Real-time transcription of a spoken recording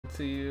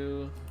to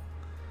you.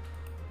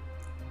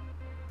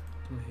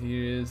 And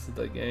here is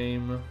the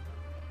game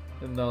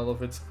in all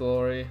of its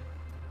glory.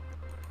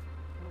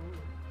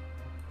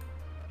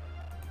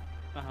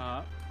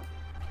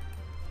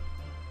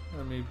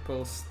 Let me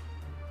post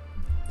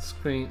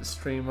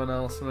stream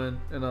announcement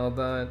and all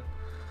that.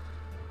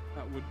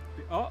 That would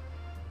be. Oh,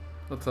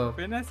 what's up?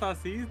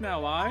 FitnessRC is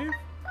now live.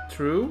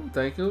 True,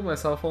 thank you. My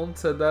cell phone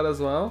said that as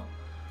well.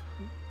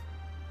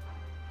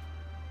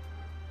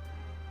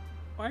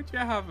 Why do you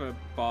have a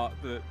bot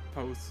that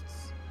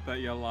posts that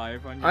you're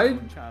live on your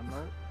own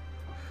channel?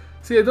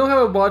 See, I don't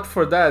have a bot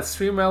for that.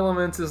 Stream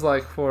Elements is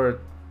like for...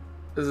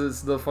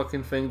 It's the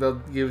fucking thing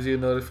that gives you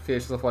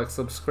notifications of like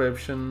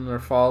subscription or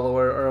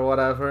follower or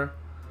whatever.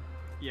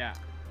 Yeah.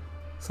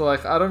 So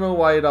like, I don't know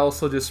why it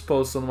also just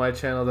posts on my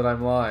channel that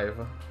I'm live.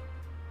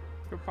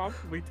 Could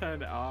probably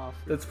turn it off.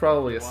 It's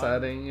probably a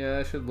setting. Yeah,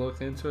 I should look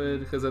into it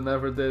because I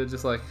never did it.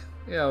 Just like,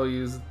 yeah, I'll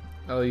use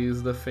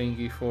the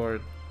thingy for,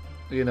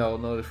 you know,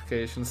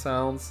 notification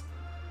sounds.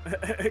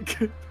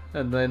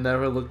 And I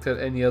never looked at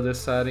any other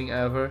setting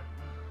ever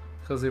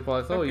because people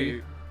are like, oh,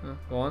 you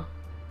go on.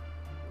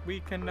 We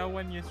can know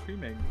when you're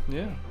streaming.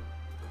 Yeah.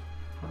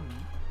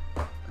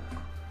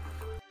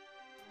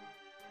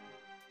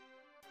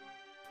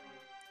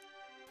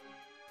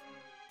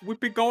 We've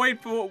been going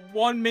for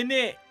 1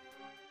 minute.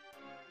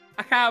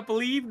 I can't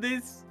believe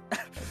this.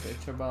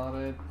 Bitch about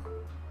it.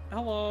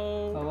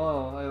 Hello.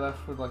 Hello. I left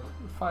for like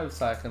 5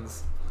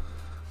 seconds.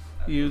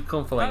 You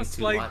complain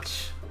too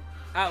much.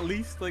 At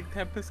least like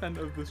 10%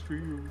 of the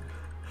stream.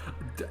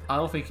 I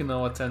don't think you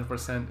know what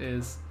 10%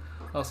 is.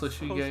 Also,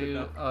 should get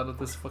you out of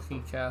this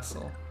fucking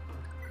castle.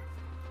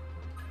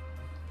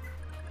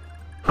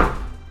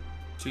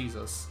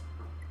 Jesus.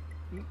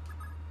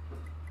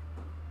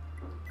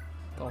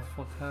 What the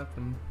fuck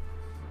happened?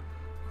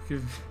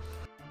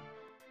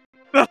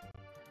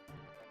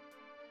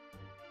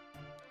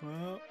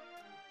 Well.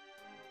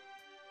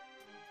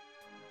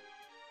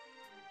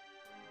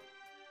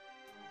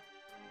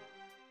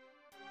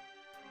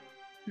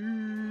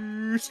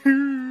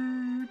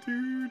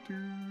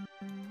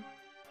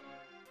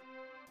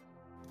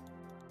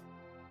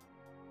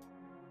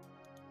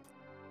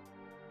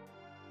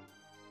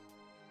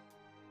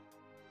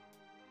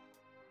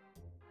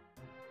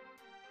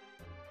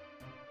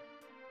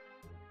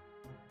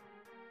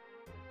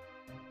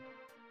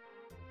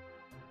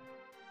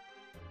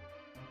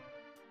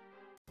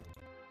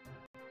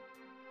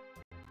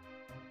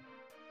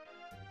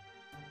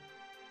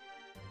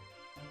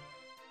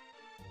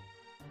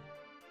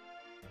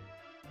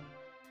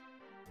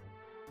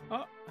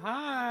 Oh,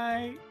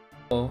 hi.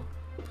 Oh.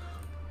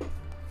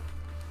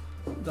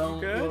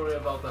 Don't worry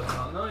about that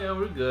now. No, yeah,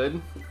 we're good.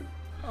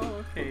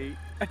 Oh, okay.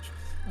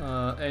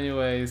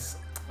 Anyways,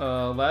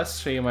 last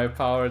stream my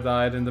power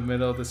died in the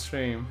middle of the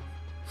stream.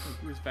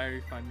 It was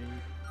very funny.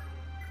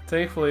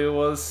 Thankfully, it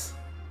was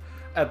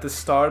at the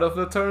start of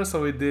the turn,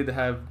 so we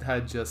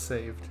had just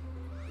saved.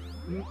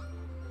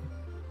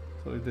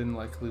 So we didn't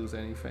like lose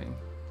anything.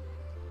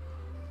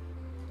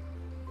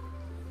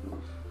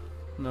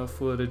 No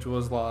footage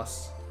was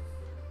lost.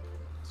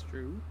 It's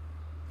true.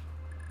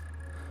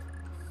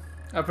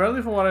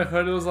 Apparently, from what I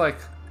heard, it was like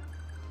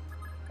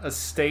a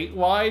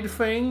statewide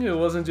thing. It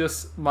wasn't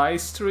just my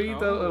street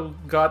that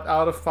got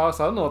out of power.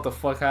 So I don't know what the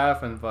fuck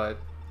happened, but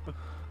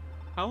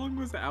how long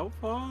was it out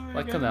for?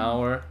 Like an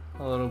hour,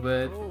 a little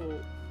bit.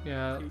 Oh,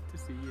 yeah. Hate to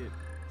see it.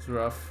 It's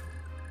rough.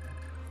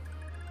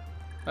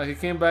 Like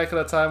it came back at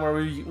a time where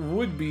we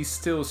would be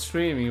still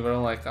streaming, but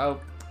I'm like, I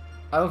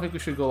don't think we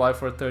should go live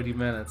for 30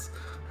 minutes.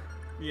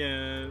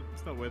 Yeah,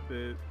 it's not worth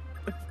it.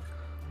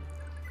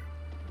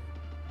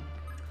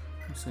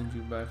 I'll send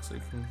you back so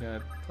you can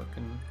get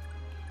fucking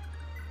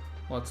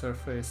what's her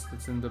face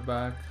that's in the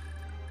back.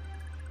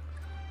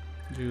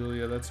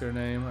 Julia, that's her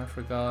name. I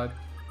forgot.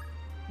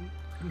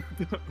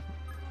 It's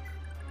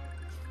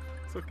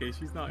okay,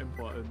 she's not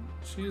important.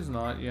 She's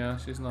not, yeah.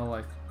 She's not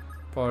like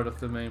part of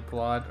the main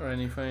plot or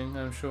anything,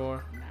 I'm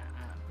sure.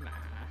 Nah.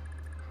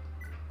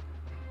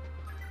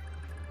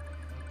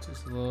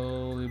 Just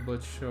slowly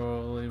but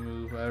surely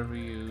move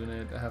every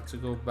unit. I have to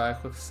go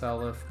back with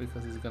Selef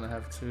because he's gonna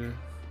have to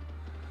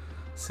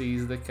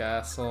seize the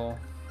castle.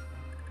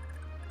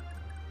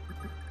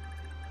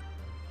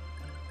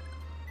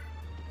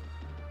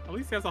 At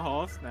least he has a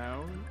horse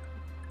now.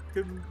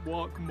 Can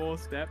walk more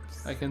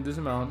steps. I can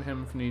dismount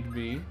him if need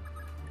be.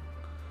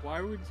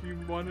 Why would you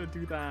want to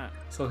do that?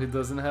 So he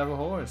doesn't have a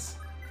horse.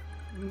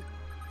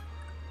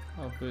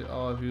 I'll put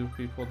all of you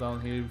people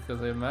down here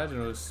because I imagine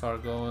we'll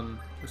start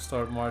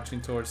marching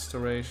towards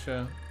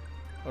Teresia.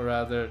 Or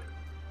rather,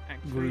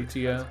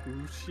 Grutia.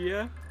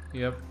 Grutia?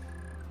 Yep.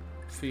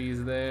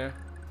 Fee's there.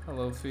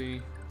 Hello,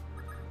 Fee.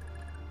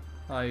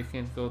 Ah, you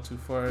can't go too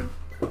far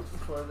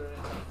further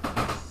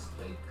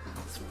in.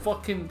 It's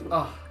fucking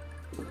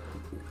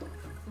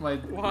my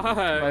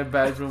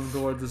bedroom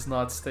door does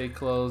not stay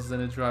closed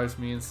and it drives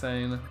me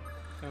insane.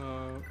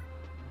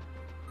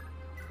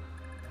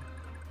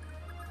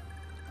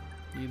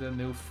 Need a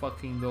new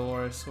fucking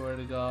door, I swear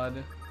to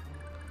God.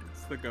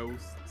 It's the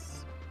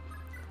ghosts.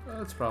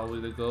 That's probably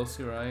the ghost,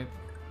 you're right.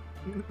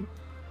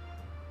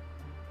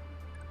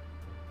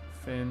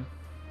 Finn.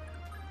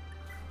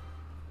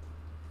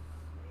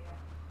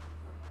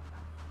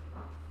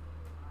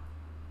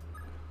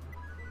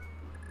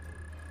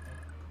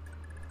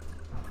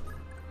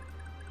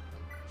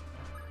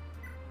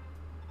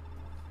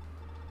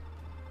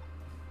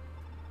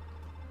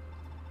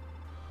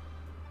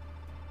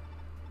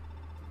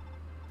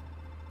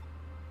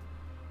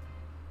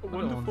 A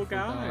wonderful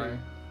guy.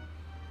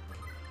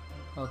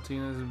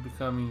 Altina is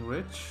becoming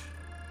rich.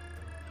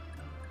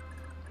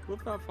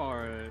 Look that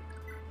far.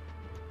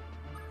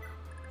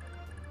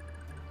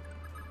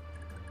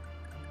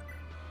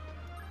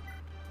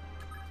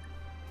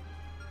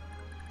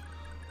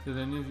 Did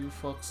any of you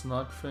fucks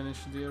not finish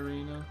the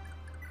arena?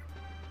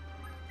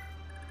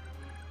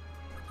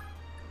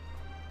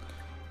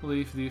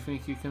 Leaf, do you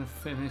think you can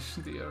finish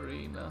the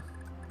arena?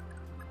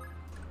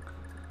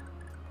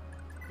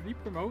 Did he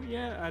promote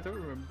yet? I don't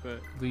remember.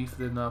 Leaf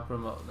did not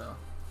promote now.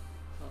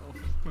 Oh.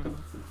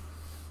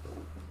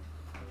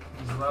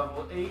 He's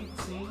level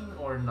 18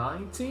 or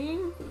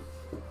 19?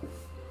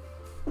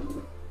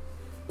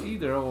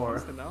 Either or.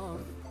 That's enough.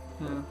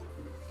 Yeah.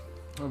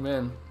 Oh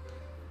man.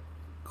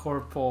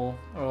 Corpol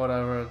or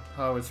whatever,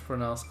 how it's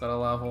pronounced, got a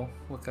level.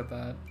 Look at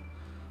that.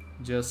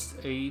 Just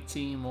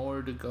 18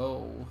 more to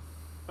go.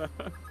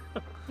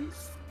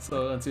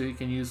 So until he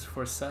can use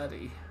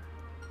Forseti.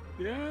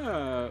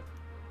 Yeah.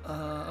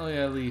 Oh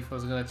yeah, Leaf. I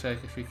was gonna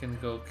check if you can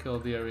go kill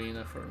the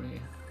arena for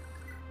me.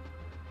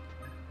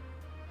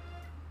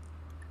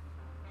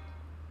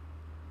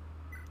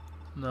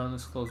 None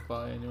is close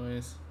by,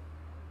 anyways.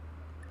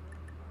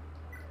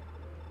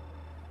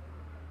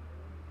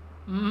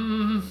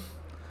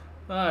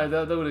 Alright,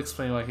 that would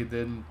explain why he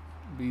didn't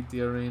beat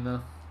the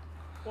arena.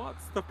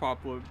 What's the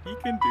problem? He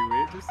can do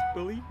it. Just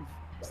believe.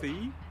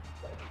 See?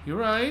 You're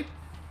right.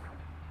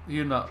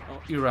 You're not.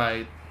 Oh. You're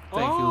right.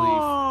 Thank you,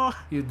 Leaf.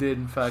 You did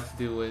in fact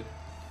do it.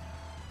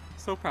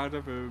 So proud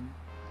of him.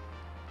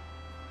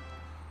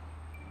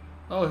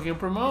 Oh, he can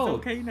promote. He's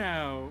okay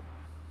now.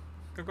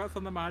 Congrats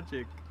on the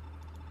magic.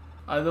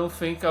 I don't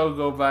think I'll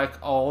go back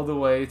all the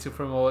way to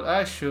promote.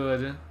 I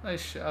should.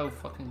 I'll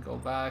fucking go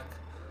back.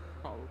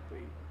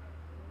 Probably.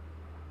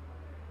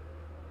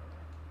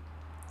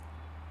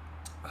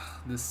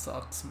 This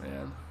sucks,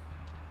 man.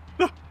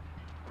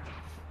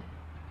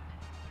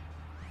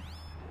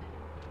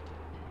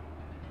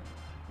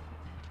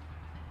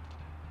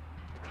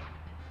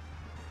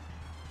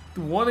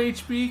 One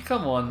HP?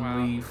 Come on, Wow.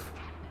 Leaf.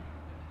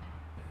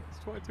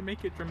 Just wanted to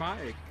make it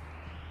dramatic.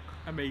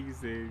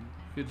 Amazing.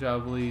 Good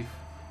job, Leaf.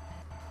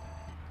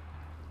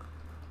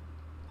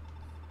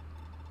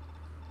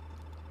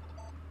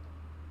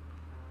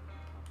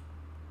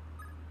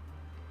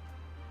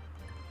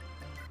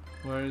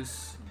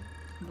 Where's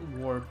the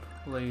warp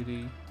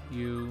lady?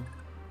 You,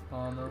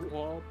 Anna.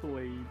 Warp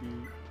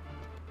lady.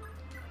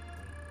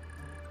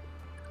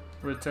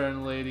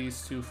 Return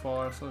lady's too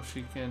far, so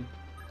she can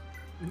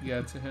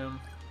get to him.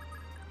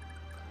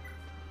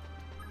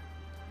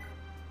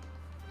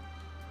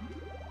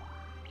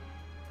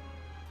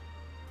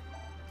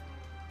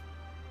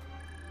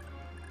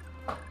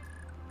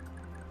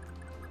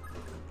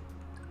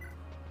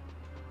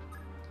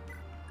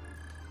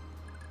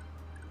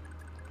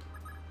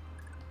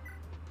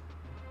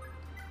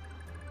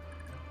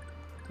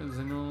 Does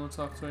anyone want to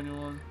talk to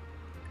anyone?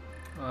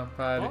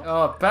 Patty.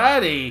 Oh,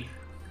 Patty!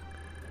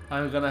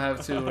 I'm gonna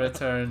have to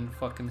return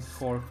fucking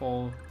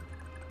Corporal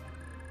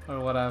or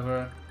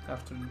whatever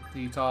after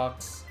he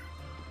talks.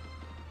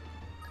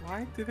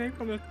 Why do they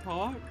want to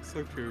talk?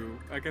 So true.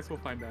 I guess we'll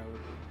find out.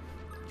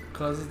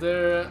 Cause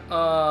they're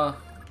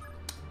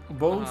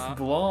both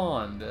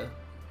blonde.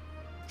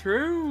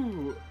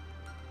 True.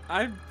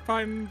 I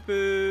find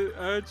the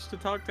urge to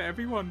talk to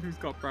everyone who's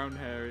got brown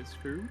hair. It's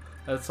true.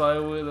 That's why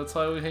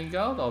we hang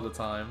out all the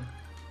time.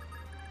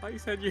 I thought you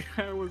said your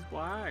hair was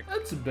black.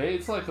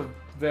 It's like a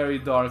very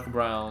dark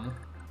brown.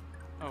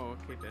 Oh,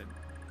 okay then.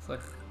 It's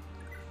like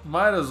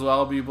might as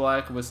well be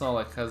black, but it's not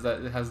like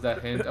it has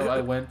that hint. Oh,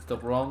 I went the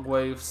wrong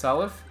way with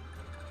Salif.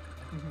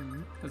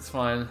 It's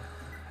fine.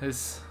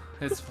 It's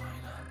fine.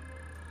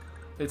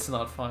 It's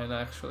not fine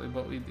actually,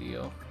 but we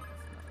deal.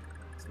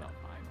 It's not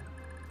fine.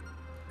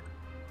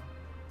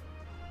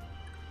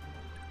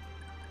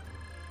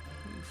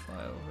 You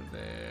fly over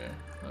there.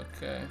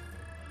 Okay.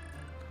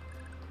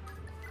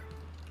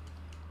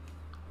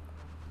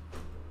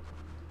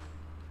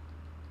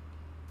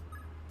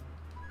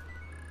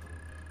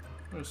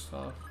 First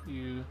off,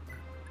 you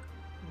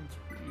let's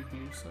put you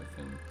here so I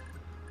can.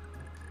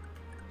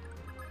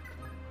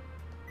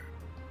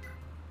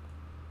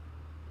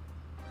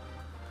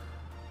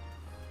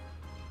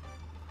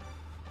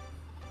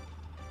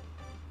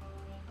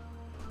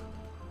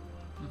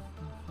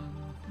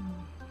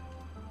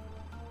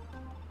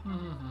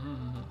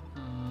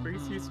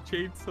 Gracie's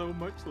changed so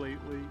much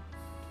lately.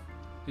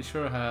 He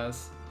sure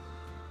has.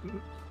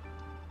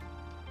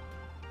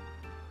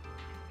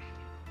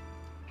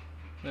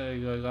 There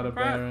you go, I got a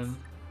Congrats. Baron.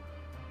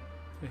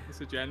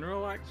 It's a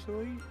general,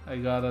 actually. I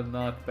got a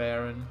not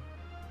Baron.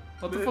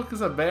 What the fuck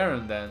is a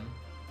Baron then?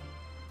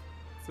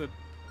 It's a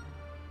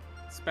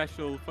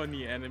special,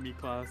 funny enemy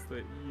class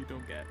that you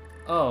don't get.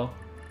 Oh.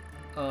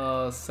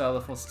 Sell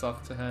it from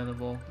stock to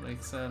Hannibal.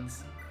 Makes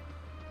sense.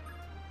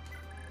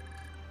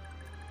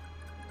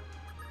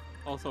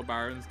 Also,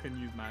 Barons can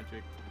use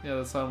magic. Yeah,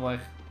 that's why I'm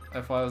like,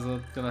 if I was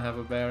gonna have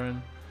a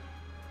Baron.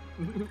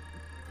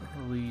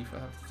 Leave, I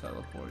have to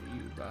teleport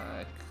you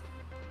back.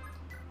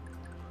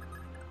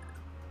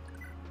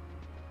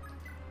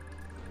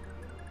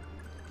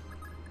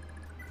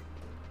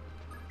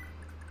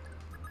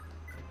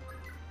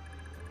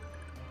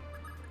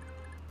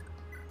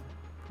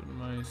 Put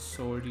my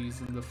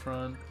swordies in the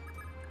front.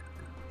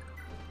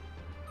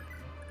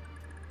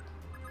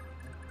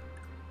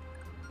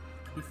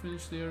 You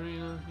finished the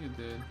arena? You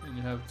did. And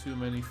you have too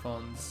many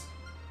funds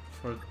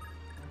for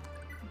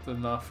the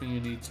nothing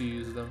you need to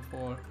use them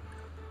for.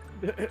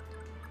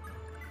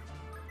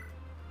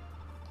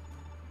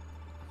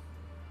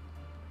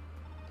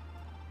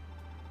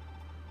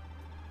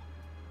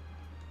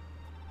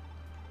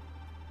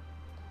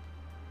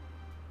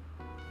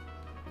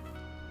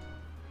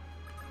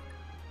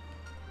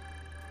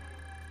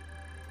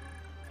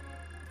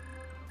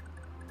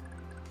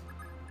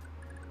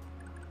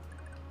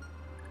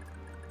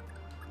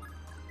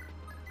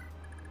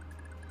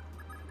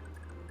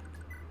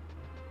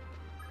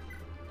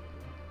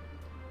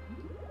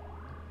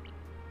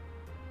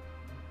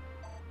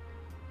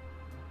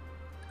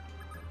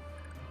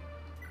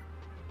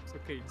 It's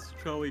okay,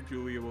 surely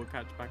Julia will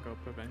catch back up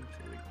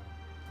eventually.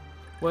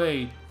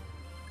 Wait.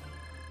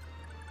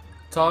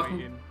 Talking.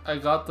 Waiting. I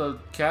got the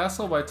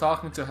castle by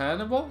talking to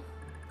Hannibal?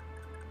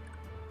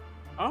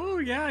 Oh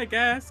yeah, I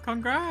guess.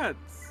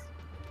 Congrats!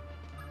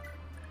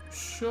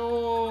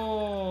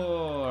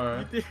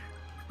 Sure.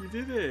 You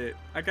did it.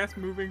 I guess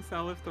moving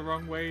Salif the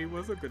wrong way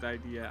was a good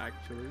idea,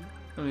 actually.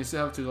 I mean, you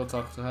still have to go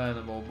talk to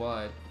Hannibal,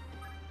 but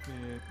Yeah.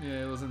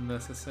 yeah, it wasn't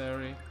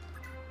necessary.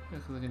 Yeah,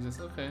 because I can just,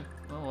 okay,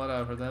 well,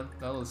 whatever then.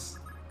 That was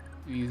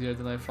easier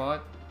than I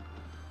thought.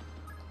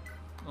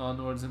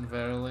 Onwards and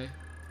verily.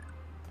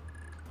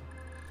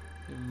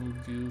 It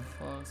moved you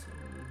fast,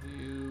 it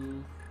moved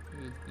you.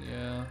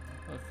 Yeah,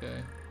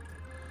 okay.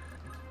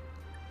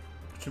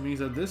 Which means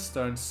that this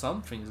turn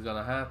something's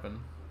gonna happen.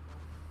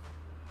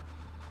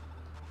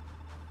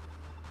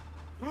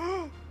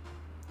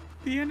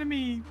 The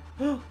enemy!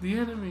 The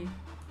enemy!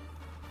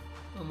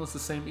 Almost the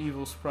same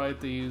evil sprite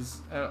they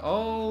use.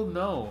 Oh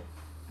no!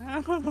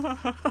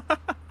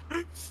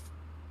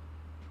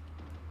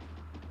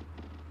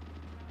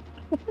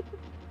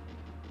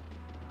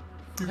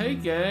 Hey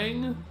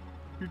gang!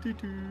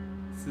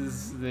 This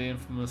is the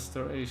infamous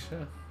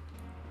Doratia.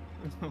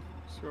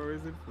 Sure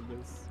is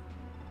infamous.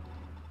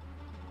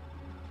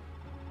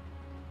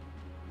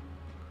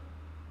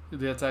 Did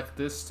they attack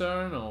this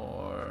turn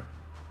or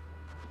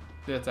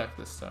they attack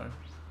this turn?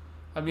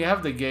 I mean, you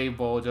have the gay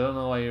bulge. I don't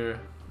know why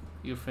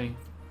you think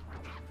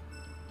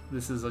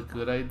this is a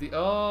good idea.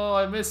 Oh,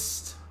 I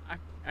missed.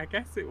 I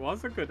guess it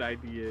was a good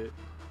idea.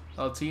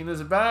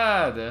 Altina's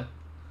bad.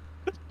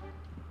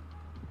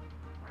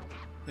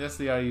 Yes,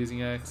 they are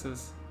using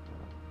axes.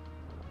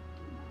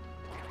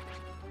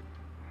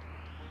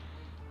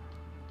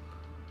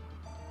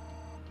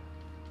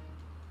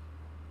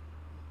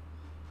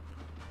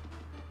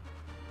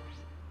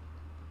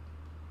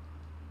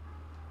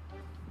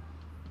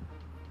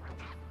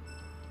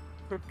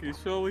 Okay,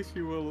 surely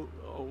she will.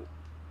 Oh,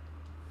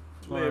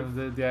 Or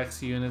live. the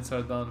axe units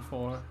are done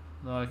for.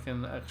 Now I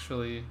can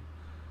actually.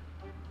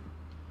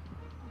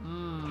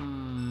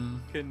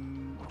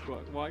 Can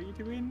what are you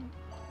doing?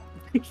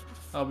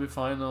 I'll be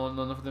fine. No,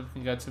 none of them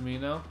can get to me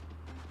now.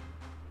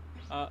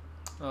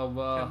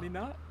 Can they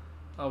not?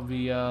 I'll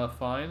be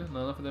fine.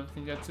 None of them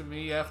can get to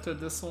me after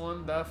this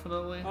one,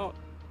 definitely. Oh,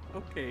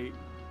 okay.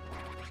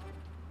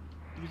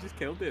 You just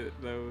killed it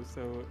though,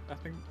 so I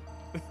think.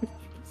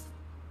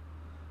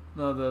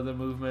 No, the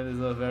movement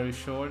is very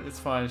short. It's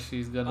fine.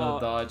 She's gonna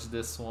dodge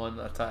this one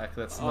attack.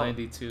 That's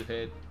 92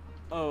 hit.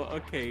 Oh,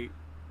 okay.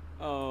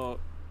 Oh.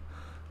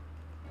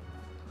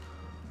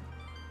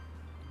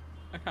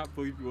 I can't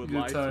believe you would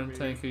lie Good turn, to me.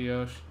 thank you,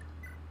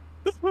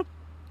 Yosh.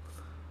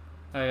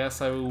 I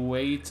guess I will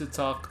wait to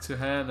talk to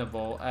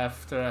Hannibal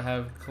after I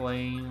have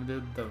claimed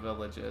the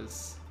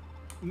villages.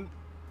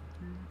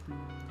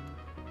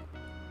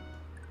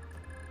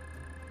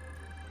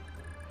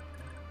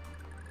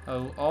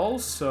 I'll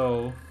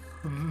also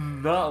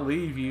not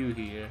leave you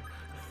here.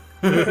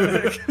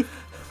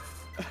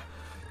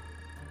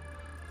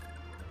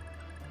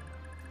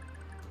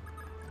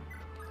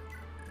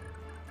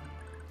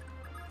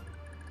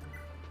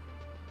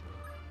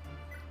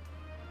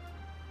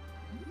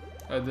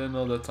 I didn't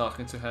know that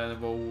talking to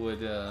Hannibal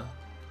would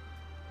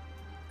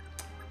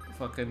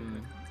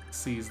fucking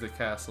seize the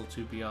castle,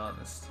 to be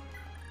honest.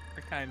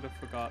 I kind of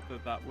forgot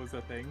that that was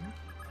a thing.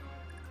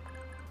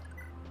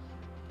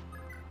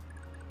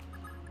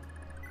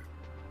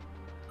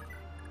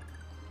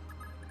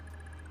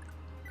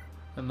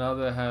 And now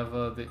that I have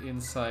the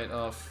insight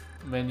of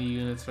many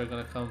units are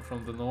gonna come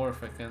from the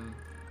north, I can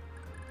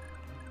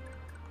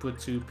put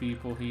 2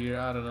 people here.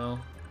 I don't know.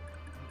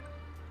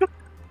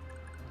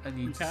 I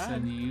need You to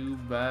send you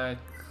back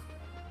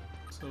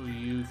so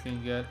you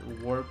can get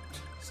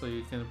warped, so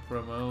you can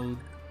promote.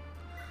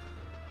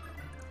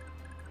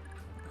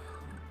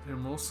 They're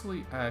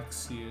mostly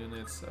axe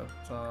units up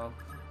top.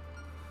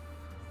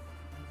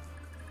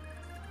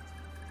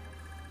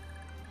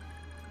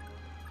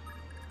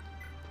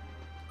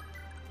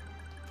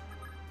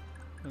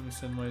 Let me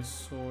send my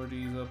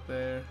swordies up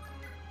there.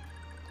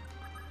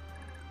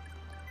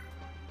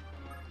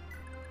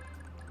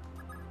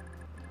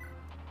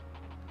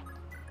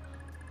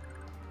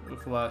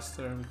 With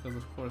Blaster, because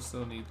of course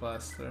they'll need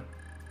Blaster.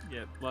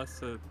 Yeah,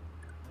 Blaster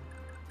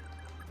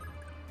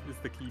is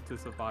the key to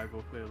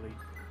survival, clearly.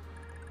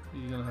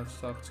 You're gonna have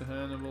to talk to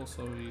Hannibal,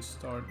 so we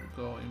start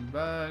going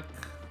back.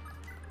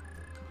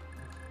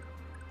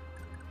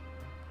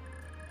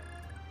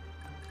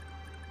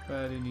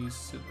 Patty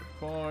needs to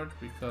report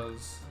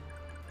because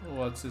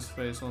what's his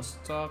face wants to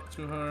talk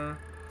to her.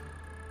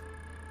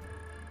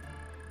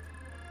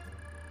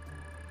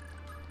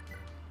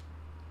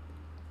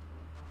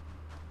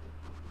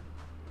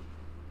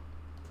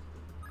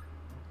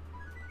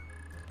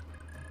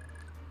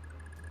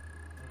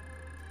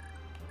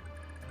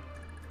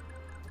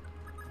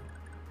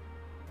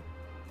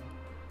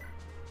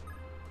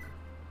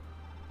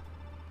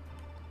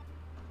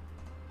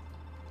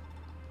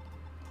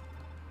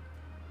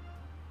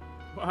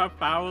 What a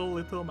foul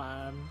little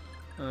man.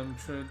 I'm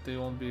sure they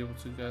won't be able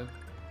to get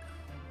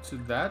to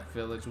that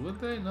village, would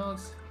they? No,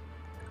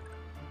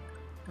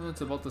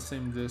 it's about the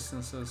same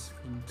distance as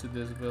to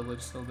this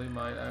village, so they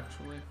might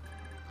actually.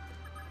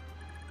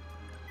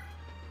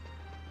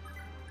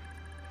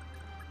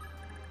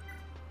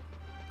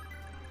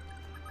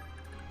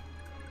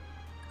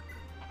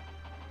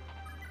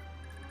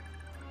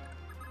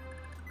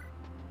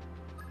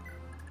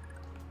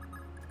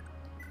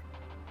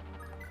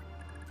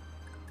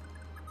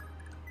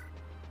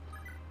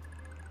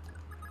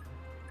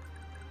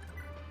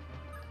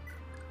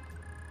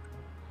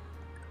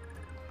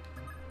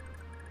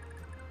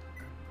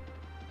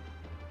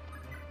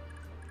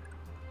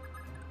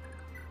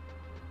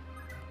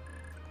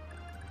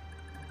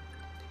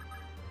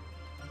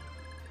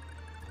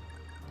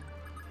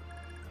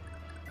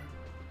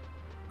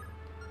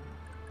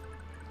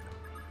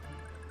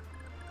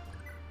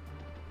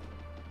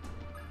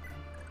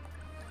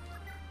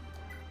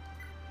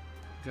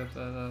 Get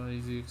that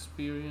easy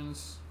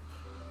experience.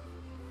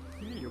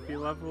 Yeah, you'll be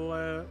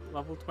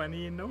level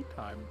 20 in no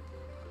time.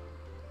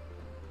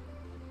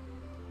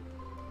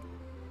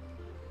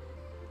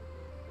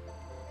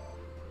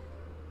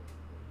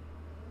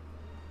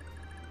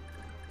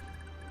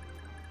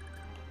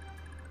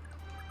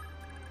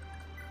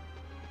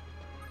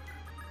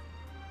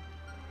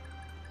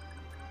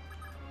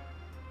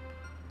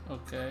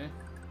 Okay.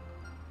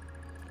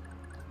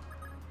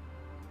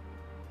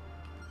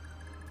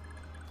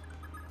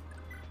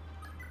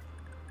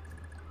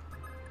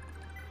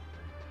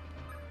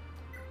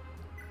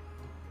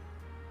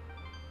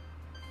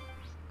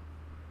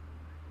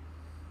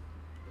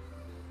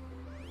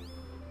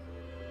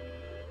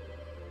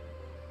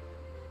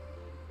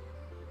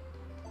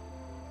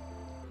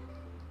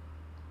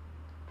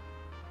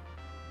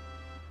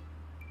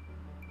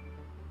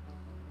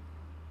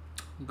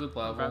 Good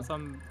level. Congrats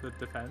on the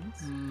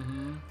defense.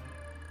 Mm-hmm.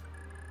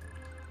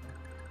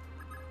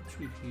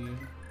 Tricky.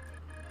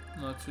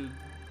 Not too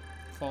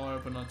far,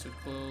 but not too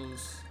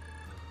close.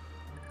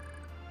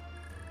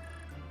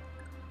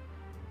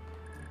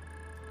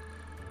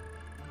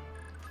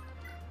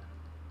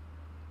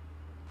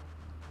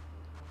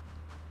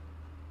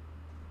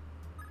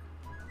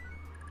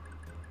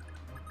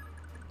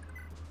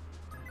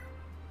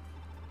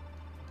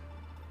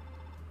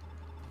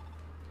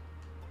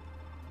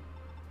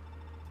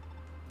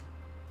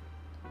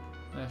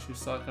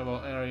 She's talking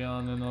about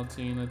Ariane and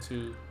Altina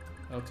too.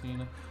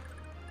 Altina.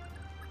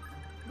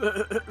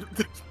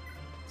 It's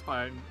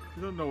fine.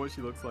 You don't know what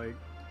she looks like.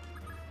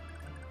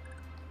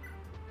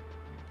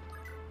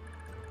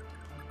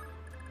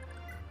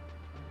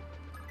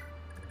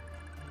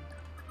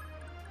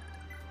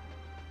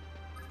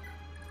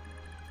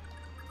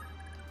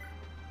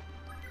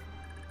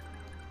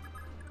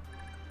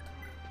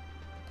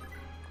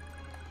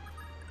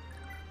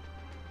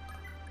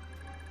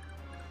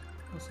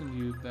 I'll send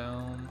you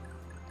down.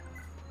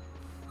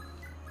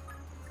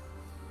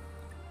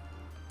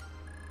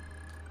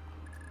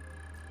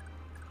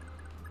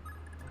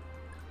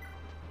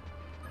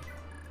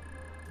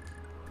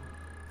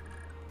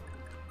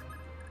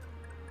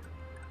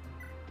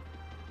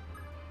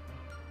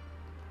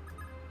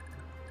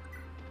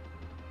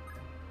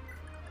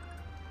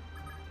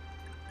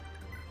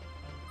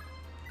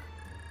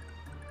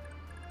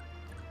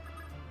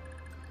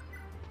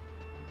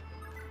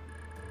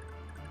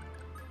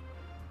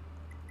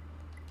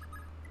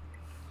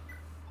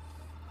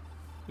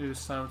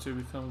 It's time to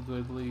become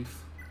good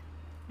leaf.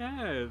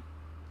 Yeah.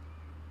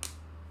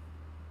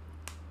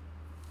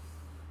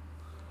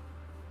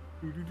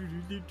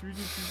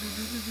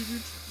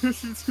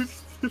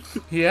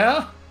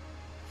 Yeah?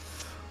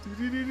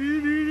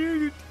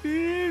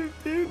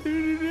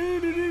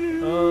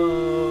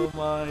 Oh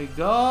my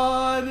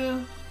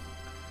god!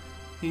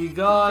 He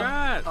got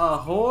Congrats. a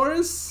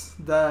horse?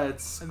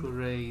 That's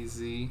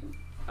crazy.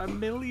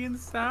 1,000,000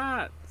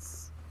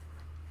 stats.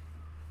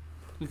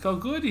 Look how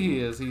good he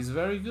is. He's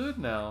very good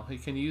now. He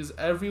can use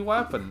every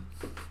weapon.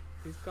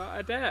 He's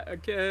got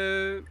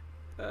a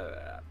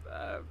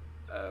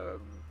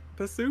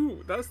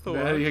pursuit. That's the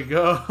There one. you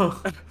go.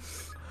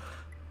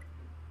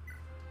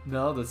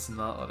 No, that's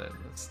not what I.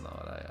 That's not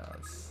what I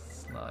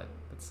asked.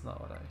 That's not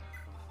what I.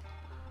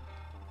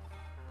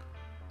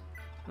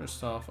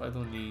 First off, I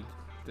don't need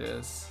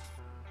this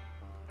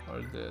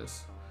or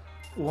this.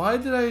 Why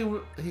did I?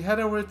 He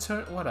had a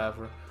return.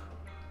 Whatever.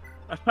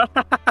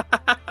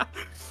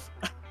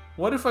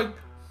 What if I?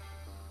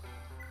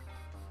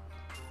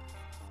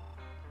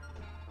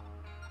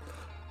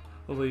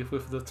 Leave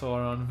with the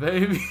Tauron,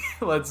 baby.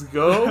 Let's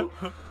go.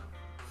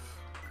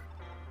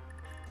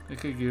 I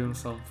could give him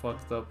some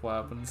fucked up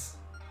weapons.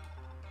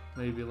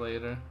 Maybe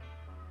later.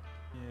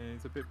 Yeah,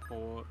 he's a bit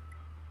poor.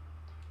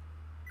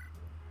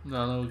 No,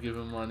 I'll give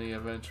him money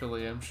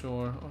eventually, I'm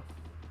sure.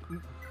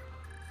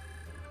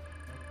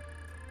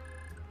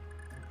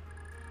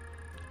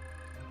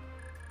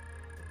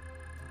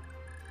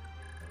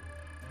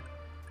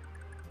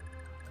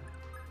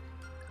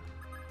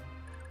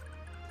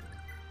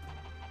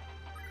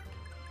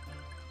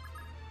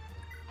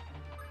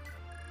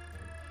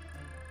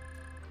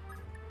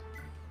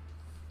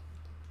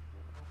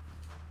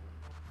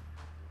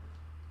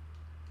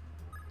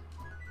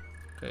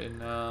 Okay,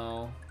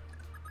 now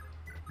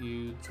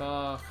you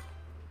talk.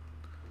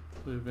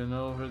 We've been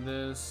over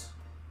this.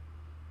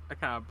 I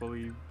can't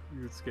believe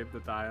you skipped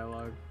the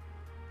dialogue.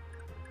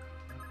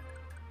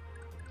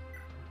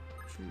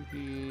 You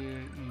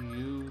hear,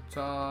 you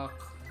talk.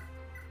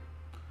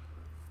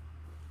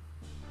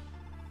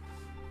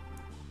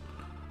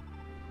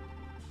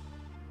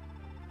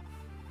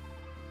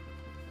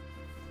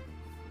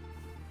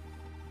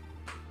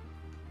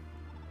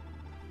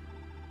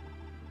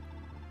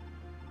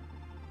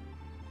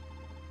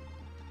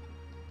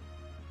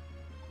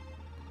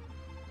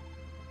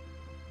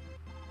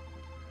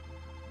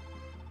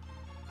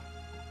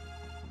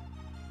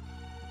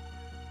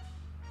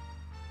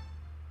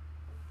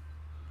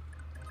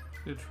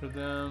 Good for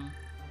them.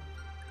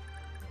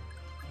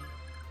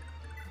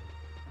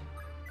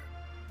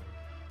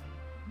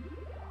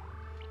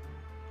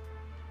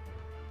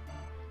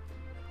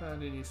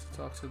 Patty needs to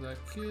talk to that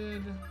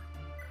kid.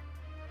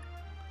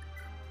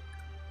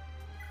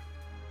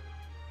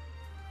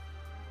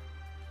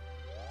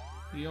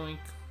 Yoink.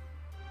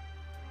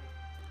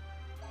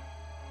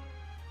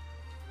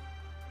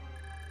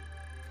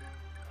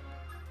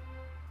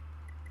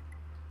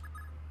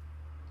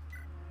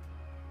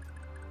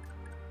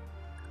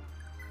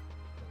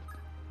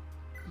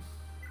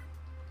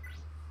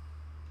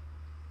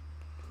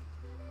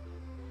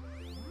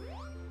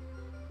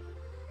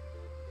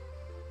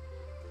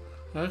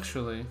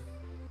 Actually,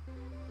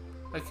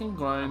 I can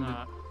grind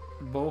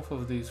both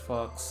of these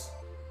fucks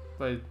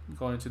by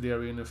going to the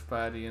arena of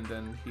Patty and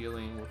then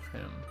healing with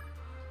him.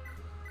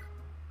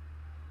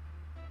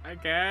 I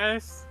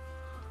guess.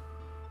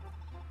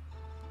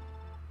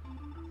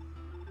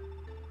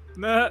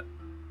 Nah.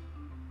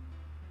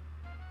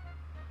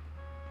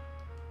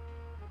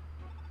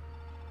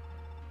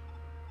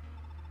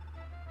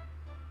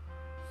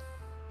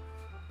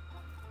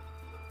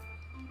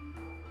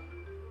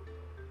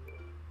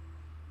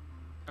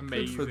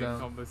 Amazing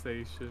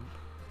conversation.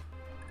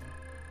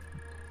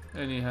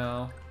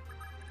 Anyhow.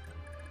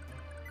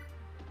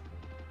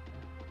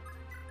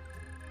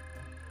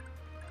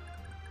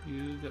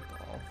 You get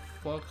the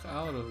fuck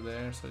out of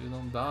there so you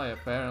don't die,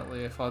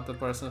 apparently. I thought the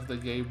person with the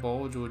gay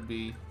bulge would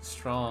be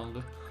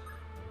strong.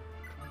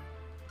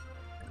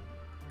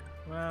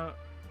 Well,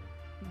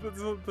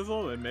 there's a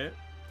limit.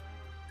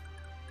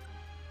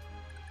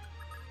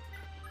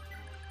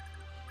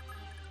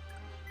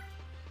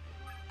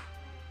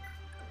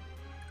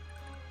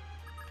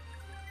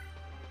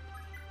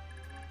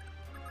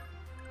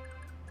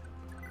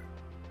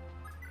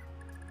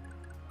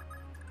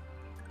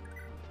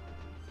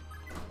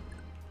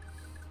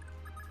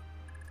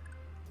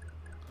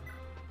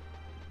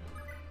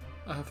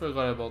 I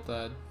forgot about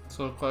that.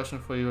 So a question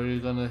for you, are you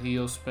gonna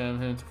heal spam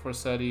him to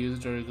Forseti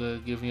use, or are you gonna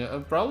give me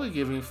I'm probably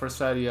giving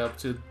Forseti up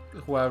to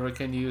whoever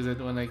can use it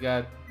when I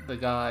get the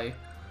guy.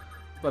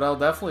 But I'll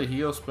definitely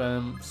heal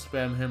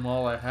spam him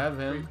while I have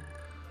him. Wait,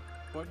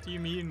 what do you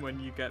mean when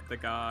you get the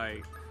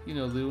guy? You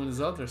know, Lewin's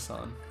other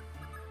son.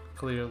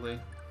 Clearly.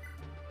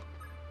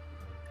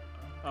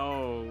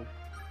 Oh.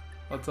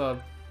 What's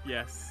up?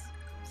 Yes.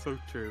 So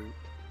true.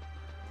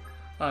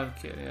 I'm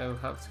kidding,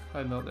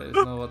 I know there is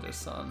no other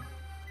son.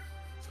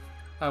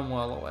 I'm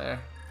well aware.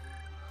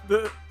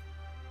 So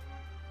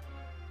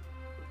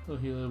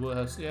healable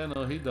has, yeah,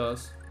 no, he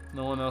does.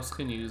 No one else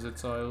can use it,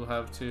 so I will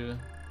have to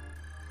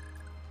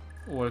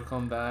work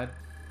on that.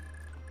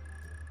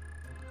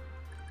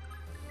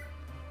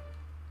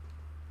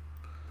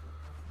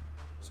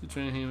 So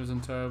training him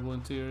isn't terrible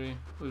in theory.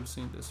 We've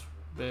seen this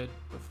bit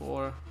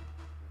before.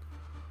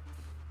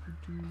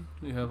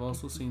 We have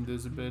also seen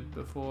this bit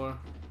before.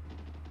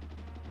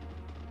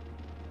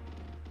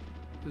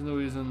 There's no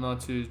reason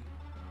not to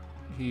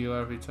heal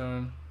every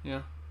turn.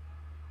 Yeah.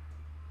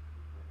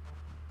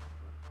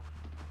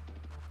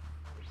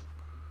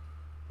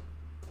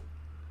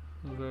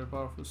 Very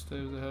powerful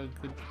staves ahead.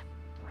 Good.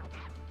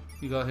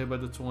 He got hit by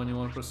the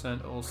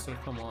 21% ulster.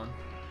 Come on.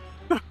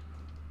 The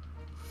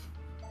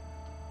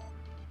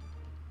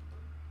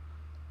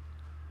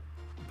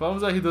problem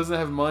is that he doesn't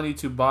have money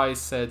to buy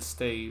said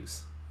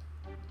staves.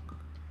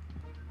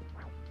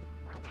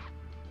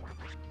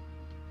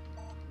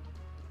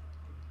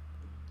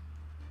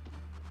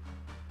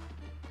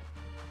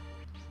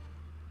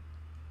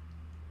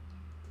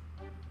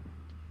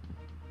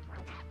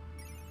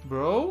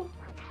 Bro?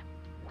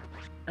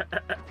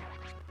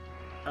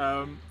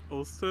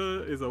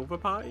 Ulster is over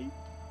party?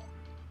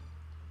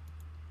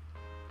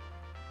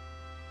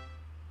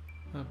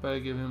 I better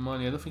give him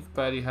money. I don't think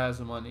Patty has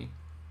money.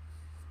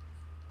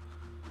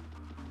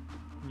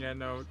 Yeah,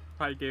 no,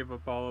 I gave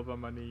up all of her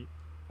money.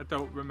 I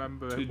don't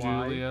remember To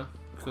why. Julia,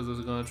 because I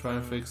was gonna try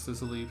and fix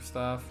this leap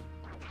staff.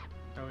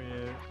 Oh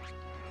yeah.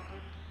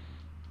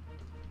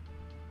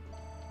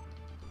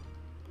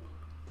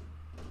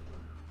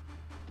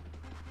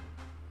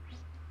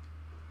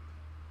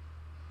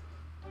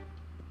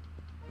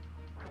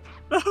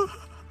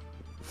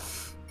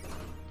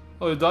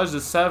 Oh, he dodged the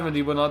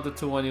 70, but not the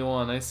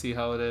 21. I see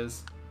how it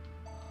is.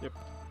 Yep.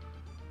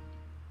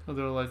 Oh,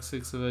 there were like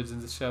 6 of Edge in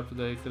this chapter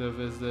that he could have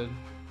visited.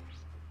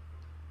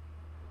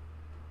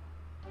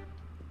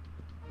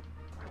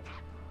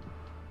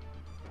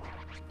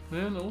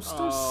 Man,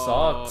 Ulster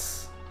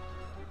sucks.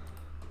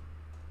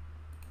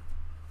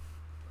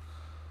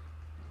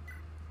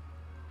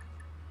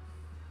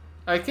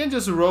 I can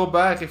just roll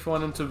back if you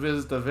want him to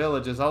visit the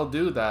villages. I'll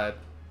do that.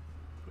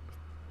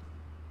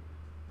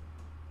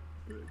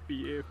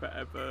 Be here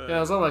forever.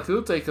 Yeah, it's not like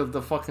it'll take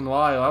the fucking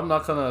while. I'm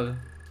not gonna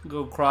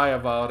go cry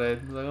about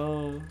it. Like,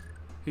 oh,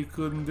 he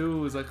couldn't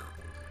do. It's like,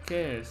 who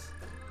cares?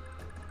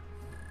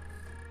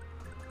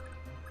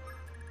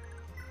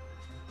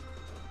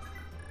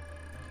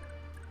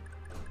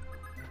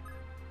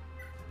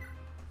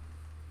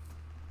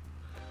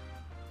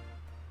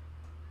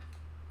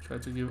 Try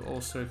to give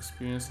Ulster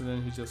experience and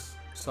then he just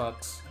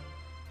sucks.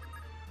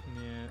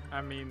 Yeah,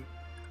 I mean,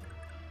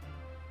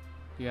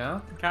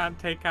 Yeah? can't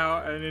take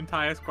out an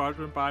entire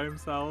squadron by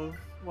himself.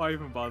 Why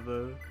even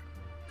bother?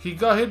 He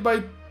got hit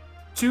by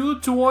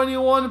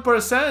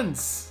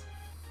 221%.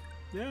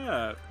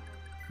 Yeah.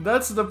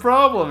 That's the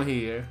problem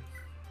here.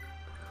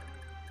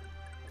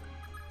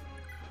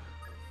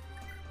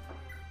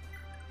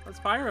 That's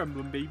Fire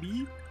Emblem,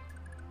 baby.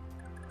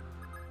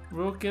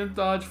 Bro can't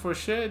dodge for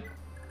shit.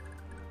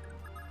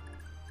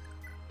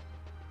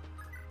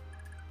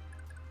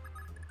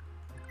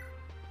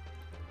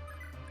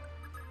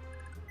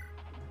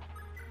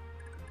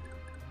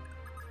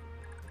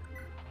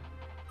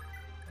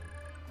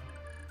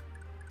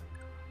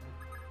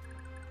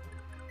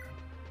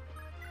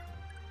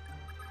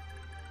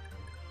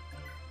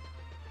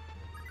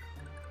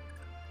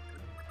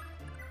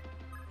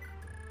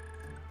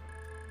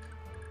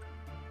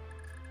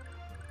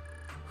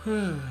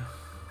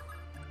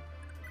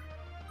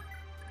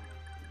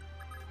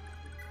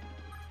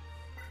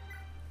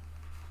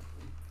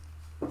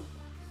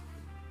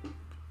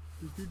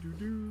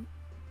 Do.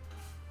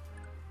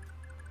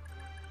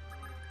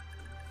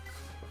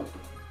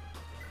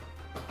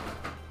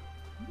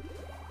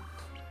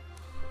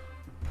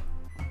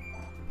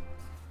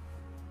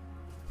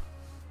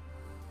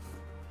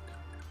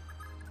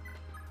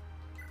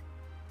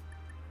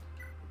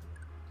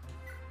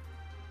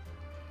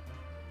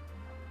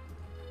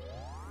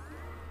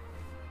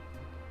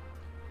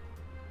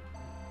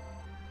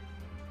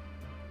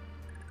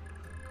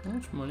 How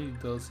much money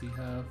does he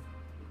have?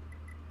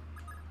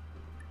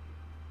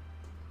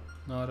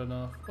 Not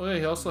enough. Oh yeah,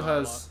 he also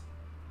has...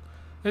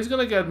 He's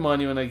gonna get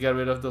money when I get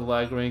rid of the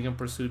lag rank and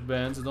pursuit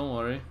bands, don't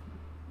worry.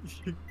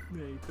 Yeah,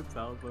 you could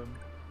sell them.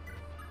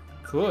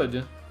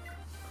 Could.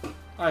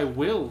 I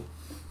will.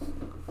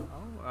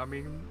 Oh, I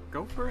mean,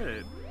 go for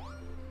it.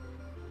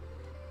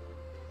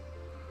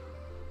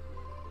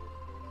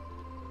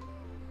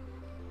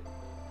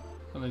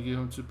 I'm gonna give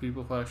them to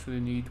people who actually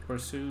need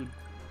pursuit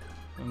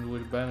and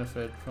would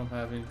benefit from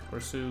having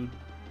pursuit.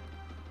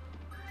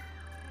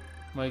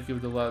 Might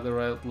give the right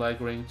lag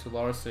ring to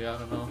Larcy, I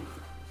don't know.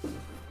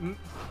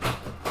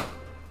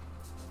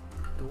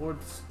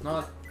 Doors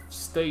not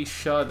stay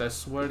shut, I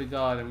swear to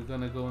God, I'm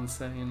gonna go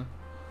insane.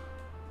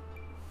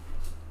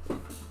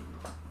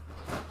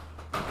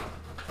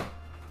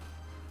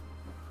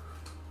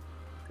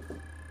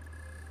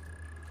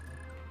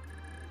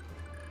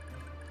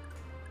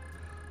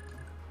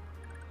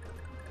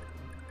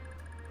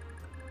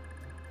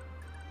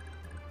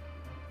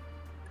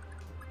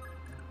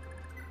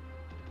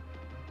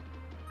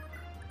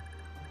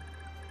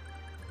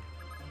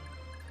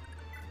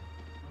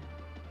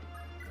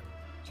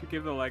 Should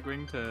give the leg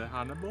ring to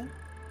Hannibal?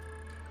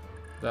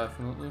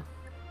 Definitely.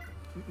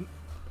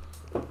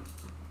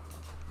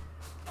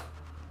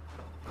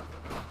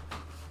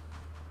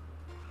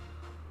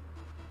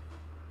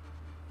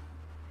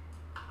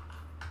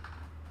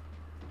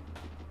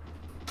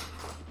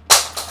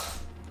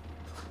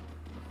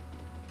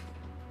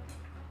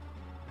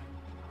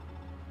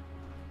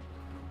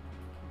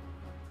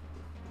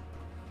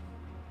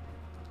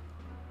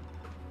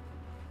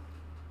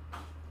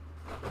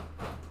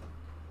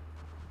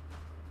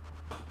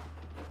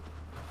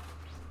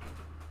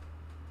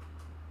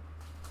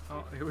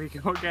 Oh, here we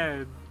go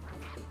again.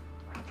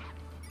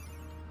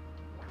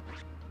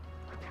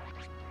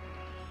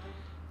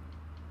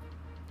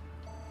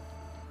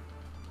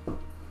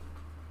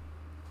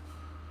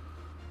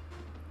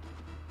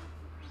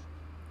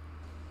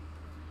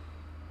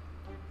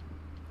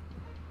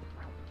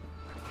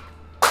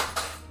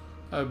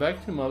 I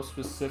backed him up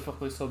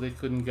specifically so they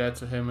couldn't get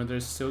to him, and they're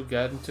still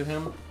getting to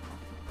him.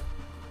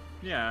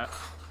 Yeah.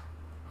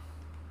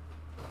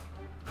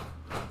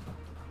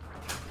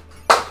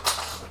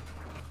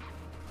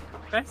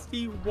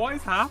 Bestie, what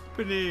is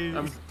happening?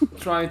 I'm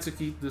trying to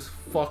keep this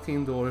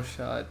fucking door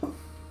shut.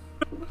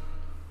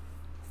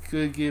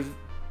 Could give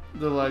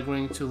the leg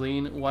ring to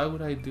Lean. Why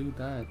would I do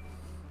that?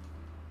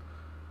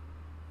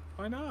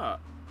 Why not?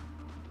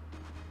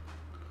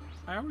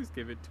 I always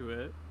give it to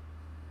it.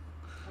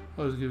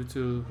 I was give it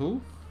to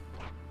who?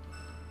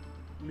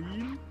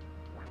 Lean?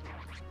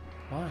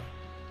 Why?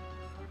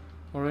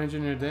 Or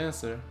engineer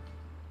dancer?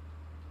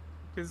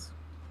 Because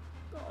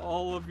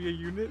all of your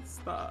units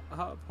that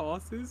have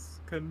horses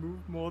can move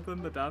more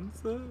than the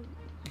dancer?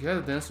 Yeah,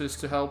 the dancer is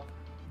to help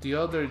the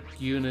other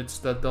units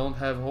that don't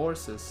have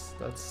horses.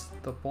 That's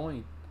the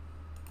point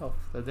of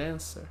the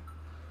dancer.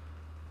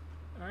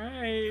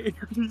 Alright,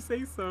 you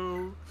say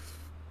so.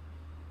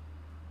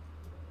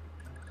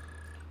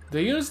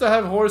 The units that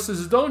have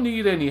horses don't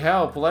need any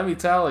help, let me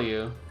tell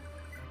you.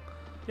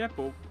 Yeah,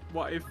 but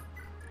what if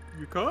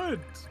you could?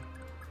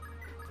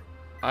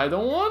 I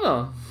don't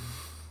wanna.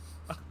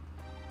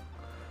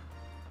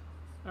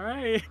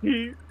 Alright.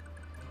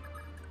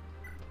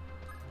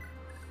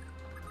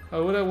 Why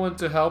would I want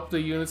to help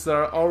the units that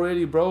are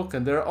already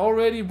broken? They're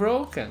already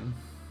broken.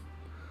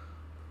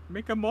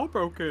 Make them more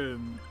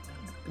broken.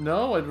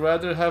 No, I'd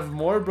rather have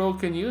more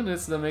broken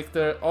units than make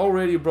their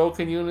already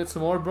broken units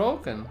more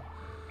broken.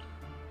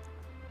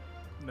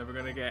 Never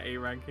gonna get A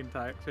rank in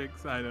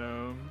tactics, I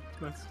know.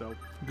 It's messed up.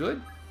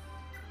 Good.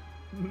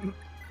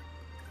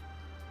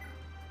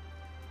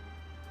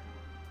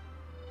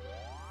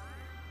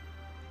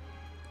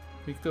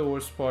 I think the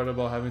worst part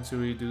about having to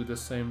redo the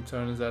same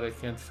turn is that I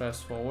can't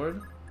fast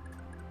forward.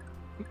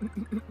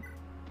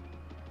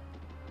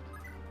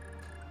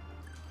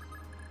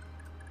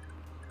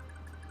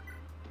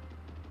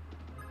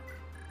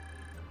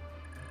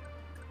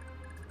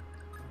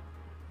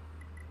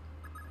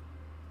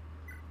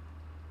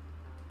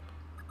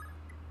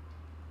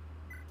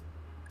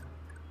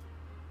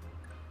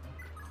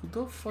 Who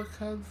the fuck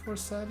had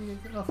Forsati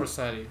again? Oh,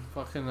 Forsati.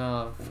 Fucking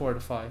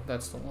Fortify.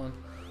 That's the one.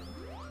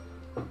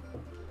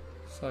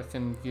 So I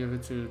can give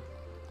it to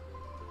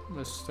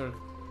Mr.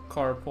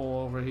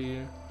 Carpal over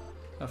here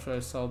after I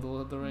sell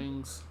the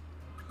rings.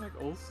 Like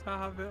also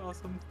have it or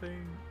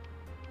something.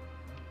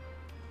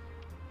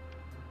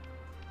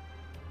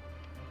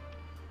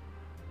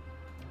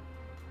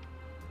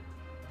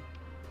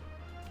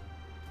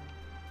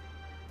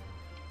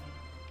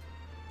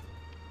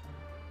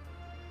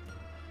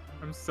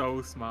 I'm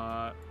so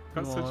smart.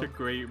 Got You such are. a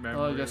great memory.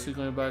 Oh, I guess you're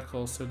going back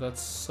closer.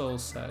 That's so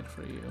sad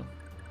for you.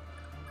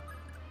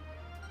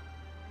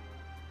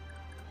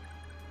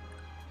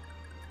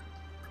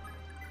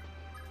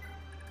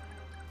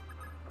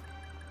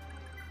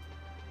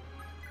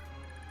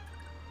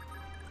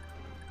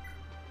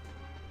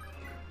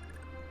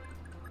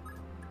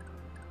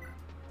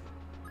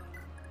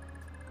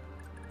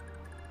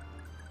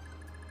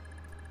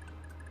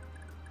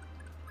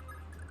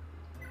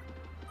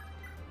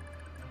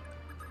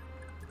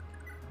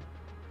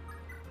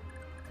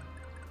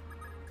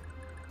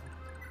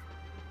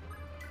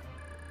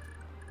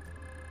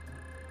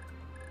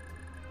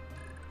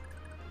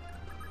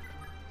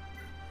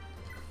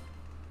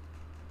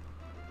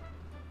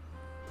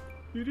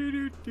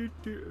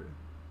 Do.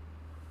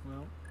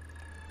 Well.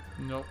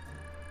 Nope.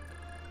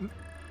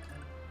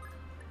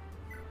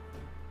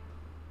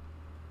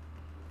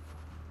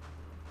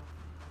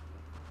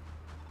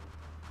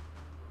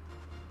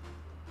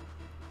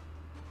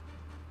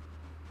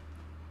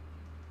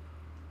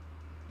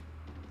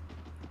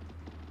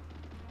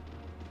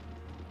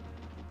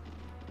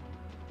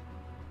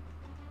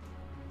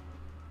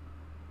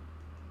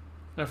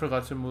 I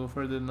forgot to move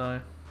her, didn't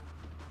I?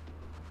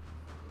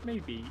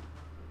 Maybe.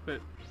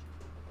 But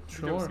you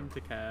Sure. don't seem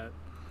to care.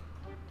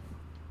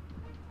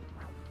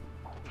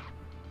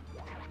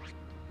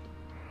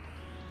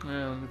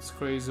 Man, it's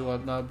crazy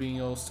what not being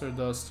Ulster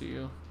does to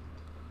you.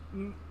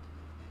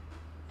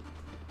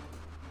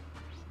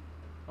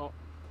 Oh.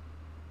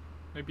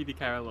 Maybe they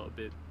care a little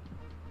bit.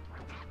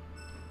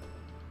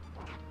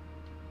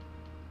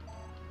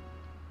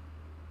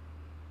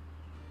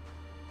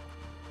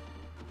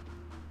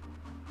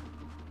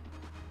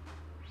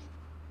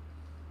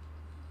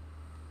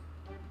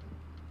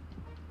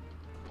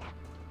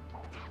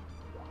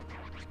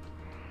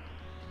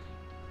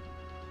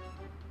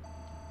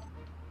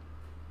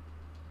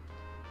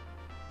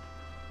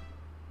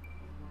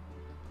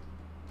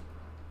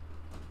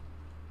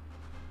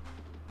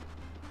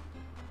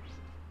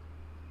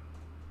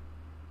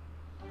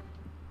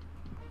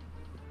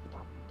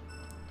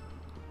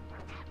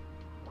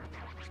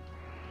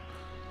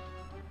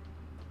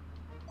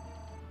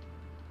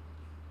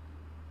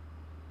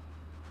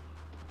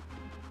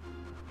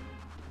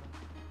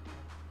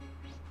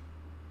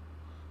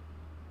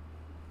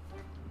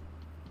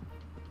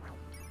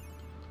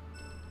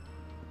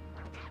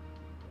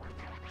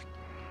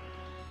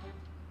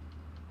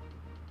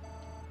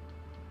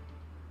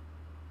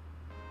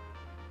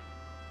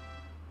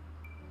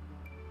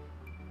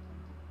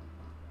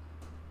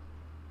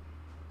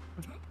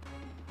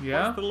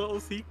 Yeah? What's the little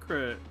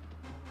secret?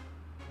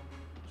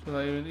 Should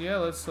I even? Yeah,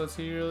 let's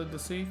hear the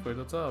secret.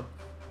 What's up?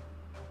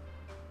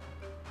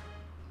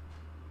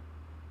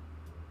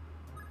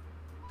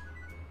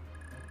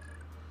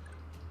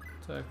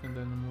 Attack and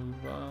then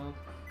move out.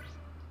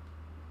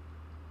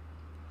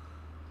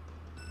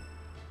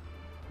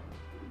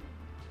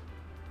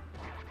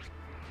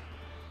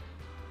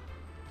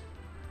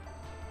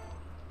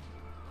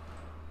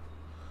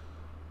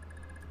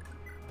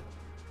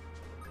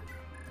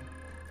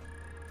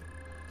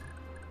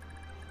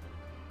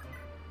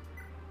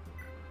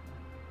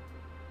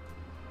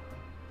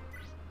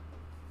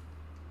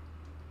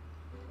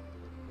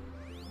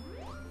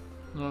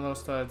 No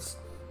stats.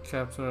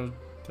 Capture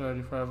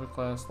 35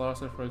 class.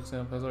 Larsa, for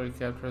example, has already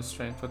captured her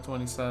strength for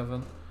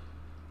 27.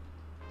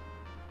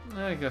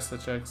 I guess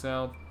that checks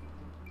out.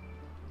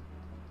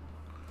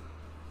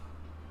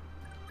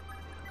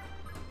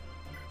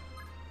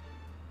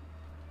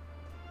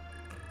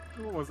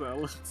 What was that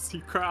little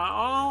secret?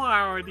 All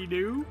I already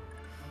knew.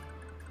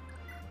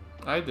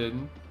 I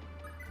didn't.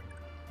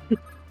 I'm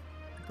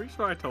pretty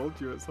sure I told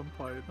you at some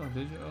point. Oh,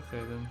 did you?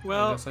 Okay, then.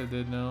 Well, I guess I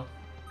did know.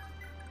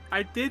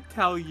 I did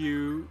tell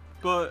you,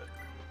 but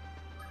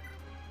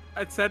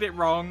I'd said it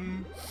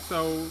wrong,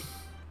 so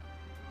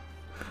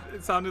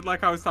it sounded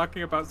like I was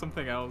talking about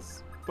something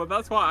else. But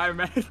that's what I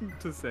meant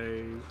to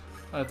say.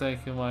 I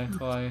thank you,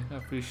 Michael. I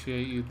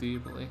appreciate you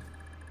deeply.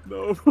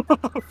 No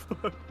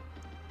problem.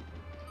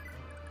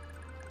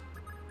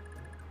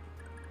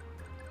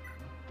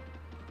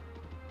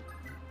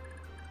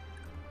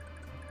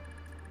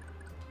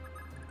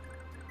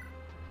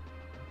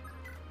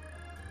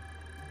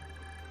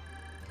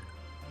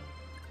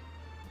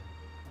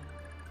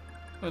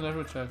 I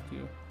never checked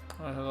you.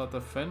 I got the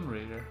Fen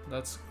Reader.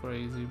 That's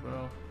crazy,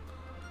 bro.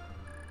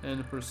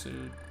 And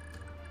Pursuit.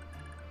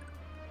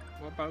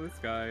 What about this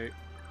guy?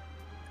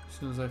 As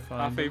soon as I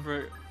find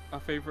Our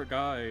favorite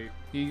guy.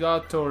 You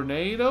got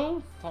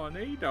Tornado?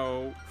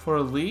 Tornado. For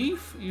a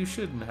leaf? You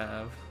shouldn't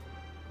have.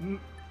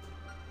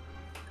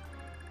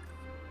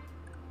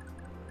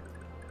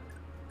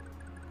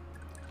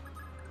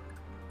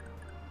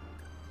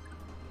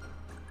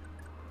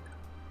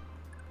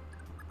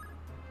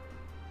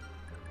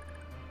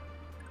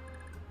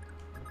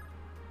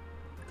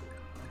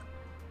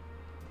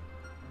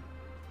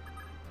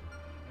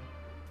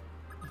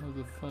 Oh,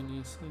 the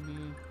funniest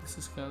thing. This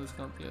is kind of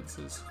discount. Yeah, this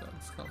is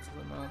discount to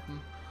the mountain.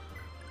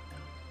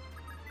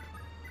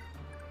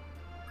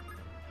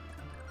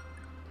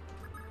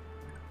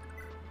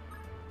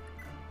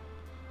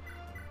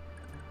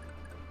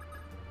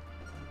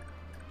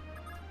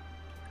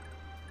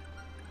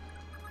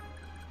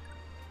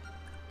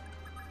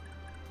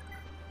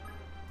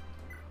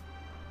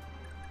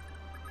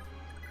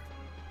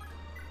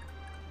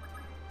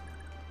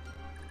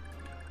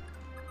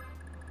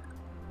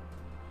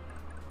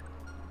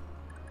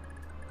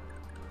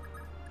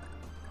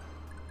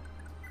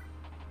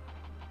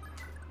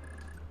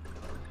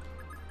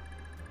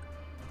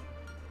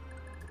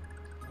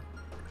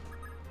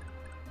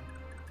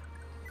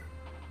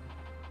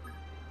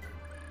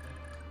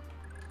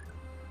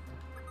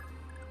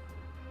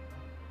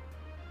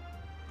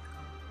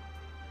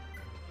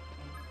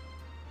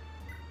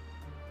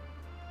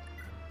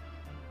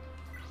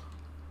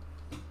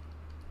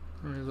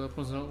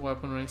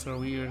 Weapon ranks are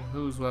weird.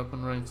 Whose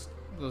weapon ranks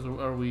those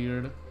are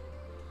weird?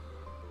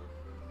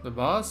 The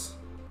boss?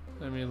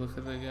 Let me look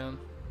at it again.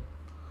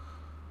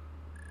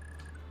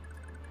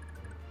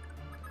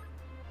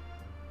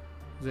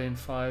 Zane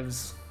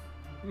 5's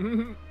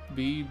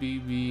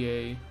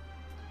BBBA.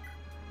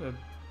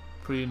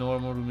 Pretty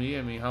normal to me.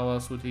 I mean, how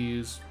else would he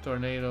use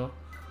Tornado?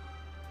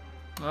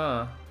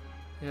 Ah,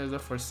 he has a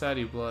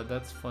Forsati blood.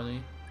 That's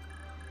funny.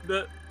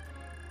 I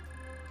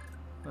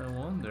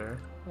wonder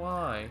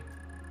why.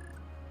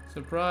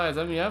 Surprise!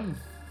 I mean, I'm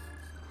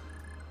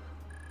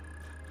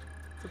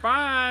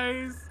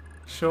Surprise!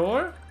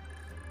 sure.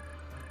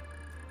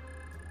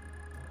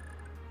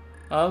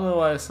 I don't know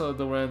why I saw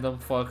the random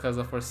fuck as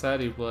a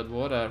Forsati blood.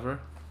 Whatever.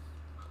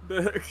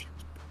 You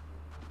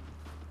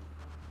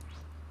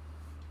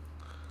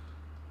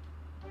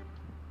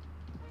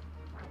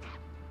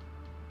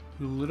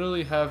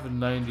literally have a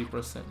 90%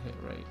 hit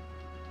rate.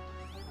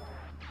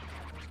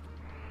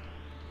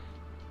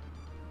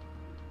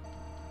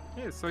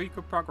 Yeah, so you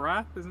could proc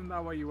Wrath, isn't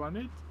that what you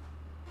wanted?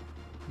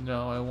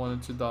 No, I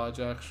wanted to dodge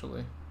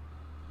actually.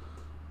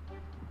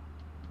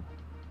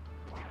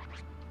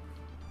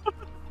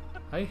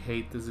 I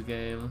hate this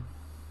game.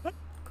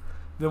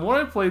 The more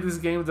I play this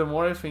game, the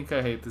more I think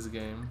I hate this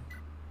game.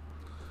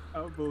 I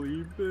don't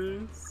believe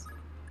this.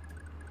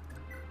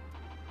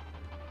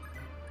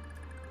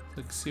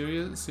 Like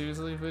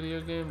seriously,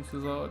 video game? This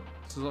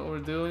is what we're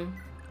doing?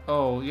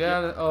 Oh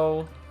yeah. Yep.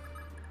 Oh,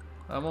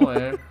 I'm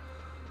aware.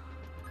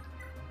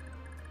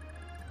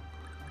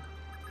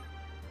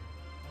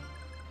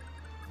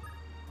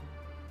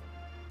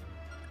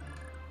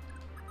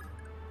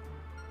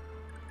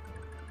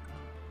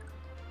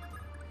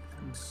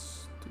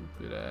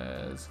 Stupid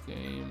ass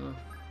game.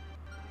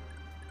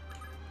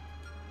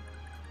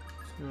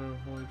 Zero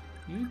avoid.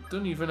 You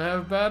don't even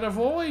have bad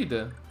avoid.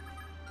 You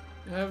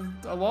have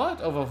a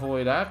lot of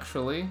avoid,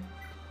 actually.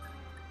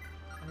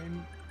 I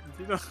mean,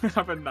 you don't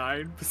have a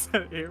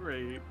 9% hit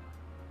rate.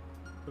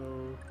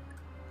 So...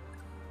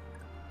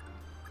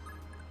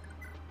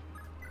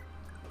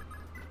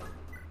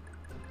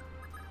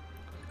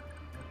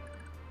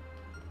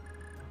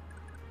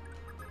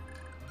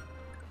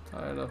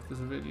 Tired of this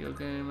video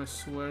game, I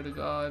swear to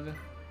God.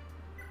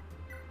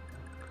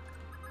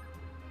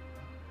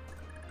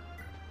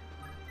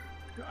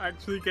 You're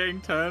actually getting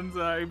turns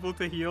that are able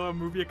to heal and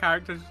move your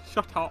character.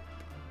 Shut up.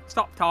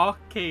 Stop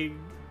talking.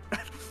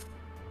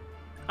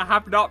 I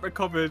have not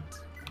recovered.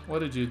 What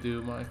did you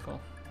do,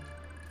 Michael?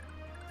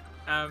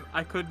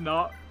 I could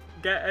not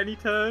get any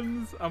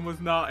turns and was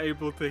not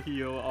able to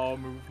heal or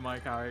move my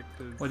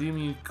characters. What do you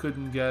mean you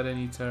couldn't get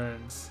any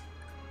turns?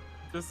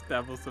 Just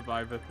Devil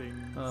Survivor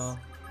things. Oh.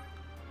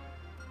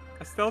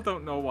 I still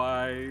don't know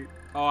why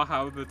or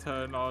how the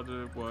turn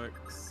order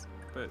works,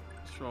 but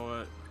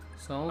sure.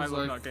 Sounds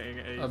like not getting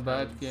a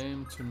bad turns.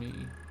 game to me.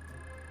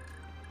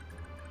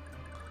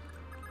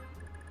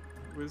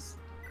 It was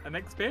an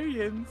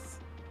experience.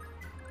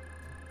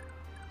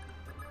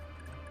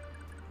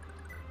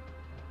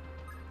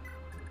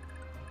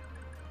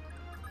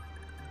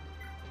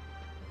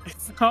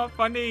 It's not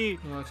funny.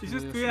 It's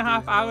just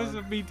 3.5 hours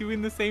of me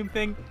doing the same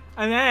thing,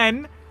 and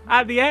then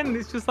at the end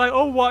it's just like,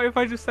 oh, what if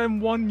I just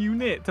send one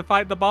unit to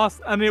fight the boss,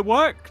 and it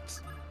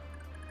worked.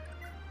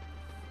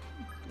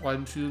 Why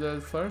didn't you do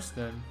that first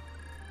then?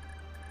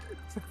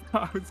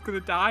 I was gonna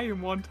die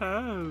in one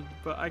turn,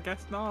 but I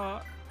guess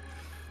not.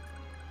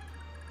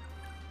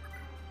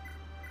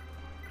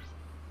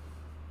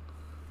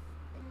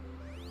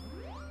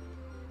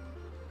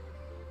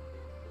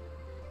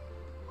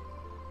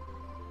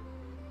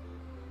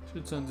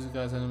 Should turn this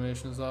guy's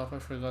animations off. I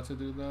forgot to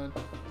do that.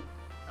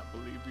 I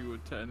believe you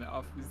would turn it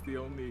off. He's the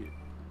only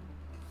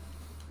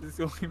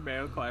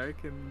male cleric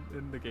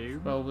in the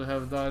game. Probably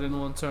have died in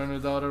one turn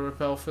without a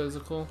repel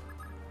physical.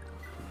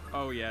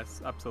 Oh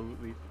yes,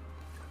 absolutely.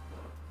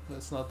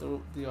 That's not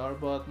the R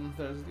button.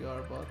 There's the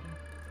R button.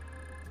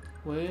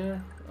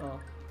 Where? Oh.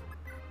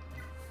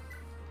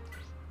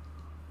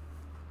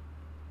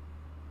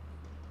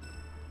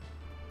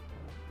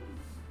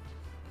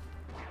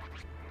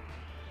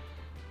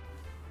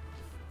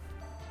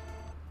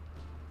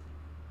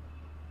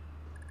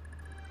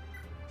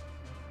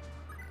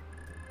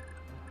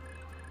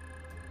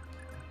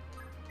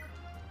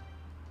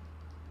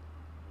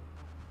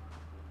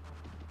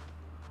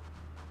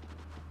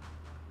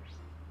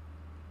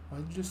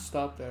 Why'd you just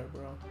stop there,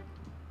 bro?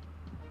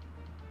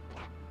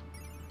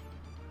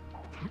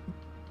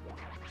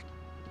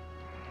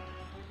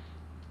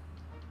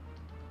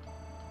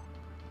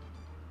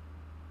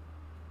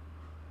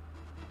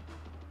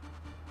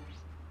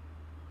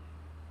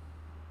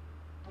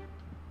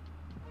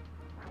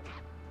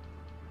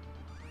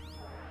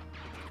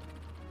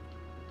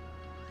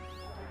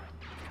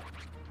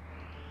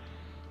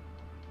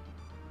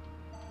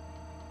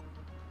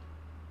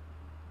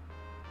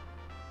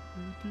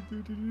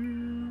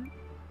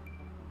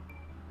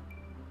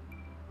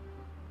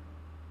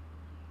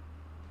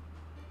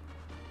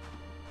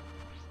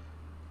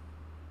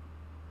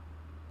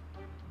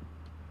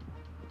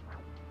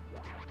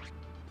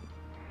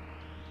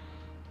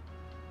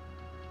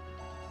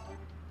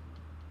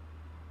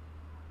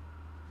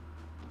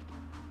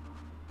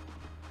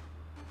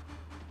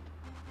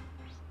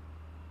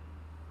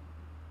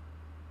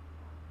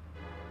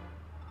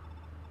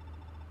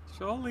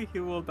 Surely he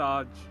will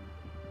dodge.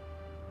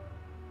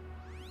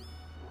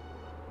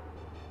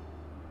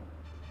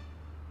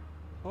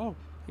 Oh,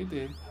 He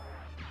did.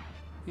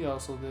 He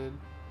also did.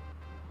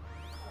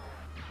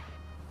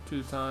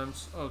 2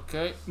 times.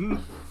 Okay.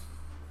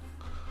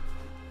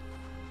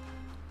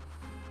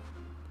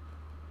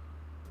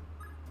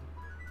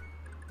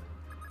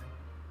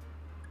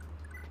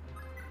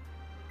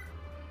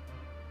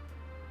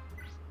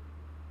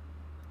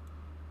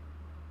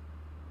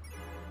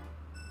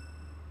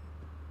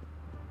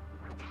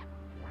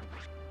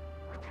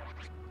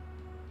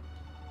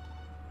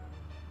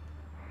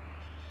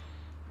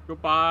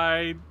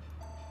 goodbye,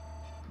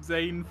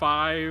 Zane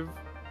 5.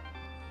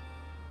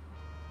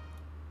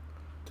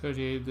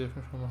 38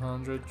 different from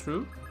 100.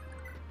 True.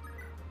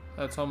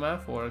 That's how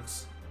math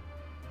works.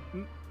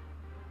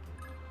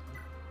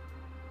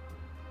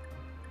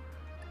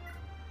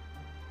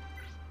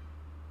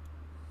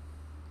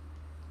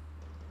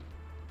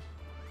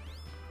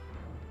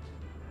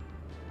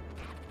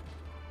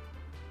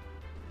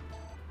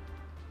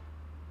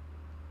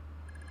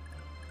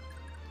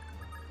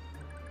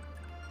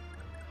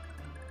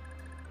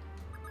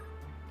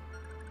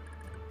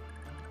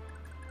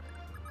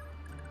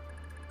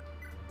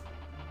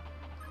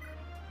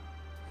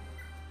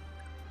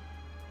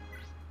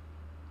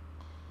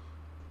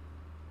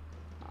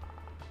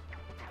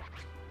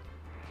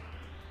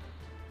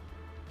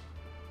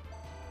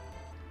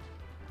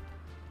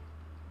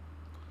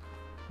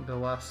 The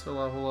last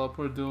level up,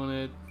 we're doing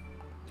it.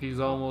 He's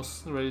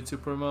almost ready to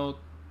promote.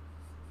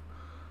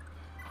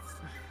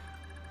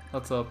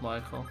 What's up,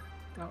 Michael?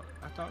 I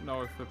don't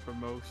know if the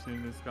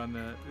promotion is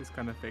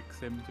gonna fix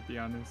him. To be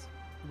honest,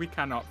 we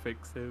cannot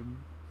fix him.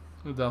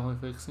 We're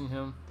definitely fixing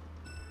him.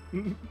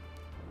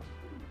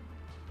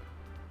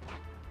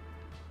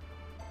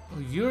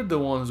 You're the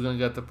one who's gonna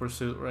get the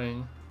pursuit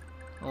ring,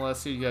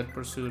 unless you get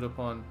pursued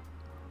upon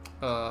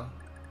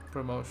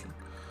promotion.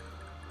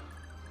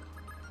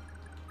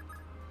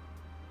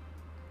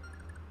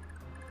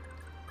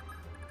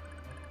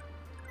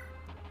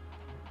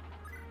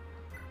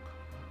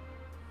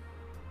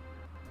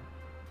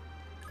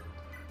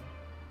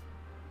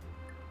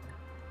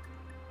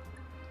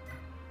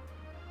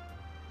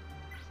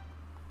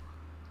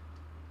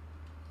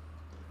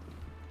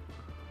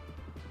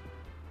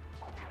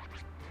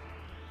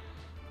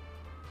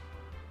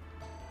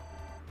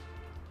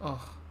 Oh.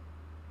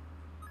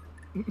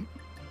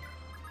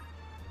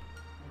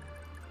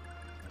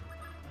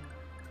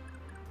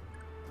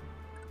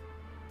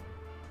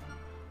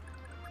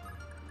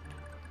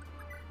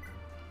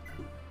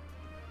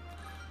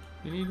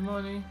 You need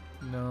money?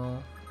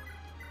 No.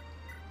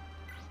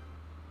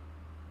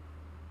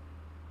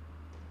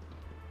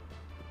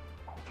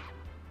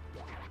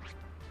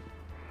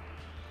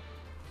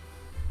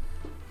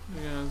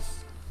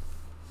 Yes.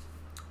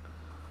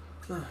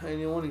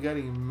 Anyone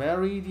getting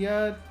married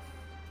yet?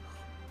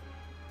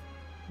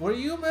 Were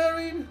you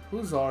married?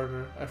 Who's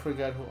Arthur? I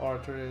forget who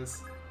Arthur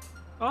is.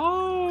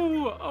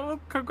 Oh,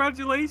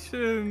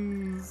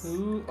 congratulations!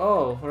 Who?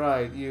 Oh,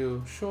 right,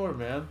 you. Sure,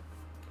 man.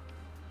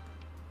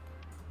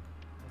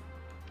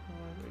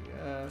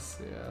 Yes,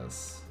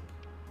 yes.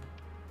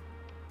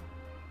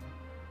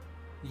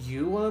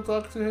 You want to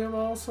talk to him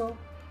also?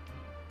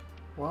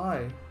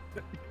 Why?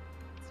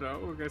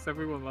 So, I guess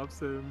everyone loves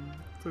him.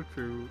 So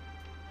true.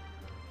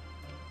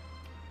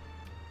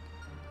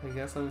 I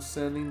guess I'm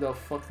sending the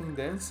fucking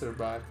dancer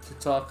back to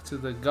talk to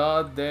the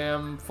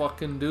goddamn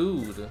fucking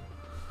dude. Okay,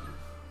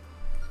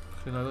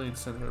 no, I don't need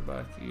to send her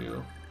back.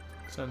 You.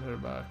 Send her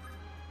back.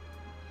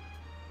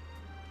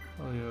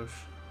 Oh, Yosh.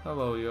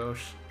 Hello,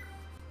 Yosh.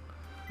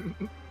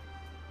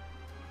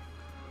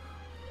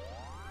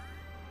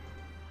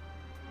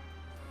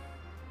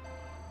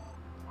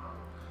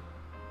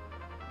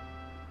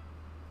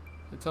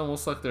 It's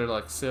almost like they're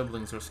like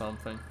siblings or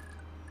something.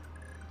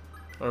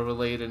 Or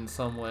related in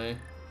some way.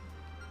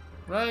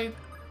 Right?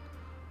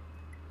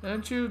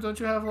 Don't you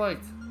have like...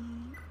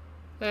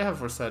 They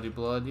have Rossetti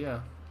blood,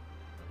 yeah.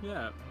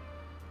 Yeah.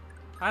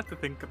 I had to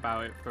think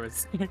about it for a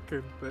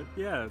second, but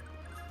yeah.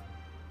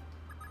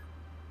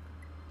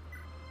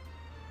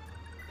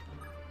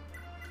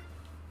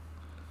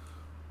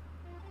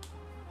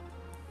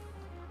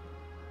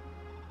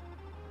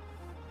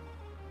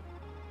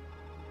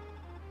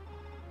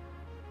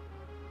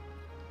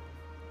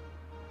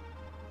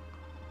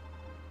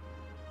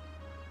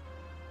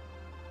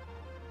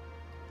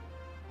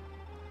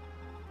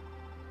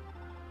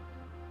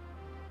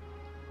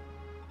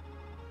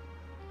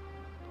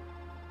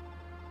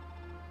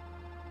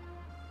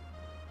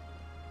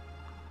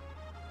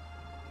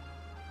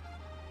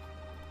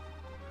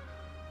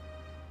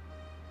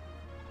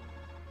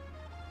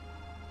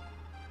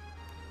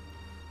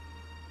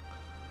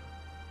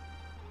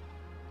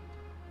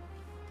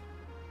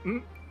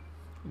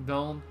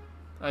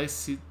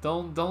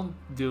 Don't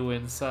do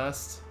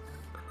incest.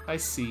 I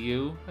see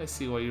you. I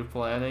see what you're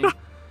planning.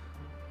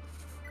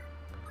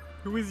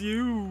 Who is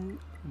you?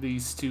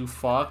 These two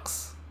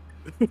fucks.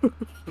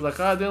 Like,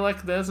 oh, I didn't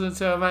like this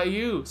until I met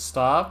you.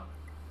 Stop.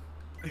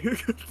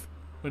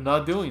 We're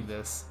not doing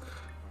this.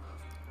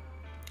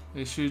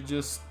 You should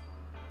just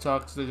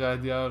talk to the guy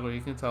at the other.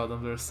 You can tell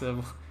them they're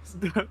siblings.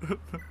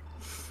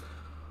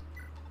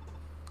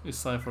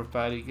 It's time for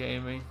Patty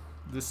Gaming.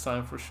 This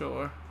time for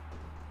sure.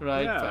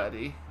 Right, Yeah.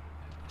 Patty?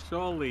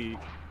 Surely.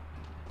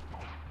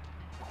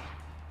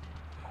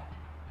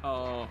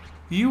 Oh.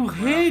 You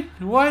hit!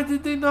 Why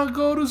did they not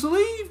go to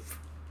sleep?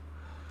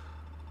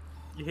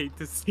 You hate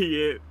to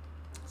see it.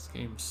 This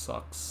game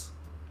sucks.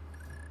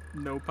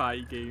 No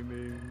party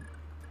gaming.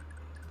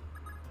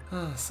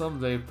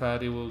 Someday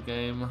Patty will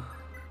game.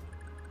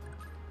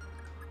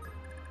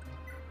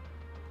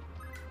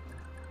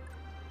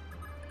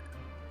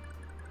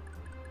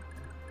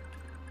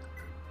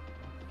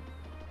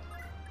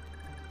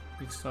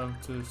 It's time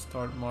to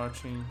start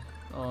marching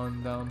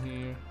on down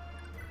here.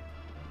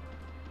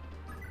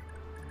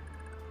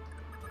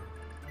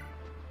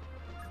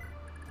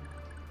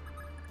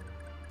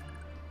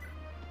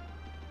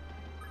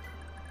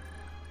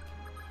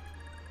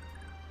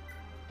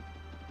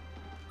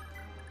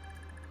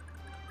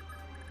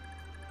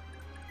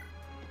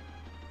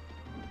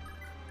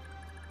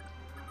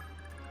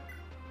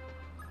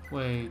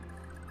 Wait.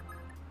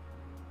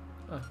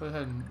 I thought I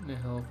had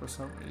Nihil for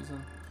some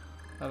reason.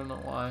 I don't know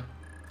why.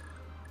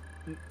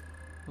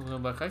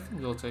 Looking back, I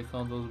can go take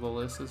on those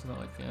ballistas. No,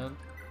 I can't.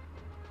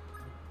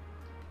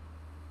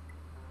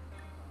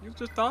 You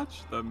just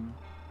dodged them.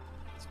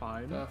 It's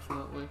fine.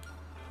 Definitely.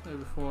 Maybe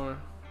before,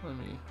 let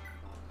me.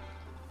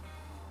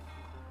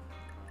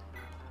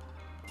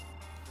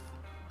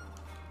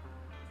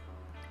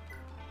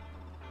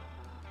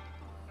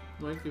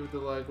 Might give the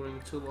lag ring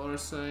to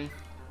Larse.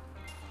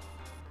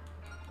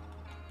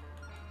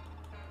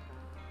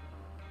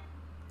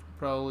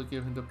 Probably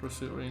giving the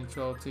pursuit ring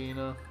to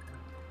Altina.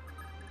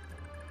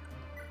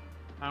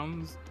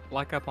 Sounds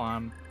like a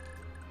plan.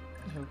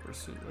 Have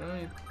pursuit,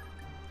 right?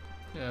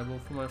 Yeah,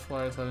 both of my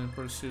flyers having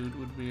pursuit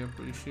would be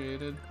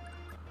appreciated.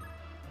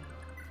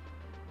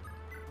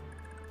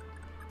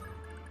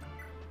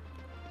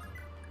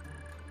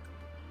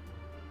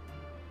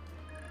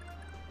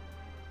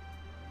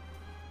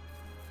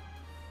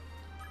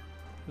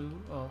 Ooh,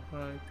 oh,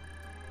 right.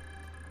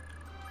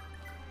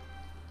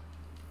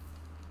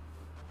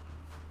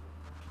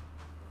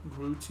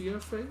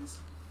 Grutier phase?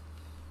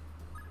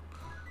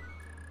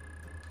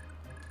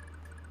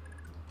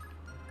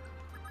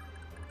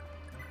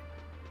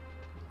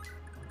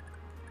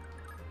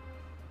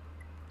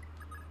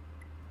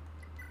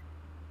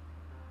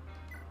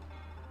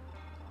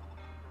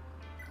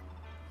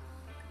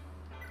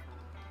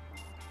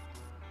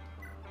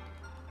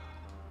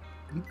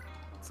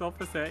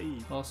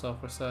 Sophicetti. Also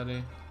for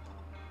Seti.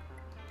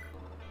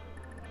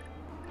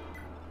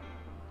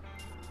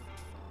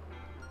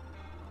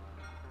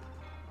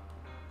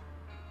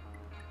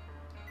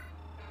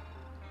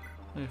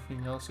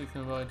 Anything else you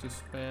can buy to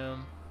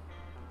spam?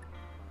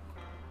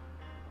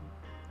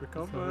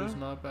 Recovery's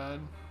not bad.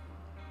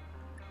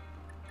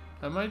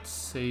 I might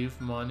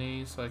save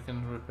money so I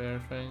can repair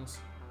things.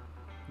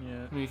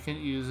 Yeah. I mean, you can't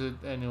use it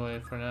anyway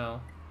for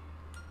now.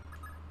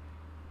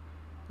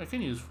 I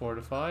can use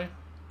Fortify.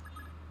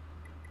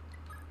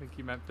 I think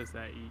you meant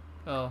Pizzetti.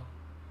 Oh.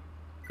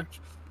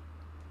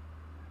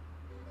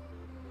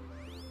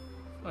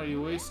 Are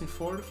you wasting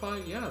Fortify?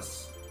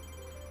 Yes.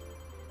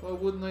 Why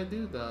wouldn't I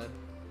do that?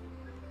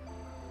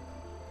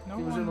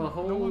 Gives him a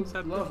whole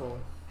level.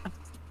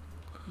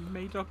 You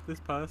made up this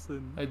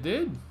person. I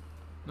did.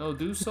 No,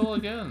 do so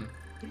again.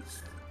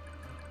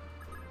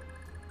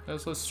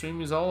 That's what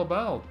streaming is all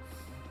about.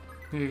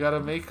 You gotta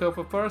make up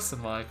a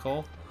person,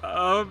 Michael.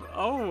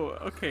 Oh,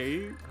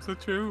 okay. So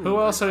true. Who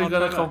else are you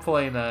gonna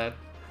complain at?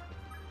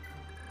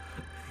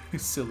 You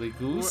silly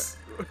goose.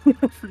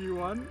 Whatever you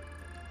want.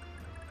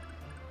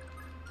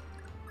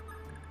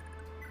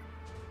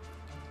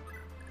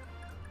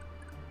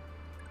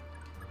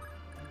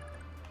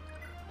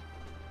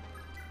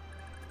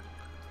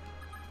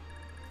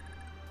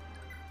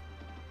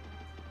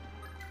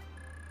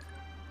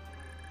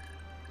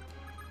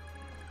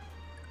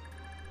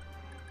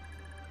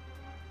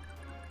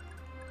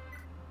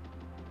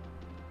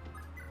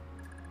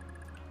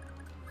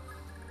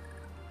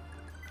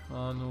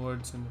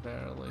 Onwards and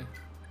verily.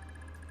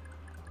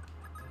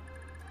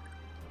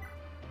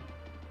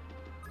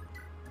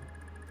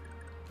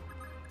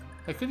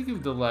 I could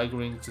give the lag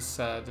ring to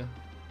Sad.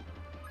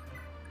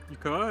 You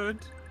could.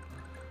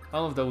 I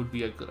don't know if that would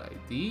be a good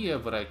idea,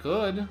 but I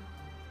could.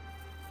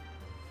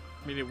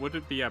 I mean, it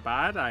wouldn't be a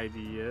bad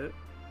idea.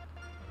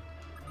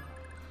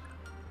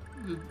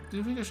 Do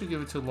you think I should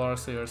give it to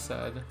Larse or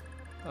Sad?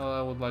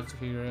 I would like to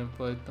hear your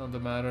input on the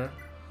matter.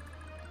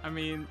 I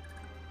mean,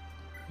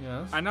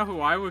 yes. I know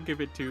who I would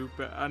give it to,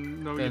 but I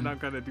know Then you're not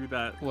gonna do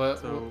that. What?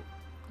 So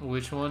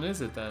Which one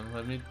is it then?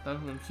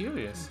 I'm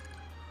curious.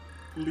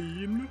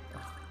 Lean.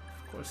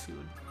 Of course you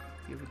would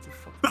give it to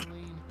fucking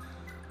Lean.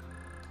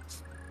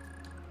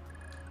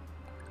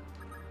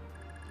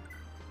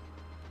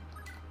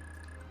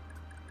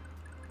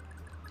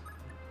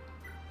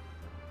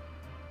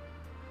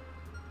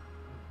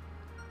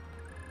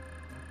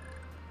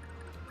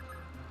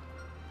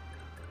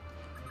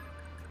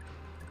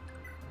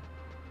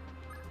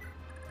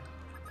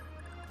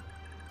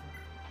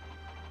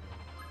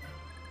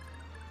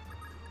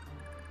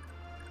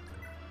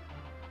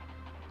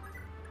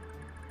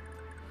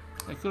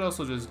 I could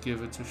also just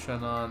give it to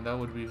Shannon, that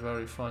would be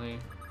very funny.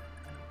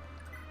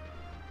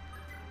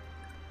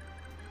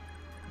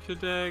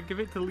 Should give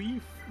it to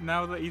Leaf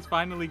now that he's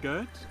finally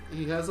good.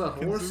 He has a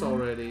horse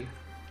already.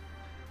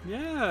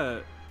 Yeah.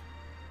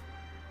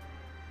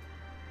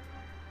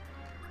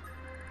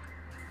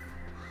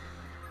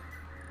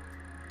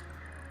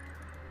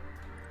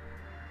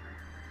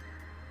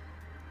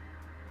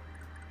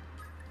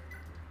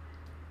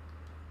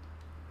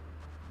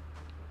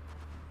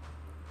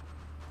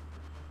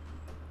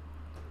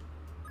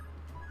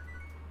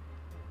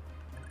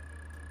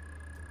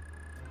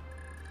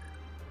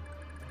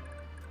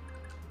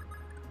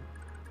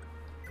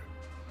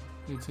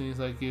 It seems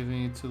like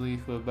giving it to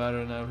Leaf, but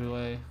better in every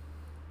way.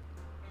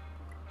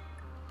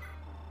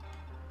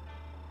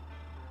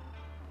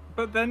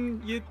 But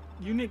then your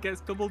unit gets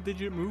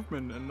double-digit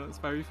movement, and that's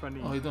very funny.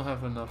 Oh, you don't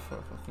have enough for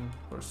a fucking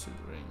pursuit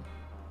ring.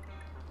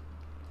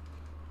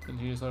 Then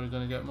here's how you're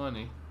gonna get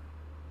money.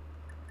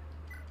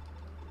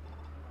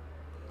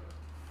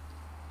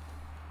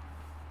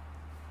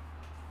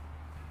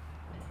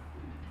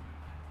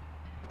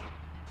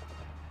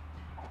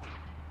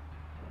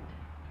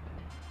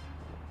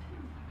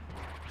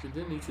 You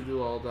didn't need to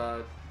do all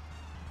that.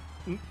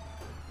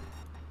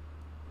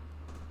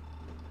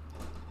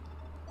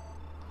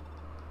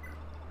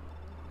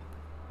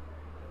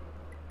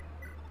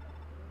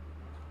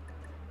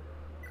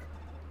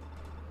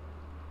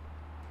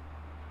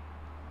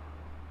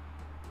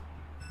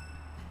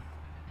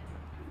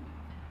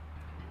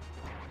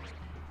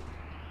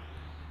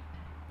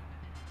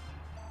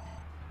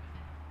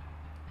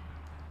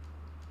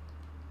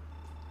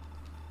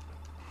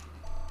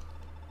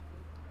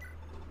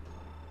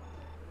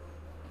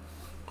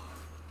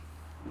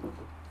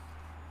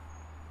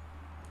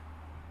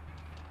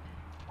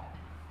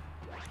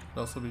 It'd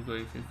also be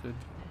great if you could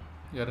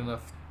get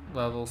enough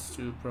levels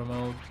to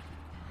promote.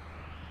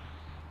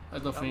 I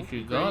don't That think would be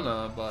you're great.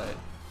 gonna, but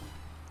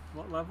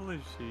What level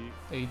is she?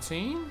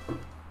 18?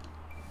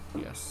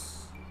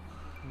 Yes.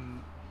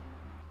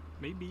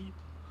 Maybe.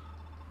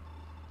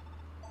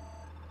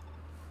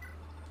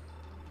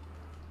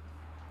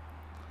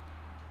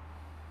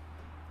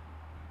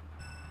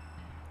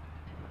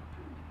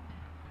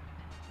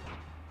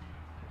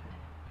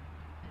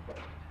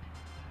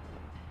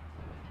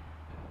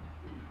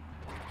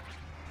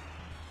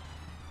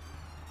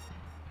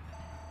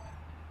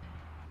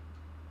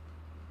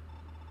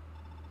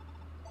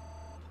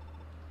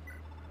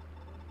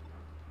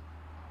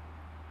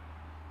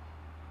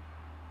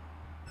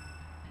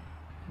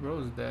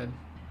 Bro's dead.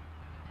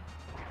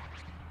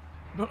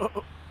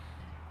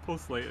 Poor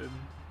Slayton.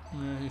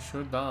 Yeah, he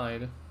sure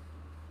died.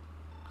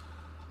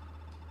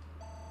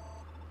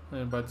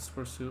 And by this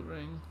pursuit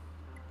ring.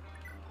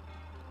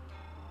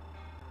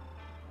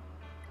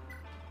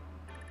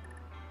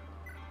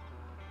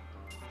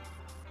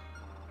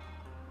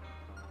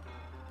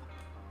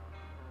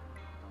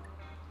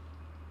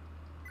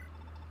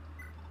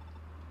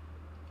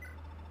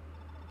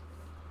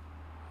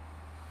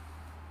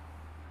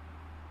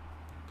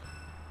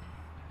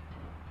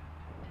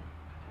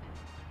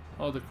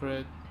 Oh, the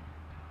crit.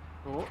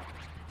 Oh.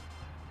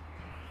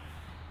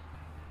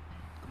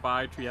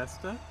 Goodbye,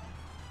 Trieste.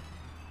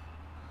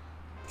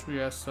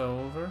 Trieste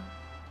over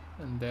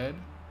and dead.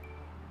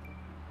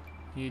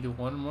 You need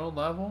one more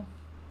level.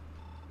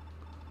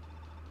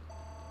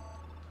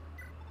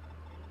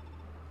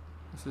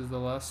 This is the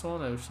last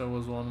one. I wish there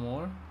was one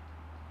more.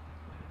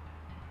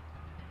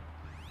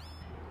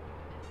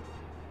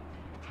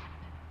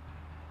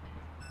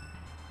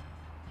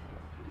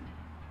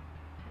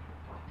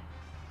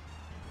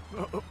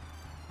 Oh.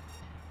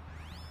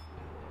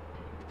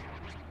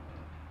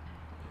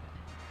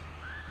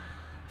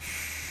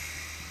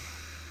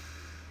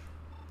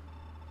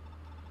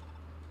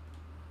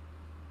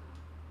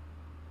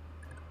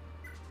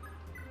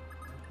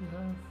 Yeah.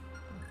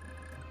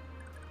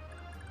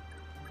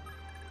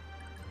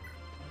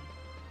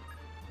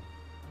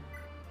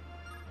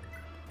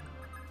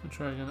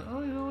 Try again.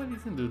 Oh, you know what? You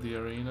can do the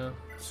arena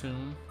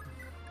soon.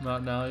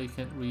 Not now. You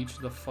can't reach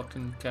the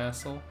fucking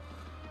castle.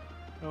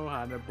 Oh,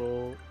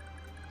 Hannibal.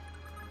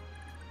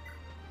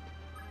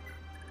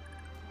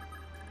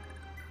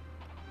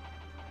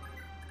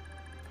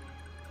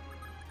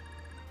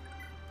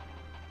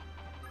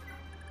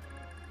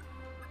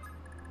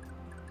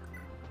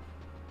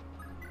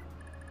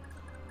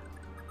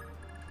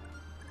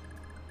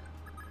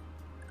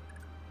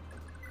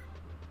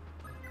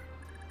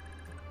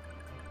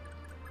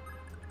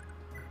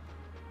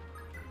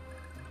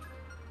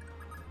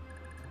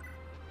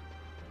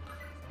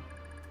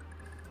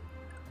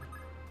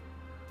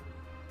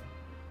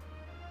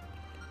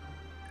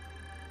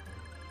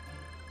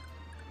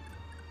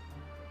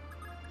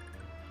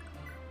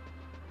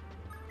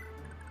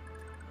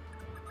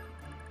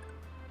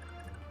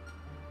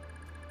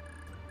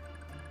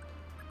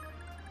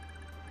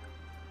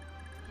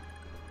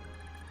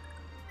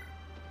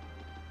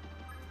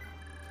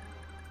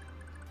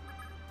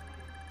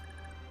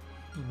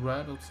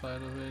 Right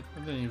outside of it. I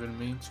didn't even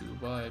mean to,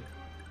 but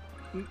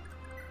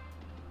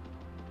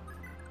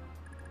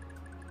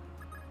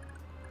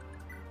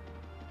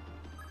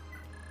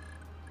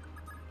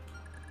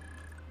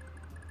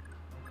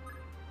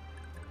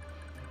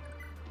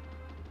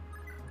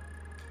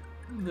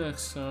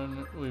next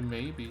turn we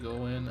maybe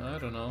go in. I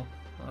don't know.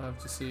 I'll have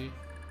to see.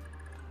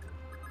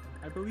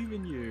 I believe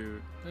in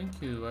you.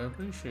 Thank you. I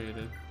appreciate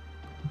it.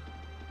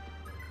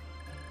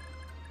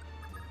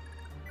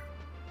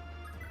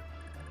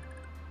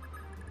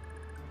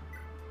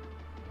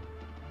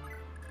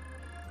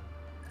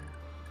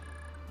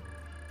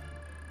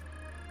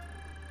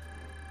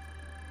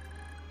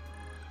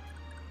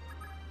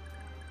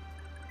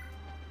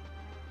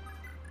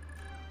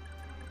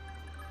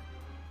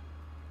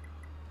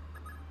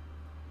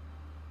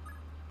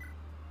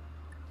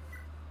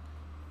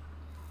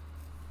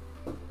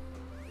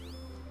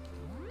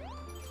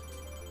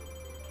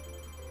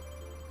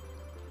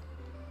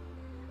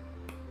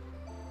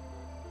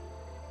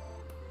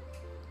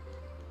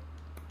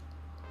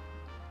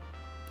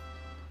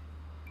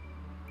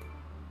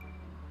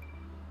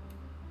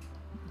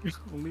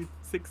 Only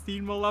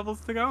 16 more levels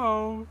to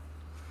go.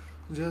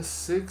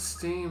 Just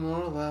 16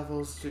 more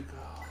levels to go.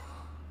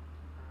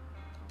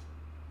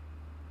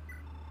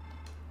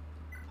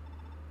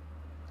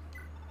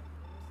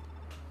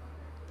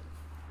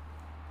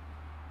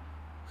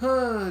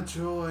 Ah,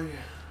 joy.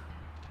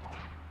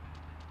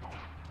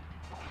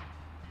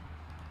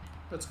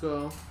 Let's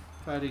go.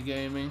 Patty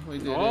Gaming, we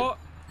did it.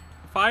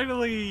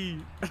 Finally!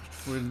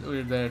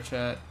 We're there,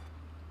 chat.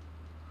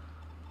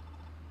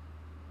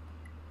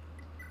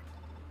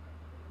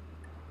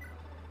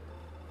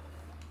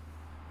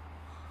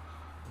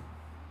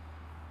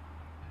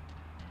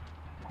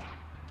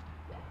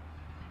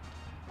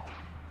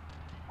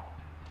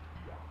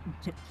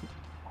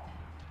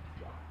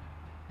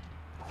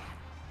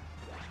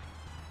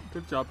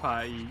 Good job,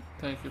 Patty.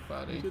 Thank you,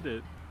 Patty. You did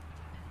it.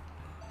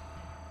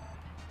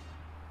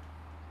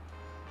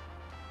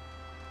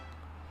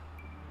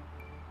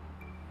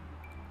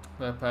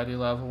 That Patty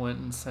lava went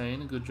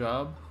insane. Good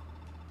job.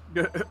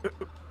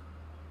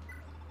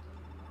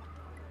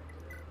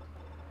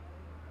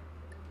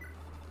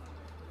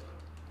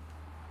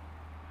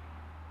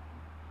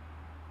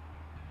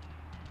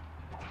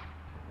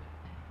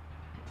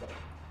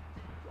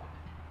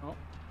 Oh.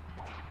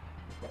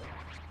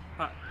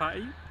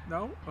 Patty?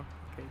 No? Oh,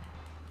 okay.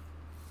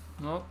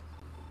 Nope.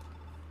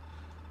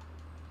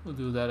 We'll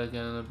do that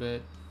again in a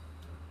bit.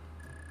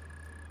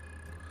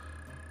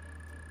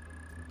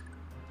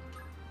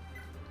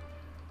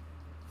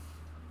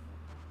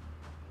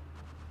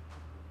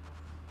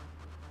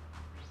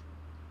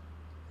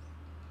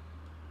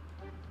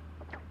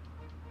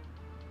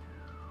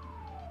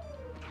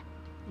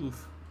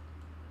 Oof.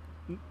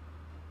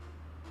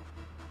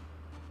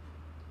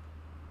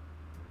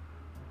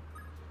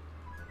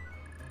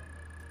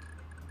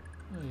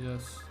 Oh,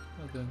 yes,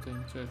 I didn't take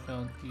into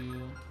account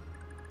you.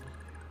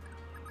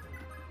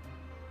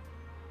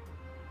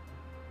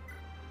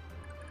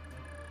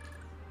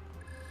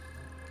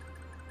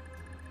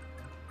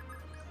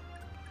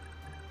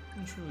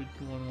 I'm sure we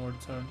do one more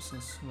turn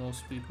since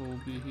most people will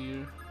be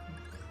here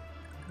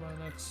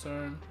by next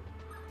turn.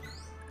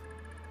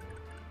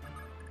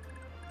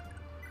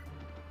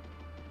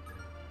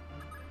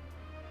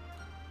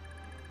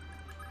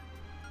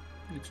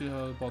 You two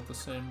have about the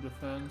same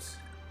defense.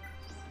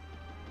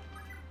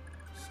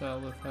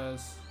 Salif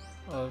has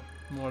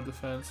more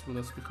defense, but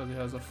that's because he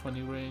has a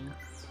funny ring.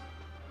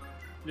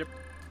 Yep.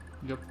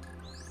 Yep.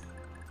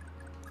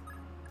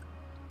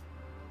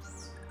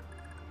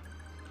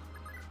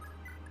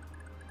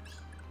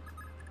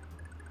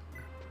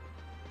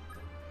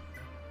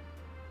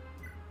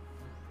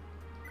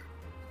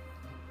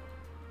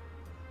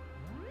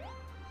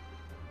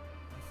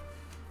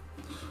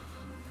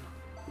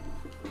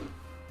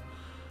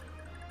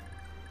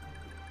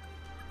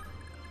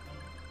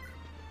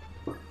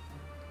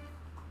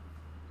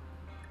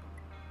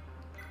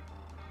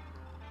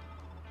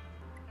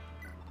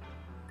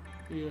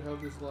 You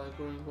have this lag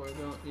ring, why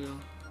don't you?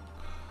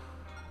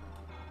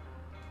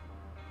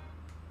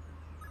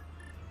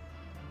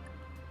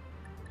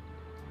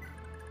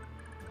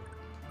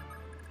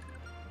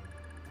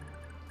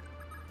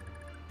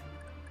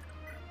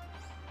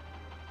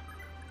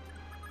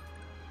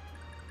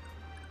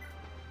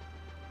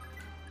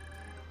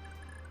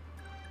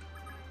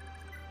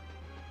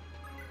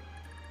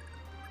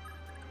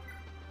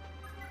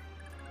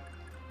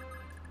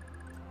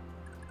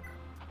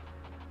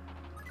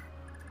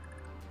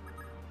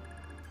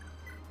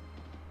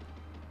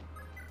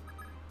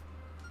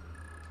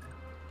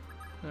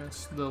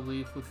 That's the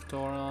leaf with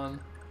Toron.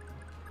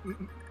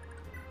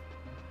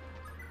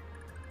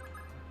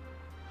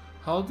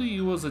 How do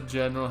you as a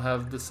general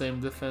have the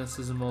same defense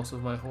as most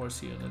of my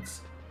horse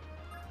units?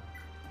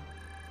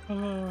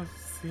 Oh,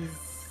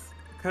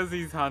 because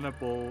he's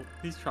Hannibal.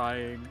 He's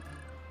trying.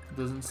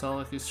 Doesn't sound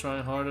like he's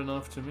trying hard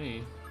enough to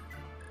me.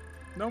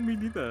 No, me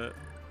neither.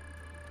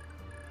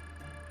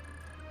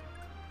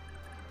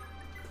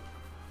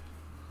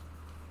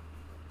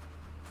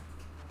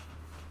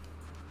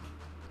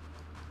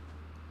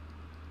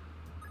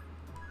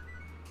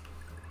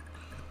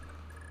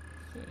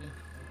 Okay.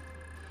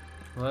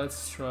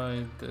 Let's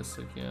try this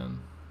again.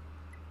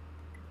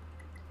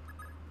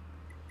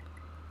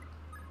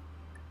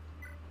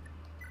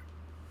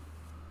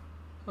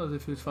 What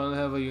if you finally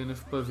have a unit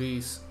of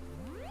Pavis?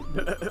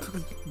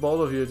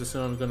 Both of you just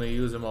aren't gonna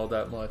use him all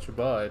that much,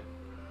 but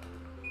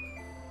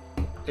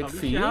it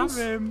feels. You have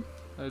him.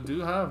 I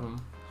do have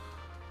him.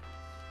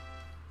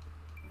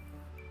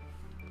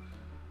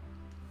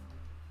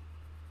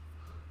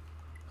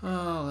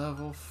 Ah,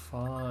 level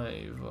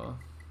 5.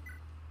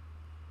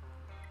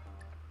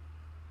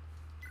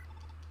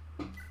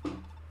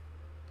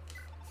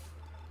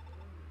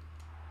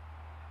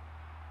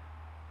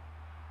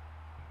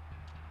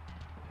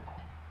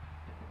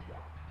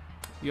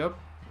 Yep.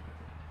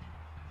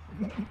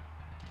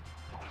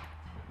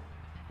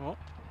 Oh.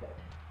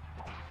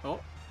 Oh.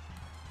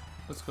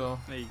 Let's go.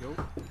 There you go.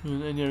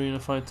 And you're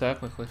unified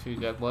technically if you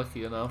get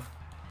lucky enough.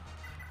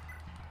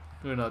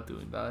 We're not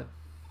doing that.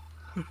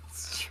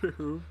 It's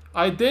true.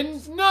 I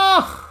didn't.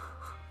 No!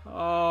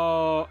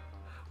 Oh.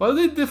 Why did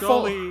they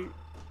default? Surely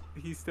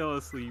he's still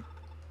asleep.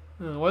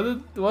 Why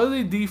did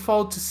they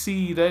default to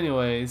seed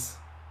anyways?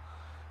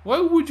 Why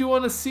would you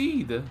want to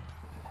seed?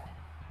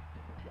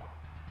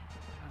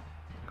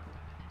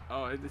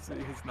 Oh, he's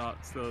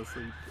not still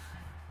asleep.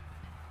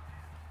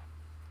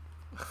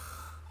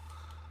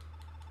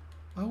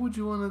 Why would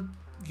you want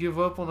to give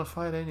up on a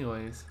fight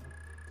anyways?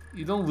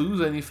 You don't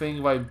lose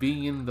anything by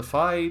being in the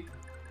fight.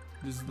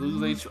 Just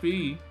lose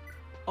HP.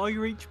 All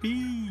your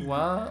HP.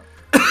 What?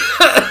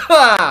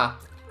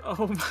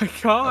 Oh my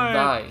god. I'm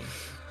dying.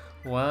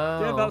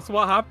 Wow. Yeah, that's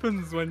what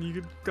happens when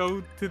you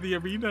go to the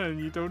arena and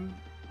you don't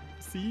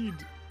seed.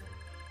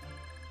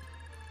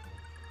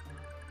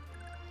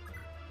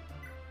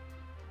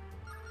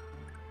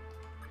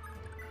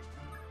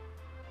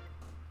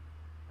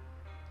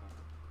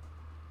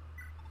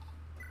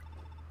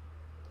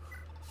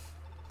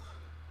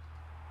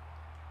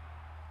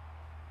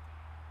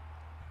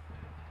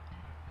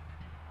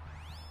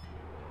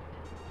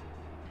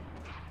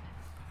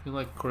 Can you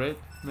like crit,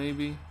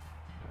 maybe?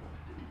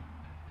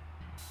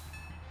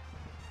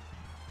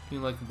 Can you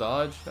like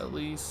dodge, at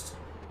least?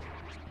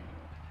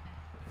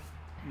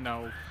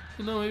 No.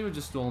 You know, maybe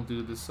just don't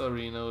do this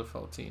arena with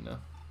Altina.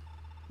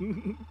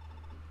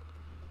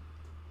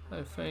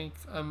 I think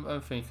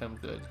I'm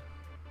good.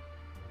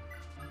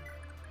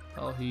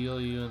 I'll heal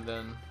you and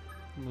then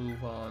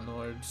move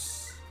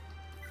onwards.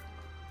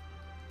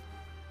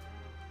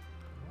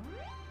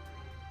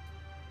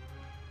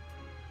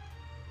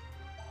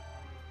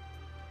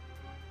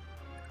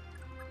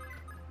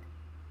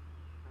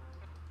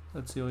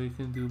 Let's see what you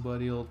can do,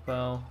 buddy, old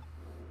pal.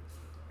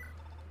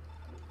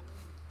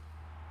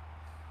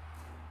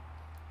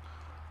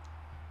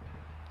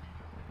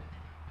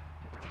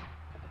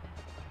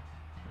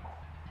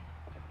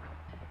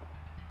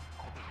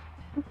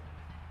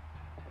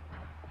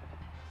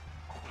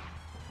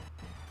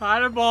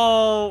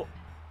 Hannibal!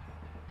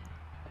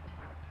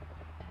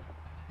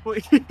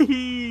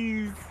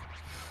 Please!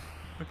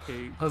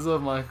 Okay. How's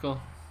up,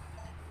 Michael?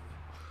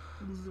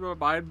 This is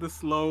about the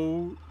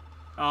slow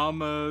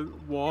armor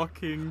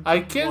walking. I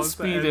can towards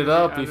the speed it enemy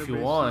up if you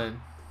animation. want.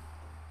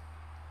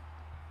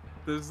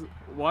 There's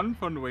one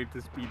fun way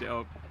to speed it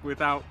up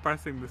without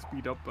pressing the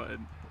speed up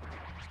button.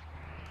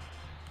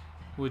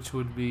 Which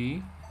would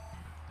be?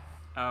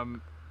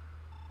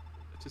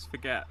 Just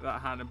forget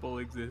that Hannibal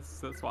exists.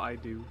 That's what I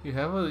do.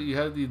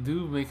 You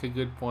do make a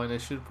good point. I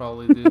should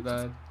probably do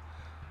that.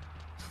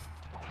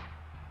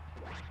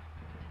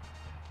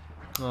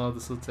 Oh,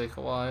 this will take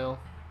a while.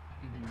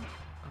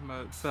 I'm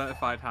a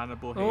certified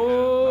Hannibal hater.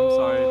 Oh! I'm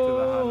sorry to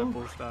the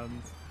Hannibal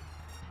stands.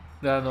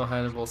 There are no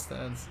Hannibal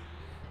stands.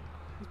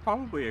 There's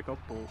probably a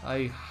couple.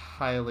 I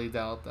highly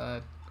doubt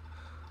that.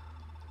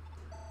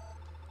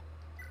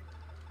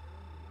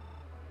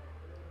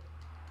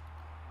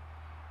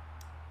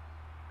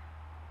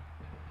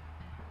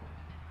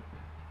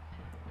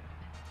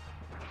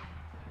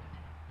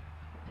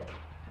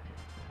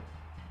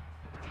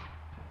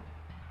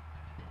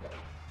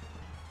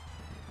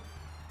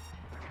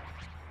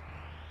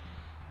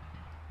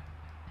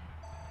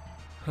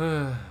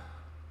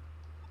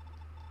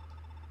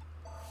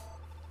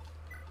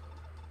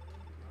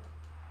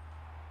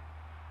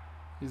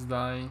 He's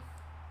dying.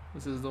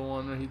 This is the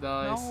one where he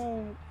dies.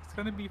 No, it's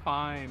gonna be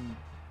fine.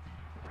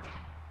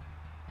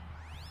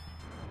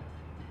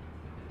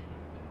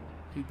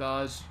 He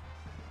dodged.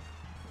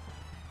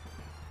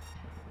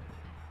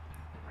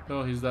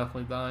 Oh, he's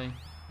definitely dying.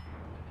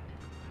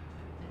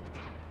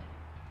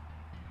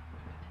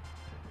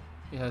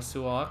 He has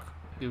to walk.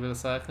 Give it a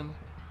second.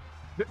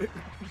 There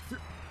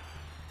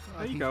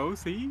you go,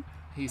 see?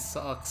 He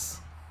sucks.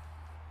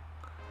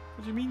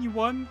 What do you mean you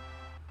won?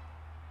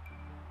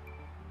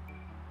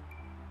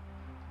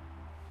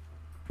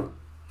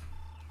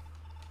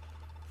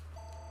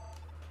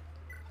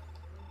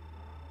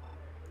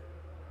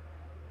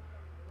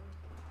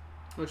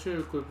 I should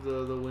equip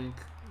the wing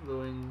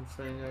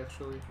thing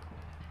actually.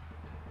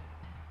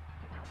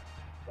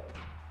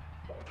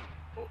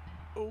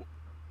 Oh.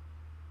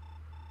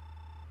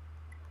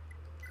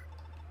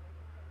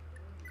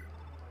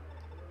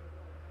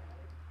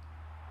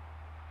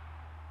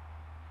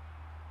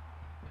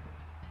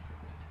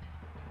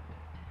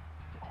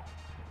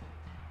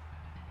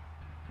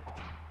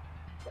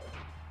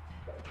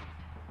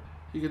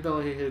 You can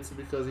tell he hits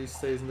because he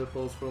stays in the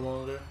pose for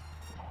longer.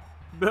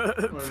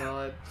 Or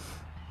not.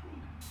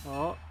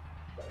 Oh.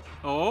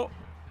 Oh.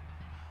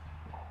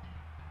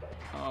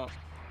 Oh.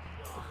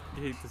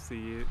 You hate to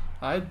see it.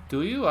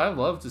 Do you? I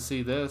love to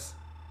see this.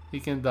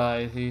 He can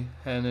die. He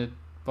handed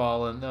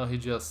ball and no, he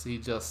just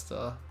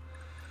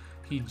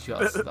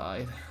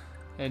died,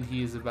 and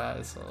he is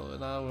bad. So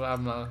no,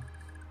 I'm not.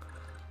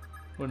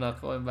 We're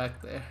not going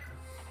back there.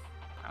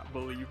 I can't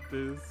believe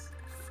this.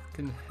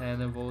 Fucking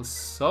Hannibal is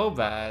so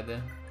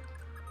bad.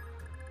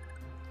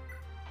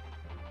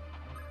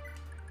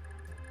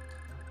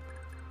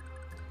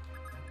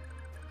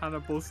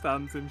 Hannibal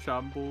stands in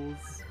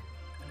shambles.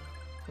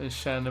 And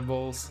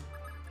Shannibals.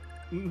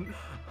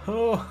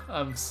 Oh,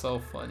 I'm so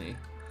funny.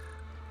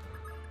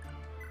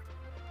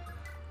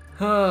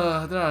 There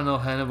are no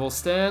Hannibal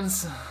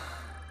stands.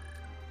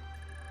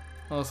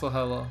 Also,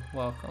 hello,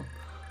 welcome.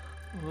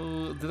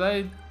 Ooh,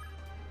 did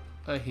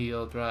I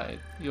healed, right?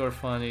 You're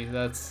funny.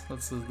 That's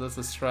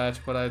a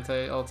stretch, but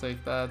I'll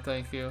take that.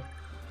 Thank you.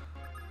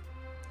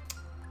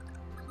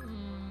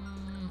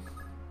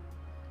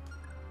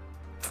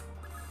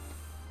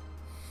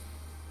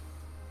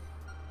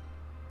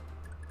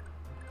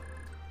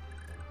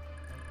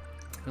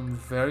 I'm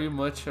very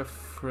much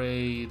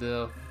afraid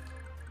of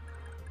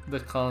the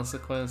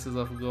consequences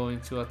of going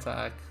to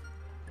attack.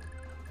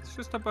 It's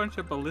just a bunch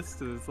of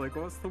ballistas. Like,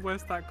 what's the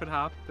worst that could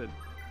happen?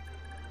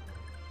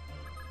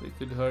 They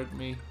could hurt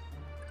me.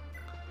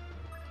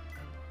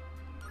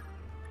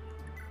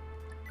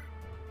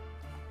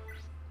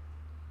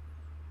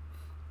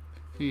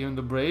 Even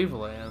the Brave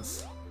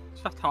Lance.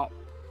 Shut up.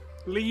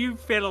 Leave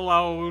Phil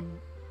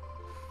alone.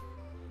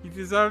 He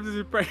deserves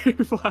his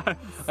Brave Lance.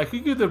 I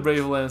could give the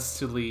Brave Lance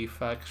to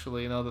Leaf,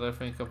 actually, now that I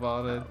think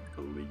about it. I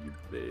can't believe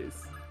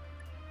this.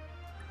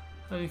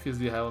 How many kills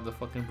do you have on the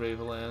fucking Brave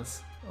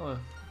Lance? Oh,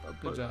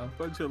 good job.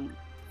 Bunch of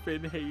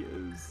Finn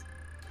haters.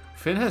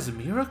 Finn has a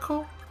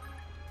miracle?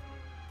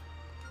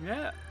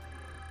 Yeah.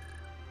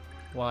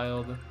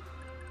 Wild.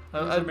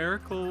 There's a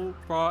miracle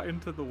brought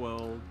into the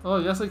world. Oh,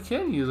 I guess I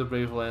can use a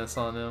Brave Lance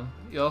on him.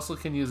 You also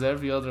can use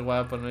every other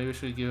weapon. Maybe I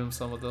should give him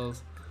some of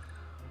those.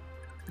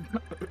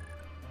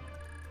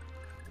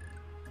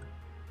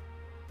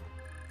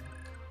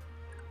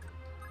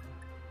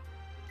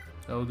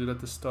 I'll do that at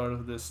the start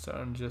of this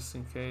turn just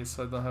in case,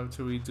 so I don't have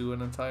to redo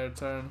an entire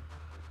turn.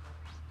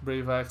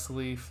 Brave Axe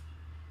Leaf.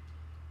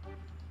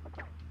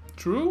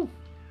 True.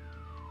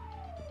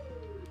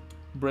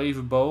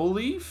 Brave Bow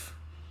Leaf.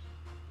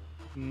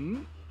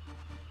 Hmm?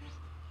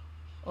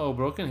 Oh,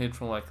 broken hit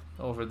from like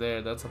over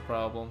there. That's a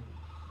problem.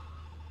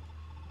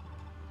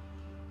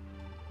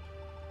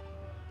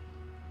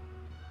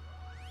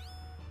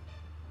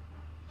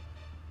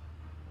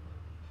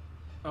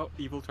 Oh,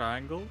 evil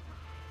triangle.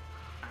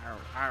 Ow,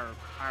 ow,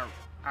 ow,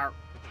 ow.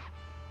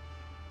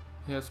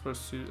 He has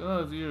pursuit.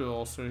 Oh, you're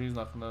ulcer. He's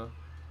not gonna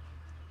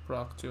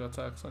proc 2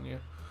 attacks on you.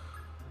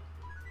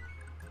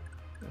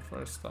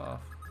 First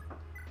off.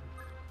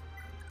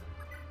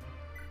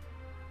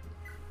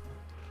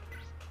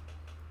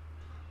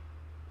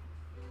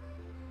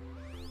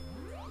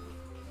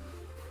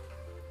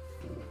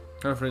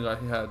 I forgot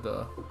he had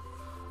the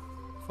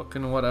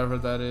fucking whatever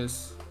that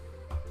is.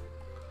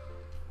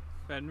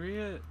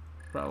 Fenrir?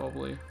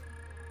 Probably.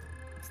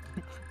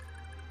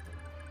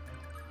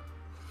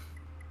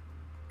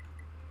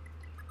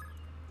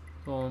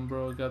 Go on,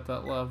 bro, got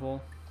that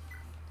level.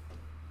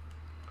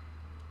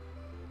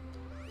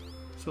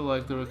 So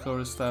like the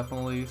recover staff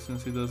on Leaf,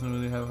 since he doesn't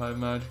really have high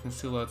magic and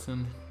still lets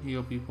him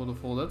heal people to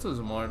full. That's a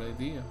smart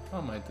idea.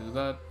 I might do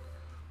that.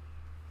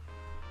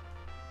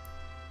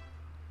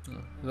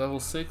 Level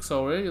 6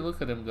 already? Look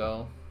at him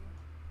go.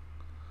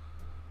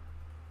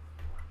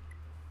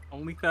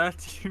 Only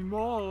 13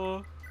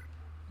 more.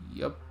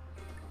 Yep.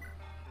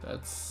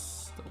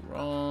 That's the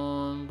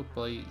wrong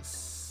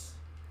place.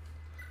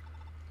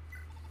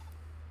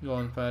 Go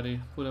on,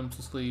 Patty. Put him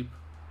to sleep.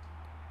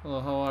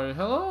 Hello, how are you?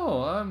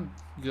 Hello, I'm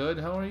good.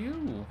 How are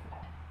you?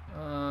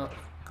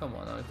 Come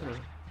on, I could've...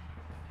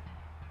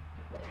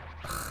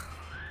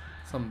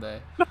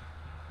 Someday.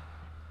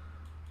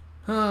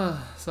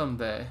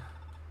 Someday.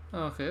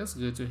 Okay, that's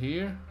good to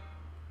hear.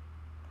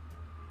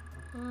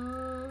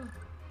 And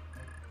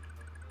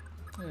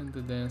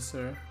the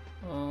dancer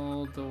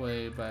all the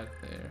way back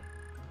there.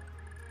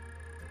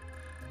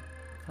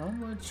 How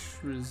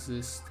much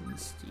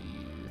resistance do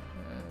you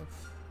have?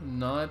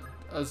 Not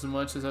as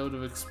much as I would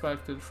have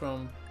expected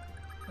from,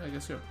 I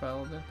guess you're a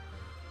paladin.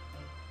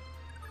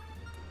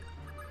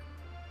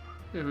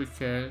 If we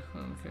care, I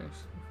don't care.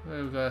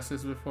 I've asked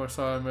this before,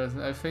 so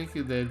I think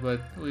you did, but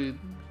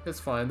it's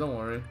fine, don't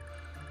worry.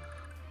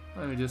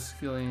 I'm just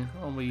killing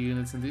all my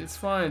units in the... It's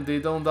fine, they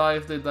don't die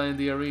if they die in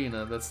the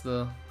arena. That's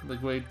the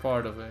great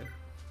part of it.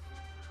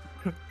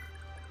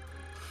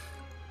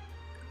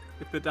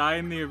 If they die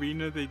in the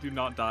arena, they do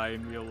not die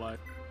in real life.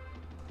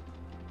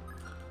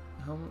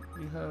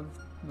 You have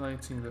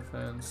 19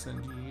 defense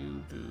and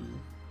you do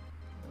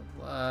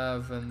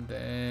 11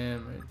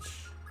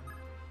 damage.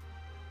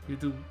 You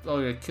do... Oh,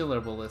 you're Killer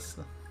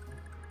Ballista.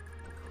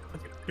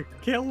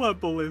 Killer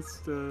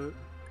Ballista.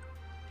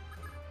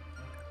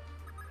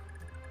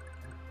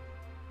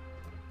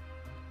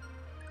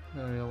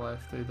 In real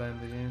life, they die in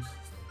the games.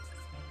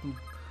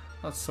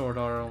 Not Sword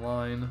Art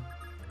Online.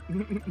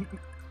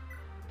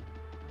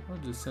 I'll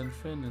just send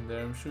Finn in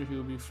there. I'm sure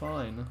he'll be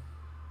fine.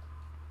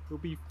 He'll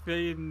be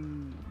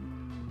Finn.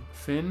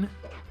 Finn?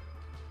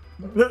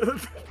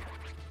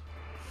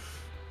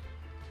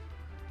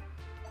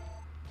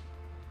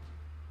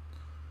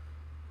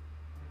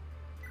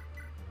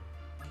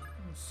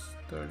 It's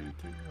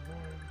 32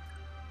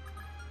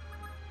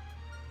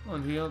 hard.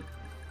 And he'll...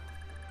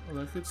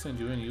 Well, I could send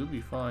you in. You'll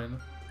be fine.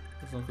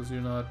 As long as you're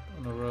not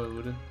on the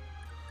road.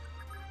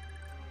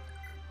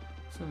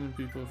 Sending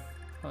people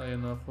high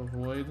enough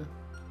avoid.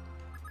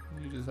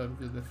 You just have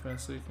good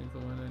defense so you can go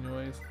in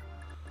anyways.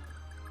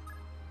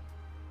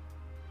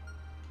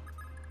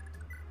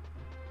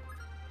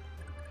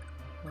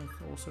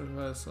 Like also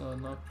has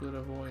not good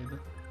avoid.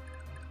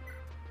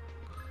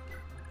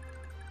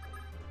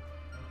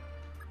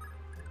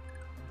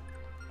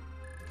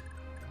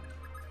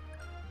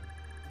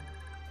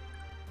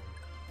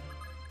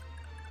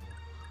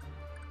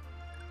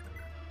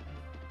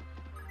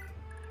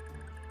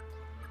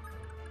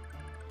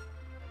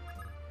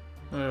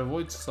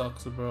 Avoid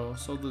sucks, bro.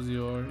 So does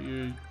your.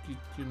 You're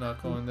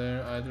not going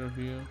there, either of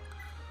you.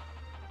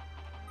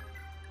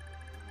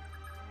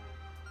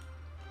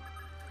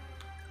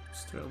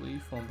 Mr.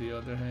 Leaf, on the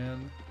other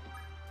hand,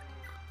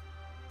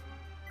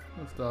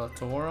 with the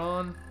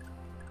Tauron.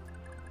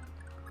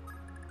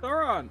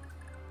 Tauron!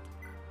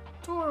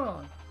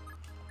 Tauron!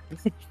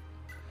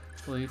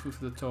 Leaf with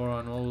the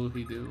Tauron, what will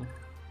he do?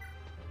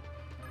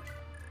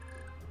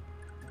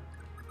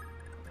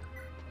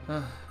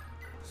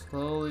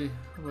 Slowly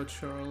but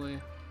surely.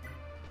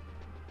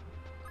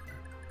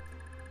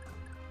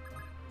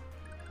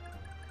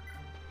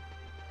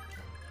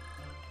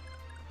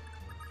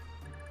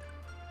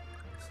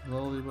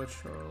 Slowly but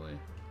surely.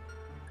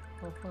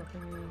 Oh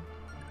fucking you.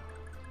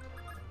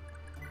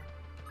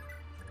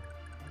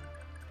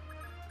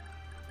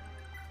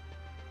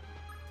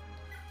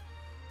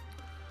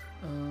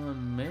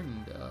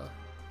 Menda.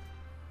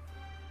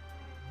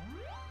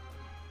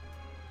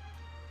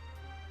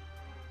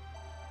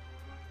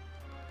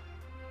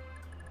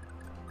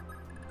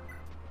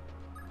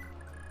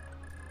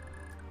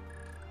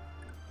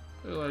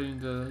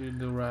 In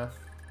the raft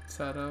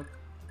setup.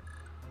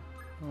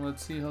 Well,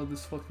 let's see how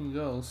this fucking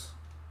goes.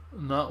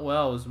 Not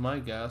well is my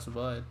guess,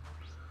 but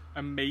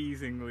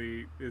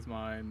Amazingly is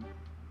mine.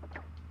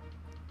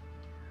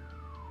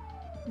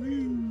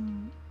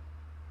 Woo.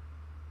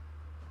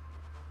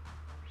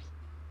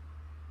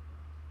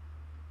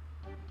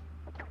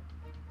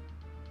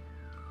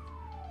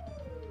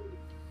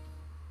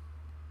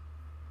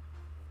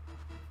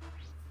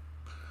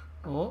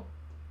 oh,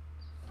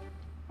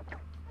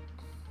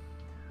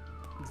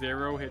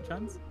 0 hit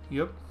chance.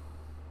 yep.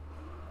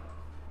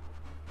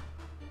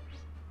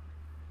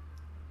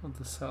 On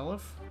the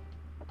self,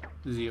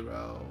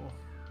 0.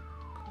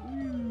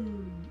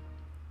 Woo.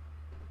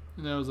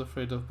 And I was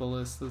afraid of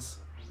ballistas,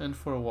 and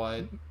for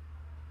white.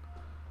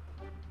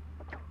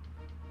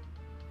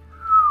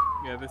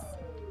 Yeah,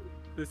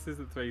 this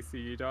isn't Tracy.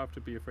 You don't have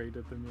to be afraid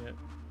of them yet.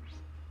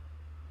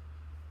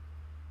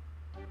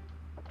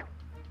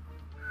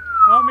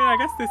 Well, I mean, I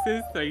guess this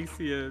is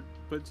Thracia,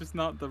 but just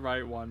not the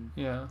right one.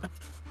 Yeah.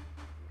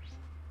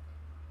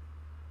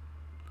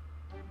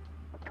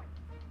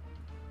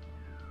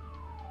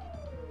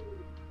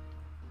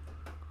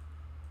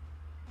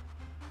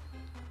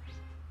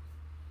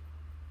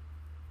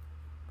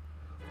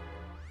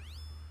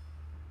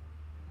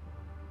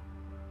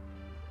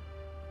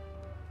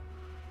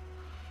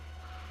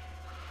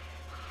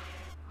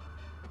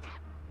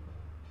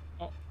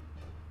 Oh,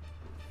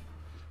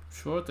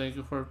 Sure, thank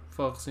you for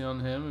focusing on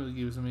him. It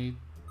gives me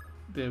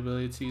the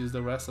ability to use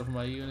the rest of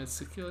my units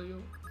to kill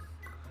you.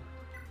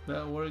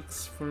 That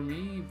works for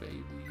me,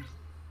 baby.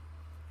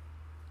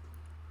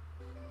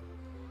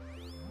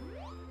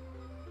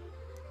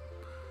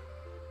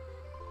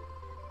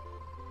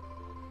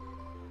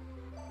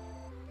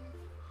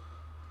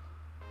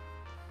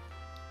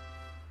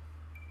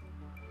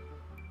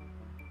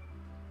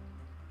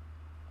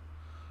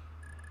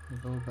 We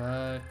go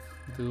back,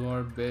 do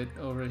our bit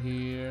over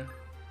here.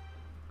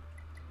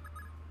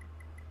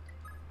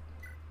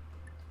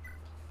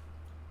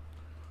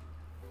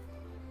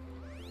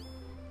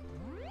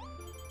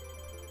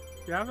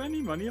 do you have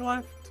any money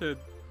left to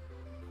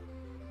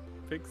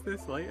fix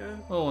this later?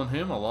 Oh, on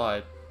him a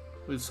lot.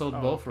 We sold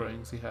Oh, both okay.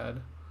 rings he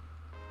had.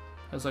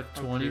 Has like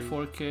Oh, true.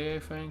 24k, I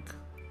think.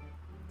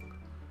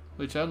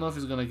 Which I don't know if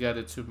he's gonna get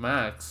it to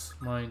max,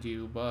 mind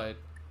you, but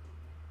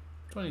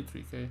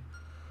 23k.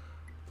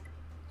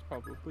 It's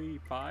probably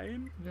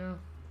fine. Yeah.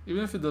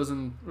 Even if it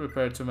doesn't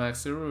repair to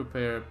max, it will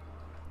repair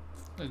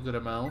a good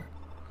amount.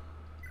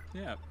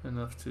 Yeah.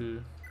 Enough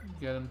to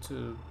get him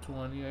to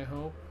 20, I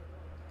hope.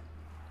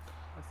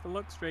 That's the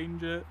luck,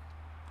 stranger.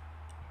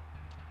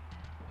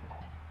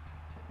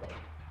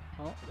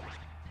 Oh.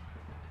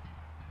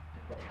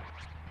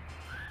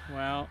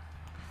 Well,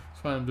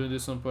 That's why I'm doing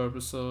this on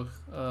purpose, so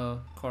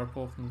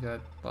Carpal can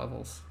get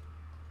levels.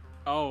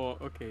 oh,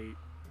 okay.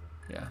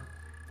 Yeah.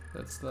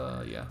 That's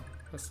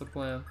the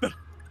plan.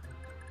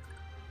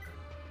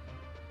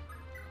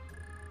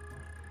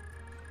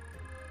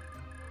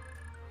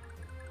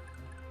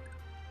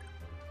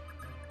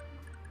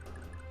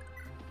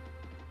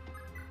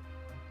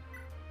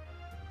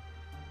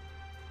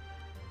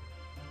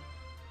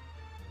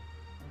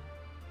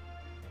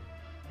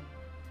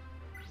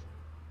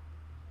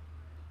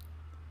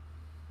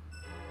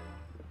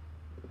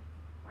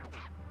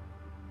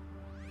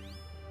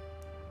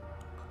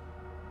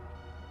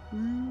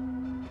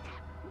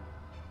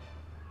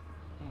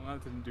 Well,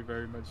 that didn't do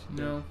very much. did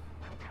it? No.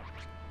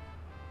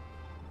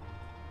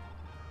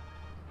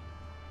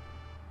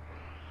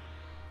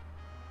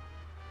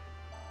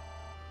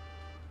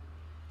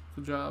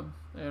 Good job,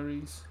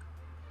 Ares.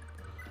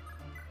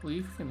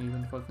 Leaf can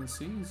even fucking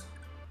seize.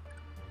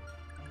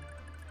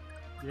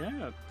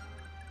 Yeah.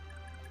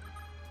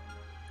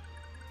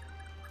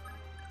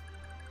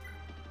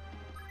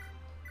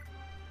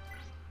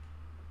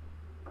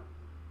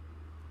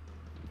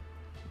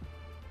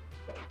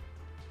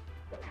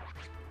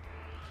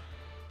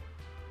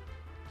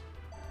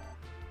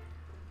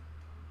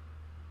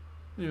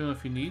 Even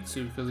if he needs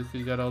to, because he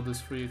could get all this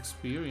free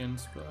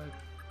experience, but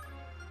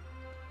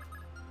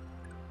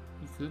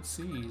he could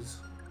seize.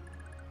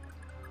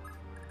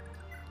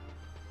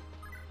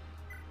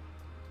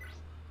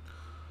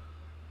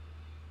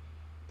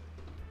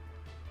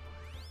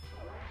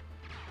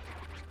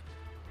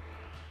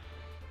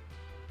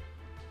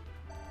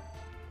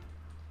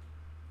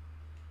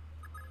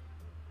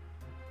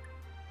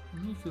 How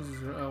many kills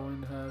does your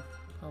Owen have?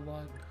 A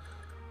lot.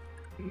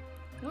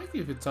 I might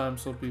give it time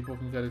so people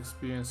can get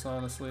experience,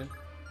 honestly.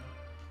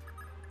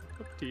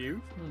 Up to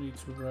you. No need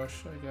to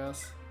rush, I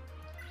guess.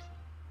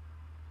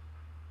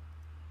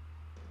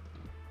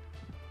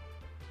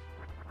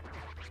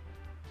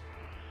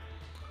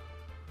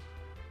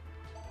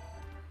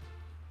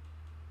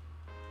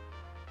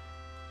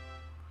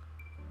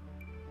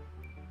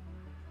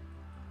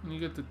 When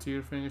you get the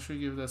tier thing, you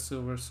should give that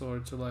silver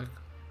sword to like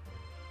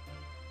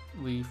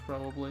Leaf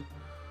probably.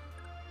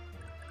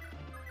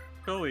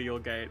 Surely you'll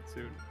get it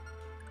soon.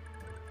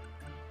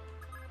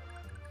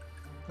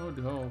 I would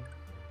hope.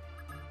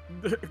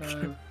 You'll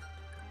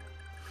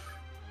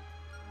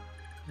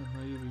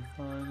be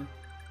fine.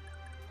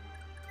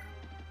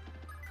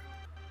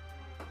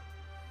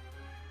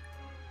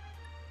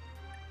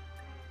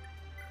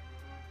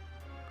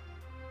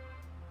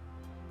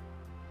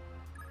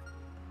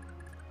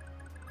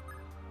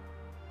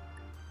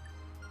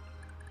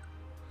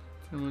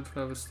 Too much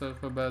have a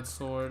stuck a bad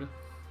sword.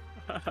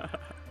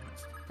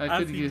 I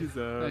could give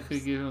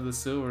him the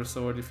silver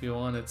sword if you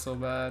want it so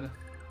bad.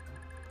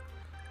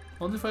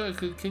 Wonder if I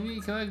could.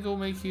 Can I go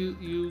make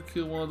you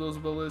kill one of those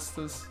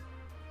ballistas?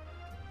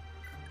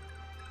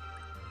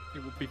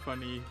 It would be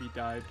funny if he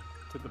died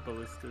to the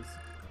ballistas.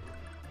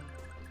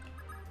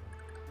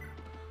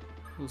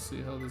 We'll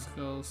see how this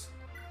goes.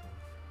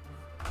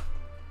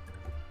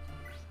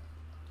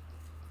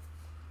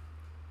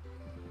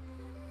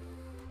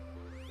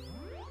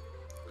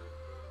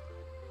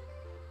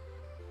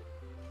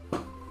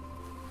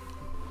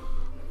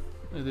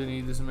 I didn't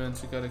need this man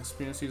to get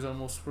experience. He's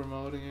almost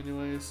promoting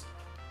anyways.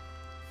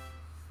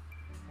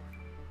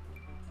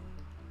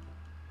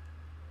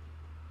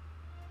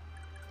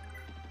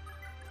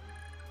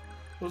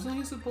 Wasn't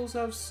he supposed to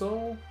have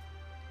soul?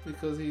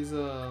 Because he's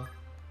no,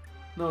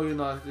 you're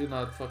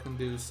not fucking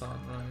Dew's son,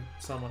 right?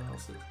 Someone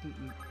else's.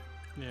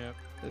 Yeah.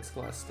 It's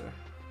Lester.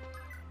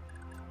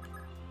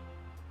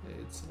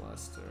 It's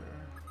Lester.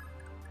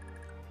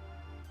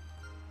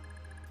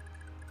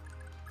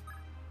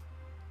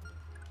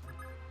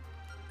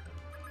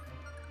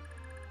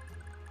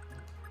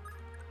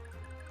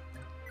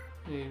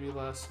 Maybe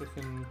Lester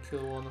can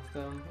kill one of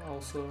them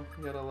also.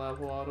 Get a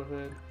level out of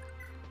it.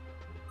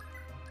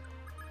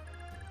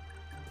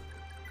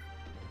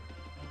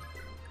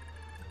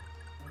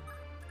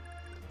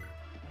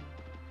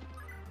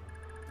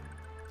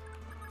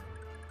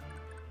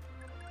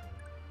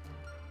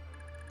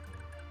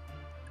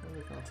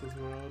 His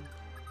world.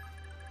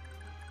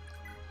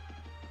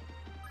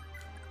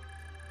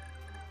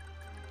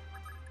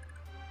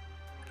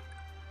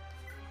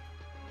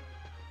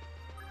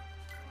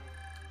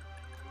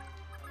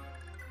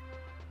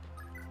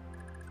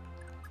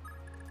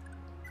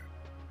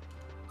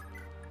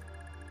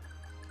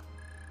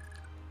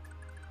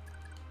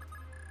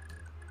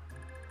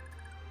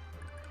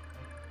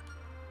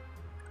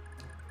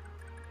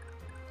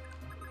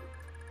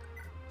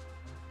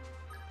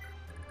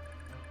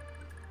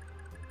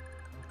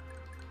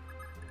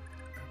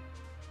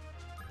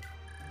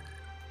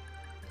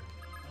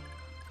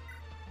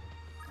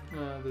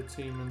 The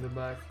team in the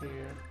back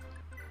here.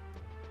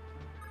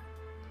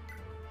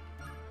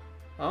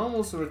 I'm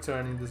almost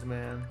returning this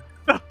man.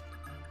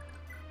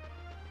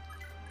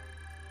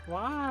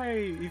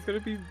 Why? He's gonna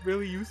be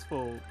really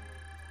useful.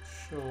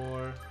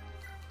 Sure.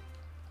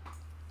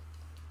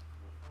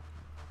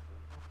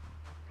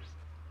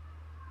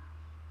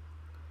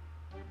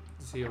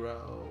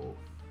 Zero.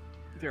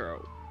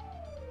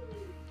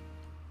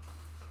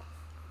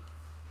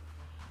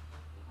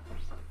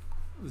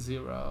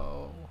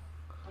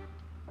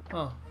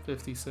 Oh,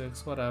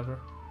 56, whatever.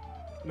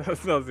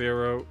 That's not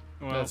 0.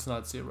 Well, that's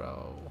not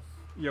 0.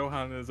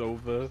 Johan is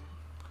over.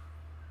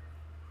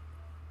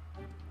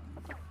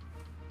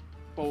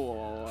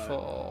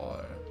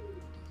 4.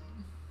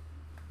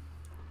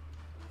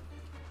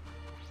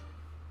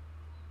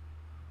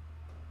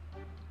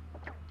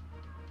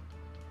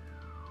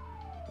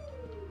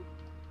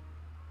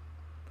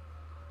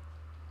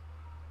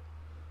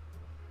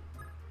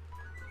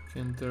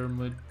 Can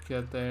Dermot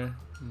get there?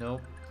 Nope.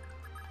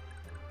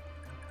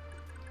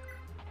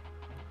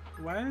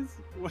 Where's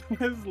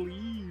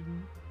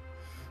Liam?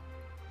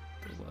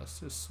 The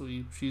Lester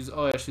sweep. She's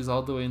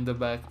all the way in the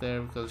back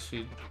there because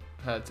she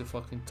had to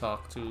fucking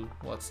talk to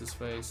what's his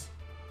face.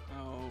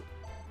 Oh.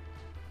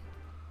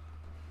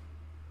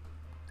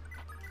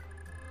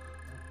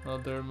 Well,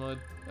 Dermot,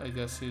 I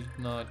guess he's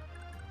not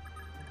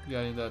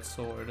getting that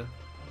sword,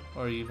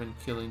 or even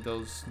killing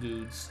those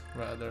dudes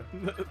rather.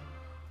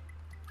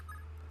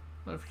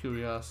 Out of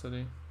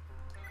curiosity.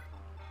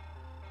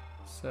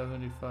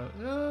 75.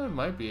 Yeah, I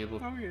might be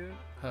able. Oh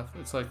yeah.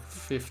 It's like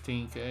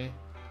 15k.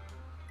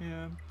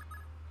 Yeah.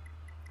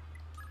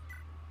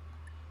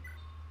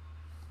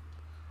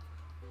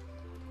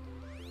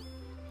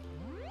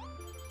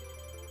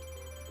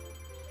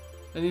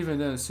 And even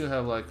then, still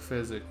have like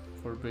physic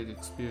for big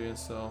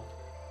experience. So.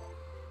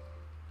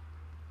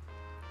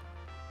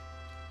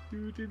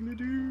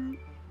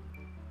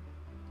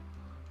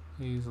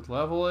 He's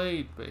level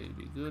 8,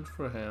 baby. Good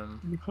for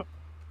him.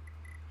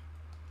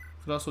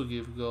 Could also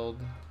give gold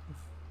if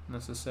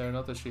necessary.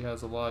 Not that she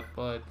has a lot,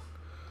 but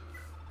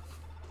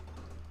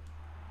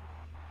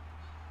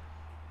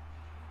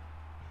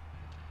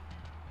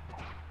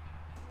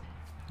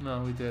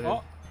no, we did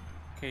it.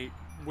 Okay,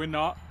 we're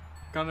not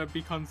gonna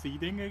be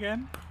conceding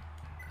again.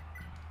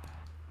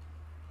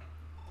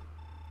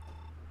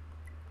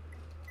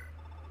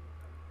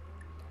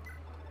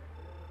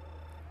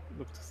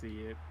 Love to see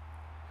it.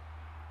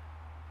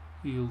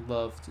 You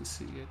love to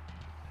see it.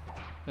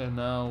 And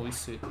now we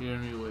sit here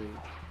and we wait.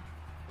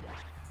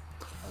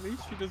 At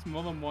least she does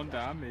more than 1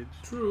 damage.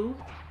 True.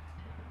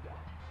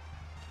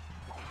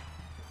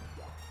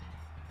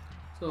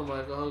 So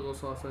Michael, how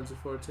goes offensive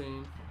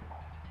 14?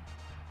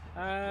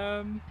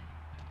 It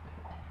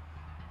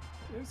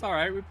was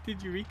alright. We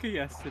did Eureka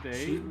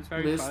yesterday. She it was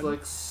very missed fun.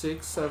 like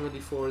 6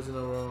 74s in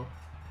a row.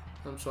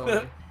 I'm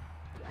sorry.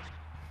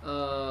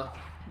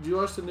 Did you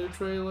watch the new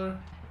trailer?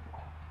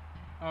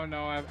 Oh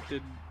no, I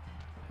didn't.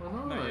 Oh,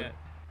 no. Not yet.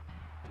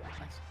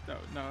 I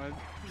don't know. I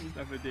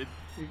never did.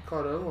 You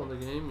caught up on the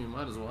game, you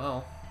might as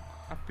well.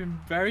 I've been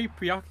very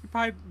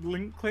preoccupied.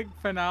 Link Click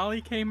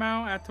finale came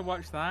out. I had to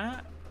watch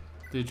that.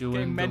 Did you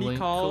Getting win the many link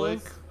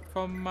calls click?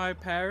 from my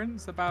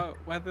parents about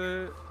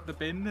whether the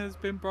bin has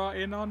been brought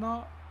in or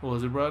not.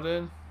 Was it brought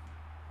in?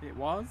 It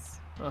was.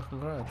 Oh,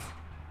 congrats.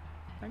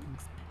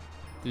 Thanks.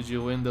 Did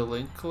you win the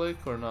link click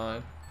or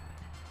not?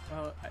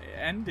 Well, it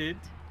ended.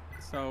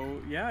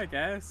 So, yeah, I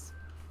guess.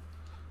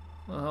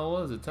 Well, how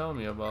was it? Tell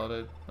me about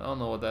it. I don't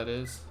know what that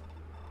is.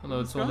 I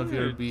know it's one of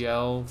your good.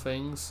 BL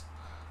things.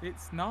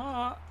 It's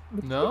not.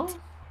 No?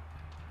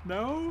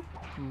 No.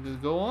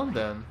 Just go on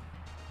then.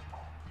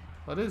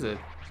 What is it?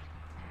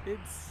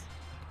 It's.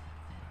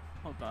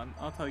 Hold on,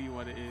 I'll tell you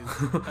what it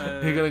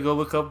is. You're gonna go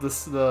look up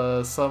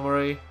the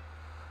summary?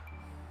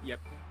 Yep.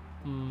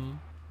 Hmm.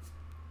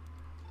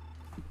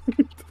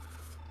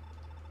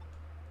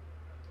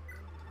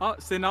 Oh,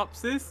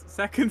 synopsis.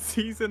 2nd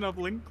season of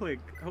Link Click.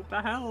 Hope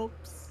that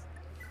helps.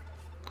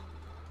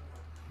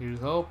 Here's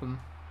hoping.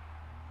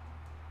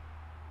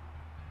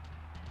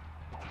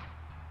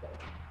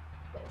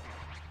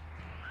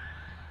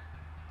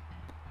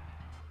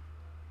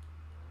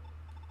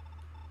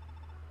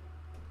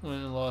 Win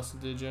and lost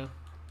it, did you?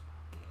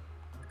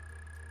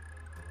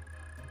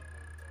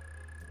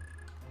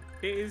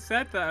 It is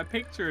said that a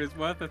picture is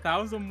worth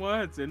 1,000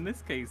 words. In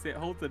this case, it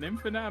holds an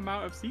infinite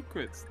amount of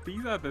secrets.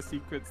 These are the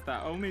secrets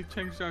that only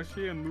Cheng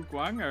Xiaoxi and Lu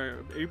Guang are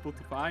able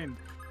to find.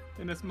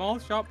 In a small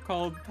shop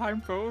called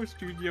Time Photo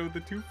Studio, the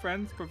two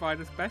friends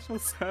provide a special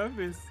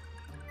service.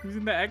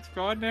 Using their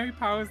extraordinary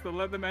powers that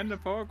let them enter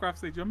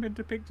photographs, they jump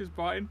into pictures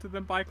brought into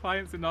them by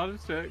clients in order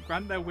to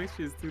grant their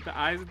wishes through the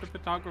eyes of the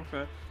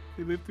photographer.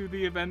 They live through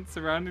the events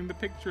surrounding the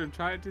picture and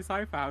try to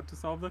decipher how to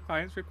solve the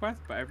client's request,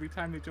 but every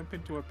time they jump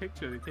into a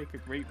picture, they take a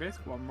great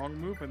risk. One wrong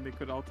move and they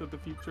could alter the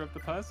future of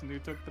the person who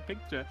took the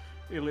picture,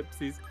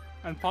 ellipses,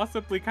 and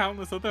possibly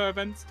countless other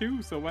events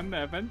too. So when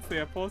the events they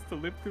are forced to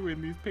live through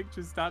in these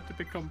pictures start to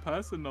become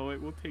personal,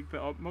 it will take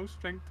the utmost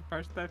strength to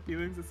push their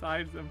feelings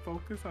aside and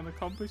focus on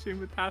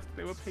accomplishing the task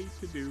they were paid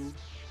to do.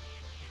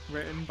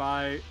 Written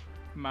by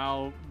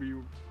Mal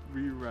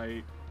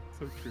Rewrite.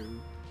 So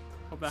true.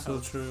 Hope that So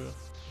helps. true.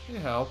 It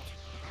helped.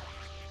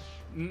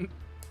 Mm.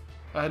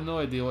 I had no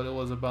idea what it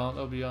was about,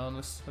 I'll be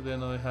honest. I didn't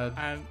know it had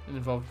And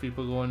involved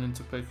people going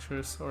into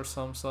pictures or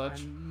some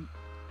such. and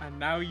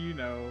now you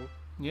know.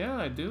 Yeah,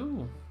 I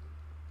do.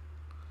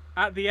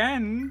 At the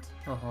end,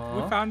 we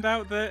Uh-huh. found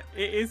out that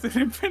it is an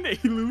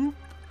infinity loop.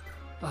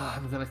 Ah,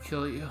 I'm gonna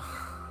kill you.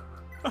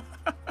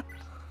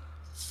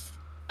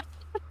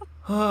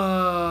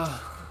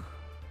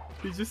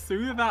 They just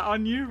threw that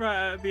on you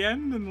right at the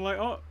end and like,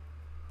 oh,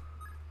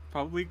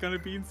 probably gonna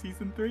be in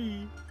season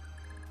 3.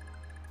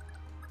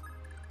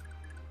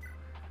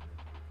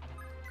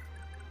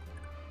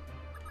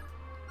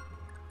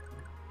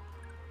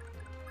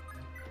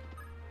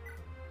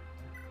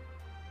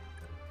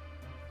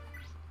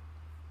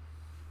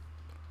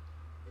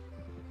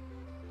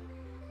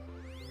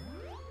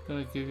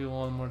 Gonna give you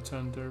one more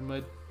turn there,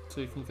 mid,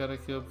 so you can get a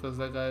kill because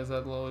that guy is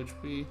at low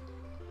HP.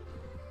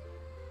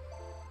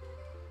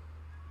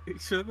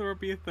 Sure there will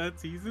be a 3rd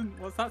season?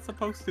 What's that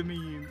supposed to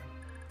mean?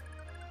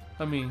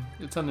 I mean,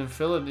 it's an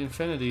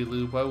infinity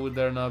loop. Why would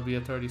there not be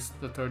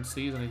the 3rd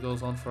season? It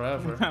goes on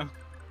forever.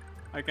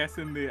 I guess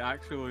in the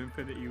actual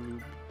infinity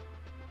loop,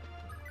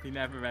 he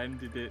never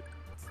ended it,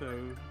 so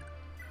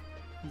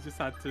you just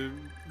had to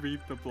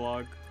read the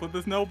blog. But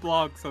there's no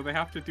blog, so they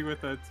have to do a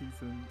 3rd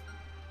season.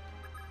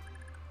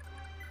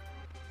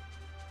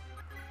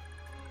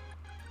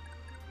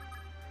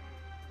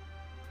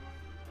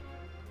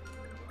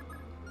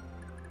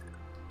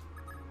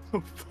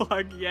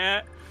 Plug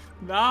yet?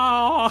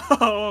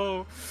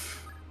 No!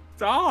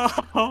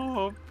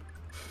 Stop!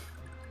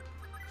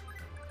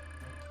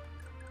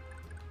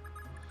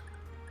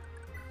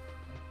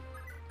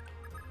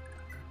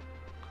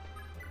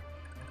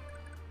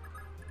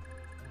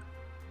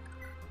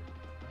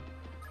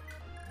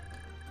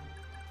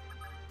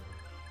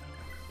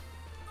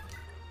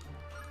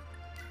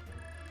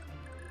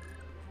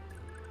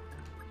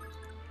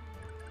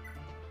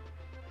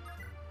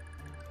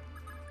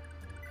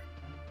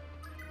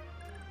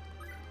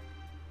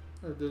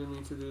 I didn't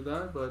mean to do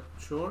that, but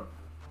sure.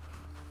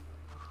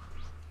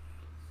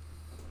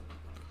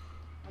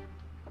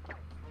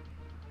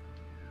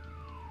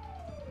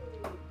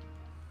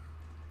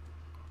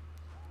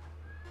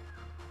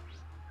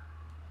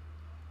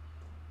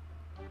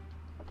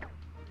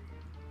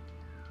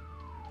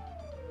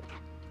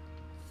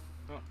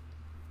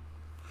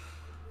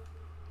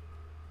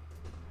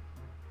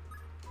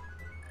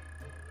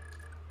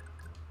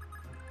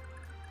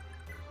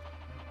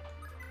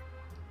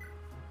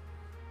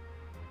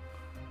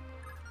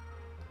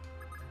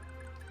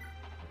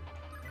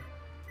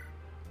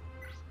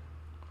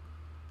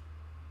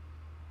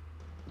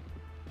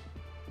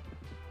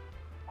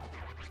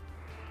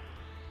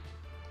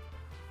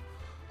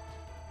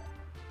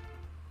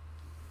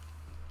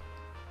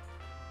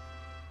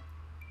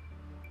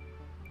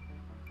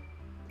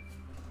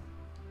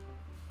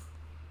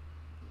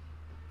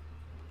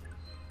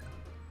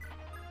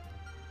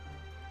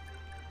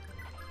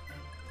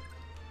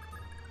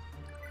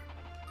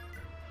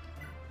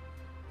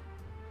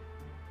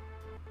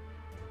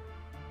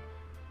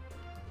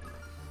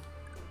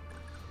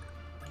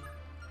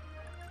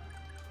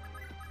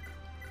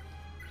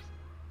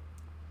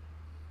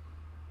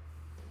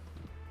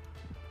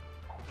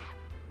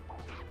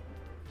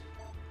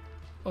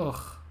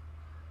 Ugh,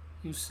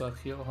 you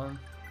suck, Johan.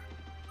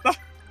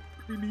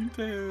 We need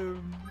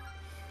him.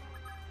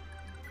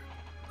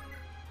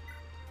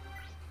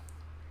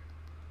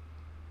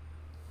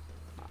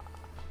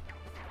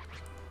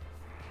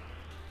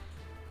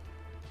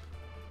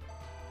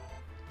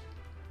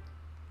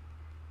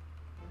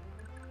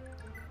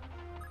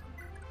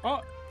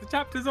 Oh, the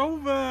chapter's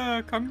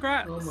over!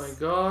 Congrats! Oh my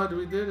god,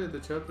 we did it. The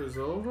chapter's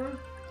over?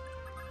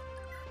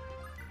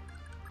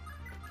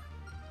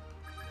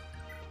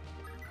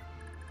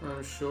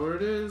 I'm sure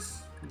it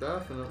is.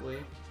 Definitely.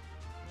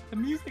 The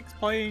music's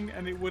playing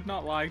and it would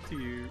not lie to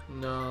you.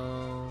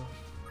 No.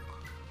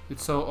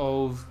 It's so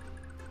old.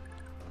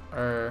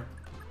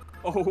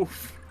 Oh.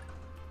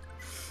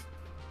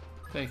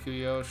 Thank you,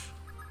 Yosh.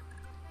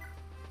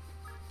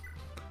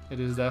 It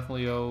is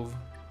definitely old.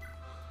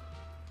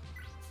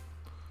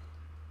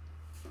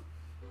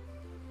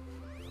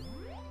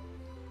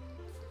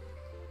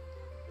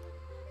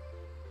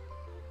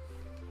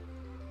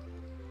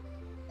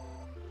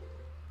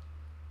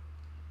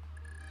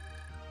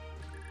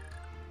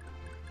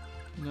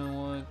 You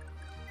know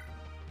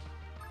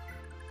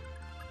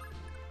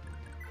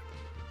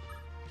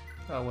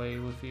what? Away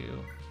with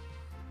you.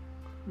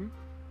 Hmm?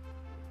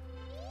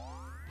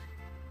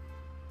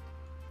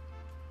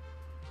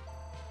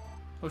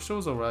 Oh,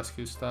 shows a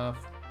rescue staff.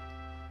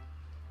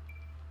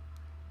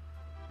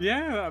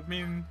 Yeah, I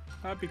mean,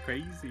 that'd be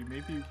crazy.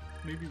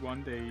 Maybe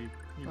one day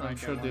you might I'm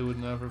sure get they one. would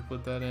never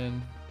put that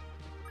in.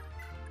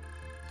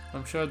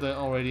 I'm sure they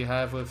already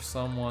have with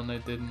someone I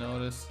didn't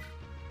notice.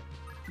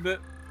 The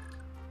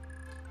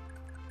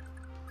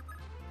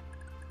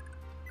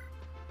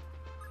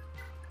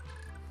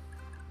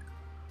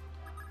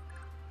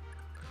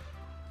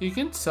You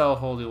can sell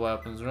holy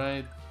weapons,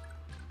 right?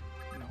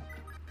 No,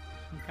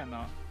 you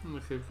cannot.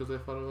 Okay, because I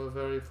thought of a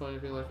very funny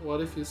thing. Like,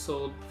 what if you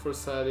sold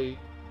Forsati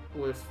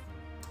with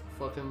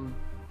fucking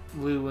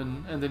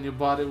Lewin, and then you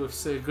bought it with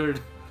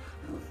Sigurd,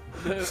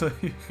 so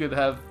you could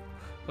have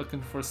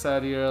fucking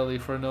Forsati early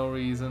for no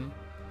reason.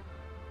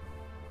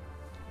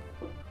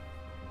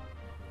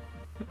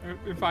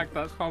 In fact,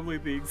 that's probably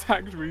the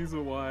exact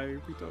reason why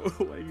we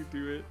don't let you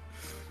do it.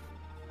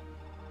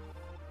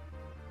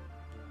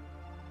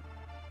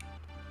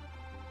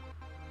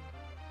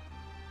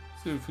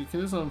 So if you can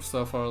do some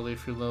stuff early,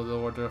 if you know the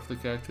order of the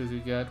characters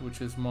you get,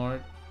 which is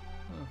smart.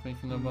 I'm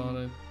thinking about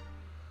it.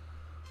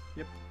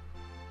 Yep.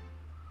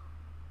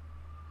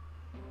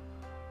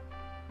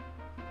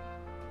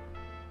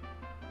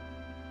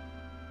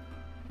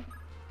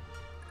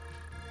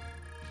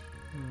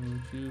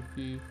 You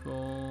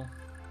people.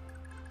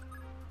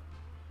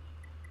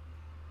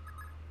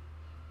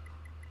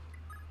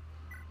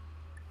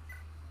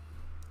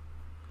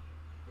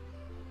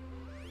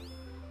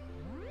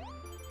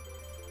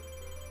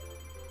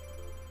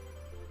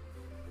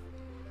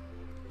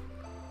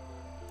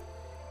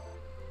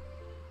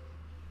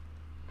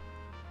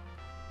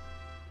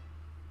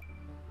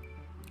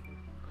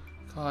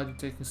 God, you're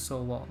taking so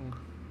long.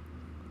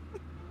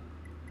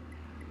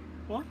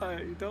 What?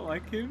 You don't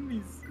like him?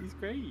 He's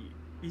great.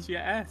 He's your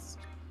est.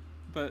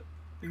 But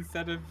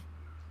instead of,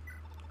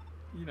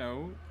 you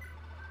know,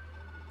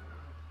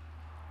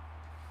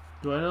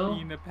 Do I know?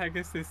 being a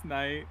Pegasus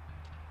Knight,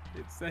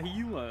 it's a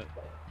healer.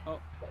 Oh.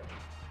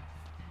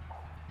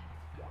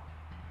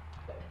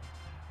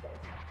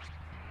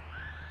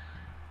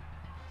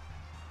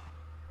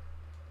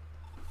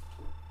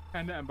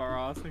 Kinda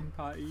embarrassing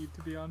party,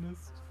 to be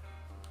honest.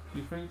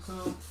 You think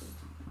so?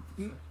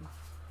 Mm.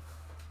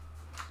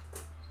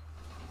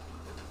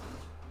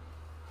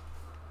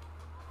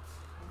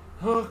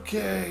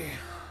 Okay.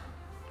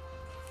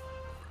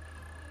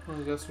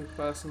 I guess we're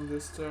passing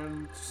this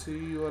turn to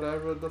see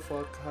whatever the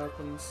fuck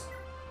happens.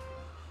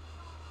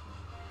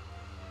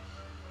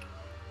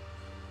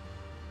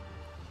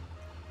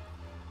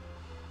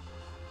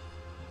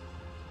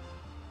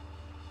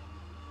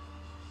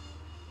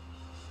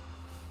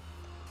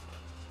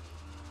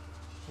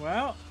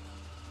 Well,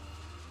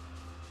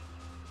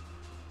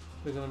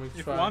 They're gonna make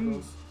if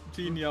triangles. one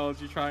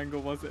genealogy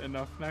triangle wasn't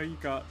enough, now you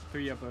got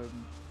 3 of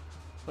them.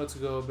 Let's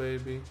go,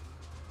 baby.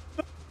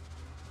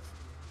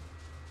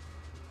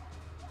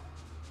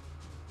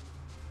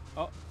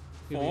 Oh,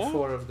 You need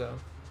 4 of them.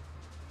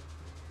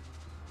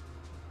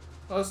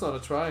 Oh, it's not a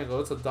triangle,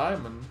 it's a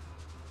diamond.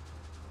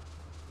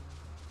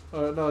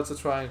 No, it's a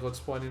triangle, it's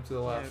pointing to the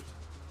left.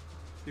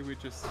 Yeah. See, we're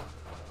just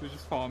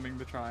forming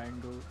the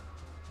triangle.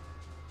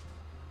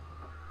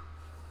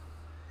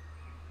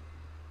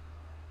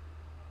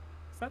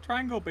 Is that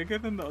triangle bigger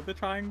than the other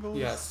triangles?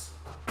 Yes.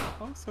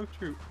 Oh, so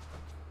true.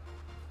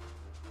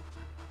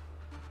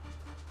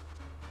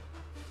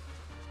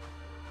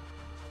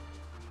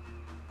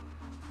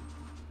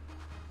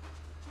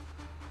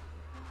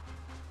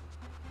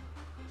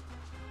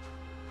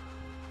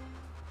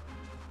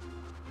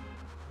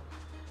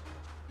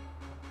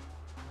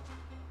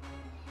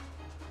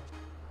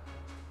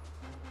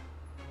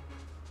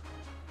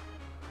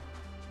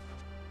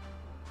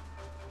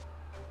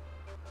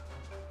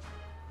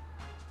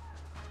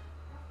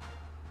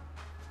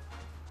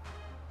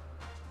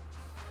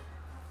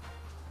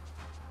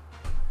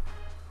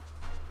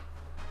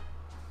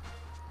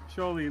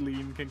 Surely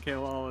Lean can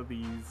kill all of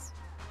these.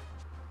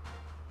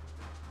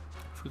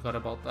 Forgot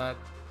about that.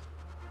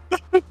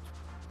 What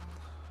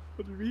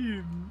do you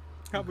mean?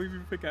 Can't believe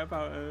you forget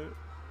about it.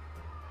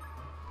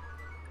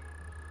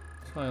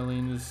 So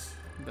Eileen is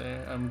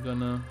there. I'm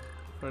gonna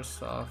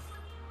first off.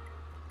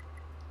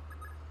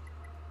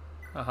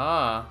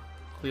 Aha!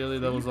 Clearly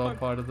that was all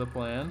part of the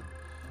plan.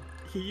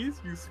 He is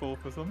useful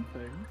for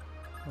something.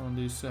 Oh,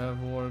 these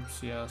have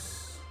warps,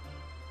 yes.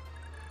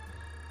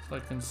 So I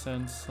can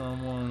send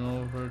someone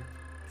over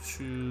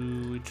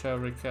to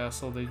whichever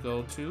castle they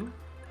go to.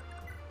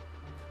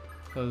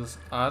 Because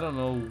I don't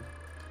know,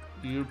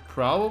 you're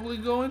probably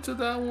going to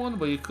that one,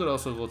 but you could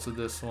also go to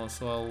this one,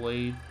 so I'll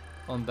wait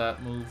on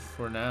that move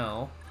for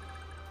now.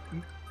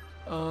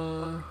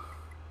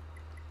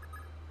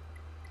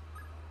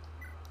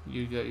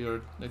 You get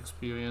your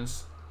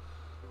experience.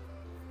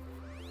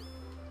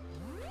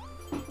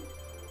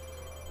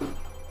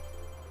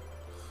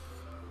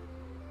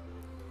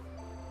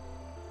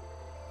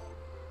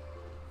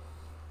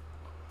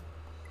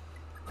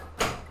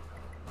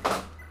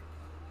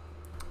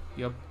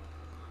 Yep.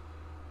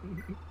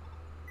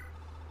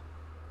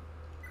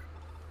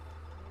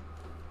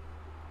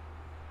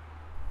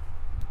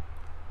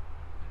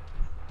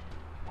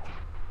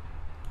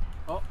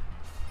 Oh,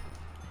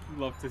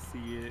 love to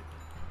see it.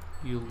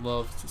 You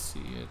love to see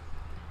it.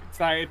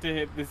 Excited to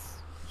hit this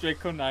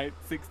Draco Knight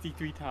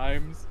 63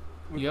 times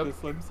with Yep. the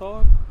Slim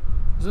Sword.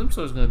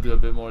 Zimsor's gonna do a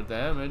bit more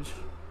damage.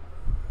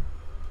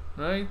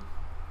 Right?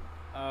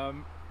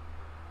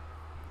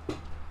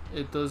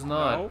 It does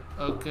not. No.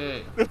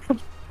 Okay.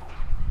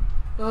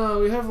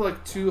 We have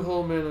like 2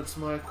 whole minutes,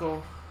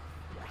 Michael.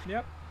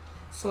 Yep.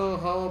 So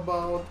how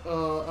about,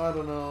 I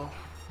don't know.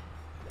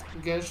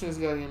 Genshin is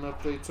getting an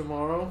update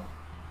tomorrow.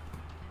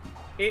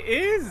 It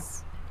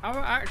is! I'm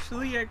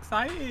actually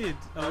excited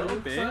a little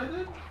bit.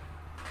 Excited?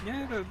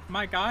 Yeah,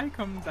 my guy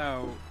comes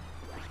out.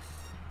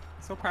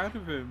 So proud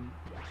of him.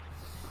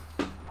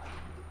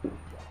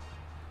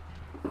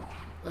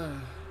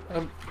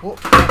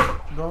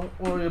 Don't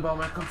worry about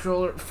my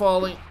controller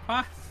falling.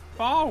 Fast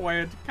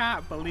forward,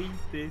 can't believe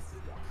this.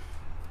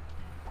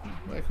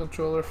 My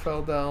controller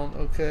fell down.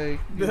 Okay,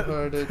 you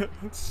heard it.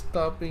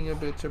 Stop being a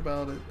bitch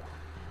about it.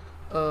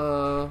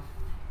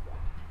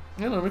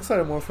 You know, I'm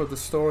excited more for the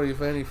story,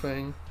 if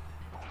anything.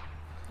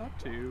 Not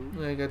too.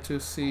 I get to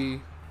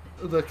see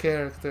the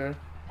character.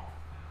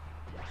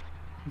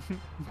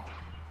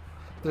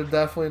 They're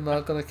definitely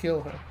not gonna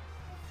kill her.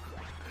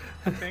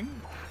 I think.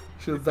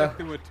 She'll It's like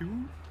there were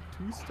two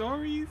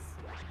stories?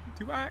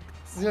 2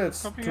 acts? Yeah,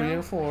 it's coming 3 out?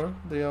 and 4.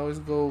 They always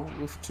go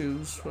with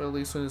 2s, or at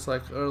least when it's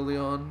like early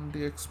on in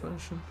the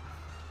expansion.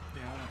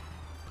 Yeah.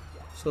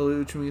 So,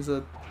 which means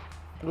that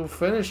we'll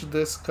finish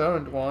this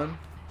current one,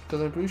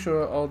 because I'm pretty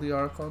sure all the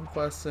Archon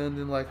quests end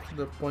in like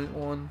the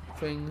 .1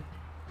 thing,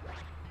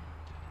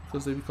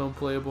 because they become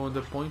playable in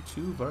the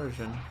 .2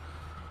 version.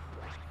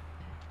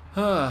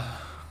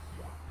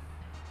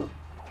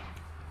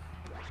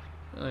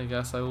 I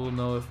guess I will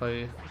know if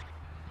I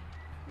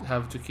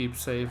have to keep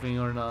saving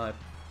or not.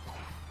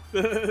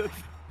 Oh,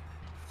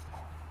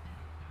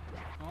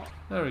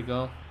 There we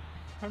go.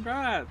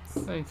 congrats!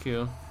 Thank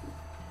you.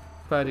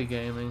 Patty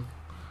Gaming.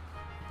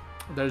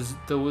 The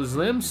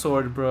Slim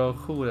Sword broke.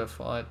 Who would have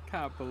thought?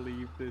 Can't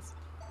believe this.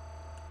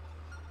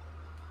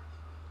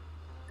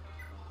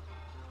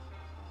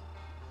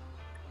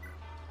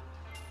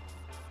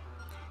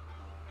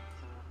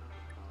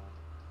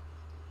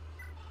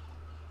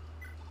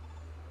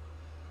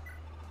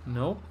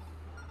 Nope.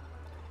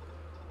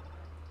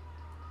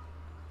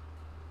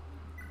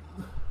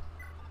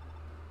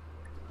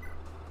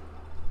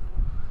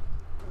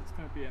 It's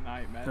gonna be a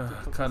nightmare. to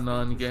put this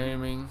Canon into-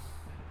 Gaming.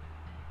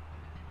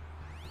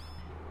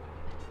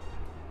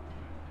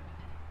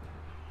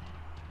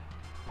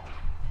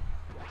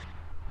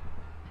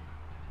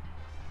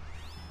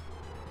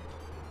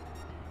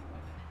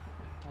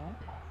 Huh?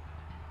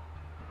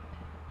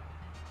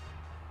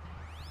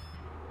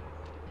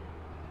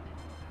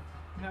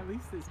 And at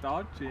least it's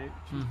dodging.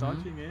 She's Mhm.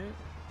 dodging it.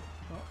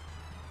 Oh.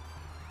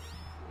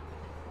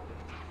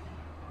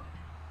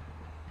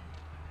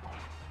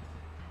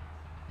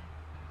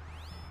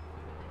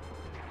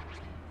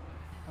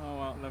 Oh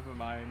well, never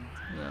mind.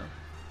 Yeah.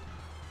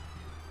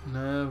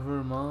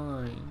 Never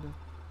mind.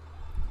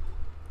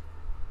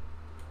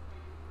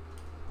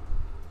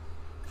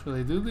 So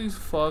they do these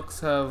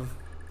fucks have...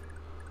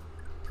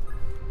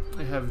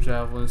 They have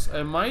javelins.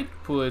 I might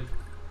put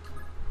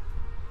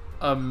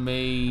a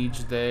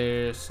mage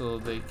there so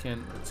they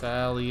can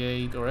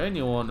retaliate, or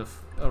anyone to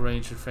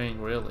arrange a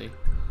thing, really.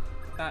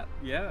 That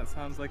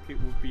sounds like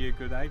it would be a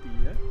good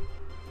idea.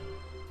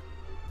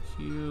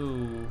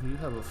 You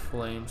have a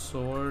flame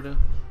sword.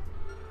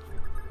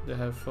 They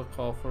have fuck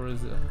all for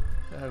is it?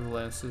 They have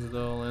lances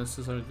though.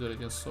 Lances are good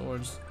against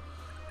swords.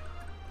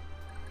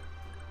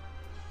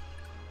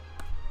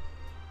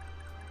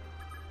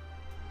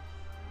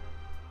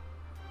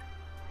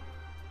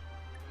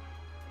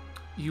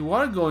 You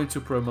are going to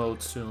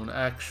promote soon,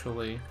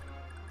 actually.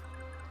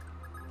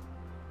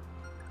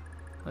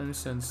 Let me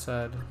send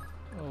Sad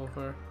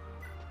over.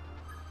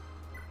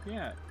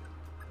 Yeah.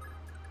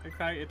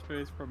 Excited for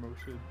his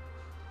promotion.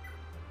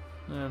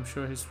 Yeah, I'm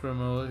sure he's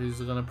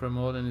gonna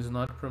promote and he's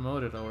not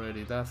promoted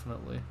already,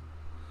 definitely.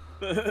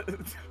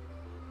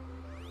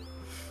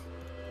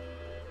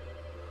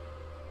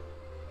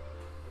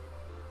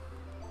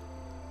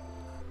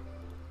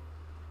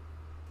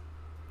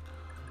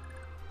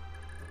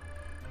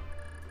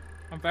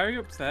 I'm very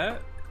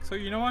upset. So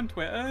you know on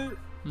Twitter,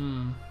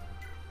 Hmm.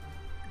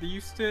 they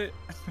used to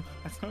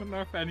I don't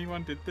know if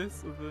anyone did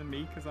this other than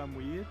me because I'm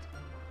weird.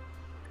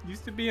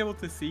 Used to be able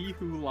to see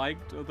who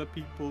liked other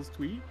people's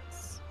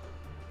tweets.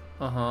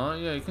 Uh-huh,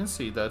 yeah, you can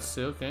see that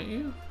still, can't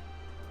you?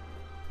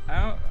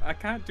 I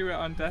can't do it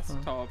on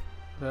desktop.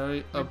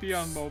 Very Maybe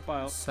on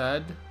mobile.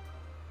 sad.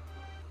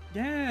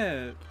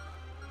 Yeah.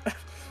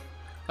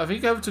 I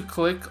think you have to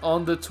click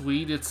on the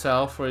tweet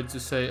itself for it to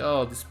say,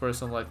 oh, this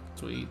person liked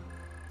the tweet.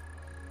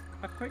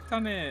 I clicked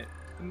on it,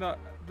 and the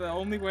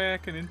only way I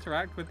can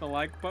interact with the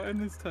like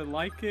button is to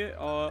like it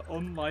or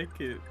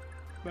unlike it.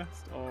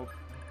 Messed up.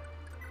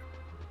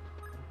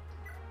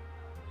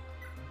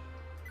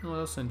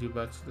 Well, I'll send you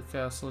back to the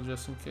castle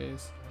just in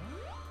case.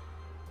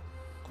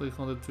 Click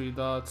on the 3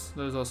 dots.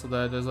 There's also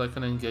there's like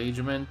an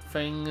engagement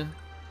thing.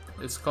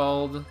 It's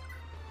called.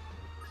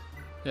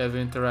 You have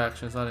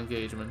interaction, it's not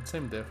engagement.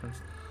 Same difference.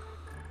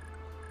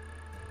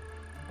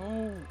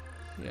 Oh.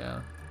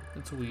 Yeah,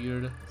 it's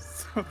weird.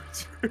 So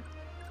true.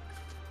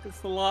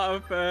 It's a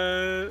lot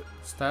of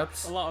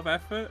steps. A lot of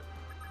effort,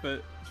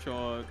 but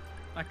sure,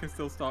 I can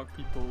still stalk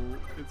people.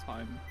 It's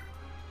fine.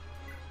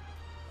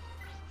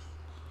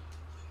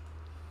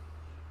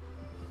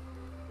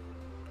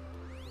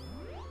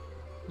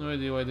 No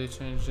idea why they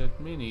changed it.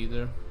 Me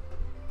neither.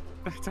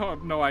 I don't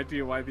have no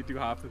idea why they do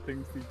half the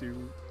things they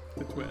do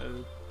to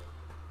Twitter.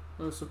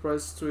 I'm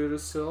surprised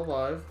Twitter's still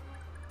alive.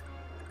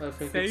 I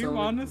think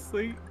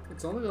honestly.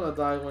 It's only gonna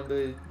die when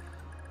they...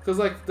 Because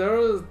like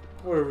there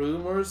were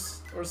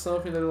rumors or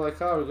something that they're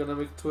like, oh, we're gonna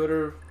make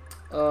Twitter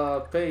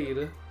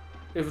paid.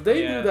 If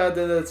they do that,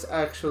 then it's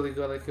actually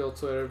gonna kill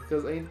Twitter,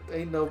 because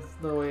ain't no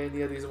way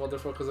any of these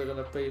motherfuckers are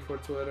gonna pay for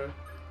Twitter.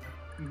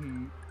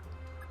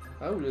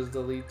 I would just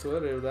delete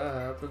Twitter if that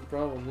happened,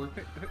 probably.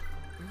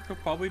 We'll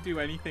probably do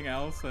anything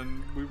else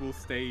and we will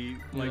stay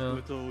like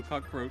little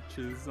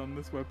cockroaches on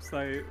this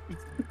website.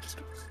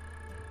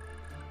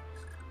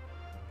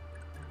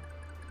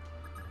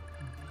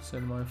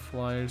 Send my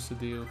flyers to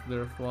deal with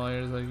their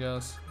flyers, I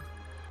guess.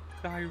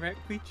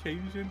 Directly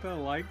changing the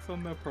likes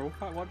on their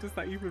profile? What does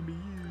that even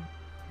mean?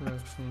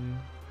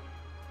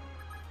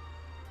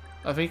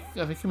 I think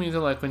it means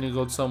like when you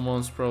go to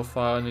someone's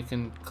profile and you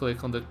can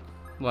click on the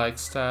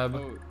likes tab.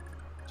 Oh,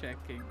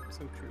 checking.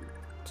 So true.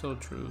 So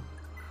true.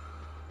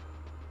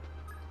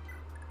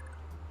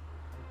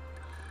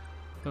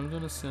 If I'm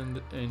gonna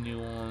send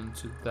anyone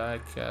to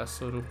that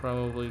castle, it'll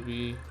probably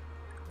be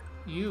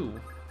you.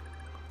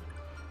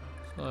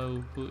 So I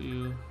will put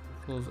you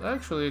close.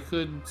 Actually, I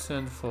could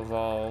send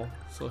Faval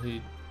so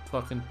he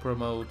fucking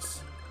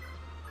promotes.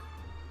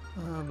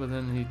 But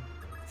then he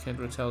can't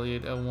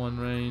retaliate at one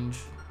range.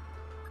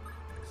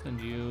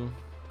 Send you.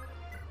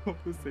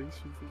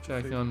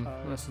 Checking on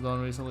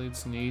Mastodon recently,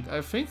 it's neat.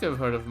 I think I've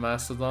heard of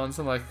Mastodon.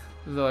 So like,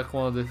 they're like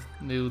one of the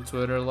new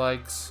Twitter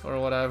likes or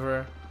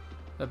whatever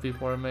that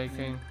people are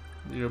making.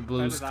 Your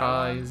blue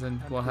skies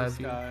and what have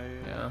you.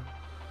 Yeah.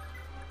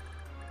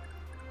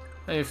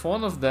 And if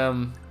one of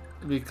them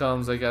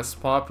becomes, I guess,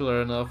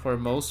 popular enough for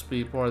most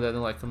people,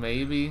 then like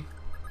maybe.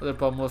 The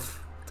problem with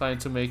trying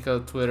to make a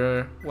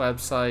Twitter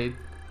website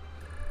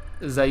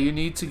is that you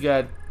need to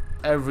get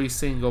every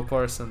single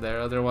person there,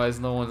 otherwise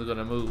no one's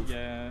gonna move.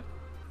 Yeah.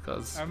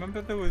 Because I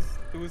remember there was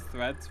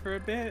threads for a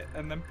bit,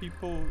 and then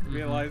people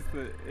realized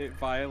that it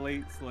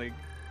violates like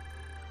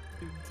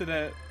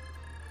internet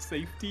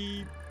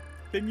safety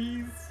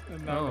thingies,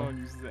 and now no one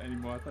uses it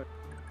anymore. I thought,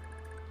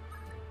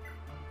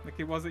 like,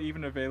 it wasn't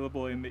even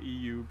available in the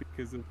EU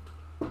because of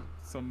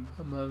some.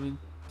 I'm having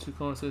 2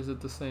 conversations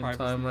at the same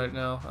time right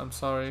now. I'm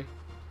sorry.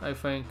 I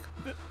think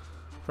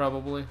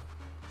probably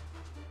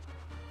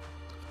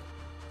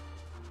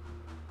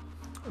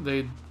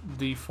they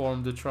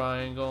deformed the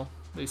triangle.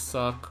 They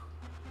suck.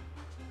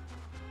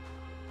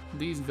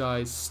 These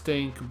guys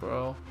stink,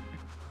 bro.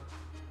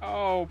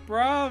 Oh,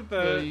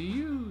 brother!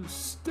 You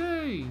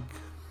stink!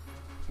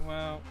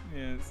 Well,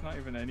 yeah, it's not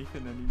even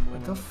anything anymore. Where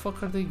the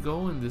fuck are they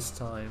going this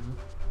time?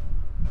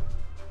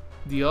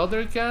 The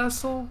other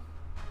castle?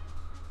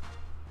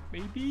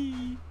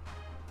 Maybe.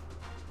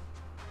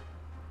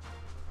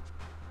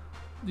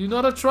 You're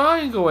not a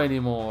triangle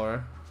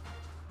anymore.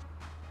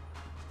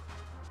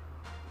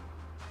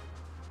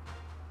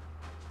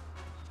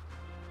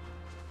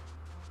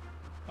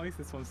 At least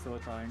this one's still a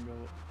triangle.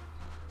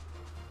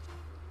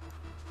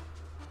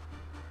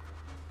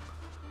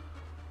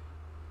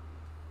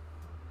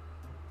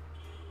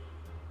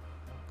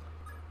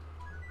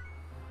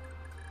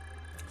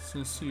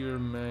 Since you're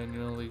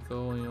manually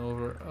going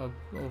up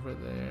over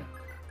there.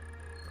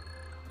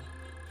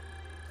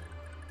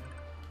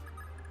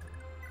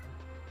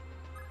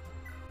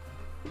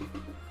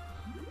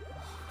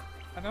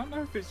 I don't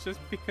know if it's just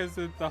because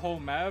of the whole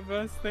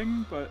metaverse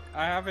thing, but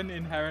I have an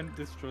inherent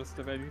distrust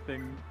of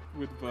anything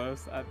with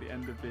verse at the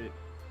end of it.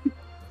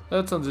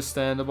 That's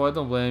understandable. I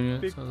don't blame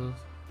you.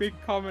 Big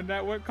common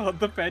network called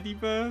the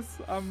Fediverse.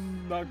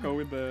 I'm not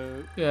going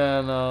there.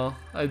 Yeah, no,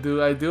 I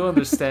do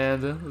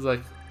understand. It's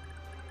like,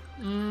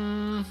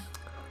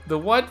 the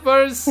what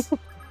verse?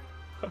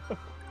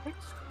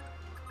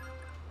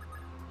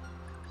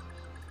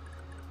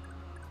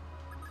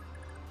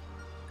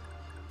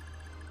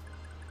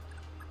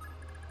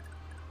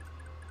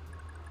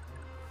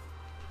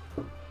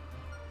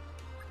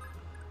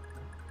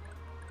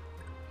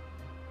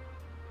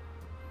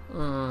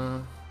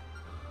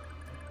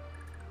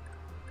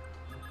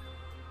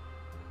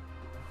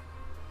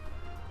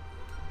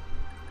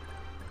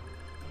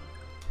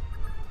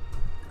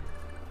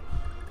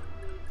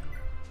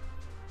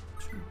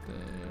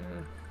 There.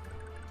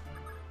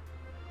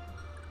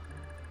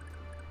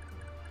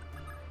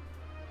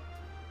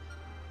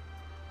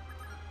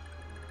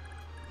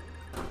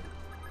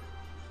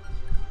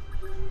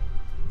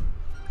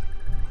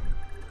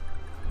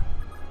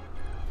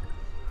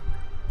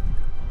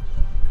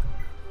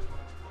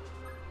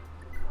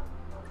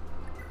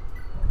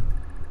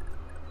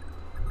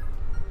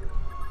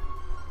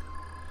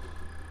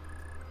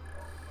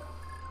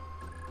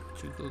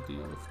 Should go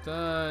deal with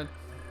that.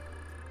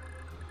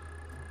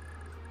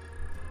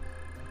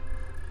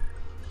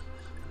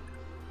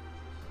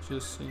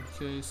 Just in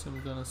case,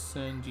 I'm gonna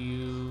send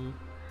you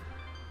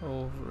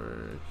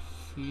over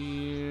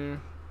here.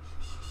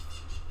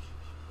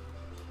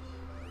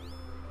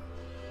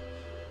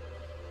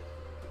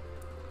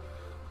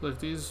 Look,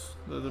 these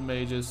are the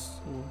mages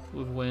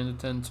with wind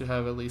tend to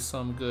have at least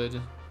some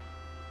good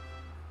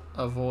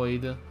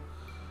avoid.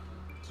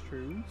 It's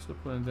true. So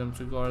putting them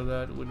to guard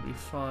that would be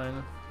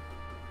fine.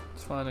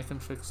 It's fine, I can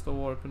fix the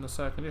warp in a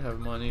second. You have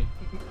money.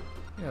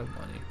 You have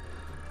money.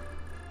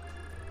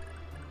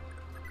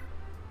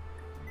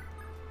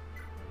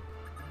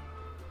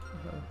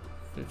 I have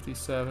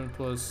 57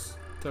 plus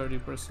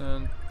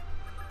 30%.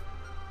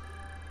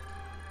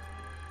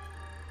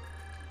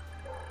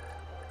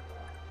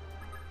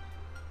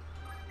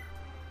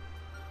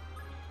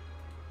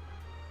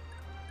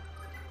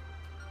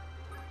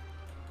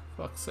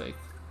 Fuck's sake.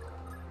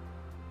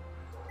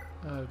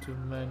 I have to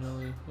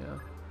manually, yeah.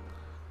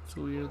 It's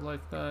weird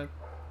like that.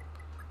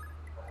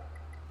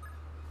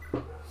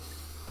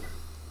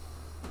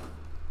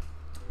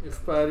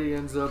 If Patty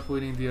ends up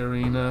winning the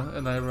arena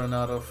and I run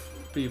out of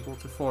people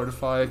to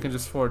fortify, I can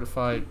just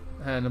fortify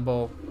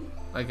Hannibal,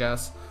 I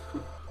guess.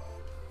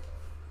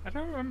 I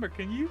don't remember.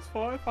 Can you use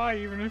fortify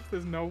even if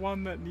there's no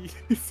one that needs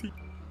it?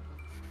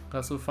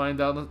 Guess we'll find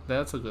out.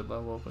 That's a good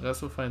level, but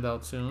guess we'll find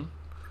out soon.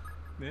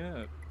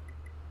 Yeah.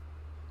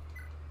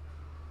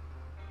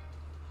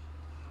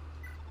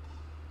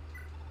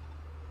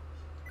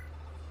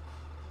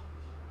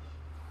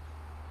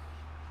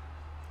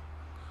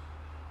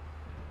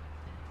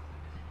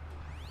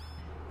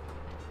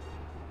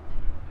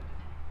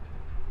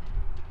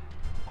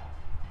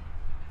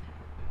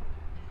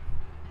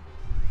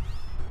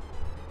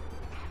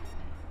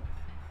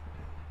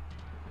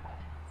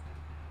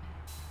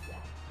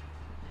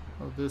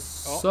 Oh, this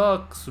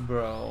sucks,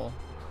 bro.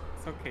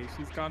 It's okay.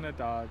 She's gonna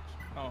dodge.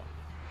 Oh.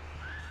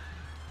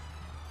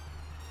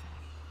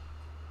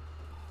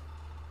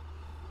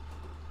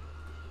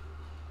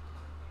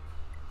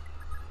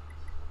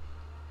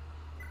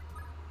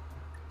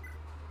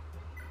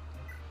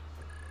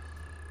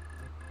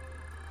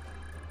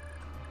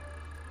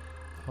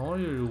 How are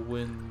your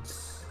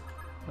wins?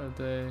 Are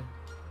they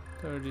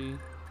 30?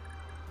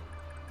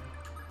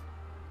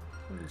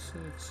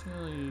 36?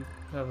 Yeah, you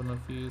have enough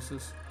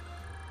uses.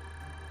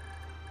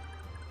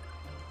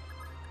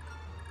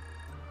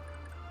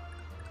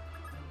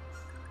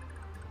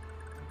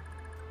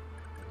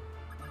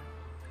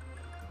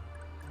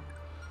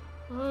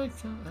 I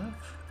can actually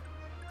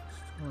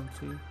just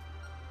 20.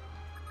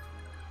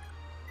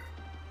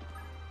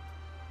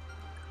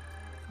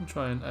 I can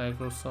try and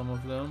aggro some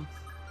of them.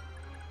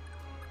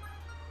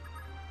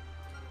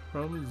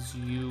 Problem is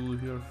you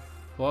with your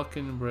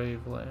fucking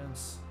brave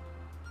lance.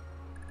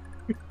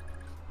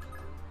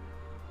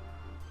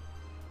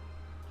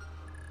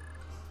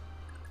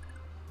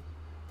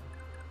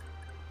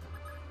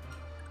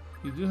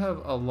 You do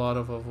have a lot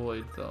of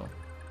avoid though.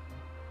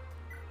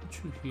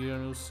 Put you here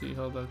and we'll see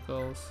how that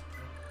goes.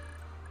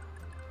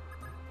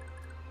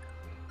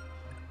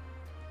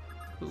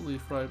 Put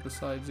Leaf right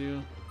beside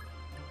you.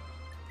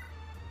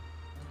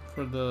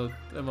 For the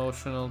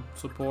emotional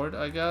support,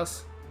 I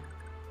guess.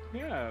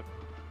 Yeah.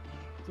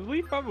 Do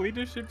Leaf have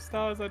leadership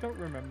stars? I don't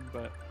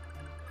remember.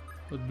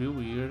 Would be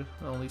weird.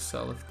 Only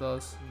Seliph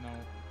does. No.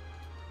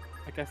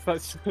 I guess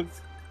that's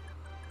just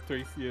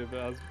Thracia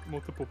that has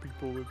multiple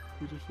people with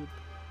leadership.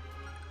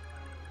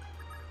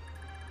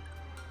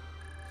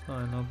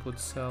 Fine, I'll put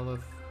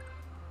Seliph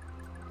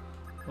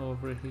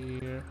over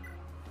here.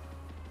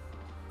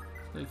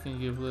 So they can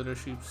give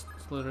leadership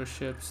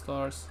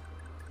stars.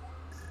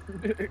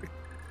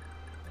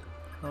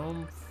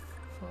 How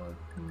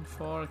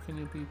far can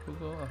you people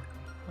go? Oh,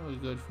 that'll be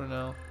good for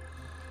now.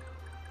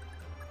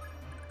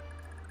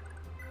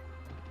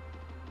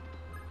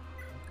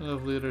 We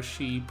have little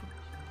sheep,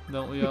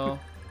 don't we all?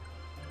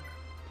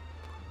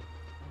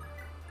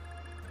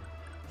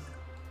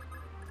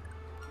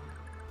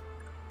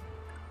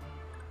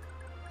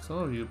 Some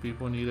of you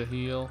people need a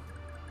heal.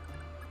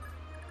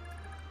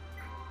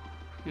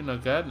 You're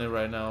not getting it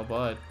right now,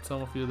 but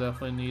some of you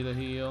definitely need a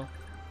heal.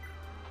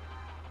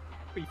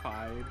 Be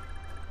fine.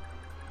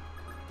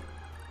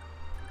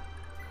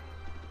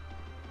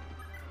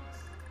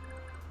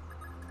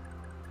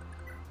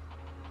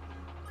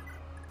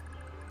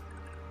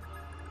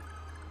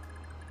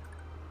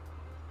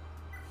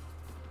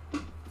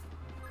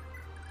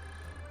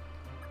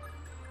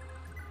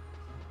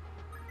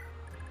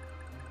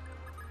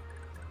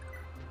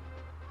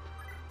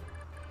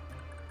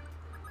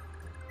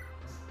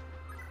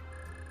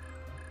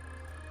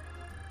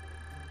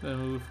 Then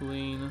move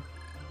lean.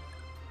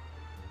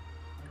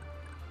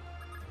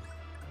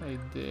 I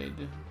did.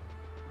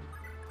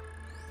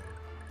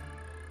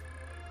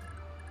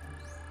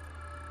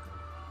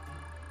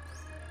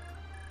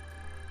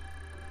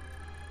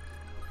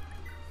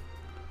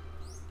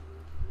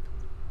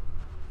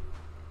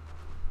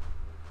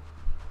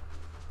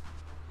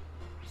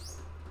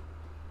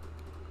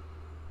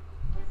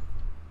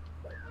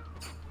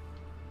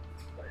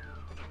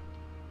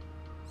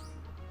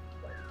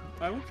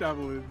 I love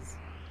javelins.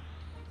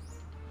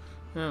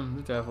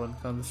 The javelin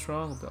kind of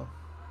strong though.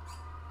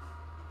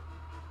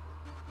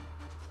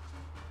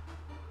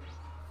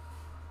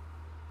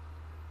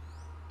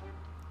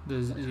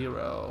 The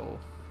 0.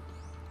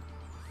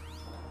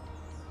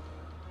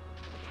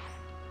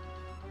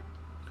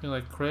 Can you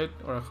like crit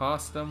or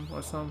accost them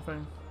or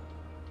something?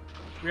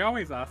 We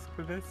always ask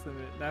for this and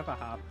it never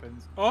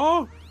happens.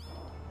 Oh!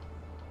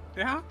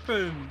 It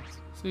happened!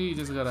 See, you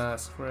just gotta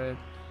ask for it.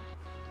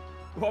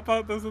 What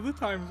about those other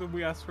times when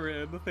we asked for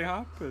it and nothing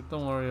happened?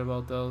 Don't worry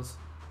about those.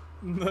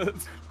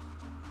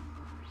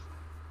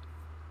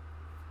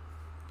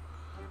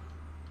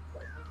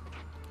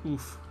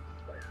 Oof.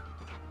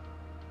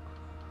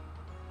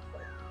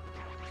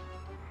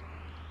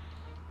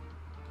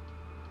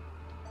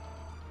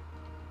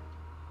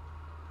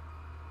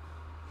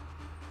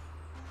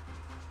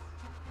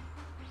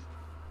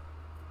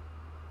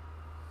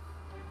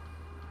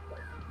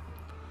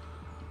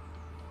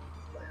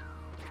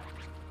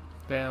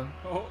 Damn.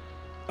 Oh.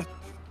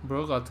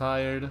 Bro got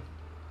tired.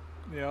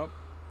 Yep.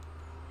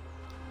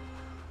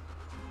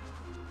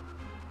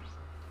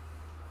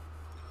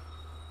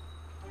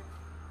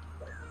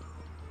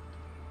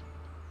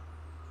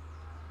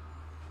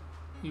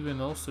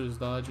 Even Ulster's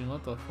dodging,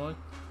 what the fuck?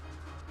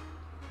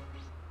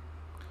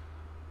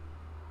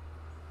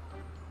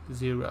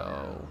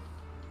 0.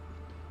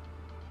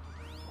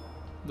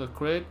 The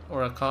crit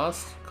or a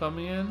cost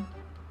coming in?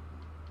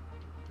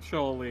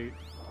 Surely.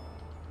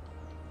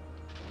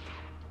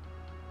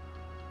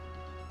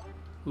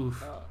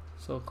 Oof,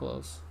 so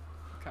close.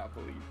 Can't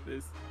believe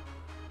this.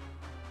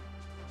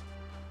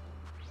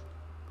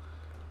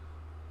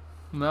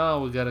 Now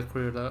we got a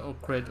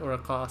crit or a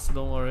cost,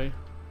 don't worry.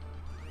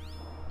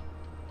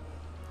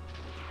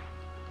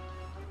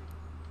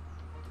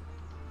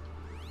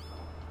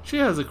 She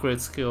has a crit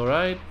skill,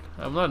 right?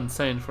 I'm not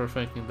insane for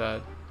thinking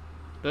that.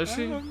 Does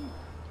she?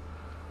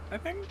 I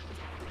think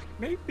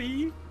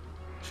maybe.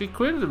 She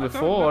critted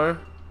before.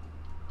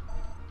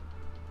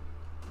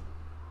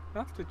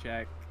 I'll have to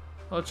check.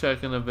 I'll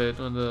check in a bit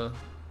when the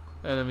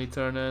enemy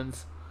turn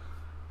ends.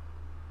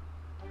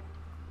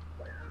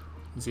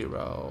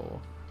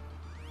 0.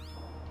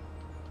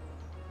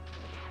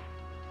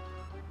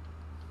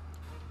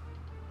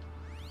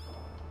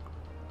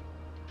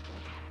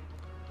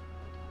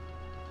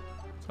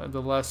 So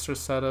the Lester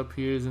setup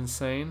here is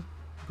insane.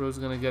 Bro's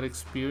gonna get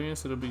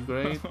experience, it'll be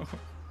great. I'm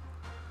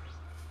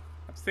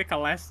sick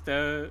of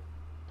Lester.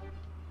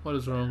 What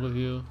is wrong with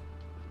you?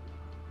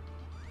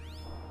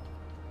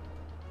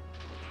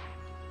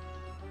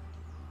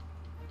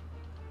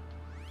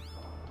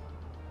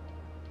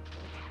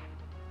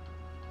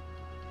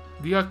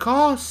 The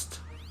accost!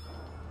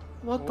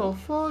 What the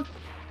fuck?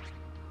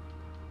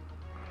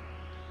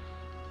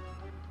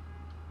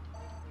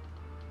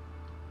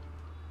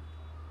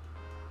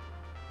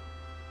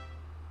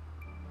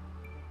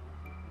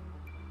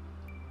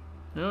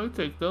 Yeah, we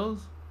take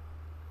those.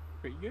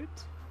 Pretty good.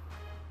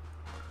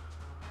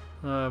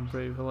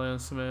 Brave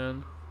Lance,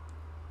 man.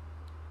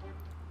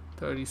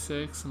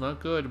 36, not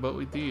good, but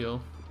we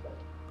deal.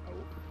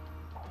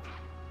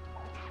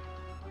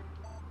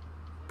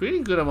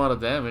 Pretty good amount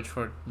of damage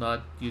for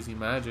not using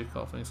magic,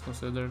 all things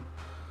considered.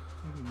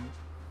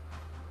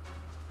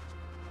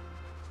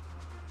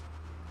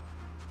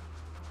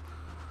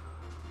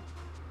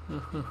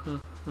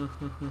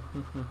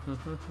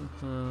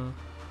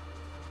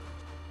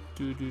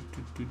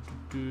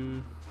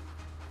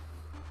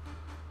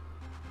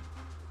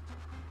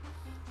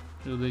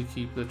 Do they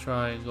keep the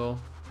triangle?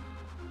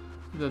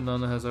 The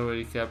Nana has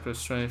already kept her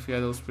strength. Yeah,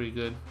 that was pretty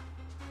good.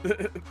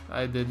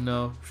 I didn't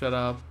know. Shut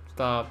up.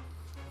 Stop.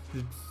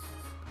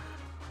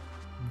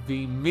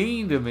 Be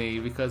mean to me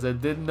because I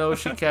didn't know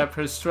she kept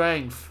her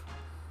strength.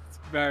 It's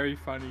very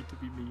funny to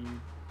be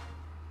mean.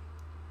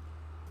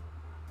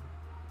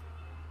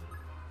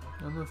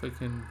 I don't know if I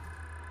can.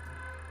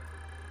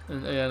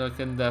 And yeah, I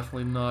can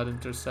definitely not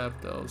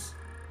intercept those.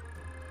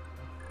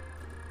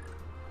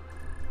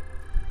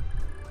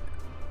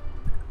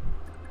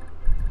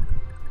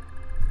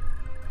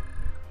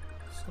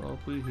 So I'll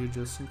put it here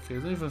just in case. I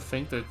don't even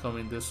think they're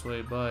coming this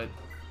way, but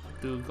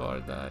do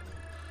guard that.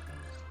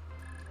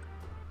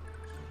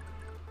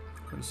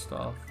 First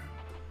off.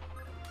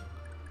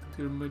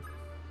 Pyramid.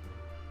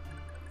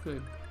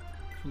 Good.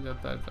 You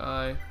got that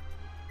guy.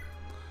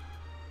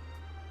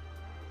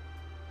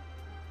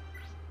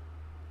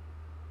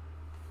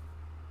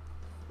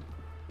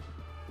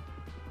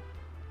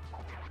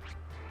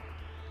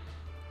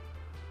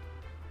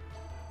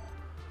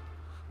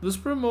 Does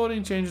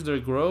promoting change their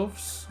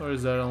growths, or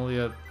is that only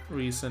a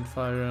recent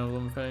Fire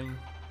Emblem thing?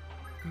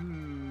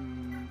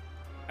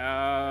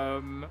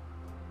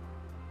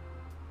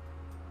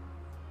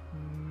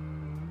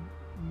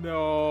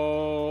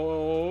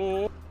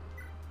 No.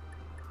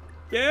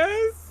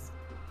 Yes.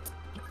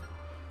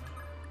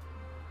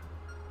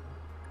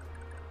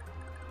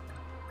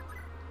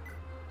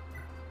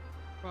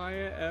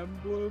 Fire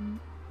Emblem.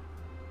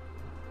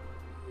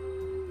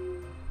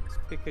 Let's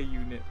pick a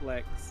unit,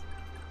 Lex.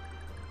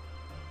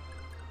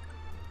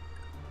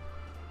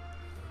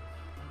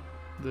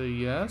 The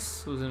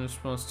yes was in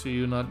response to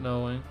you not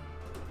knowing.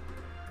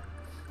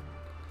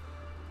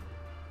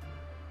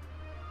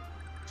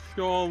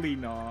 Surely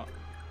not.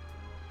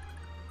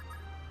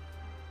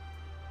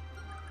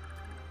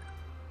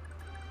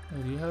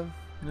 Hey, do you have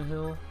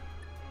Nihil?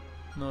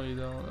 No, you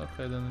don't.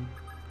 Okay, then.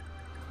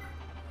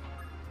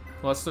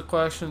 What's the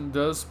question?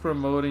 Does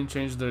promoting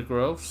change their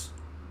growths?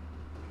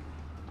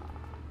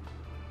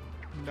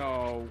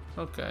 No.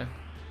 Okay.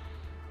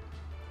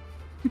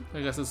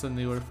 I guess it's a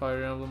newer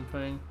Fire Emblem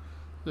thing.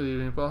 Good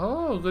evening, Paul.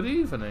 Oh, good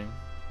evening.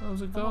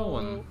 How's it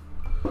going?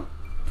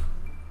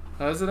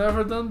 Has it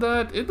ever done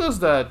that? It does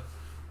that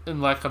in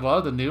like a lot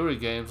of the newer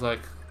games.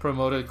 Like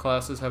promoted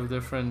classes have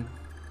different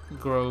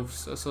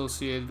growths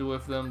associated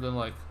with them than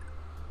like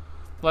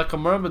a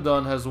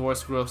Myrmidon has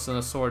worse growths than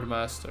a Sword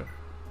Master.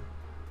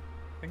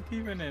 I think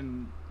even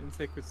in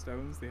Sacred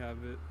Stones they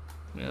have it.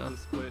 Yeah. The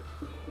split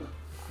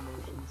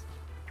promotions.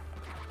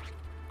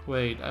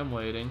 Wait, I'm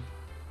waiting.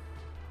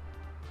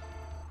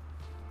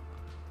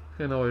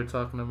 I know what you're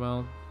talking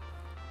about.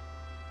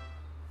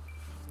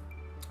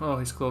 Oh,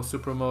 he's close to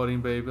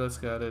promoting, baby. Let's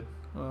get it.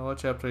 What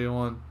chapter you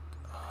want?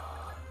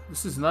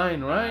 This is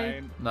 9,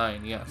 right?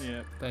 9, yes.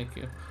 Yeah. Thank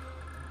you.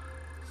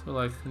 So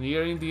like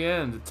nearing the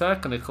end,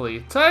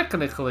 technically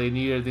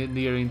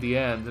nearing the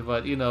end,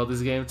 but you know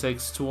this game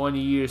takes 20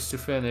 years to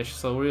finish,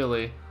 so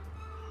really,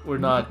 we're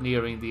not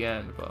nearing the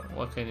end. But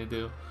what can you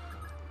do?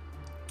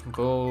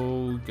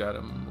 Go get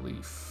him,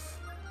 Leaf.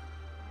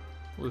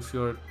 With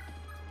your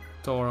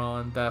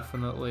Toron,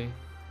 definitely.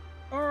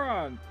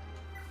 Toron.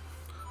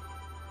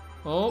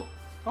 Oh,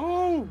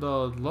 Oh,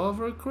 the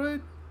Lover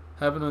Crate.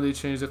 Happened when they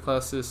changed the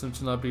class system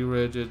to not be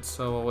rigid.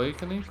 So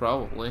Awakening,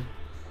 probably.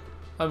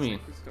 I mean,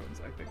 Sacred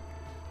Stones, I think.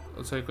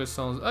 Sacred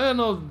Stones. I don't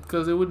know,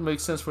 because it would make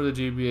sense for the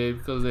GBA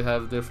because they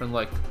have different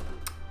like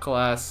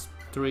class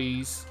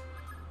trees,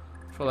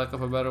 for lack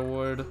of a better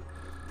word.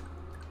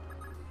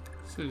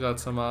 So you got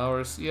some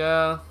hours.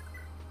 Yeah.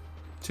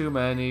 Too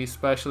many,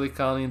 especially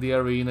counting the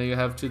arena you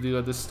have to do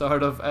at the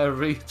start of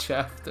every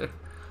chapter.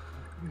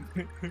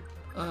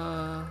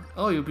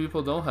 Oh, you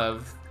people don't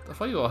have. I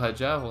thought you all had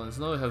javelins.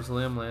 No, you have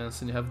Slim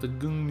Lance and you have the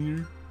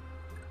Gungnir.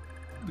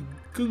 The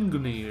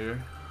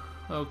Gungnir.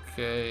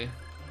 Okay.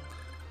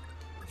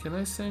 Can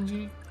I send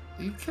you?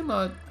 You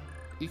cannot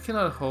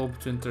hope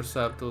to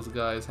intercept those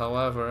guys.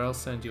 However, I'll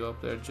send you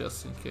up there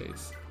just in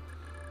case.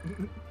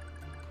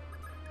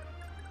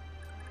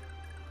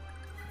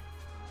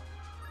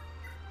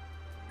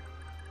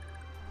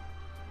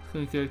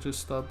 Can characters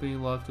stop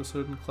being locked to a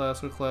certain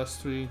class or class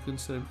 3 and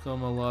consider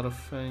become a lot of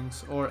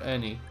things or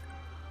any?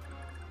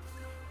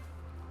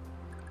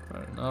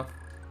 Fair enough.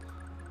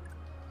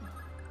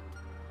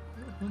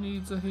 Who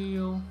needs a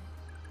heal?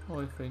 Oh,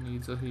 if he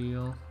needs a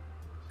heal.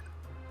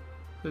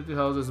 50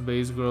 houses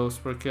base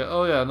growth per character.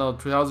 Oh yeah, no,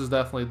 3 houses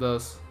definitely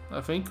does.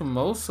 I think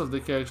most of the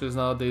characters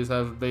nowadays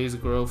have base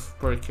growth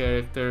per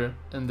character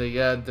and they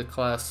add the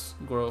class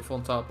growth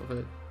on top of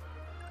it.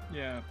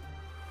 Yeah.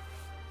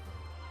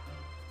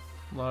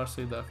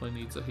 Larcy definitely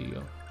needs a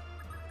heal.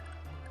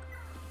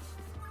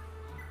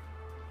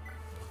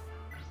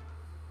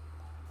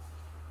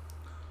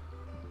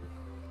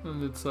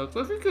 And it sucks.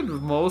 I think it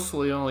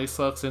mostly only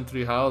sucks in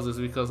 3 houses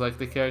because like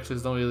the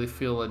characters don't really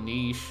feel a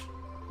niche.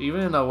 Even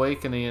in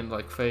Awakening and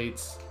like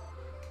Fates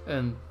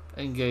and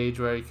Engage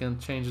where you can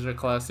change their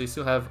class, they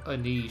still have a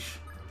niche.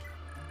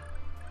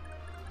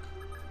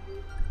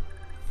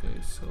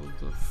 Okay, so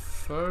the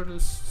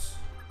furthest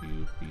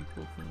you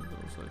people can go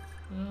is like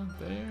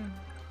there.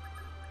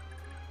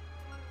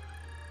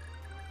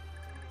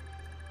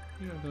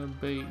 You're gonna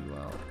bait you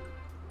out.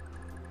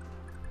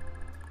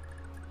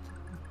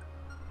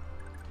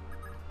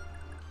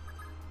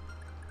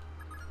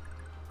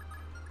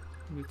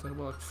 We talk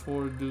about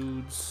 4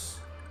 dudes.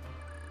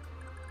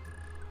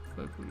 If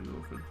I put you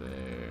over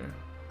there.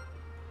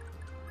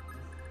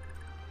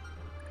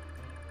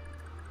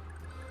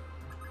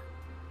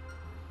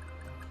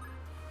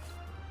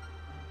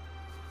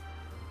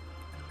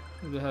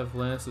 If they have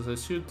lances, I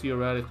should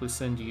theoretically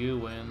send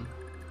you in.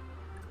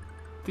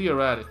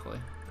 Theoretically.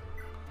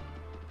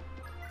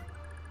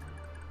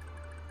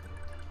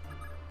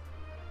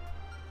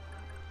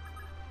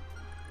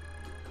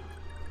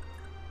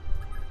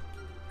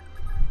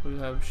 We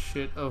have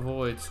shit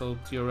avoid, so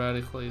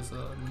theoretically it's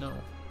a no.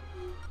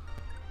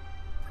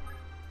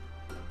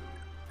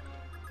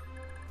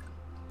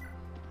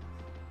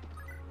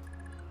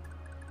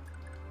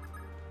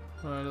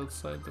 Right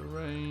outside the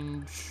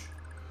range.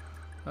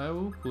 I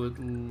will put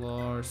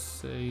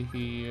Larse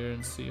here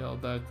and see how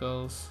that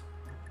goes.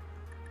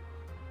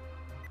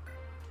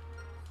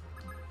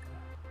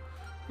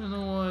 You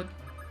know what?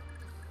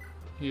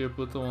 Here,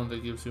 put the one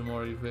that gives you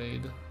more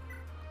evade.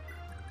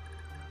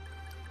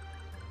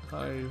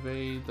 Higher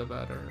evade, the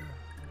better.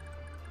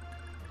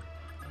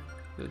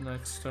 The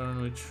next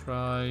turn we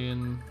try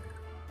and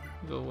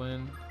go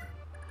in.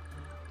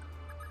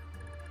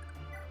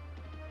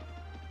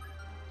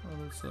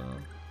 Oh, that's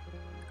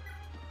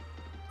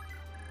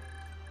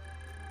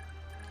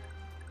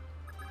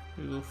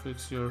you go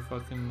fix your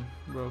fucking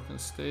broken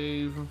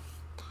stave.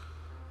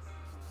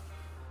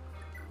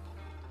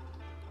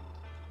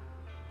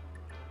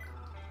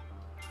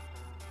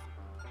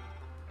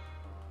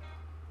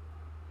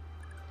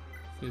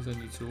 In case I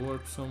need to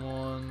warp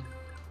someone.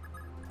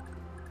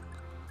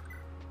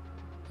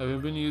 Have you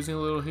been using a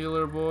little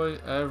healer boy?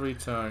 Every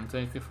turn.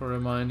 Thank you for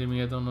reminding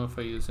me. I don't know if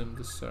I use him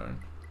this turn.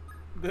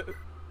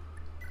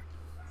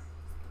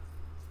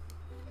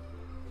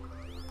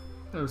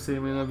 I'll see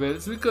him in a bit.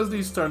 It's because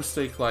these turns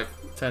take like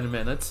 10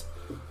 minutes.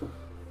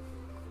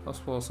 I was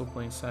also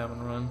playing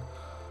Salmon Run.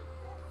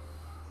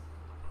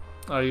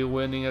 Are you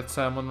winning at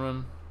Salmon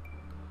Run?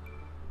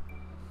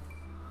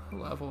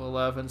 Level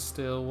 11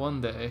 still.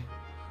 One day.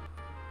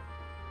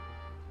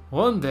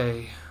 One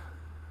day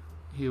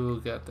he will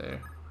get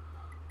there.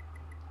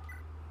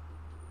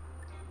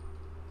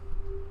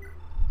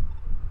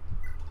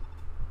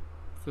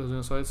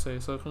 So I'd say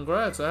so.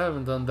 Congrats! I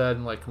haven't done that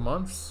in like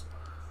months.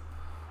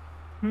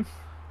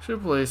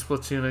 Should play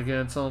Splatoon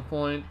again at some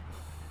point.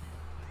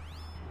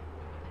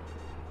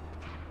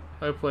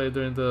 I played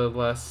during the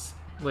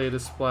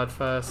latest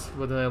Splatfest,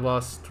 but then I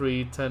lost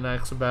 3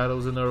 10x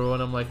battles in a row,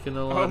 and I'm like, you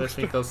know what? I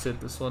think I'll sit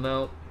this one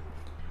out.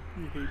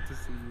 You hate to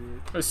see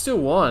it. I still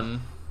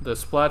won the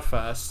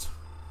Splatfest,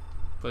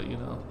 but you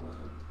know,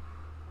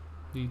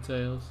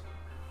 details.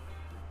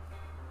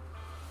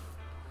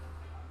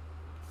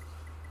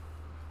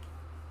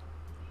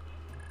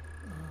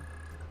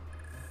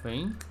 I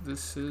think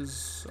this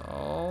is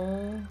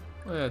all.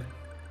 Oh yeah,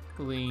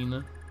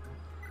 lean.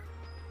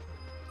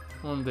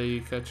 One day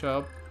you catch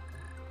up.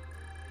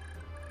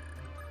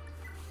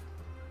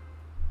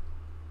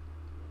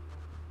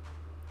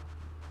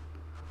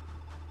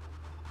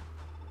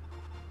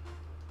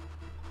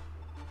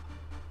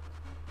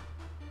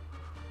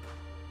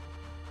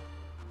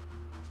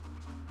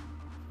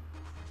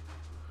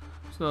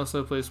 So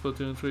also I play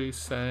Splatoon 3,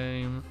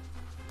 same.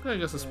 I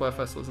guess the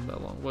Splatfest wasn't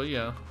that long, but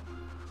yeah.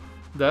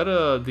 That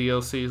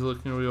DLC is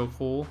looking real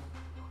cool.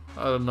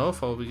 I don't know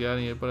if I'll be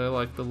getting it, but I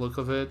like the look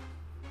of it.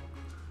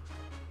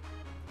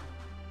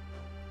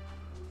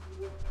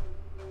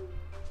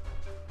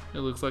 It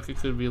looks like it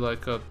could be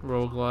like a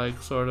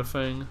roguelike sort of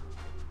thing.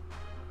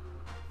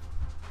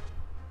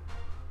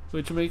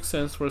 Which makes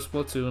sense for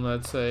Splatoon,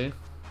 I'd say.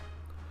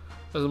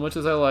 As much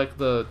as I like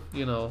the,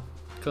 you know,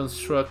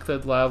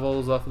 constructed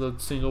levels of the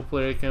single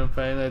player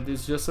campaign,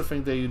 it's just a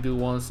thing that you do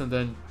once and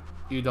then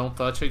you don't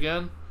touch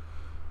again.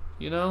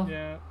 You know?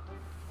 Yeah.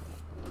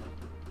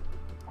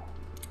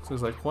 So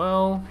it's like,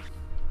 well,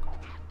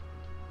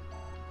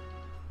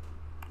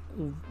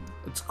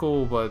 it's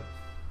cool, but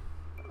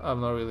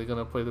I'm not really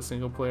gonna play the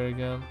single player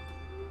again.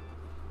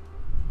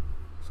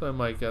 So I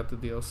might get the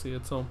DLC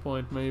at some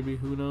point, maybe,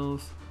 who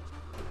knows?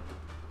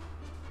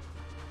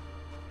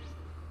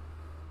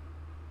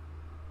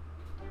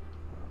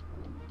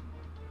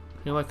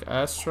 You like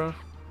Astra?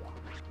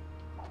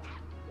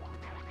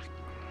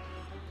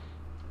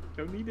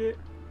 Don't need it.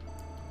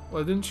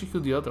 Why didn't you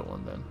kill the other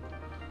one then?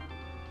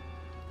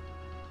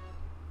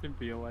 Didn't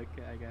feel like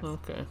it, I guess.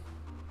 Okay.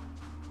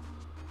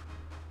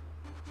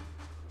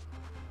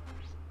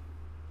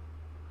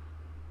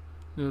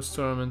 New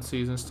tournament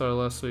season started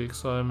last week,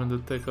 so I'm in the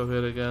thick of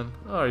it again.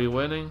 Oh, are you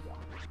winning?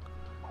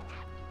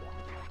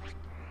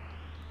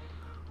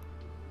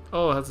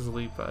 Oh, it has his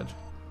lead badge.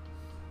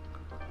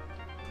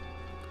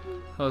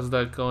 How's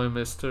that going,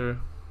 Mr.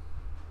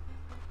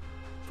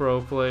 Pro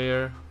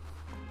Player?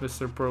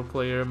 Mr. Pro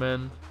Player,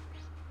 man.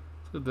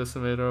 The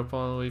Decimator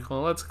upon week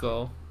 1. Let's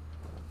go.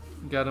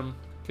 Get him.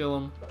 Kill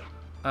him.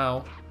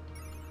 Ow.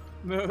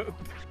 No.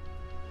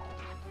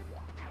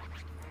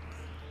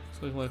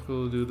 It's looking like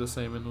we'll do the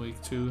same in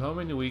week 2. How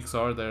many weeks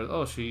are there?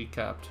 Oh, she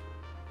capped.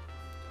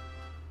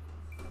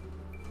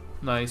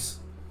 Nice.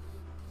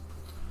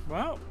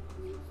 Wow.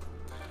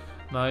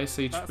 Nice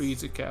HP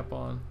to cap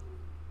on.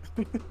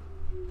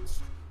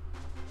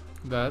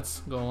 That's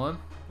go on.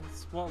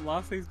 That's what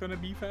last day's gonna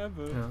be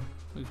forever. Yeah.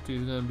 Week 2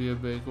 is gonna be a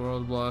big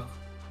roadblock.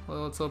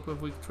 Well, what's up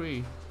with week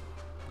 3?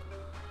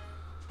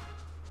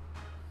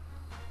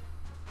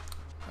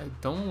 I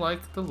don't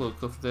like the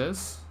look of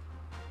this,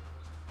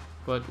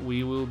 but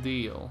we will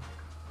deal.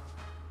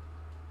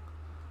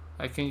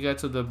 I can get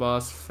to the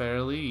boss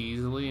fairly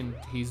easily, and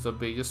he's the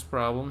biggest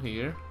problem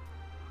here.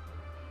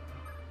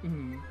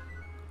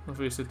 I've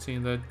faced a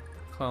team that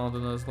clowned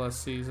on us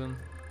last season.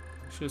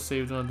 Should have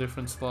saved on a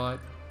different slot.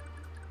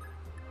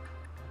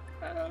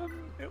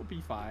 It'll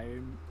be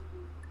fine.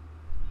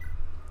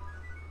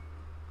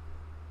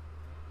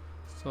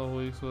 So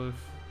weeks with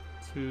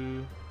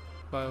 2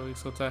 5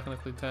 weeks, so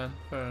technically 10.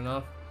 Fair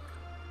enough.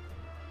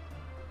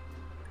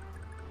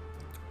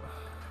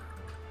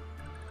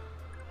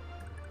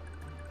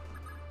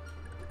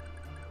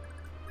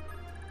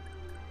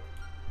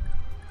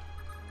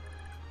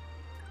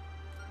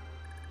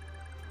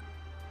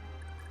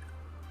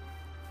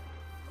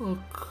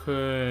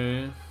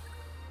 Okay.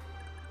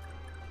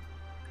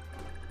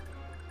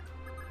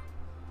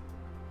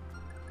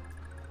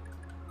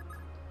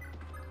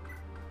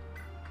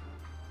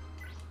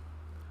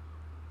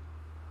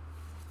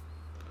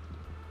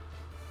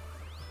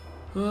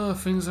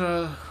 Things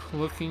are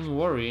looking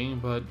worrying,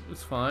 but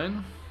it's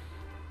fine.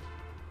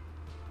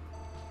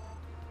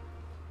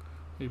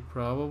 We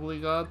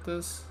probably got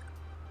this.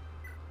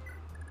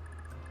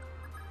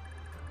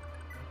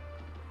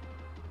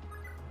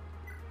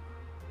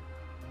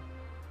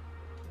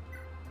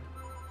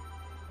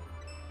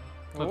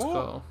 Let's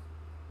go.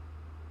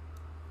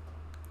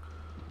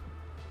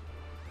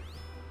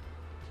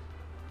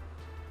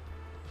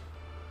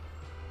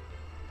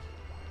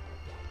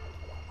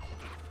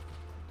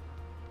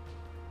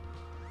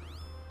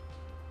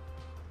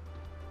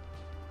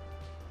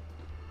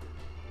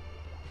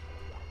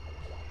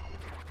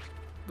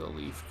 The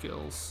leaf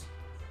kills.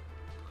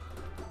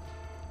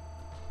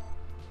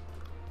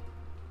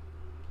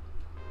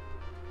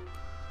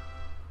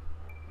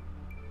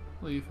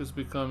 Leaf is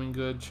becoming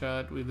good,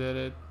 chat. We did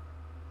it.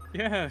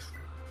 Yeah.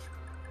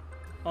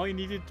 All he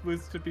needed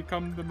was to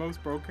become the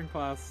most broken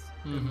class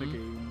in the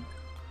game.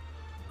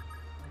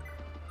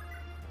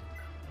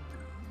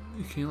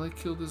 You can like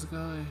kill this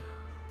guy?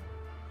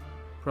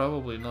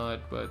 Probably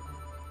not, but...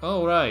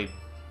 Oh, right.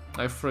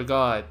 I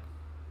forgot.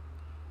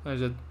 I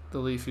did the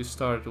leaf you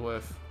started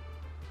with.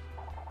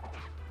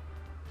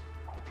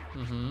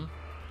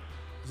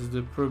 This is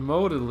the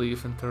promoted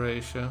leaf in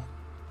Terracia.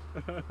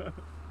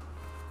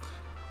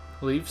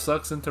 Leaf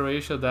sucks in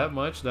Terracia that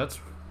much? That's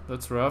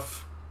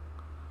rough.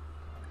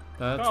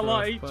 That's got a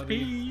lot rough, of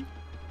buddy.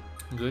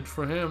 HP. Good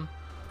for him.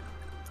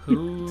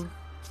 Who...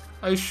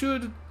 I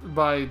should,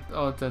 by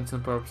all intents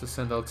and purposes,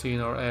 send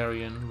Altina or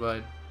Arian,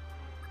 but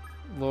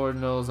Lord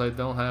knows I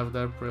don't have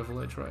that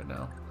privilege right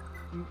now.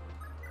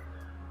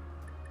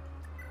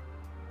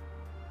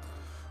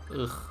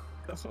 Ugh.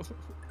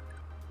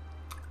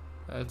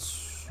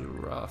 That's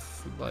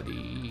rough,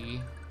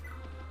 buddy.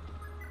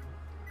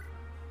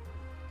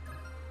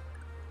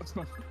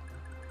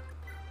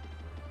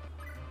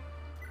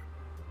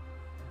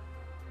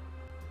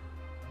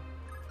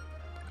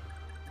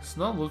 It's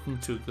not looking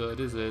too good,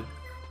 is it?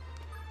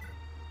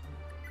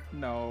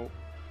 No.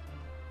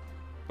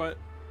 But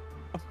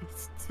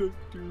still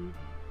do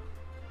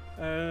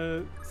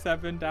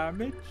 7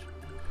 damage.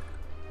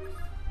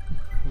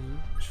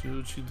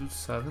 Should she do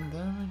 7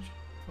 damage?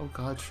 Oh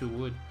god, she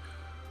would.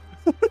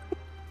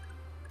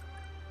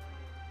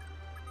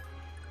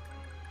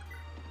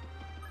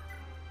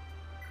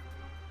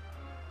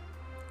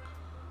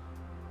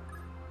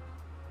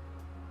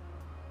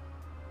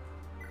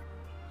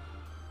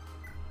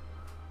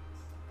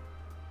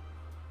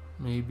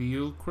 Maybe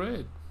you'll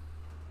crit.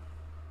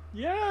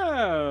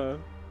 Yeah.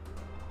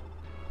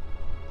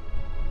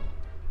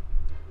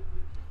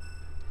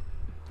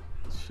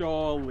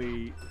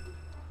 Surely.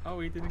 Oh,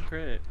 he didn't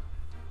crit.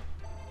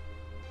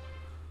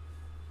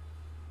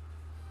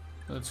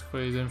 That's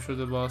crazy. I'm sure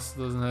the boss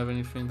doesn't have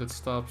anything that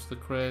stops the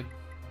crit.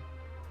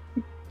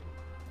 Of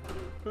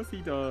course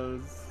he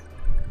does.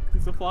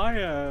 He's a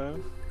flyer.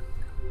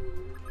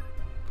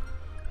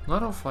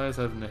 Not all flyers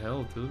have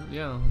Nihil, do they?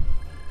 Yeah.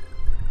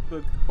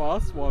 The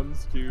boss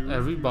ones do.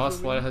 Every boss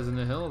usually. flyer has a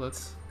Nihil.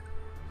 That's...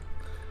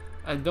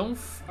 I don't...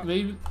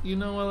 Maybe... You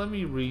know what? Let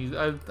me read.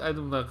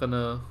 I'm not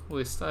gonna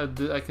waste... I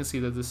can see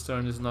that this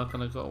turn is not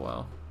gonna go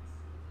well.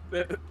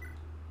 Okay,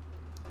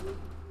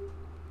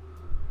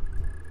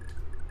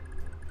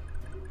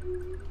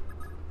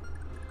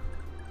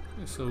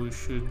 so we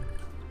should...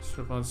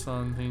 Stefan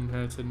San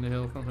inherited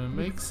Nihil from him.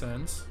 Makes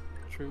sense.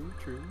 True,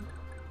 true.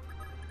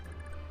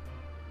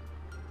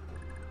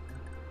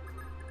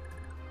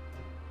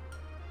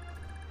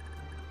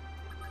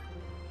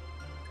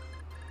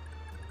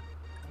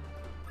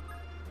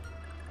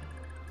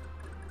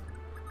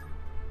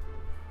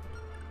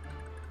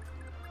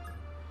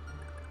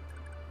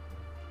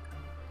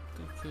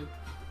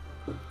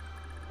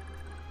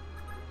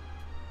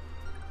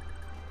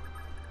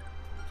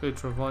 Okay,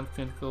 Travant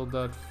can't go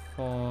that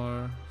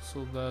far,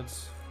 so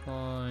that's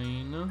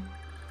fine.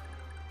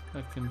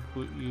 I can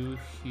put you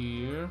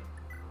here.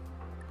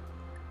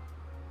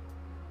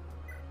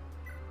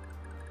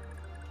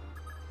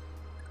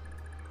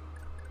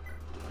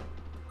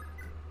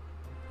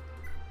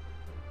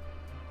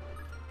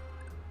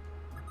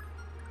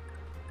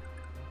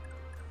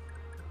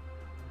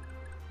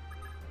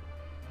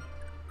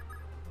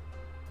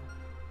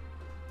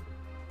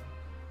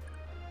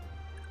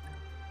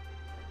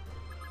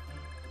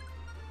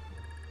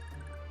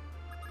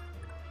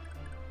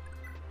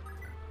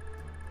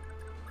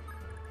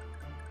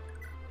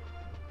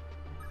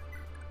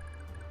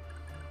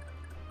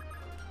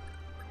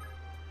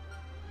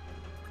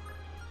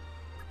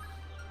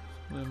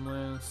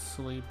 Limland,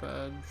 Sleep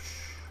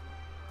Edge.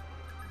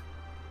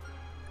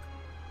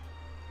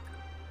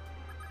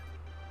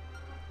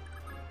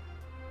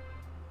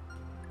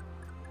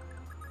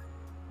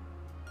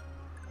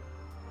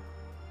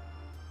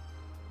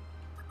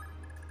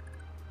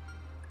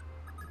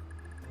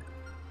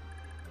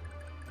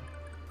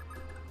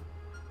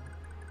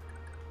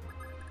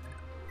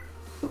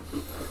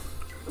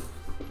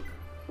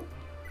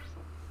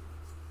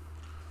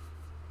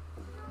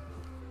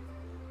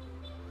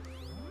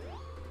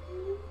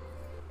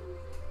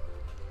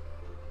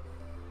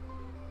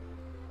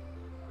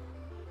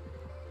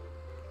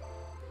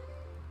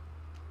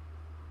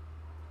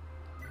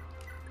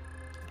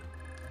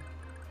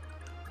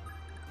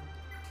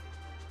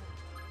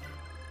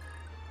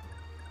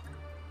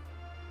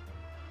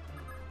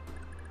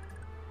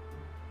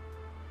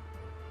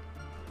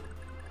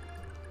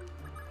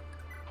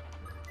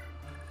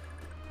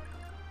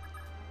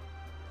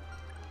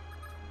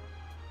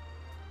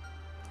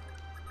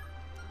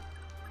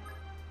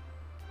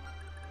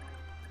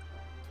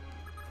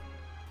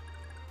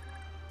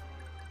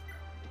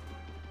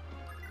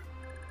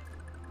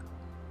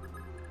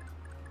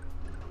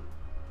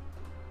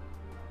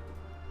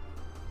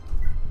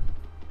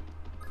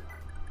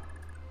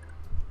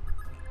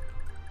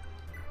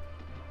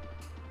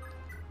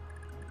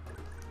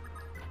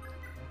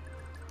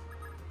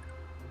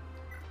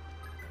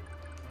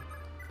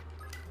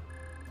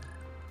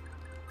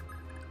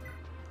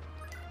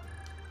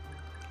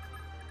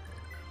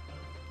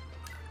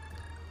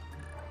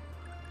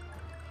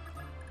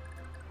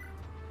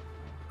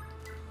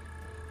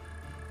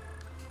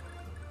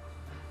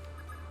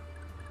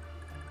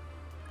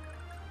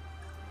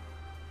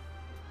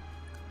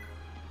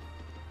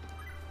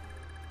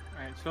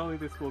 Alright, surely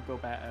this will go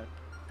better.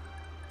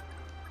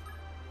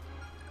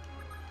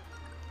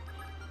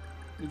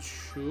 It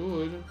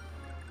should.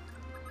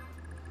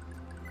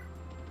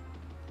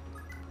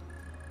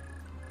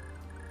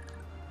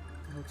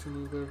 How to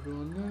move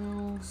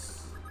everyone else.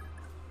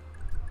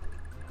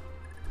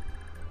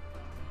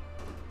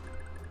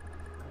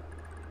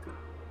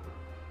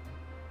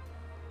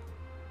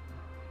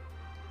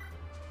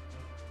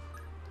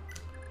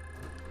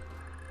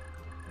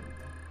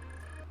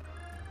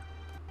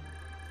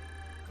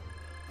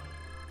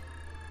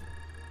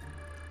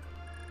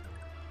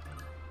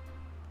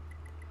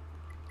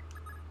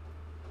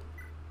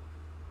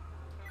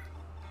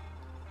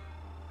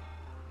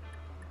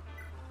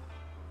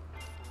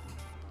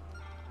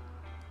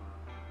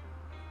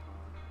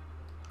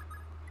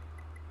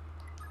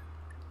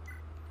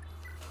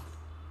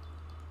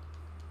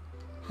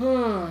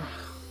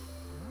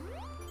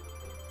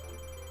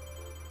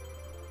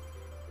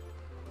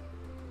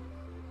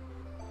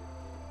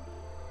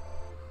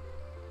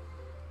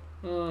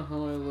 Oh, how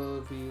I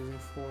love using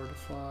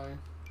Fortify.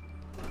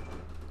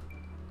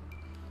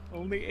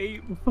 Only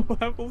 8 more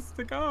levels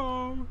to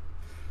go.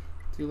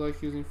 Do you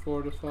like using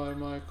Fortify,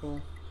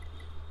 Michael?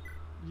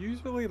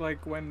 Usually,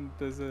 like, when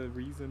there's a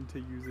reason to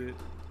use it.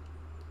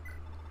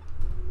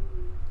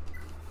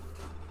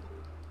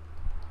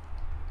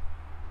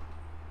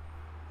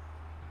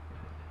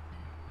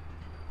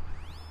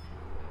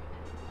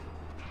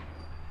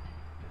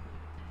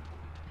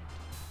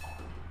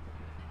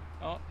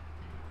 Oh.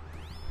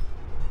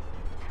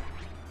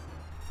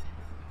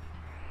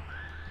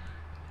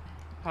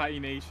 Party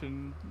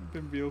Nation,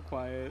 been real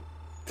quiet.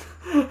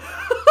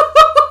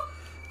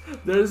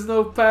 There's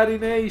no Patty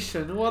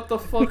Nation. What the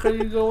fuck are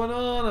you going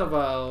on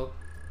about?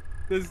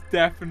 There's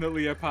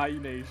definitely a Party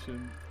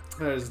Nation.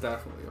 There's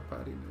definitely a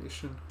Patty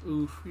Nation.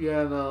 Oof,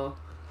 yeah, no.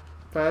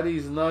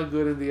 Patty's not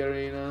good in the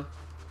arena.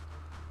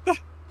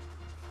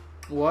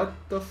 What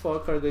the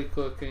fuck are they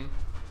cooking?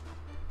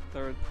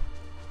 They're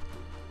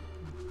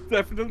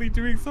definitely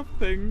doing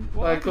something.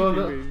 What Like, are oh,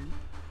 they no. doing?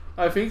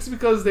 I think it's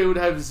because they would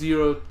have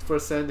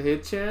 0%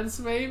 hit chance,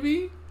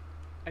 maybe?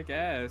 I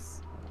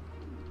guess.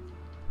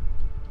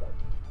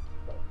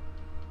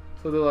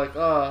 So they're like,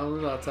 ah,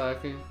 we're not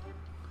attacking.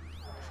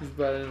 She's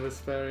better in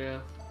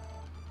Vesperia.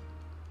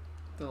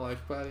 Don't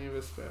like Patty in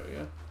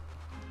Vesperia.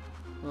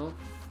 Well,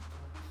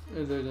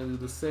 and they're gonna do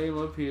the same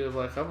up here.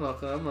 Like, I'm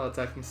not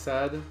attacking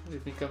Sad. You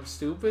think I'm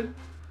stupid?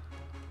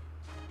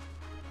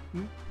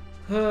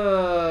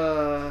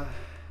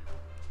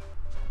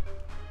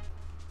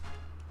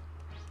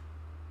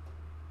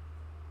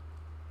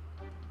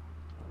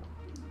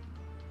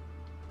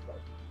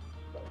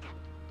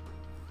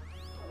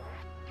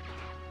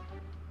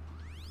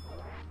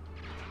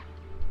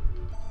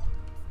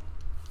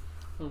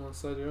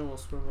 Almost said you're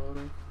almost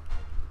promoting.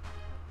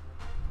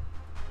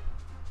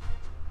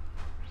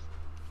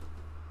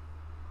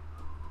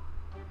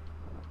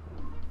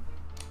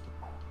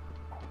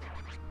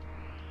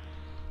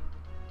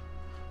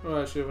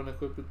 Oh, I should have an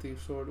equipped with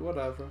Thief Sword.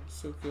 Whatever.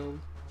 Still killed.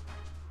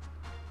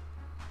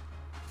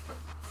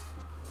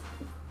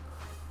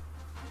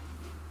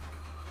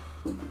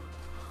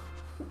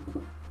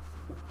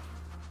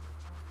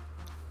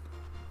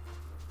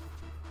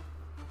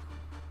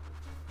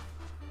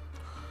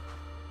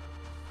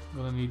 I'm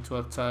gonna need to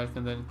attack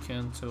and then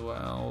cancel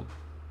out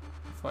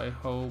if I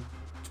hope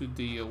to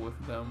deal with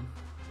them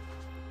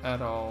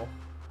at all.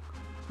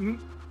 Mm.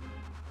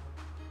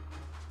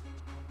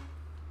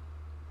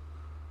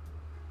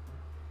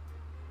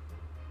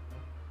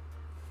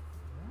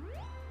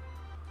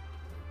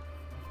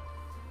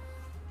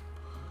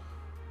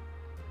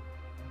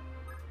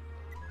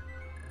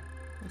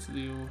 Let's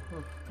deal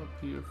up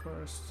here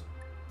first.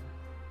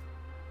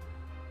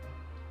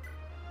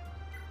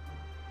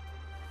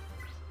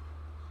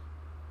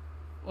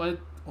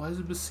 Why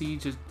is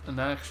besiege an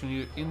action?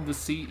 You're in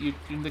the you're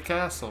in the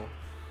castle.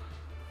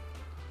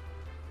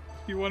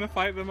 You want to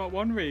fight them at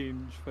one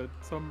range for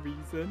some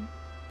reason.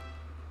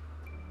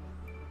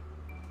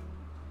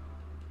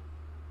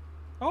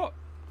 Oh,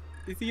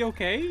 is he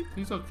okay?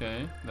 He's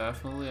okay,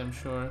 definitely. I'm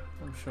sure.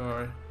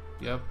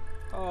 Yep.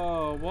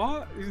 Oh,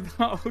 what? He's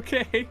not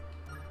okay.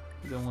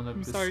 You don't want to I'm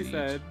besiege. sorry,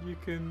 Zed. You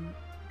can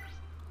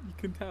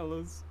tell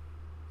us.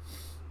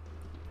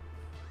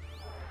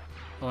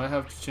 Oh, I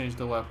have to change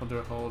the weapon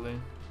they're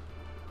holding.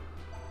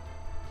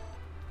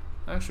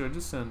 Actually, I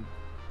just sent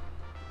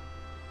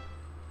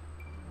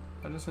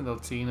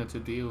Altina to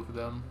deal with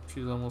them.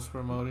 She's almost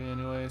promoting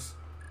anyways.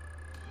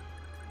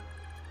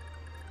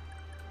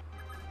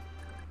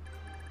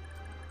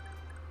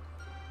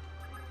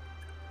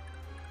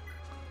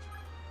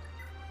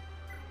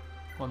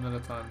 One at a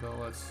time though,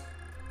 let's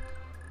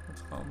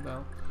calm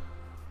down.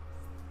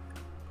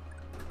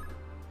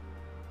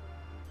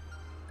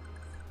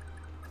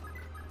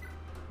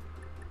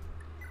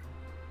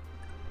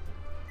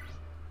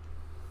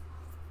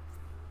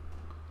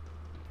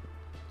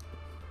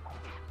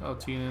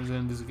 Altina's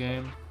in this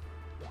game.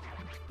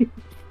 I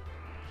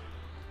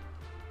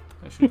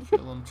should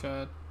kill him,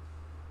 Chad.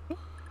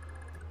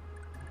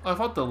 I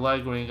thought the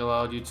leg ring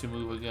allowed you to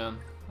move again.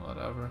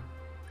 Whatever.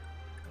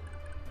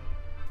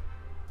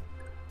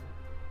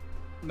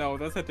 No,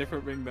 that's a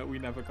different ring that we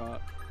never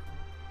got.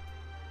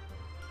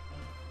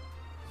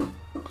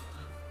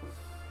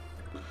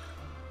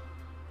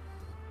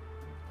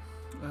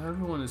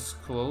 Everyone is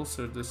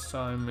closer this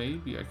time.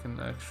 Maybe I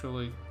can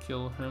actually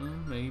kill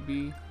him.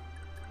 Maybe.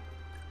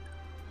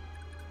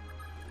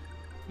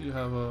 You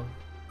have a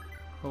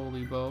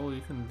holy bow.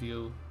 You can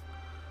deal.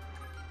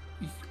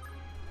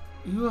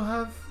 You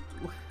have.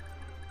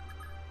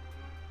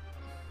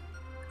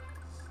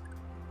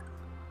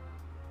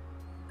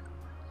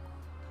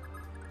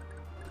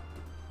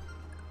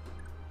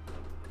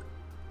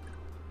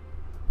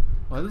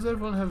 Why does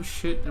everyone have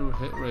shit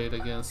hit rate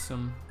against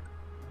him?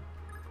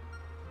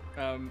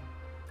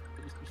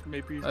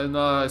 Maybe. I know.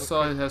 I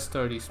saw it has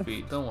 30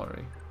 speed. Don't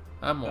worry,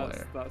 I'm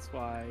aware. That's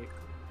why.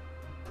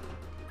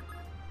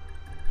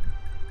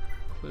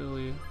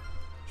 Clearly,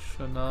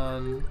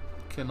 Shannon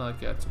cannot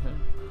get to him.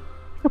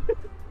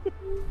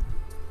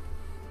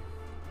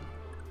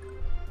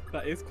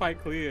 That is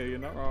quite clear. You're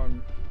not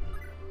wrong.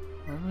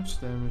 How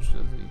much damage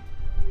does he?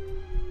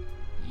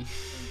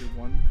 Maybe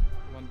one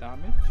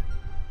damage.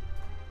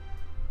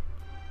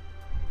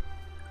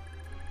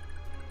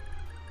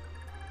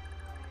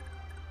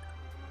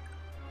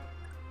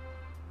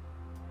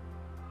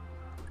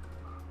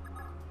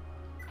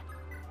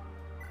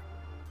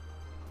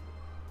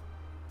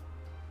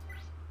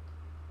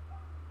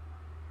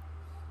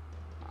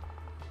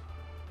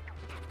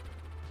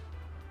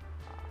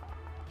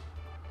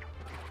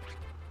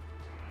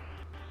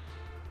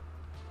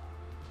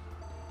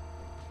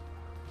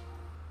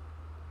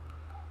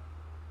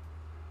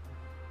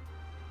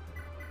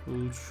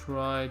 We'll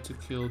try to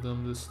kill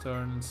them this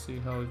turn and see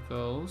how it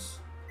goes.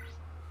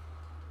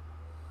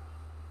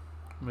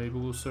 Maybe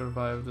we'll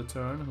survive the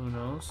turn, who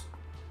knows?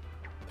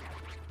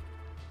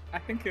 I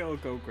think it'll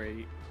go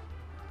great.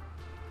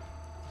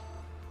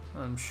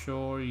 I'm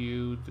sure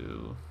you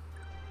do.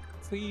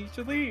 So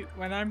usually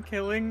when I'm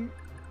killing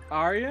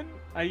Aryan,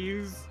 I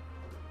use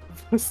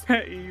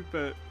Vassetti,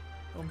 but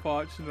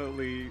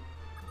unfortunately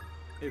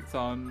it's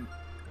on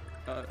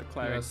a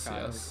cleric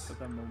card at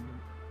the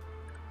moment.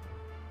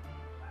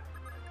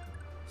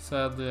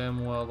 Sadly,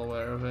 I'm well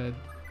aware of it.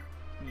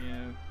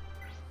 Yeah.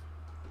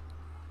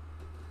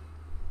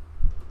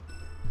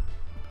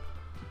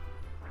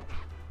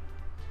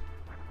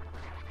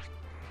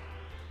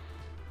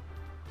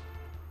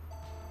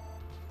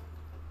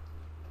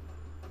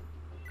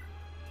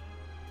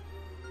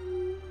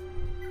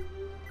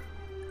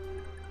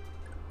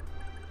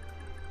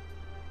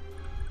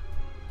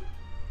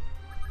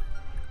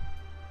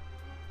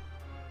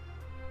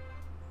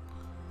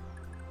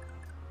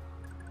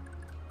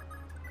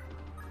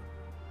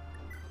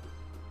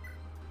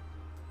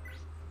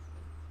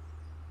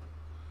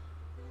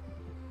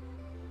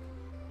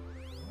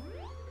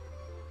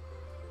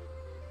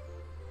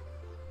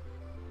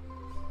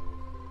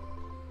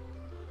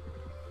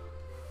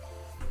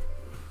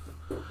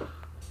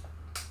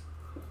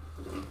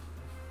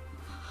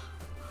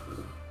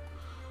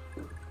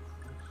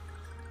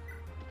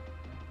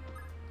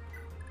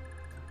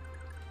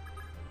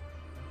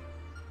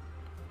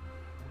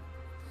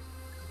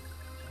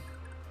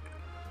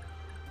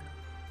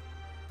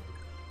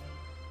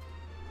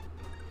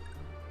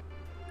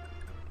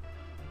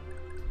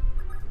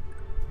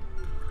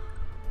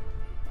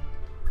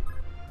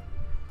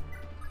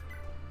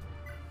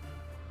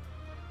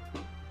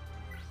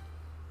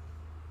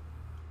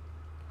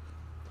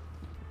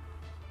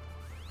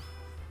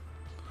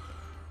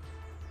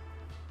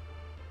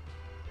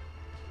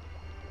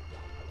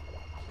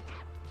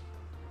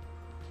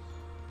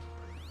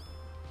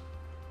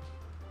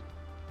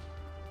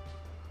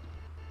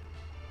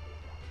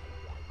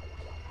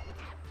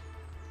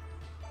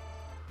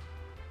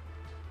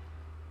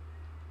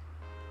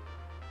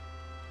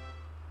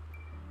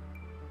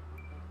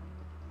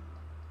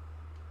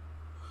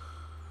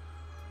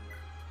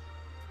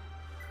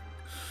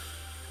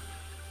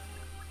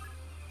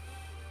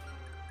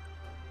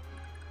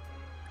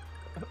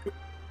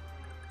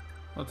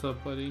 What's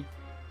up, buddy?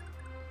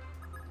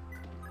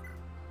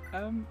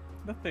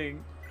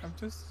 Nothing. I'm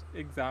just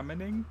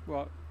examining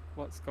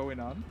what's going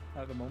on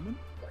at the moment.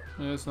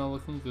 Yeah, it's not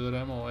looking good,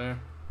 I'm aware.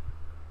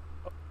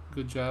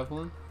 Good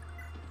javelin.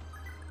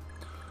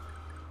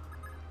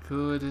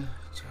 Good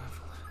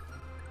javelin.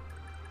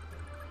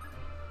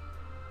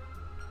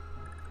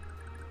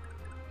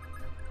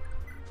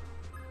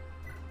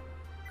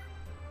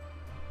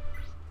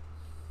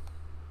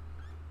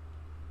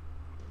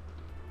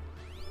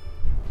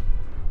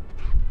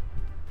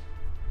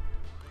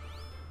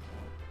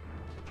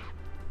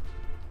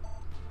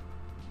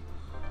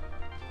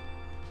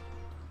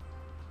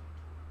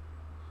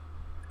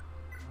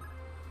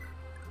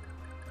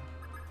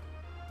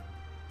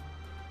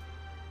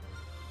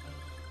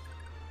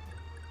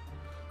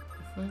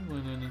 If I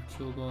went in and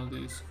killed one of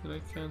these, could I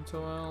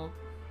Kanto out?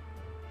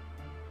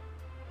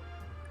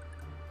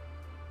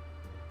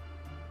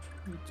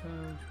 3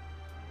 times.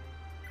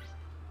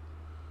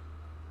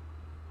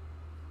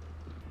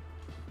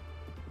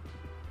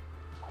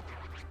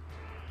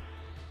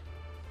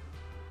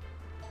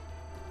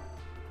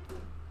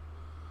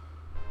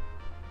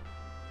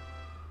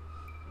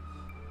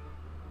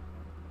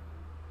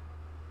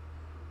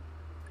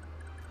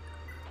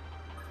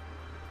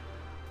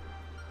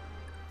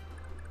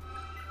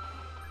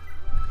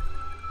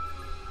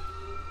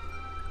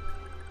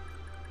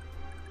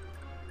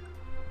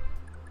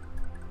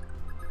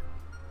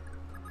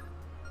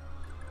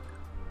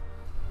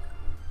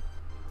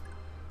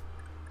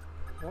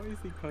 What is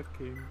he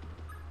cooking?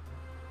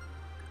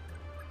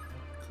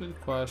 Good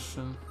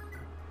question.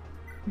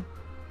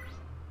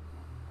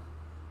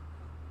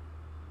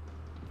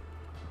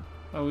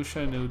 I wish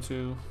I knew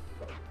too.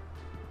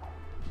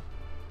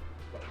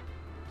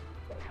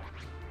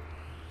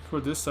 For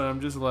this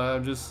time,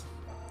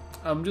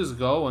 I'm just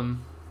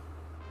going.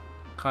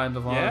 Kind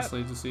of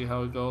honestly to see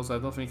how it goes. I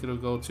don't think it'll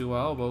go too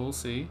well, but we'll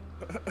see.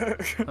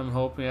 I'm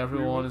hoping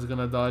everyone is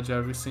gonna dodge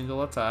every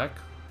single attack.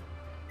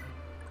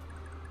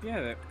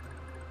 Yeah.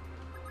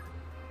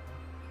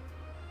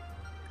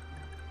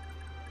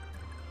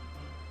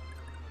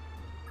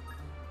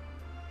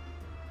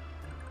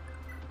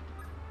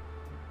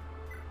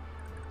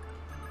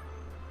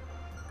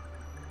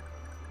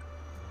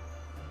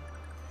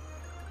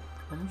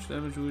 How much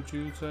damage would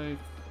you take?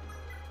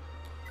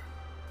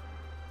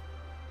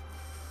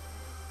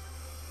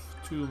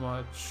 Too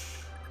much.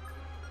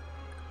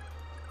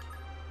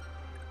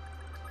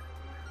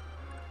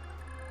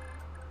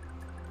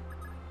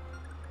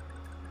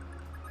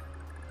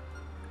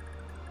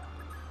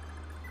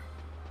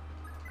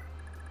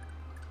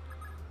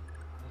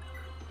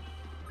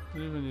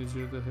 Even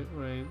easier to hit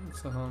rate,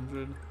 it's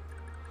 100.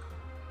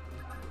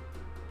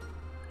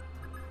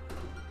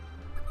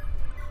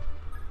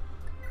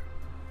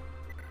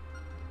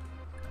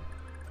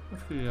 For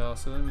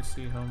curiosity, let me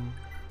see how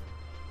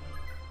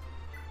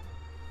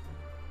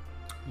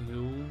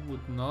you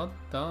would not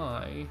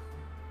die.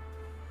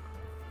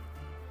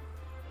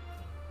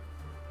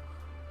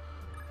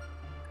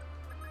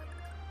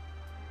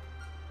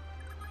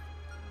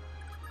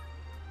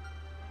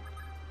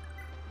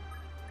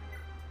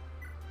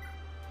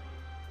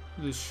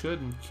 This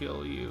shouldn't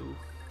kill you.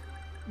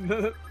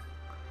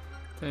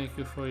 Thank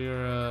you for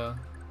your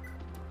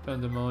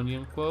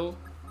pandemonium quote.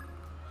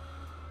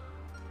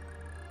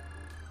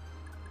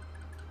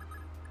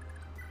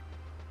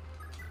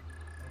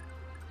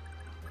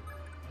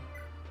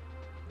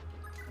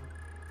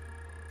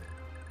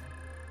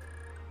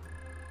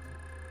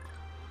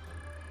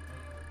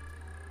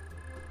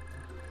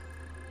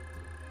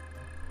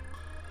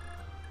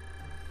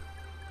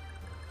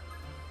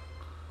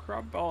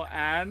 Crumble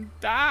and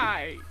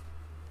die.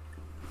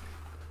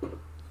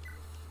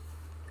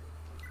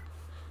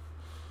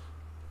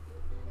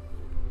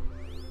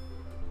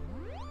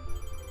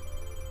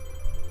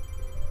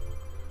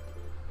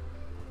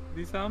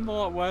 These sound a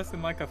lot worse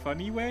in like a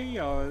funny way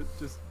or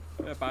just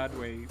a bad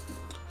way?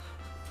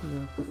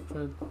 Yeah,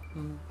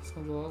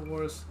 sounds a lot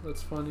worse.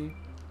 That's funny.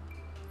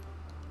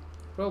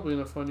 Probably in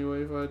a funny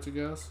way if I had to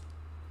guess.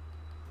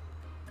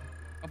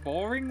 A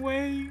boring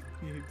way? You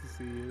hate to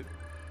see it.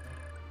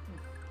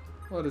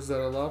 What is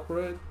that,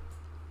 elaborate?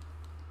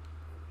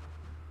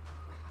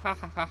 Are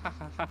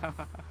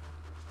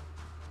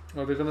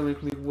they gonna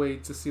make me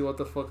wait to see what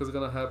the fuck is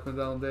gonna happen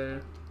down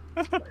there?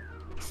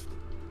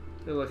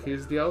 They're like,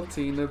 here's the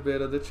Altina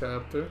bit of the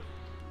chapter.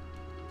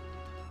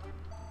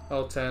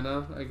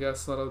 Altana, I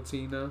guess, not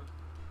Altina.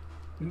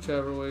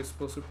 Whichever way you're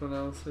supposed to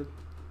pronounce it.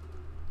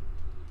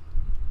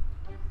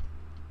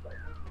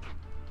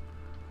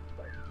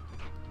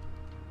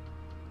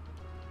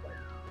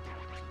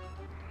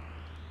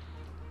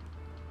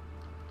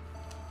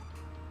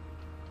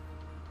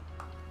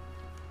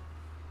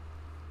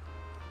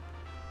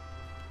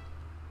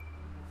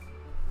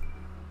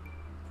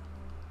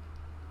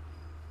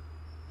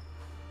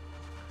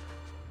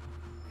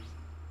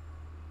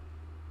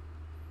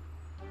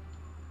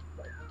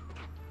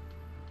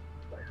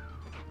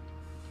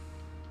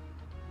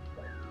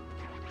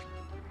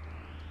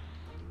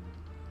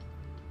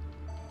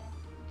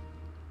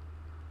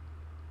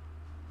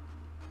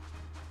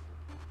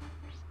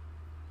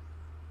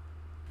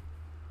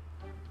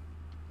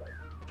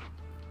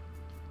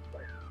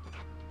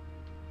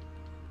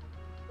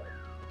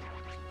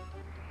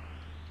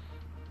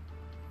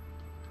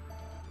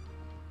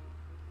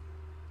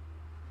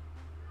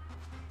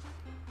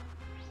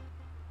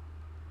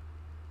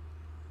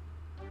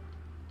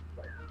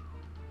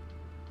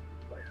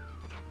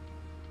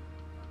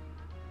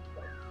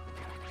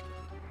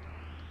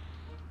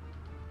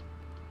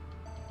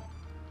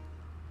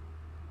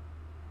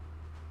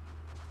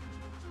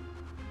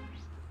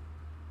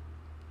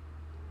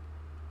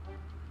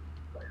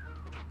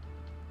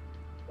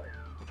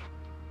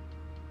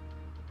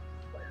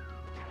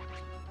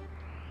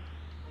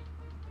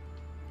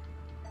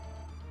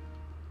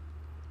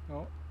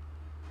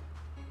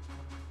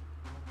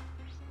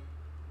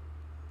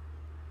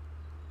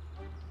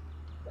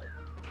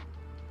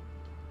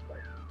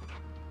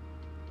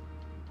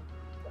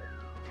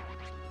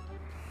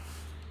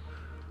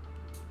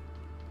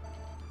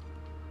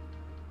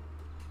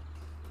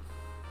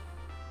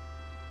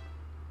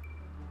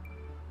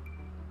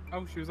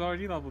 Oh, she was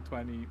already level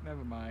 20.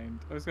 Never mind.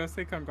 I was gonna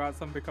say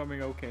congrats on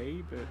becoming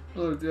okay, but...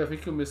 Oh, yeah, I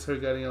think you missed her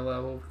getting a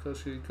level because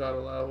she got a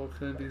level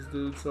killing these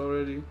dudes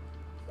already.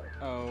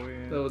 Oh,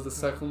 yeah. That was the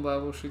second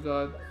level she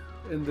got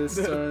in this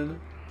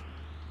turn.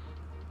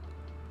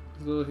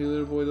 This little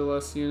healer boy, the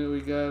last unit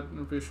we got,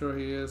 I'm pretty sure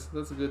he is.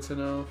 That's good to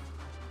know.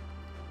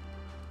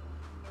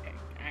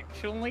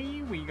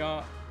 Actually, we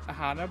got a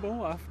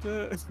Hannibal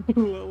after a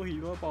little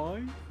healer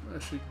boy. I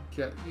should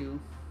get you.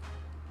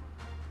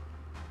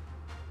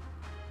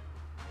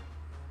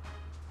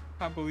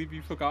 Can't believe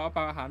you forgot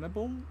about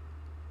Hannibal.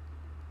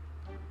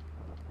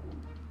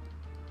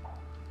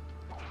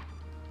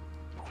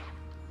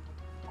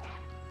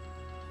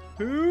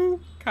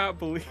 Who? Can't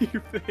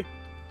believe it.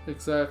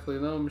 Exactly,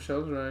 no,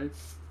 Michelle's right.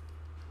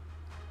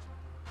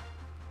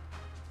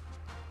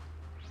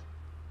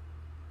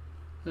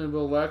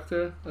 Hannibal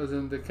Lecter, as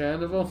in the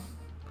cannibal?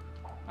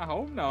 I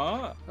hope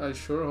not. I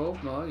sure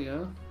hope not,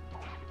 yeah.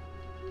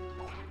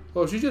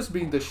 Oh, she just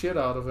beat the shit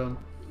out of him.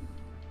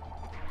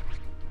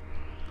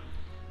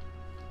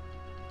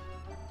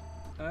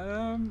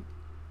 I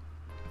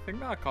think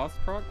that cost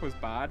proc was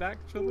bad,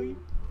 actually.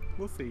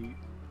 We'll see.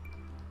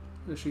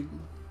 She...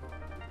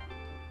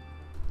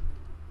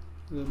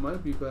 It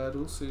might be bad,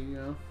 we'll see,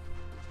 yeah.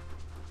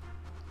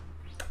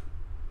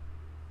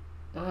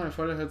 Ah, I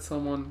thought I had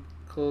someone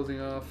closing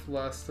off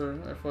Lester.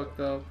 I fucked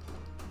up.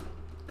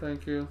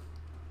 Thank you.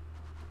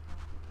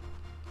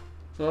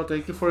 Well,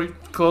 thank you for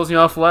closing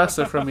off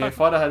Lester for me. I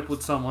thought I had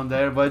put someone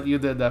there, but you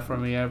did that for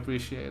me. I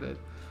appreciate it.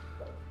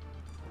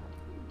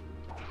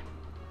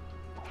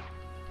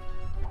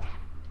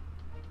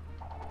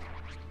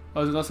 I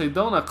was gonna say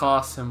don't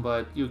accost him,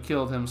 but you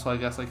killed him, so I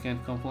guess I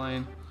can't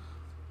complain.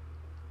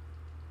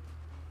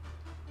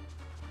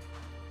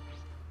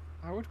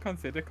 I would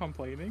consider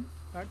complaining,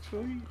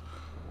 actually.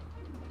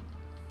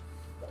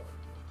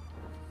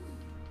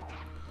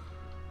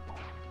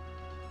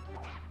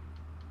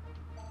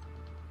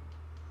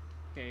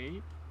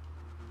 Okay.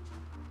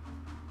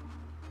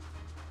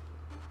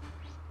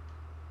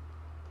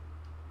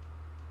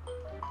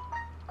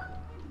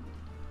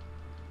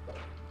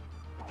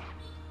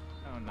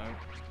 Oh no.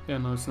 Yeah,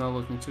 no, it's not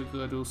looking too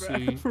good. We'll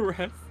see.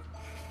 Rest.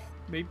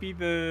 Maybe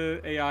the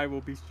AI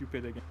will be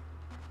stupid again.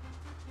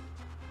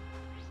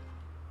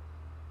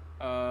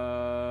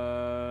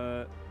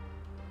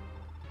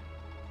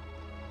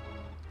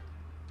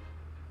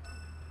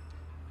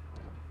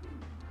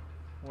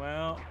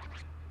 Well.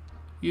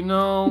 You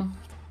know.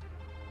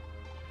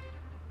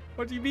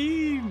 What do you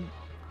mean?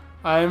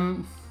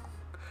 I'm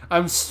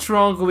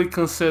strongly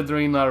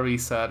considering not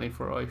resetting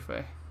for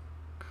Oife.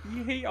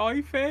 You hate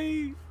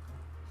Oife?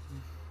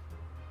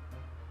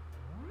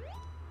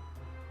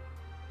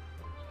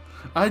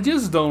 I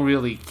just don't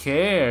really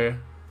care.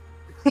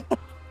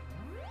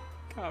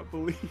 Can't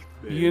believe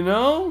it. You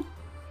know?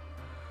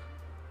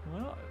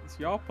 Well, it's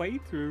your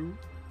playthrough.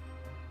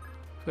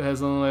 It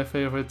has one of my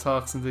favorite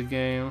talks in the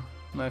game.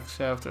 Next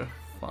chapter.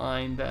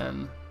 Fine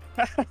then.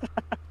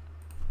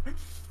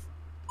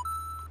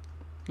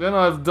 Then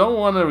I don't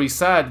want to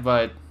reset,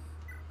 but...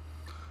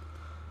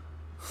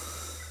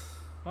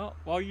 Well,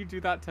 while you do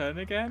that turn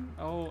again,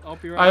 I'll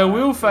be right I back.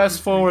 will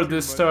fast forward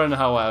this turn,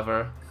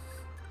 however.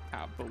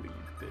 Can't believe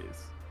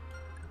this.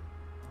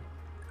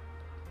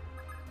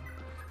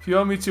 If you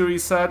want me to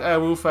reset, I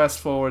will fast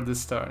forward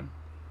this turn.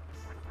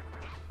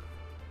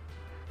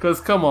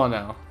 Cause come on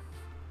now.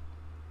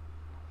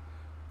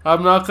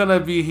 I'm not gonna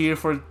be here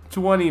for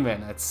 20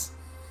 minutes.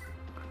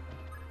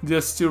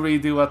 Just to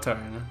redo a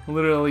turn.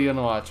 Literally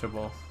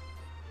unwatchable.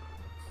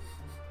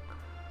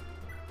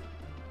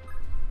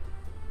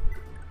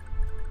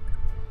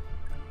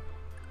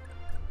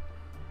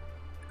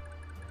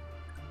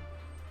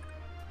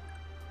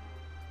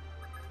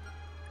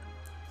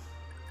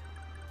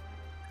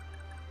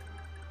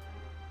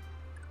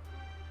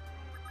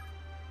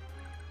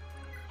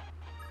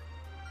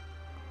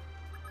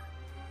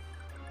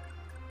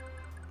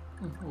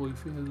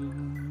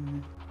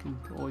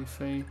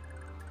 Oife.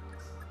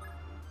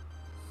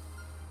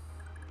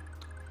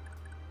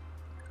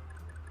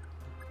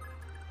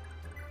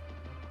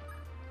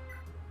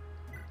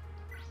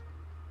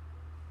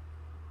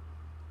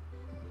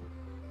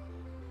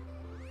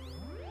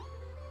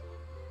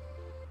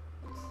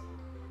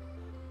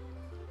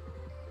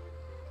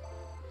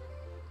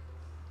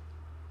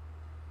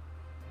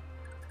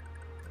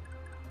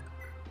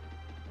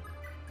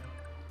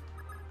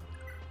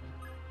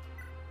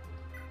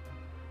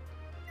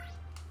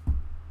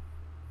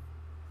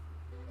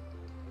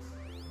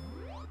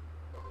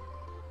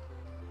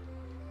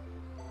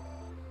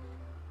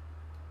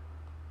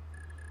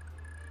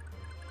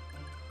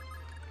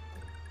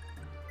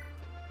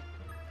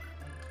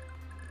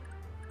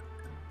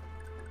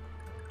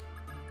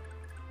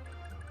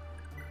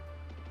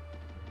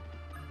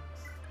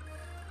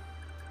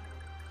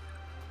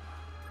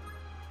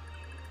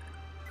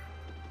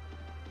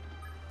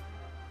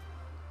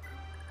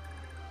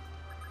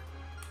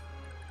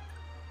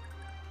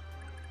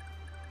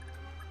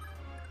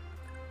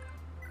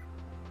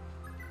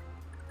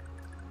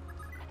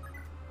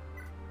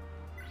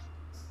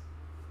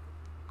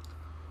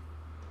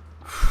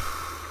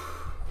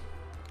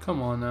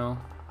 Come on now.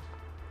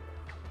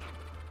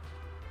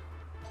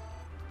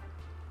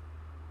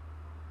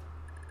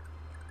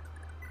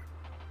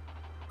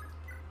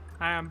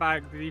 I am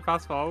back. Did he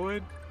fast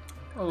forward?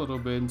 A little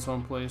bit in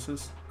some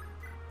places.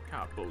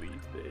 Can't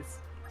believe this.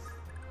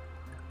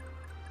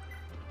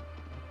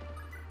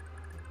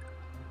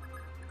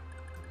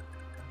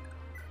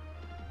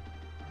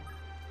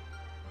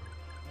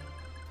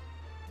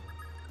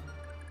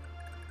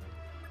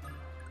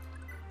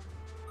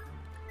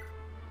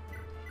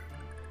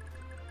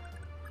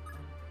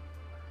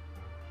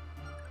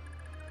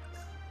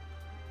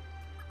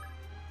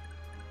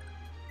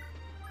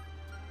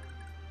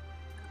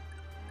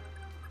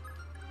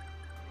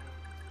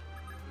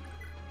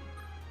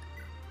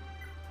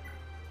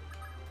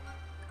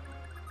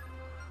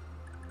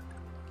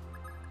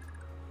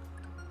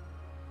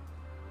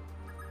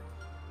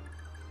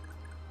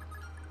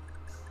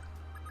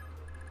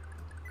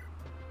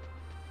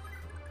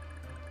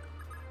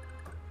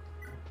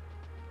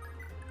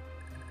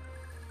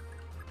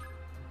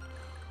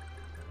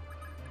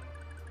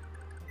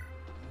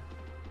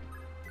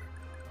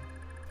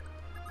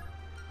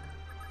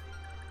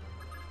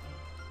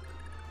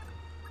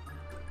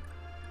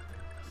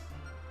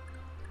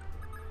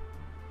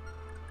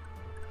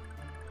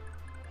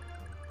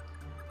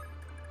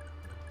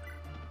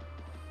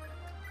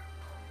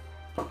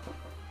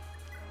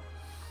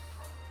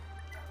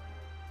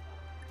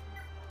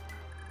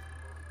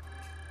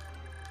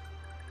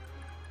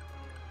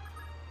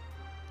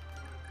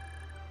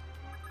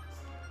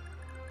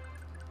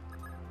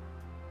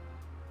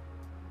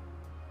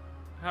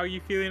 How are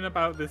you feeling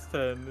about this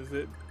turn?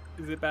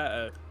 Is it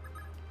better?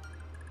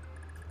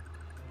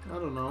 I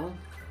don't know.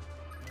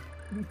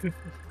 The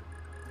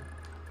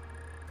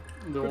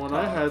Good one talk.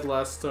 I had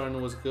last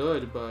turn was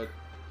good, but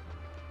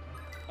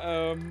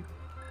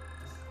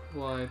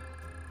what?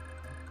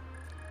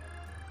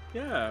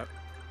 Yeah.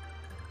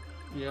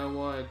 Yeah,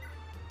 what?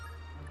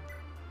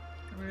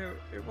 I mean,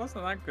 it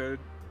wasn't that good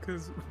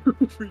because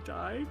we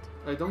died.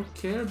 I don't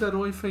care that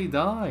Oife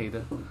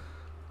died.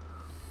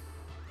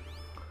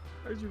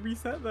 How'd you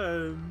reset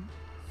them?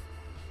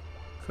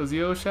 Cause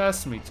Yosh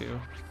asked me to.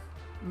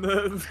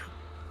 No.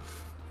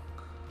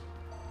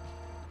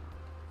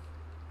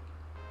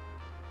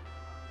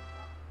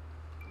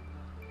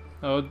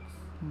 Oh,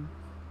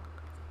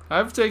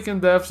 I've taken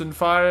deaths in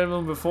Fire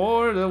Emblem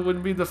before. That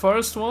wouldn't be the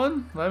first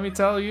one. Let me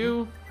tell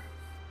you.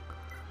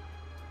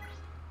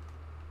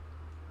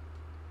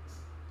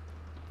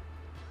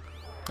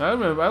 I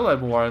remember I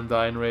let Warren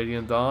die in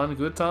Radiant Dawn.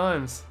 Good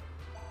times.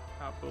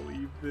 Can't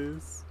believe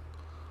this.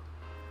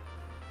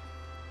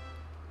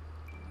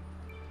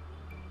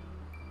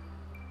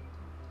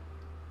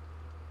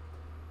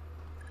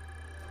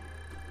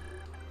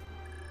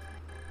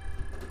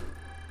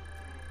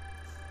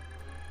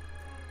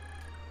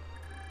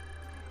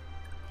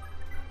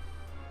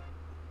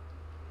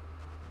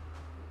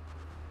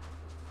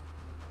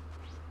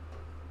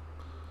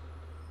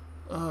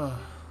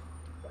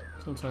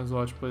 Sometimes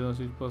watch play on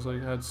Street Plus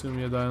like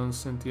Hatsumia die on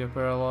Cynthia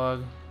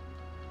Paralog.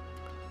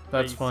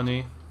 That's Nice.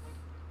 funny.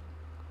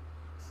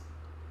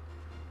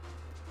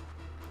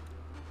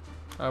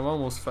 I'm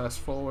almost fast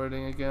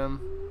forwarding again.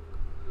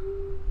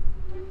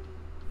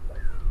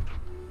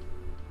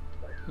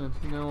 And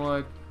you know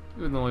what?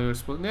 Even though we were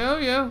supposed,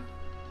 yeah.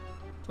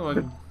 So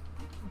like,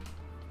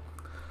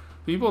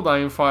 people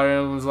dying in Fire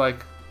Emblem is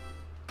like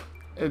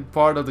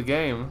part of the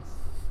game.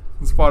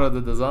 It's part of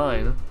the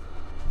design.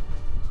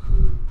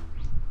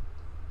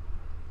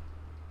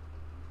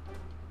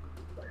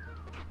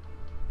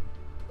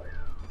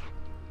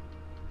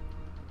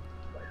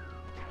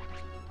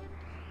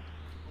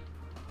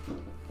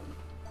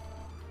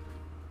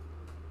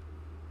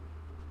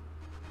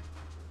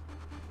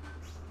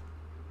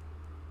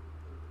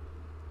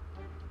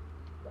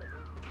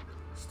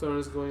 This turn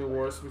is going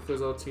worse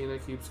because Altina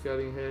keeps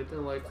getting hit,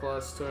 and like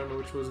last turn,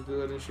 which was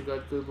good, and she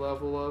got good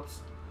level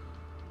ups.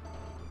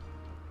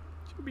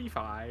 She'll be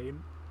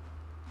fine.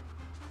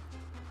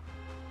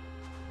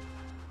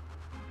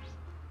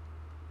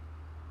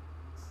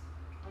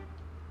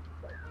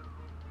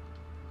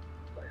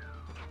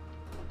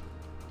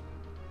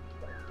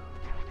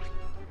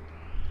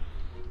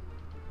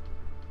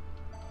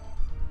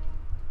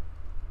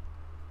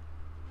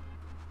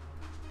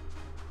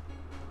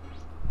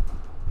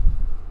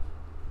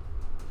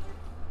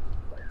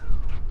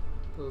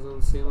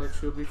 Doesn't seem like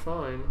she'll be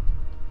fine.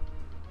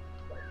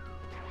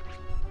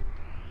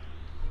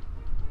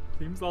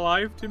 Seems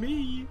alive to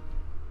me.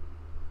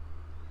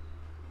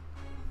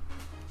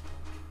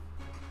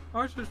 Oh,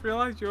 I just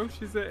realised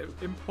Yoshi's an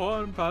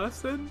important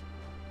person.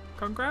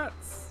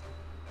 Congrats.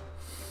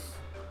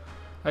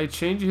 I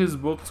changed his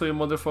book so you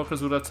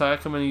motherfuckers would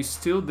attack him and he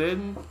still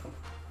didn't.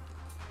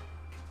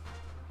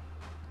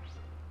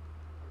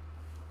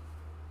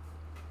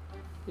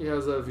 He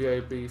has a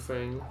VIP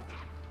thing.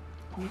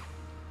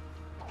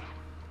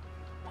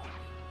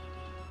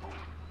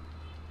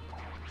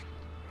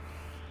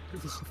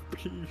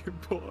 Be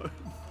important.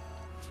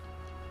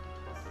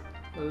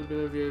 Has it been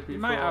a VIP You for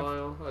might a have-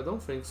 while? I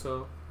don't think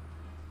so.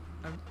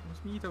 What do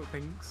you mean you don't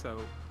think so?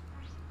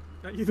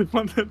 That you're the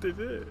one that did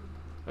it.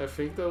 I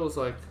think that was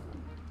like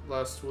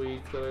last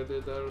week that I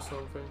did that or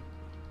something.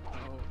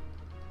 Oh.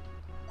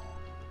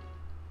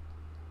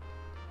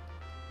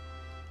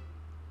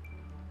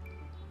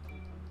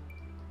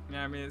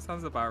 Yeah, I mean, it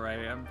sounds about right.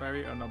 I'm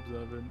very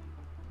unobservant.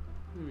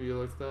 Maybe you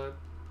like that.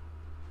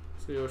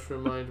 So you always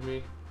remind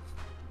me.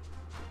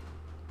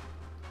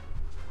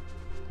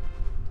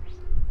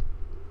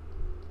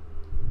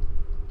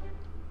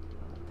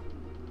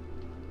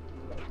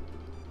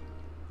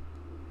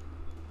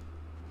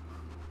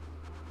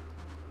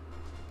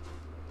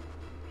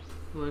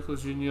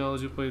 Michael's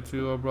genealogy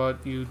playthrough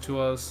brought you to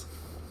us.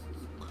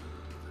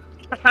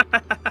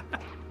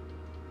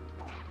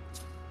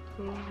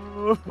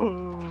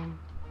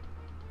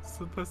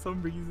 So for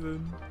some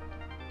reason.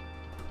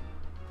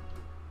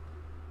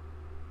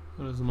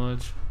 Not as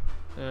much.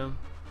 Damn.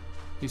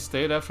 He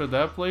stayed after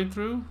that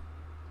playthrough?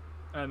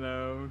 I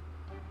know.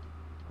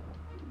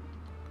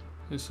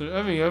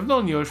 I mean, I've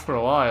known yours for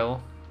a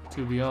while,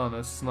 to be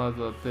honest. It's not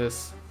that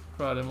this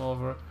brought him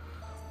over.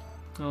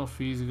 Oh,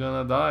 he's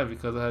gonna die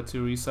because I had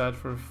to reset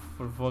for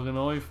fucking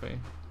Oife.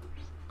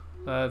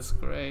 That's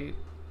great.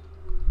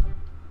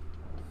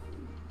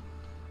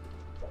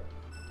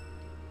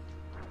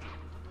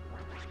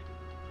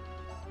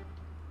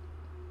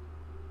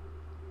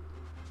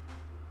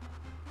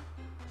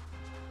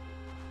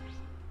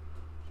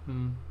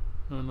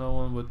 No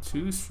one but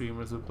 2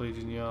 streamers have played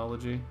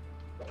Genealogy.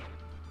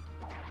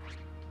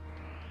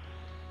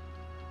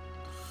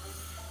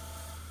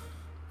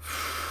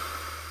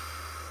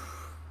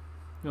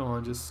 Come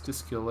on,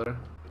 just kill her.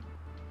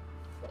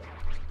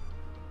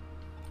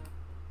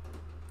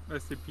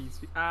 Rest in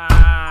peace.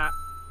 Ah!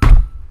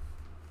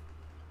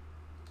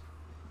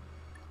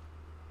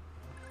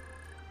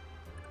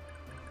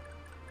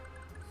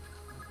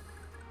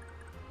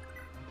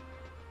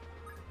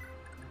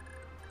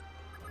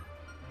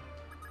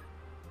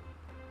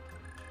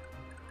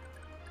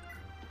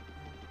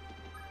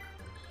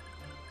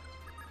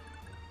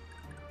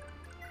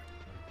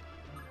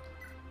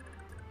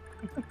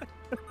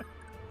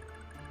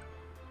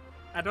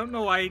 I don't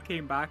know why he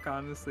came back,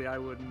 honestly, I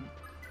wouldn't.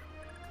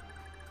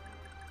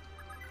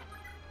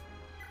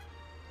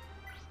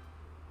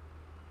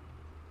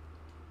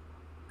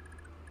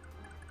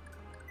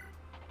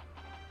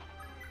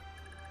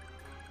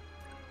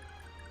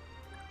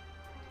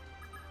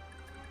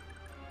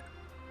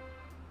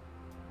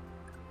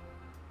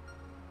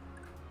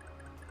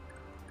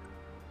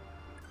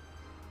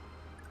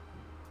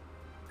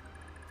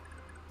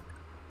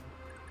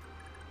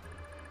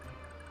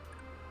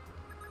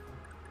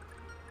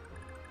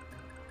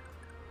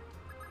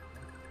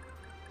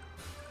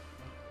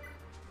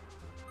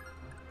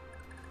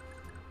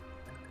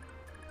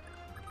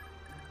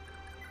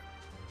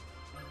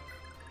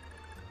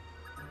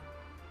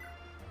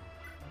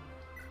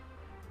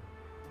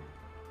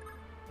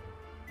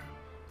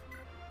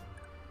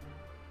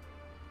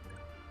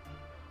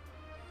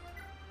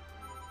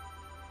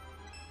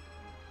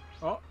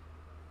 Oh.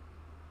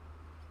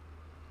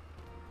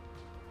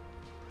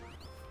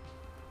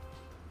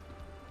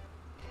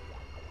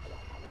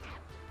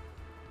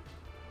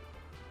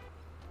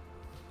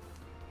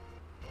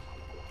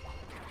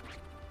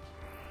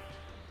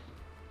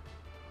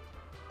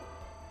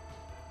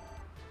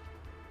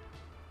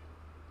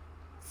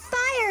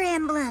 Fire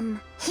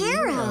Emblem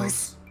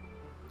Heroes.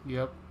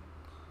 Yep.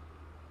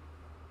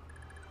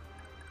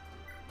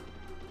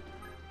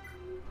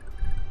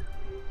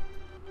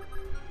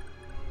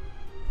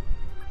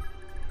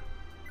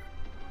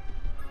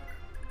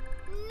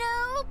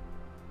 Nope.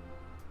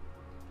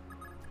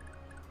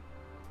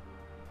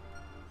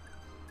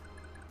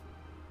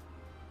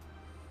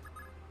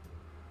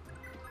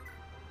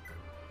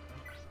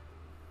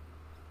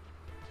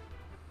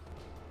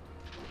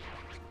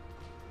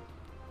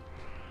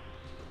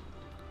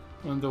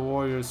 On the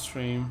Warriors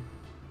stream.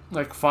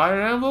 Like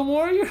Fire Emblem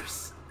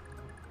Warriors?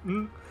 I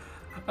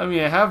mean,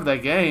 I have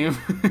that game.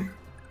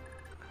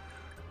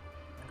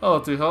 Oh,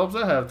 3 hopes?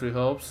 I have 3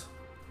 hopes.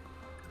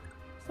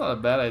 It's not a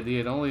bad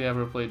idea. I only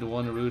ever played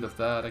one route of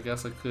that. I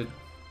guess I could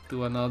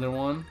do another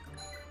one.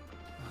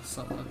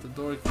 Something at the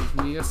door.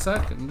 Give me a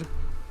second.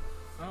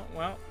 Oh,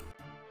 well.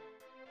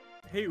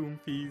 Hey,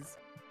 Oompies.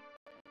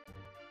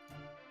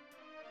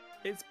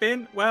 It's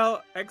been,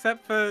 well,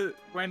 except for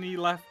when he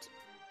left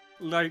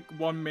like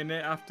 1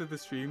 minute after the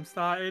stream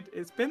started,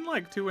 it's been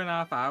like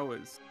 2.5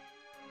 hours.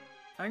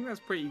 I think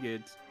that's pretty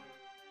good.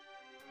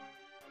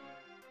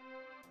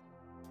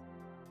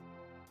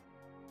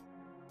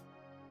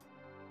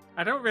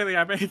 I don't really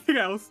have anything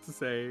else to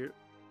say.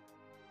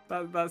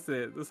 That's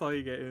it. That's all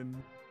you get in.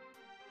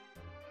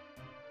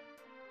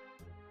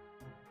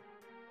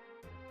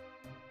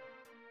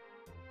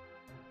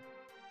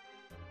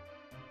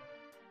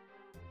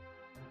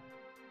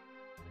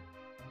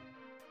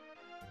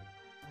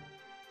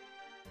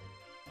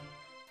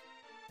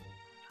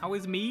 How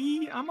is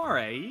me? I'm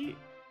alright.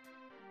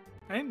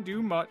 I didn't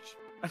do much.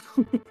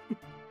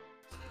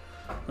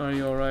 Are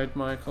you alright,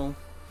 Michael?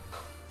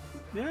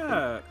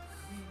 Yeah.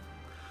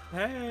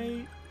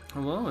 Hey.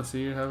 Hello, I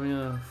see you're having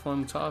a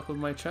fun talk with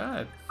my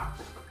chat.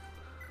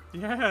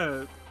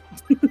 Yeah.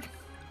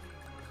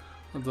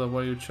 What's up? What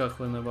are you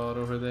chuckling about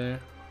over there?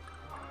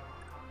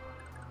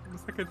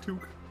 It's like a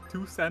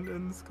two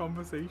sentence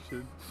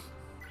conversation.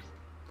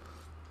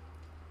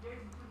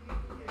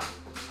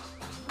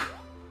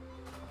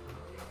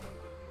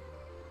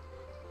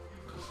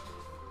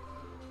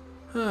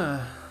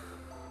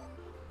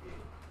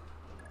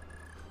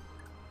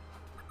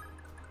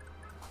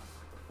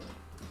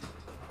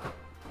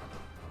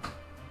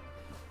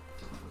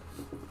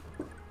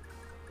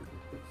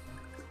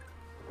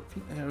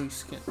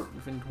 Aries can't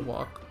even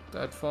walk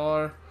that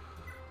far. It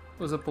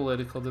was a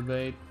political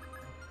debate.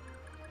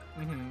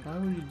 Why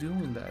were you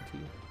doing that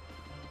here?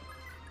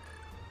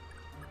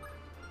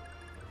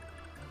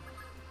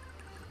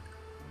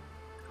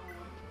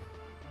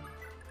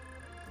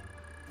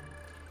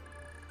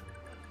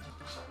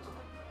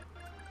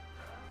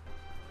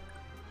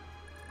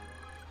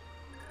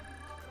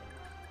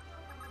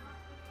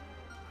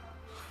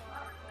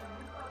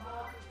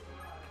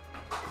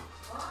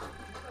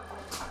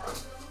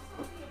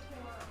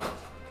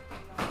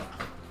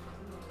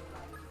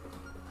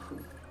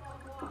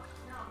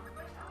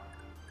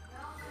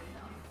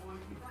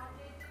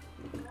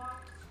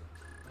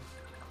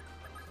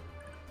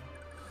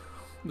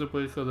 The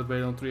political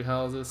debate on three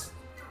houses.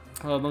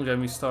 Oh, don't get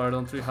me started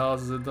on three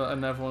houses. I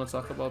never want to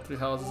talk about three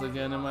houses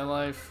again in my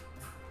life.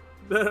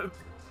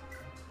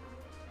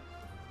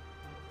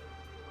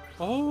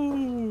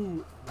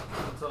 Oh!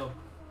 What's up?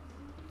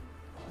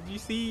 Did you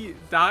see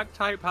Dark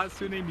type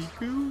Hatsune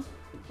Miku?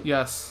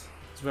 Yes,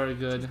 it's very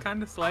good. She's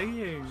kind of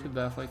slaying. She's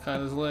definitely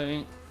kind of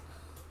slaying.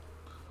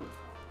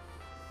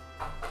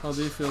 How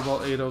do you feel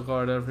about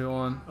Edelgard,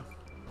 everyone?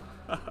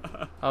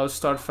 I'll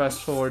start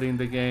fast forwarding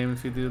the game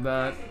if you do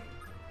that.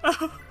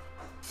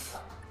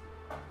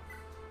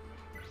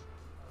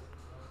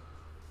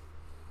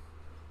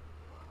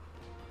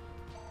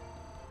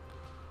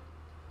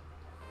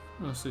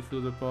 I'll secure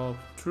the ball.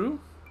 True?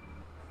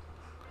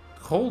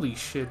 Holy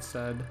shit,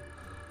 said.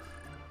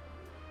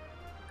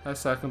 I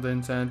second the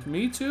intent.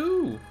 Me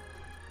too!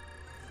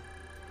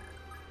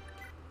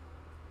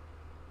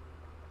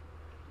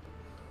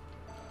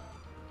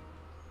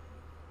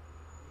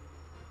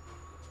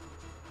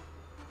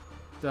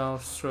 Down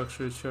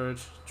structure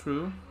church.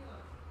 True.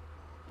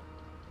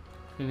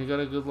 And you got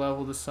a good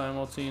level this time,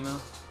 Altina.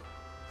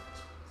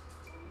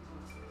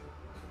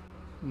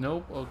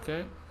 Nope,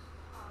 okay.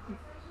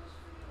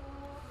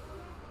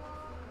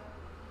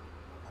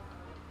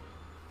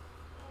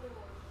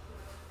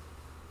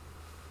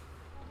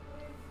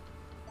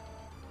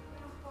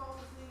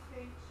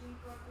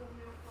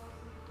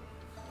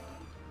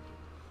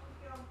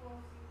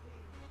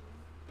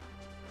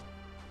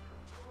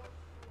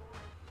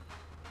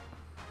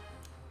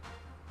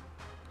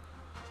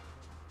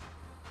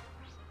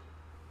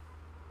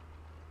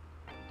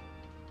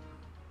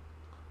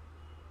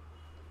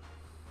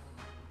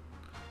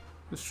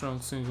 A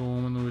strong single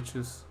woman, which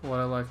is what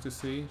I like to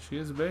see. She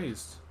is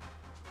based.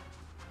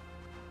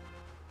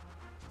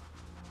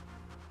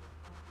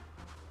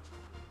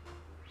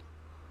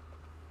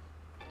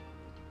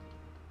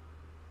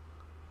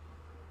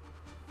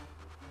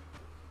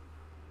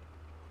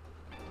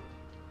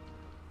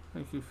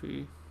 Thank you,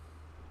 Fee.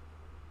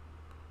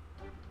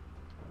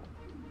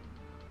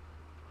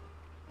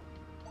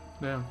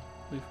 Damn,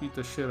 they beat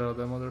the shit out of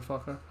that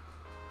motherfucker.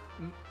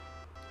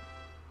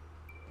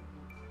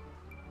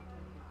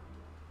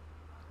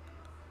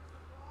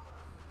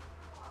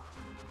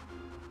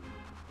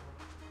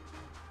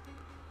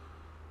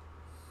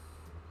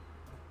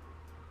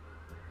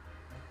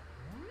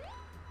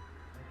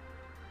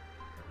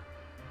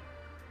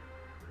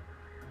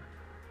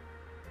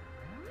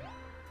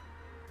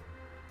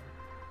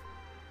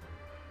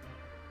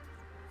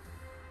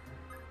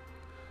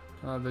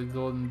 The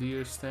golden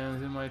deer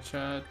stands in my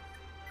chat.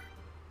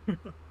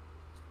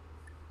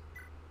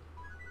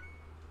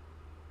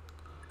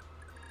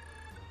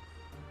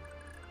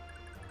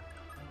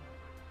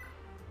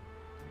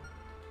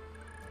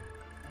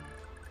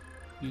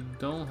 You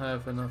don't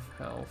have enough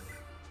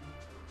health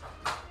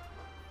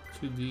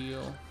to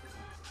deal.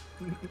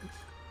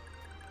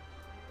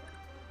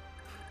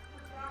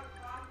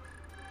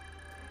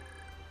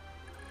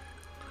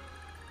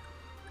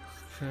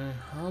 Okay,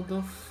 how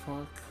the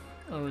fuck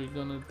are we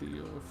gonna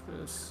deal with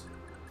this?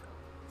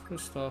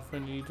 First off, I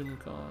need him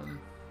gone.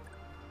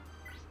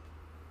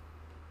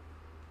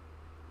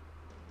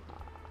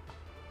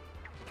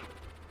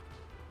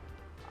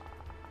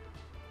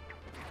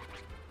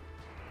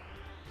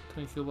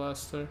 Thank you,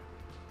 Lester.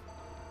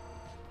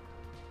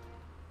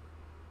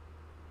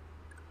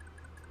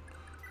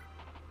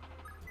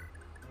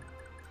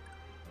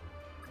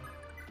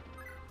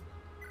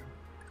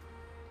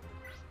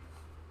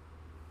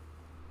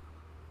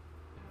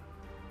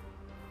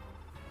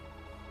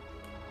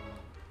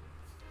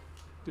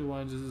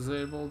 Rewind is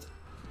disabled.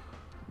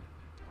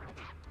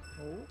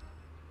 Oh.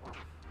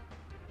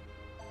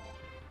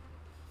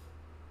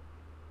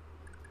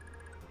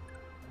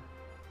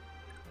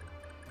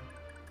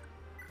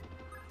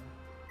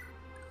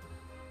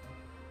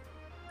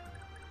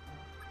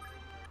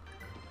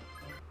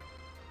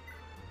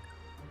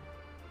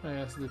 I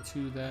guess the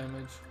 2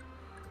 damage.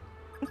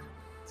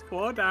 It's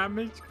 4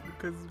 damage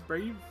because it's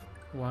brave.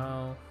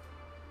 Wow.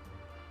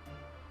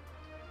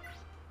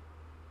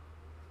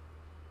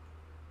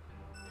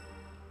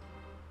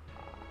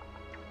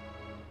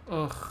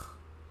 Ugh.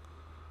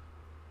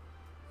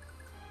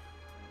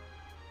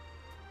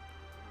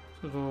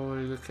 So go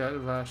away the cat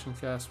Vash and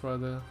Caspar,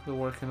 the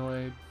working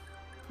weight.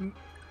 I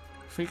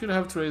think you'd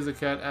have to raise the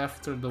cat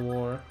after the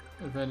war,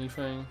 if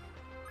anything.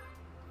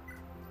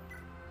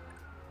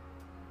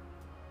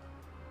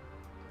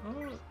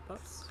 Oh,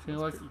 that's Can you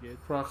like pretty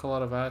good. proc a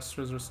lot of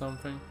Astras or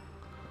something?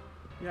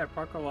 Yeah,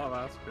 proc a lot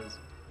of Astras.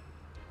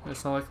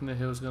 It's not like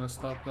Nihil's gonna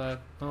stop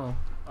that. Oh.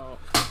 Oh.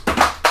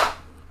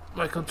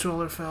 My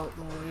controller fell,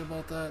 don't worry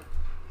about that.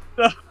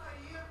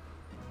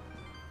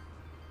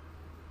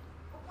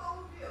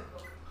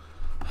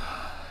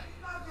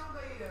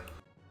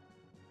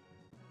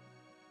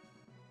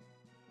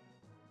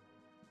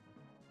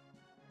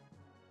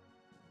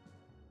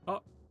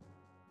 Oh.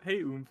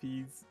 Hey,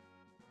 Oomfies.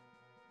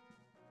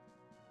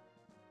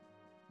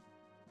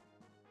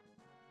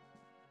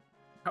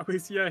 How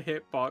is your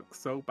hitbox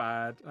so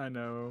bad? I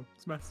know.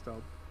 It's messed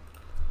up.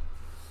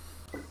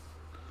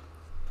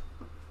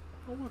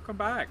 Oh, welcome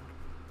back.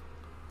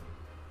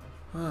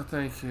 Oh,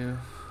 thank you.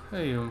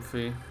 Hey,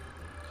 Oomphy.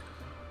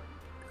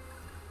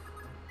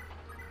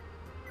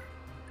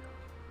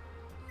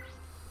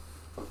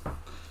 I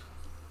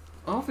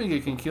don't think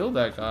you can kill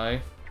that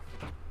guy.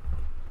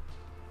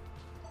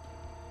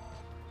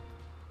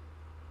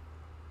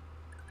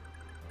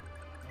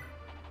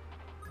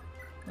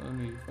 Let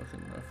me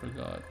fucking, I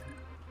forgot.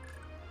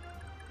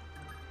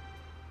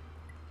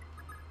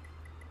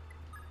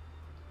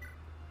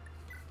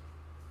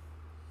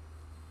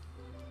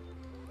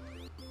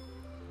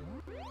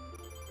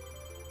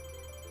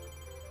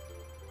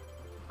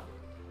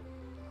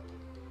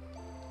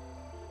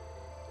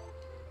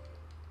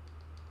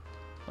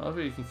 I don't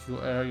think you can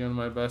kill Arion.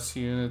 My best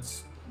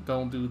units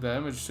don't do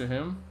damage to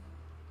him.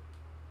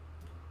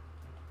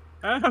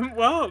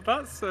 Well,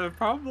 that's a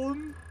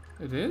problem.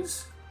 It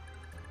is?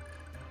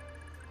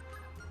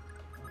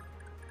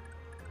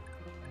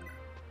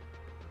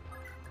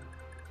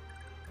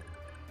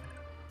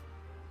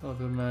 Oh,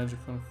 the magic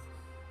on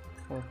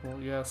Corporal.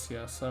 Yes,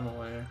 yes, I'm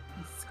aware.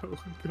 So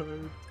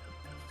good.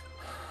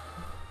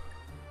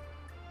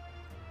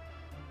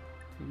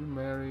 Are you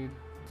married?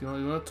 Do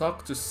you want to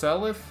talk to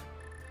Seliph?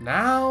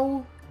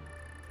 Now?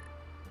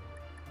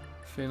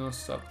 Finos,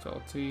 suck to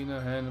Altina.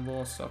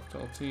 Hannibal, suck to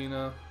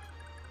Altina.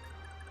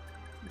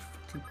 You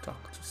fucking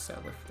talk to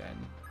Seliph then.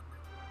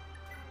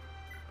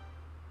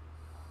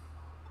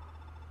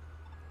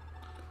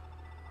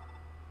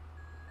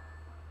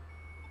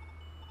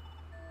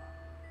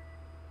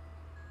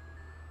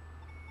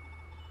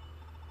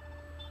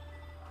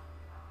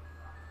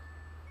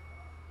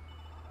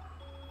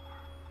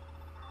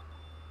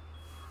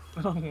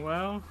 Oh,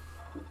 well.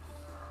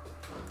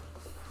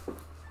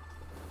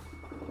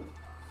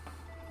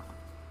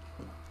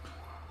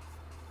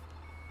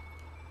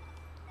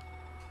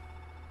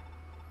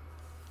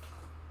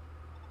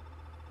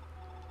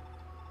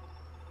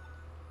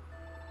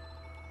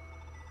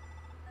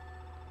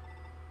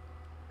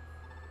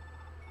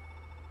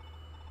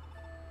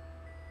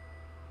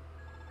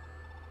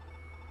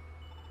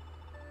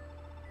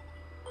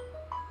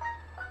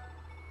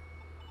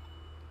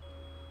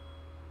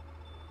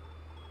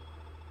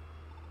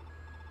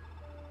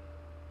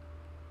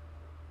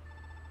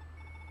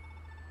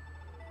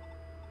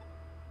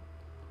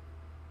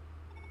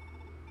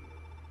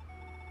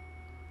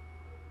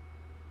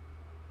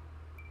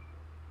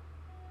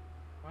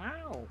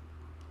 Wow.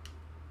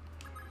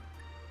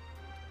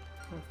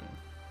 Okay.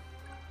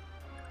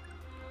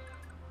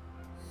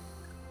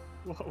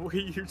 What were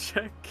you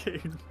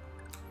checking?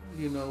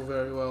 You know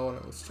very well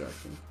what I was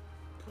checking.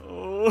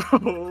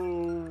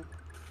 Oh.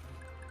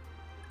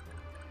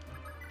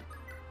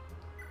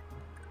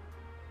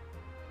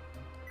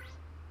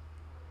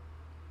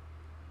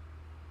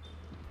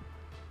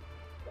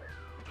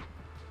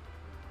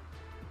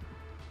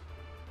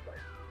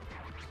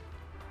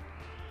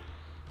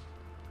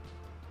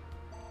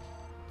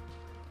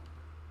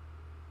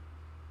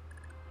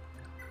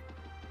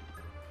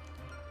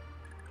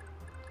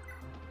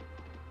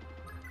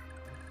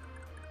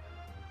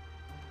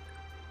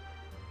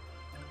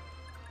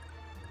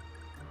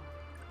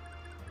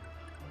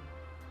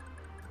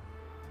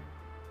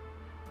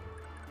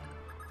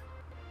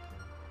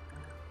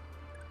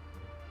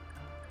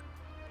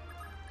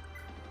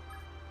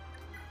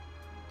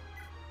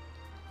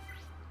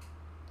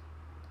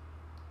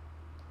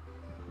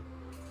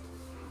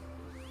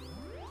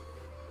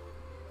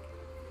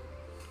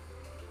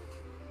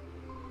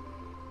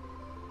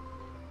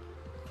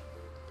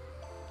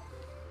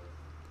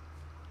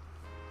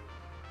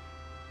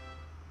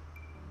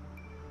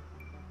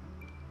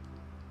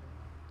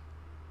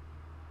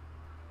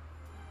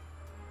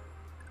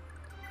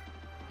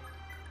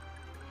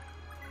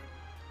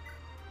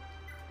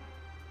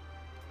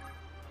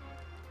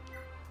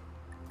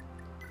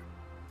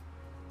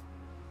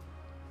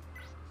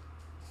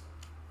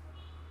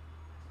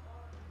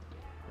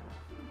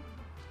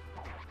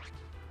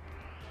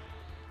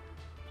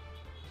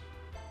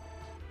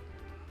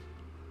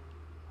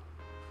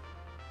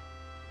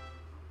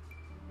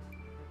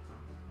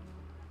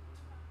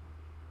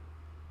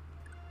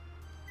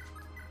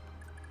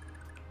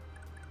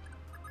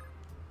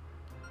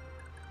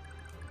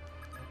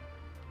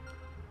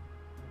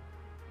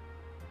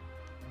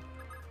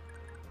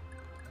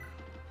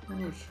 How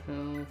much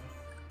health?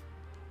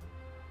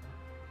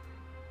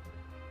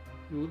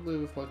 You would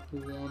live with like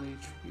 1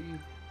 HP.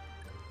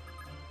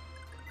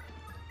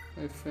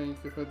 I think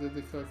if I did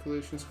the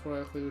calculations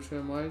correctly, which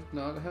I might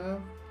not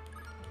have.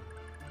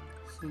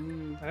 So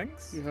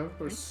Thanks. you have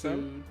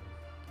pursued,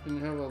 and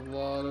you have a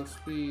lot of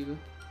speed.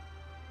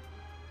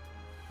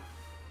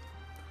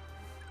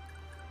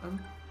 I'm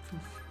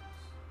confused.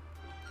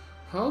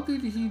 How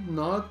did he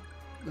not?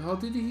 How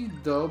did he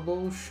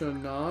double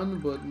Shannon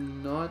but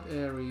not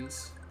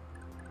Ares?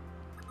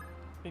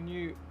 Can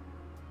you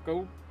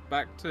go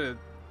back to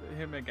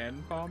him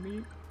again for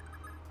me?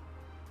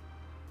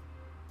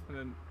 And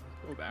then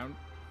go down.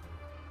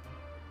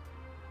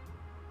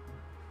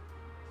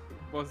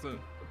 It wasn't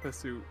a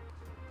pursuit.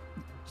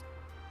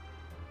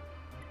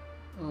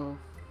 Oh.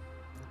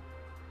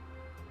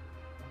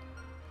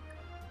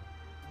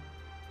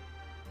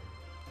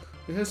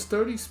 It has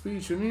 30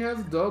 speed. Shouldn't he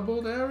have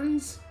doubled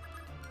Ares?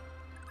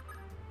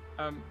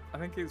 I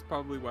think it's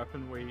probably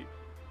weapon weight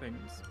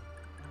things.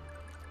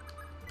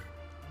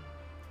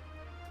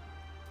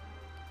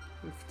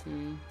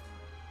 15.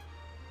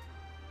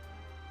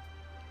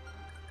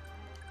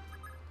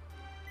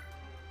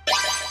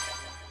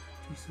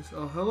 Jesus.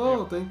 Oh,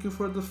 hello. Thank you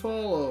for the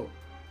follow.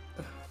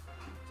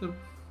 So,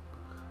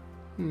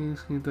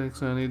 yes, he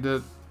thinks I need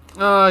that.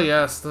 Ah,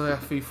 yes, the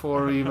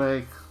FE4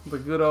 remake. The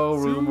good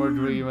old rumored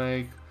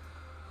remake.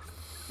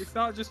 It's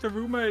not just a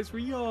rumor, it's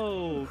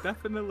real.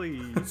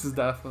 Definitely. This is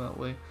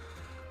definitely.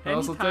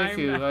 Also, thank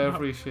you. Now. I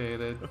appreciate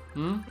it.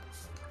 Hmm?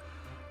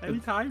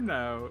 Anytime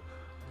now.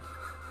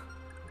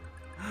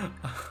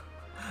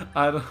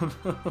 I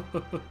don't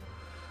know.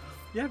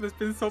 Yeah, there's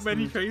been so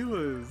many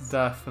trailers.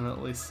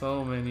 Definitely,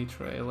 so many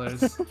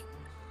trailers.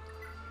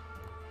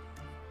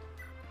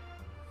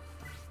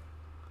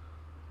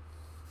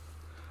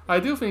 I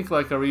do think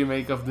like a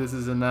remake of this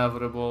is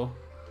inevitable,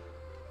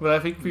 but I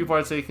think people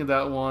are taking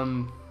that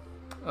one.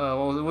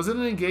 Was it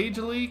an Engage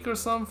leak or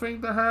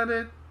something that had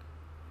it?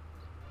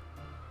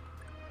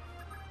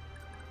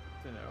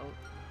 You know.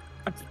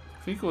 I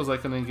think it was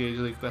like an Engage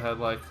leak that had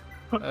like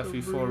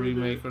FE4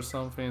 remake or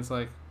something. It's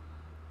like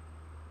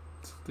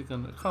they're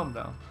gonna calm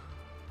down.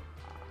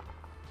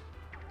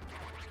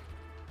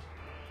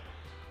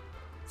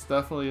 It's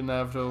definitely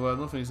inevitable. I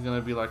don't think it's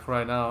gonna be like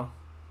right now.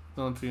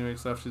 The only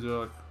remakes have to do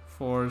like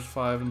 4,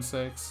 5, and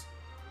 6.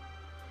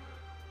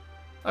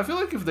 I feel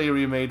like if they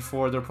remade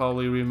 4, they'll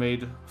probably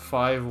remade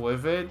 5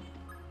 with it.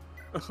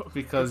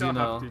 Because, you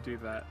know. Have to do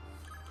that.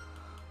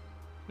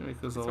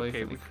 Because it's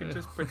okay, we can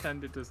just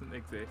pretend it doesn't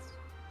exist.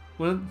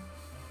 When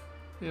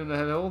even they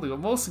had holy,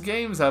 most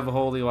games have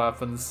holy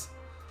weapons.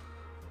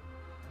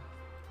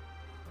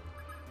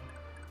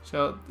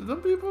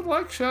 Don't people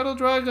like Shadow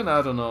Dragon?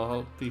 I don't know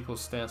how people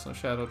stance on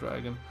Shadow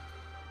Dragon.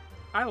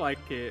 I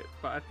like it,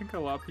 but I think a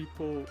lot of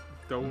people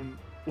don't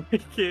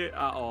like it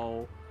at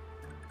all.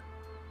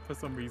 For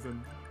some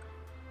reason.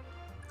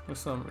 For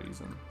some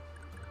reason.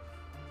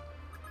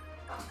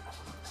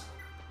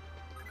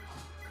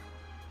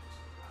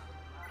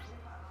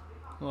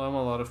 Well, I'm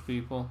a lot of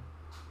people.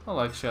 I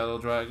like Shadow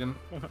Dragon.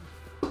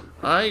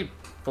 I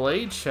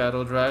played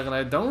Shadow Dragon.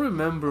 I don't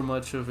remember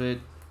much of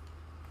it,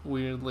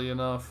 weirdly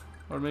enough.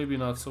 Or maybe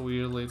not so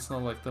weirdly. It's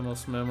not like the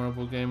most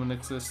memorable game in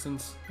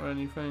existence or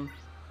anything.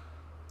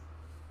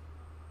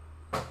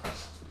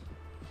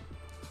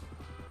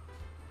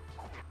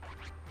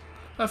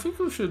 I think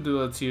we should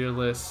do a tier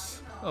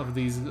list of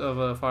these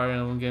Fire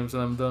Emblem games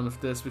when I'm done with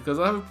this, because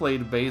I have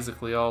played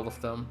basically all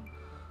of them.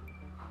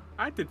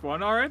 I did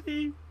one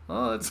already.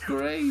 Oh, that's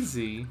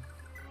crazy.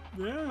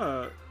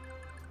 Yeah.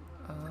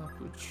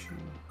 Put you.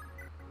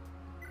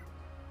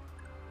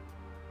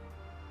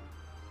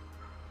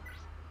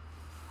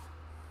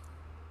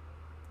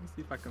 Let me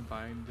see if I can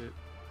find it.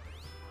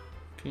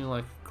 Can you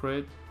like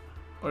crit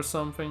or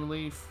something,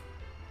 Leaf?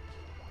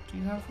 Do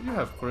you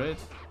have crit?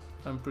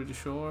 I'm pretty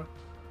sure.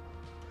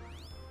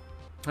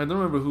 I don't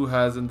remember who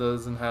has and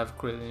doesn't have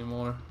crit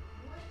anymore.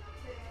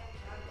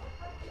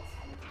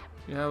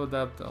 You have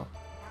adapt though.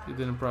 You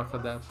didn't proc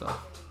adapt though.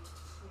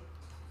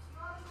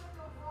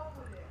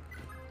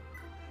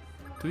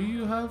 Do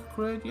you have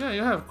crit? Yeah,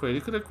 you have crit.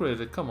 You could have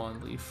critted. Come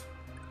on, Leaf.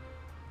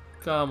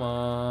 Come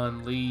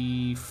on,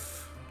 Leaf.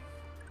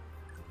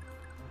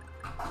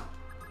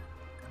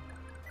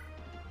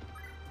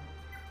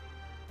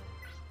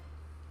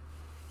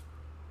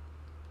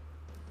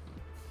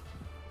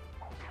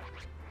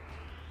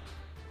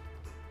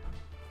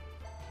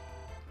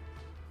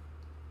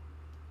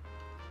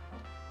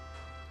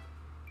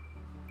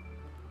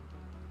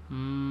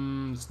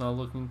 It's not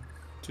looking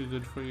too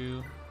good for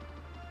you.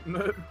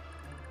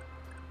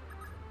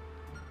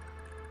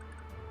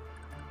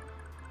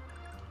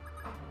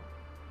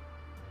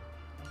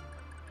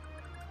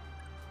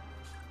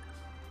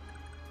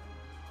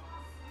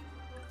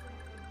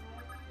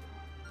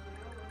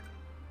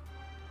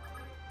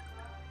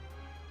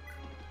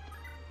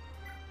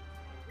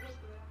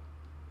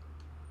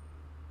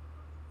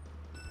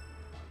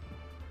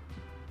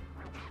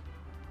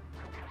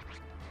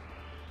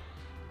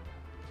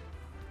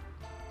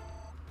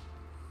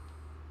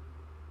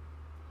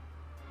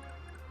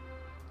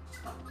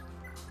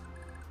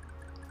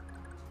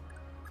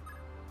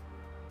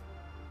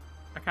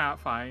 I can't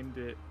find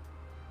it.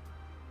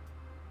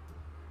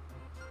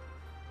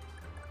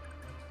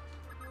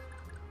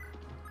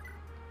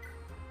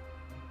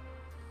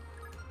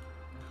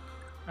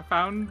 I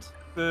found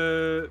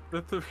the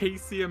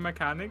Thracia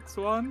Mechanics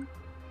one,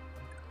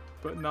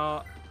 but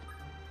not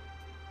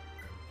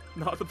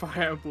the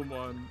Fire Emblem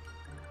one.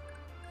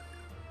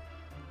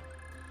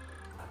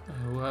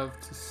 I will have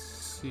to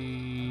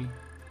see.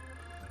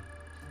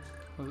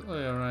 Oh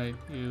yeah, right.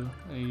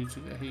 I need you to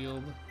get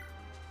healed.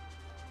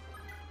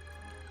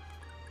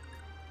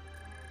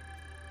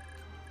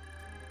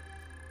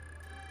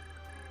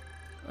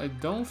 I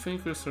don't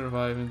think we're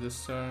surviving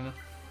this turn.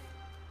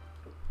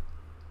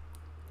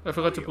 I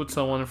forgot to put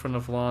someone in front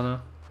of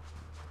Lana.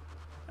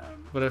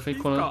 But I think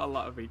She's one got of, a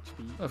lot of HP.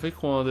 I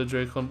think one of the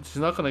Draco. She's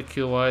not gonna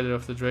kill either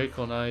of the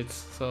Draco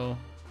Knights, so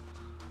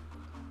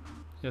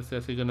yes,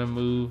 you're gonna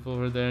move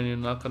over there and you're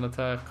not gonna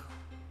attack.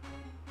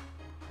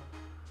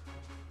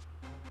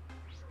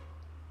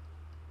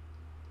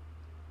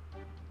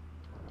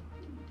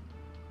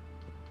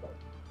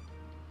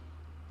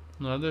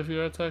 Neither of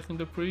you are attacking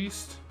the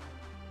priest?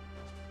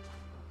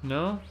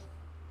 No?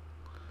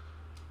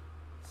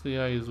 So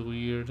yeah, he's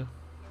weird.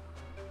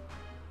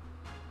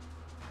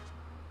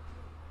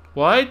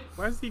 What?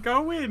 Where's he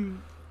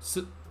going?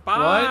 So,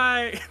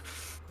 Bye.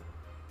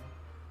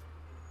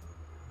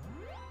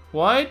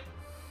 what?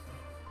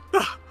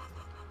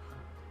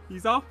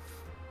 He's off.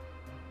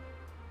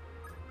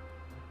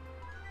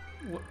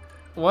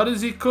 What is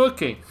he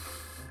cooking?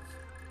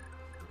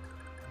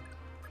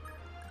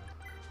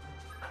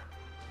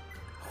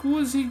 Who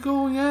is he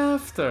going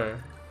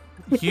after?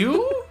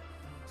 You?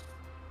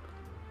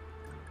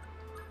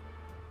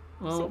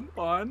 Well,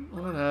 Someone.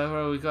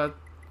 whatever. We got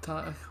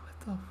time. What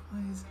the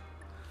fuck is?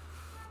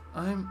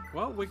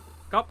 Well, we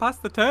got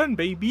past the turn,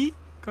 baby.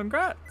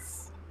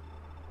 Congrats.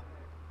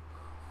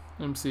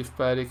 Let me see if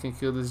Patty can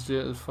kill this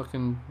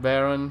fucking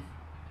Baron.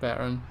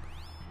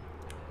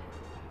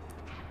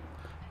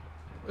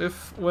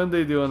 When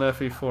they do an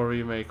FE4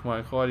 remake,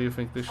 Mike, what do you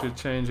think they should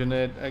change in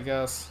it? I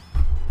guess.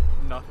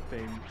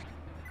 Nothing.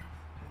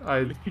 I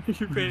Leave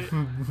it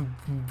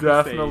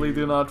definitely same.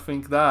 do not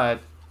think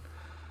that.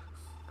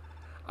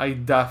 I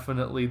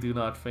definitely do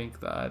not think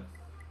that.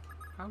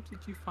 How did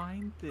you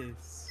find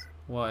this?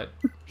 What?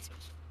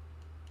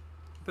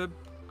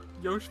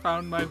 Yosh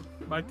found my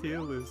tier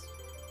list.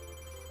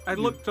 I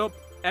looked up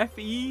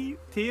FE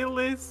tier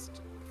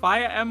list,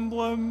 Fire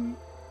Emblem,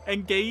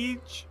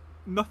 Engage.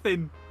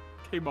 Nothing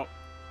came up.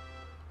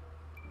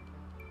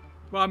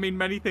 Well, I mean,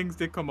 many things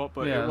did come up,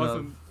 but Yeah, it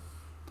wasn't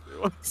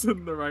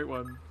the right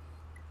one.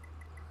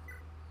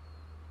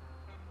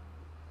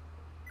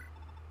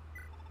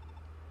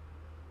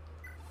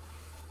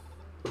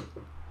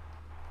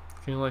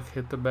 Can you like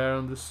hit the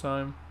Baron this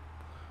time?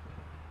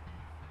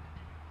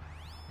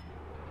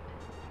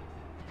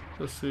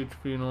 Just HP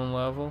in one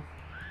level.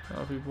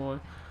 Happy boy.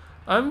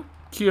 I'm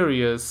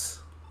curious.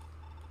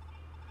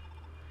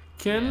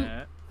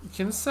 Can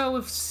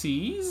Salif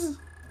seize?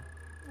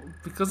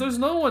 Because there's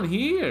no one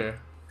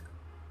here.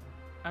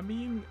 I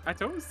mean, I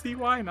don't see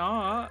why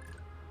not.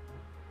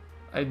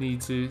 I need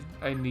to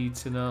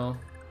know.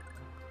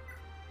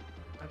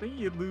 I think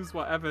you'd lose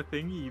whatever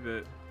thingy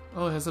that.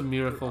 Oh, it has a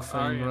miracle thing,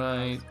 Aryan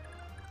right? has.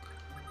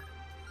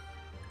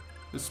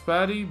 Is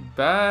Patty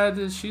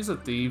bad? She's a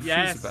thief.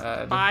 Yes, She's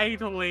bad.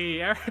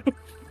 finally.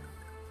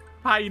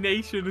 Patty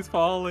Nation is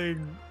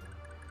falling.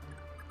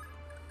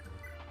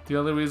 The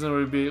only reason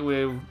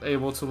we're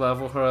able to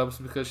level her up is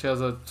because she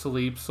has a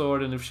sleep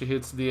sword, and if she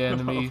hits the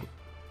enemy,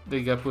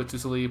 they get put to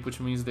sleep, which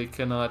means they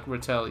cannot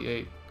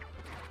retaliate.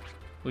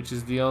 Which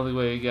is the only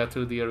way you get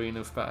through the arena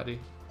of Patty.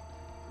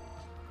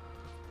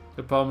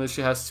 The problem is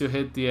she has to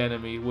hit the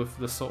enemy with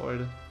the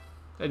sword.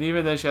 And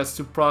even then she has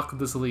to proc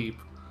the sleep.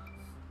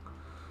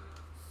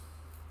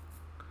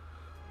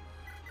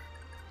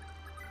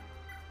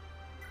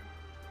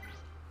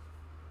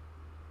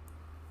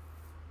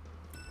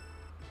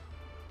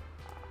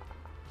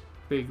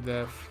 Big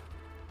death.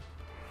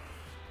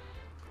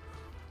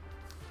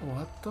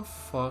 What the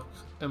fuck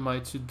am I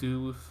to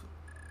do with...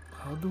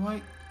 How do I...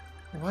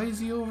 Why is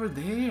he over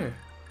there?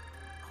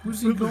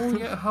 Who's he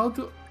going at? How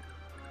do...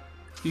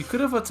 He could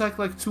have attacked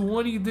like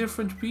 20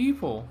 different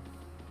people.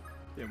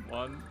 In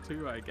 1,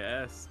 2, I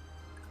guess.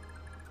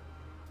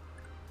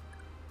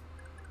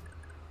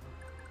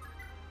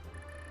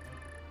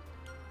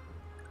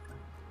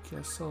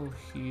 Guess I'll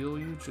heal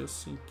you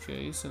just in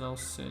case and I'll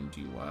send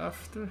you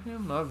after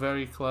him. Not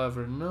very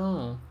clever,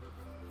 no.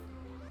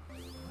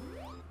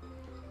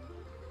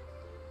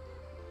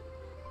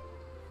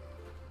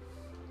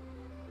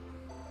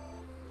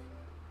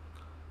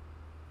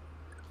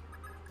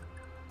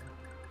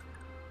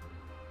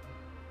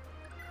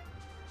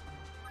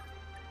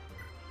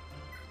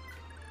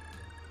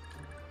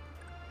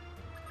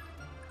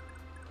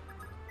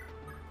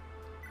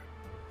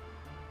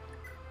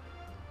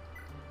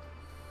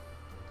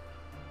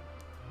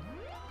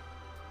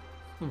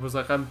 It was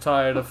like, I'm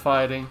tired of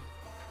fighting.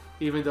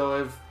 Even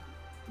though I've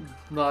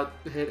not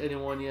hit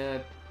anyone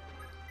yet.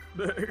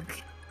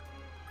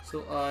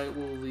 So I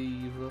will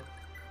leave.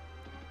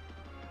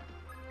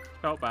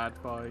 Felt bad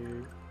for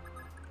you.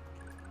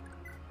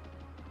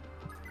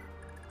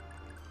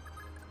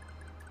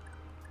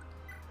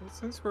 Well,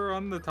 since we're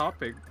on the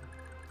topic,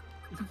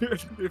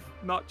 if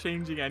not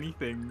changing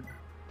anything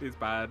is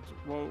bad,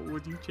 what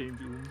would you change?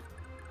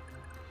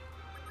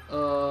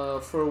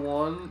 For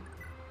one,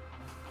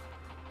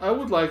 I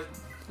would like,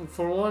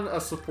 for one,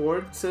 a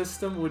support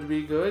system would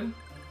be good.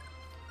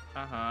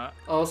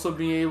 Also,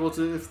 being able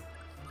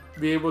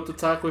to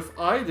talk with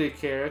either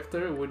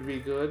character would be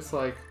good. It's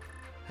like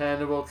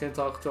Hannibal can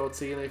talk to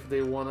Altina if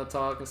they want to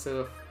talk, instead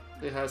of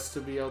it has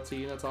to be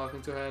Altina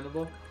talking to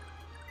Hannibal.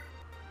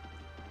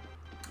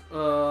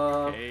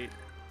 Okay.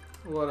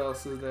 What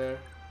else is there?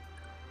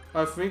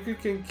 I think you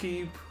can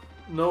keep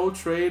no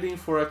trading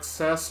for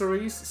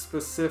accessories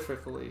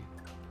specifically,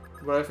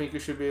 but I think you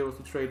should be able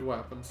to trade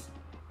weapons.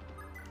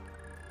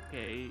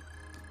 Okay.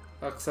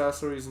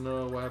 Accessories,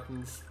 no.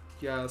 Weapons,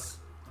 yes.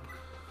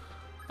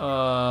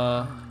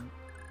 I'll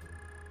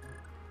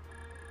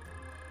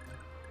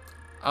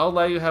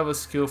let you have a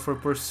skill for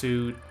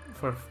pursuit,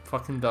 for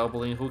fucking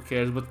doubling, who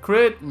cares? But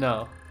crit,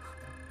 no.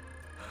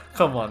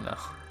 Come on now.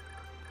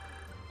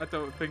 I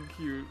don't think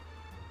you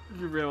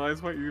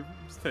realize what you're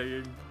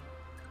saying.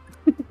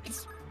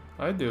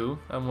 I do.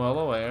 I'm well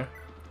aware.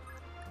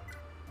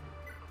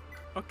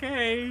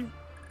 Okay.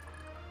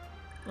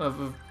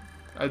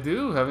 I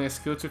do. Having a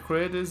skill to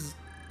crit is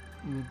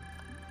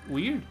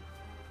weird.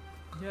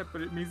 Yeah,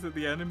 but it means that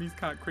the enemies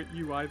can't crit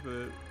you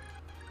either.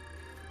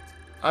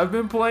 I've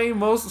been playing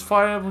most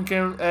Fire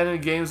Emblem enemy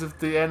games with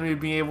the enemy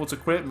being able to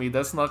crit me.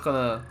 That's not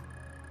gonna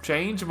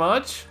change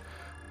much.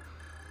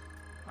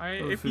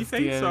 If you the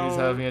say enemy's so.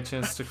 having a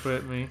chance to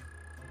crit me.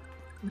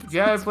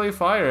 Yeah, I play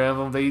Fire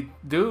Emblem. They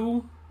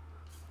do.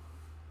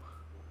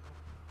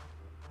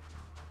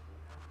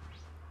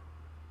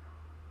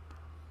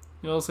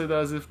 You'll say that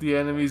as if the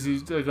enemies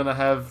are gonna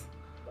have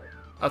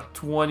a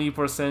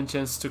 20%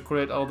 chance to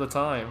crit all the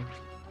time.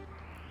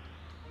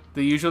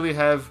 They usually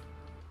have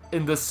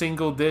in the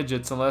single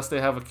digits unless they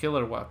have a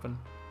killer weapon.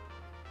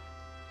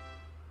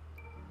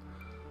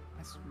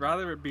 I'd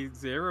rather it be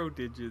 0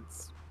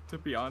 digits, to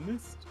be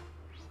honest.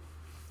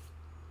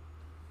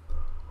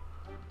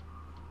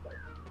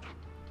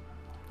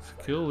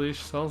 Skill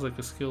issue sounds like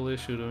a skill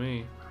issue to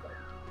me.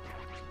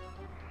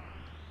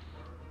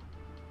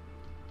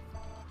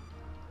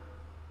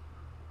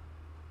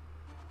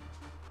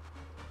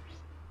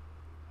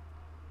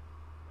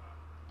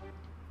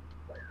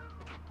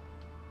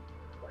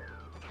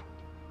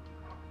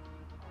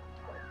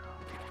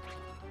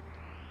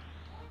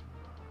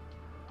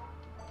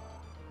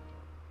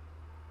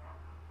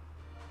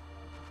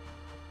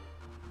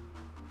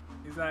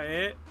 Is that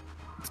it?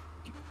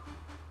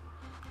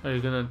 Are you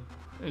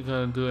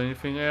gonna do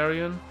anything,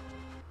 Arian?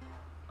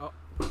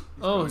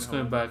 Oh, he's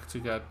going home. back to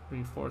get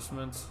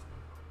reinforcements.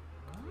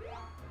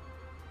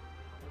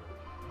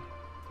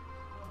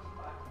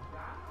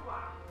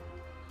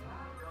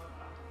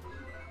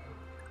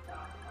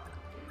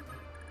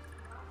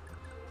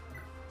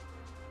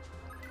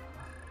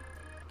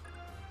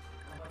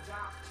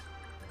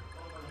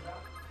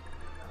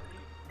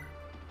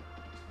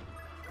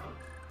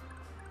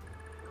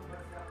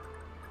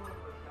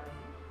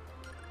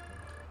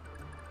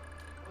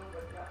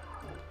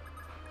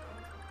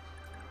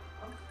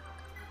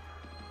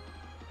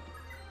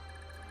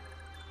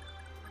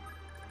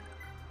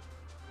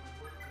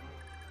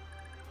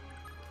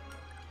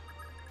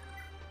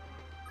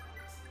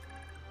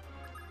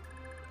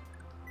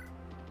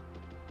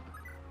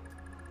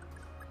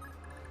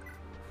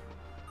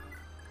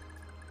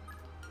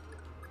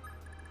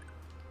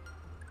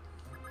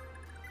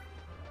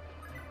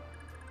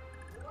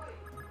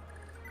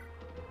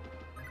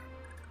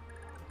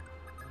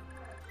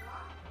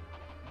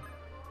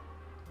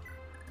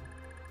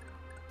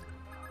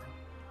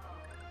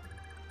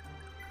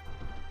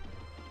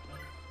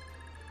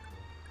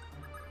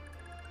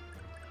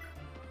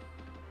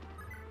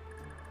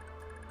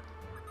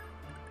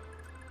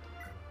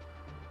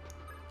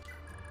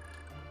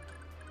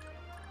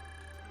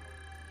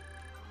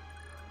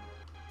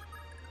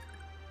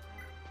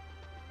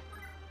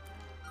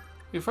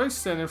 If I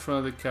stand in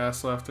front of the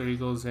castle after he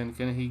goes in,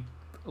 can he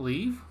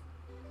leave?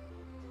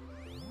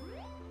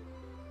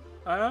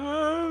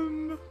 I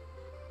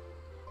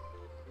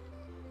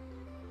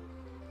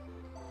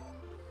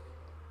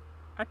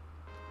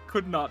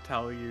could not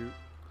tell you.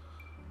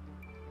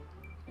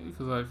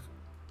 Because like,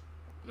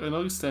 I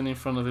know standing in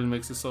front of it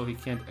makes it so he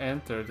can't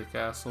enter the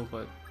castle,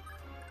 but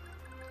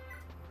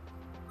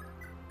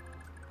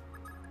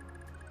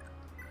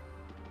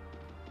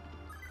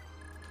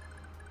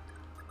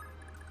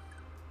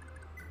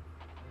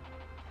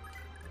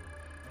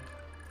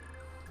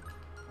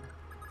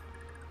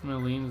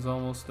Marlene is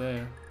almost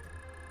there.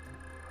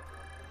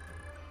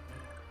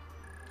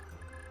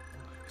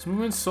 This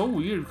movement's so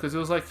weird because it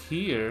was like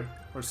here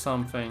or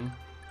something.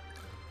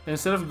 And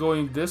instead of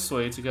going this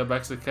way to get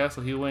back to the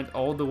castle, he went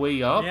all the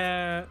way up.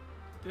 Yeah.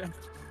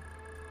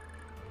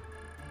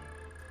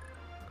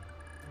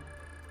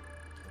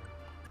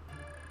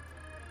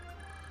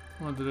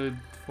 What did I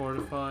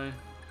fortify?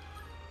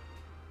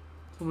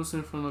 Almost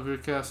in front of your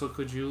castle.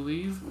 Could you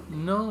leave?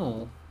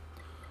 No.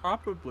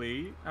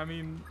 Probably. I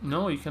mean,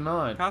 No, you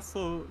cannot.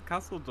 castle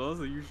doors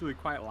are usually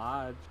quite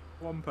large.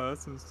 One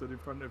person stood in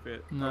front of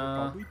it. I would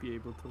Nah. probably be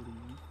able to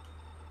leave.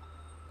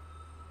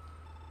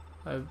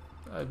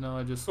 I know.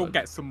 I just. Go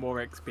get some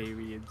more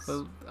experience.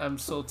 But I'm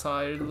so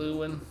tired,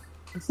 Lewin.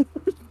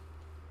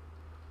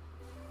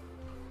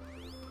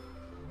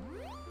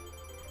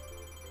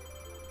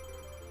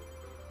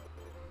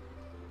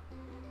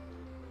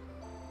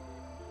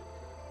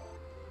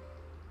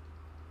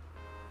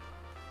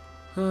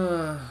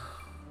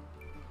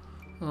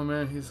 Oh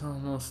man, he's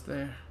almost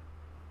there.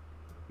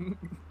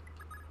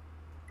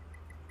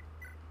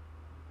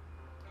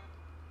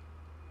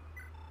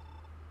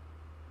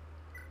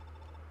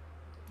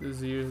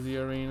 This here's the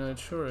arena, it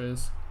sure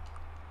is.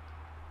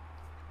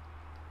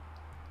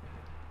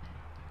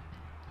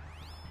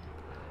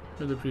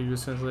 In the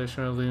previous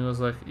translation, Arlene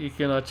was like, "You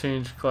cannot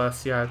change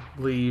class yet.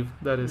 Leave."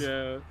 That is.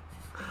 Yeah.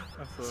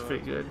 That's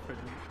pretty good.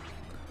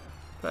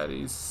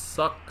 Patty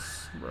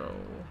sucks, bro.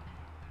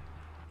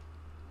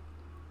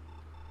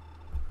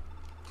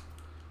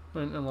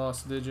 Went and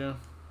lost, did you?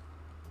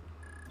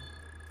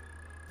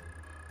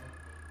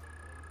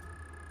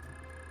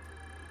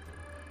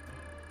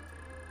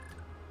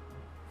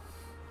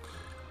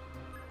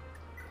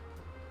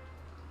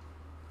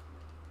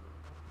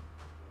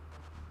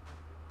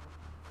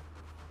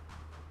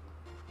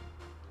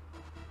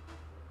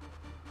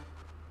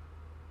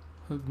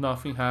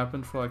 Nothing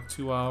happened for like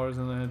 2 hours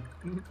and then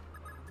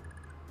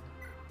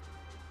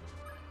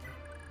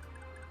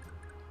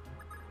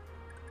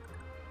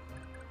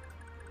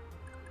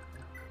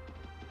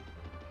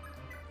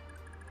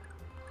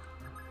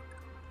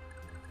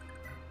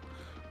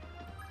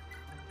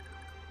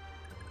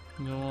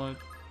you know what?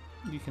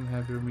 You can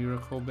have your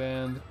miracle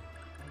band.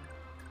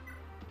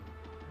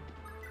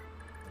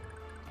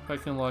 If I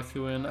can lock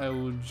you in, I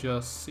would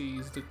just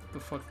seize the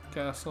fucking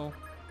castle.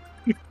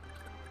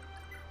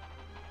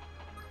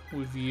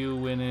 With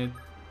you in it.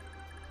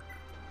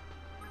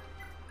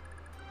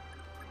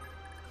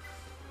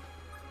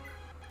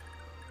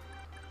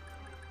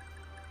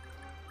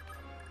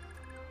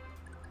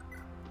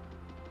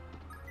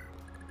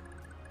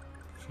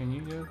 Can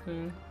you get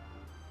there?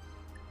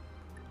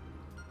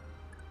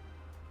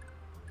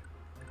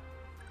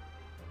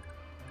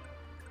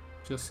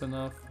 Just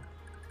enough.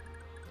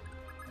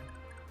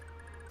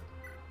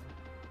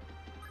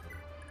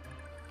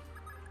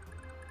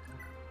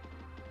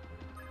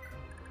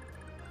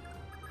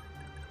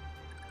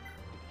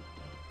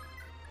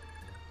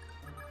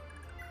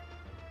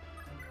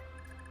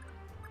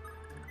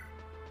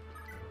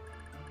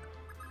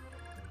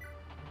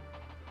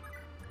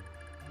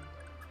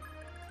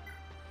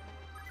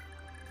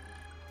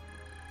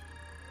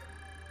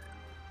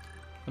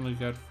 Gonna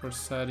get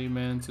Forsati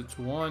Man to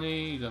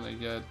 20. Gonna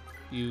get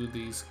you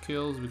these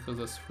kills because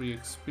that's free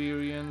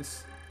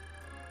experience.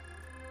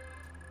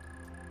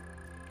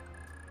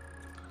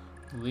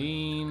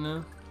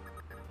 Lean.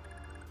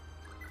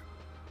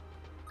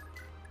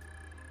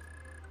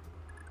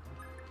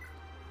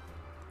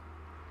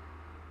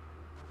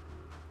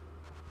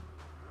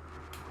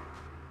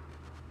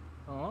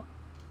 Oh,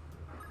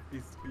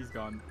 he's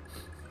gone.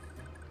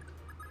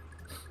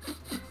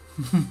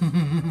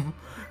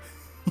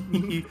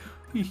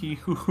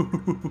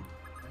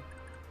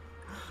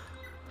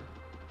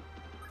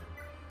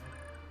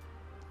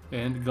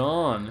 And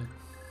gone.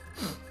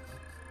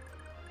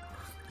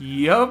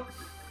 Yup.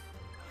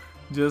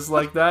 Just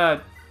like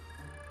that.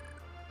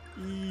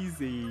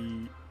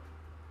 Easy.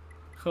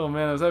 Oh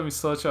man, I was having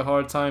such a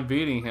hard time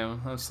beating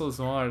him. I'm so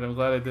smart. I'm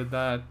glad I did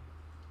that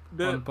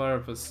on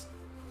purpose.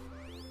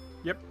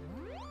 Yep.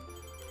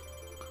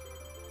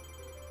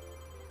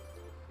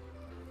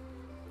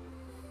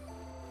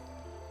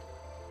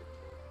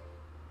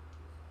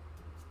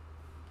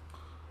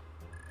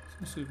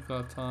 Since we've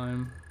got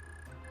time.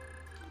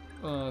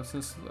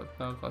 Since I've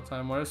now got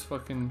time, where's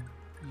fucking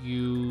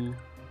you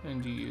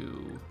and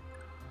you?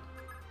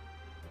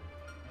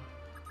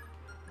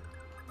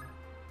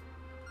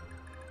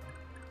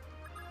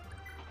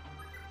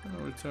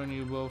 I'll return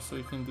you both so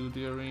you can do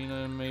the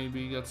arena and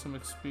maybe get some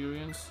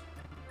experience.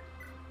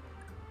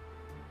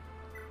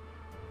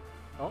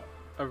 Oh,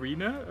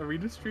 arena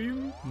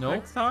stream Nope.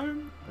 next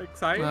time.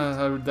 Excited.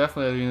 I would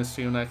definitely arena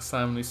stream next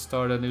time we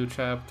start a new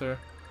chapter.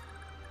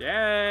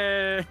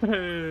 Yes.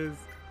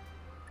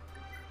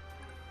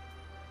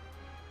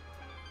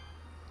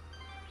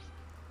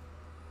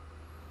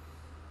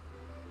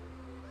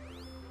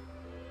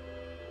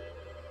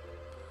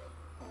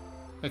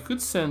 I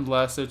could send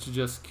Lasser to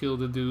just kill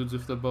the dudes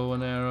with the bow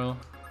and arrow.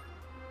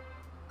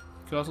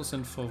 Could also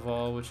send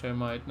Foval, which I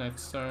might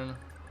next turn.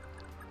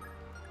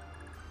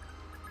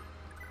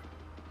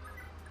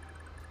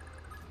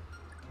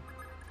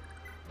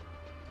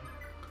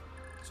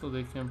 So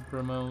they can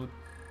promote.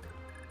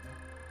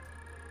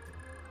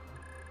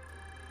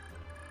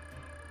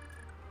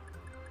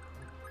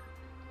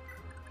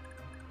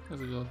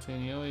 Let's go,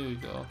 Tinio. Here we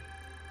go.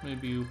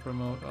 Maybe you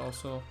promote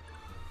also.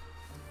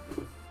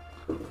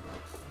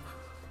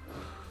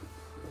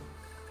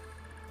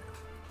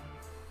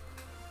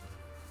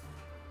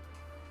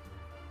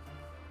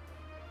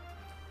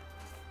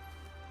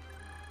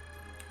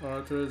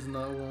 Arthur is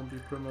not won't be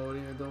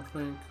promoting, I don't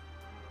think.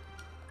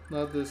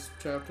 Not this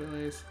chapter, at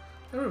least.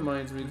 That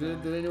reminds me,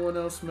 did anyone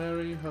else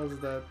marry? How's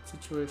that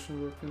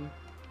situation looking?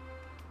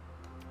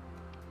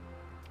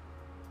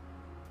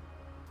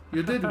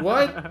 You did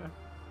what?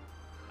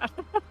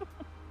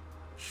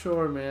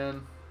 Sure,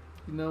 man.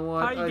 You know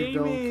what? Hi, I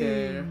don't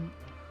care. gaming.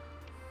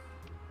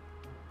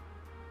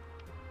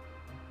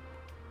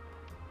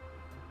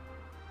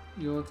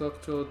 You want to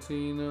talk to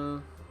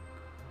Altina?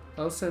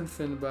 I'll send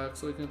Finn back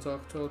so I can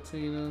talk to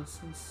Altina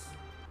since...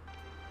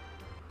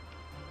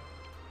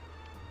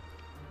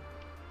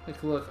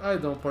 Like, look, I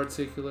don't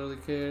particularly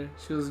care.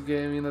 She was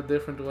gaming in a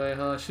different way,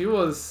 huh? She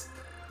was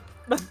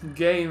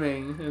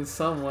gaming in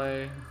some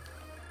way.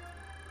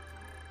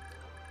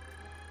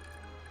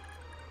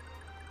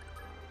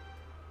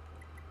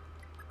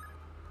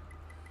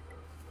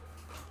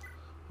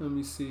 Let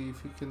me see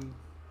if you can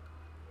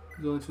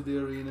go into the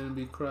arena and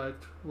be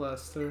cracked,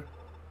 Lester.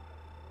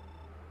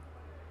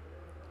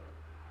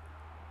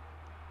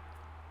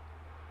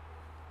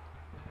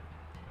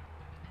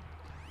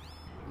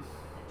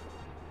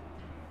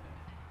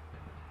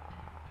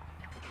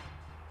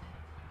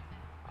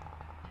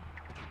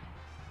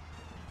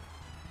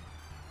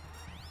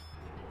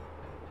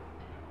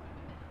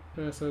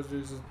 Parasite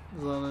is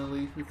Zana and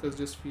Leaf because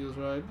just feels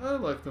right. I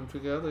like them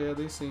together, yeah,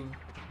 they seem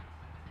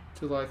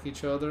to like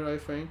each other, I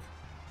think.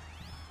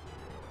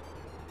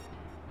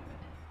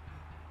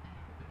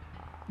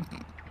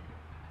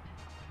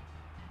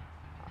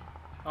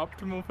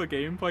 Optimal for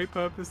gameplay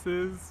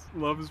purposes.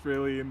 Love's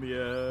really in the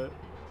air.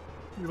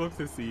 You love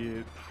to see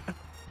it.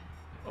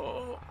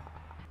 Oh.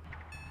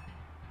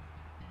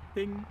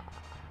 Ding.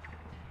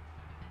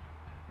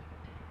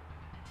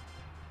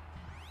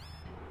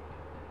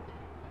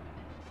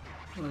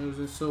 I was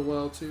doing so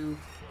well too.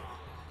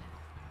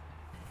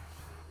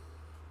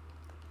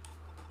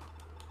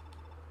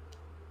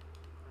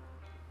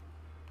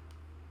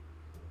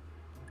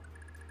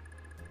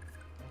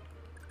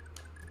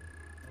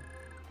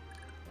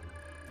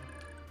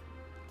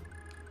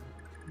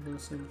 I'm gonna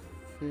send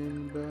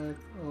Finn back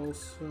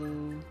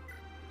also.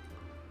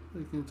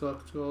 We can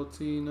talk to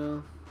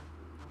Altina.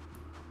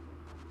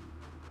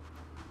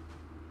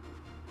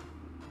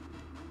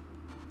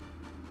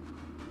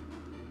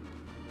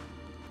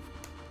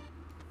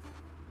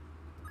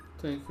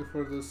 Thank you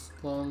for this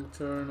long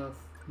turn of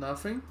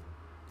nothing.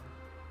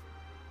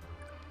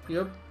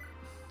 Yep.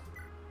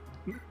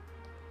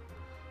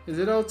 Is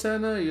it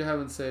Altena? You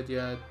haven't said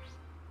yet.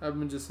 I've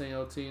been just saying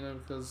Altina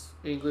because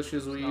English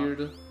is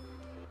weird.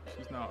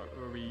 She's not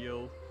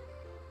real.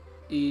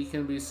 E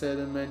can be said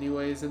in many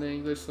ways in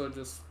English, so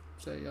just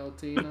say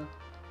Altina.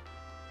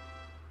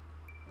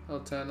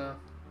 Altena.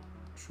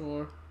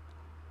 Sure.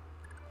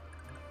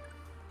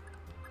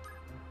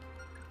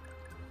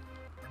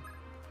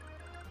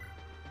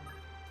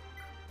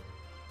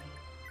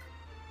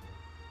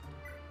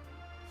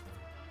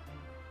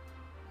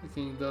 The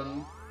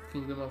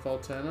Kingdom of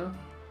Altena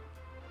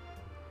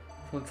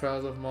from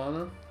Trials of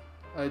Mana.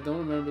 I don't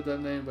remember that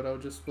name, but I'll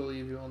just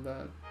believe you on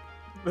that.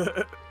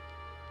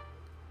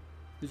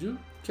 Did you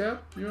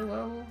cap your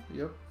level?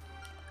 Yep.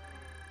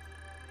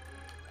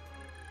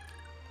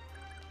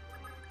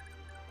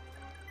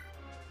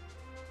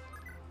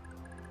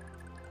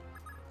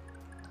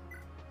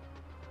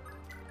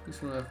 He's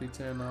from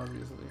FE10,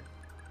 obviously.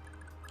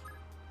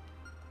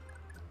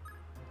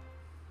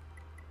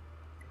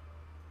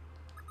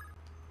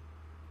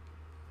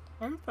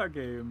 I love that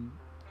game.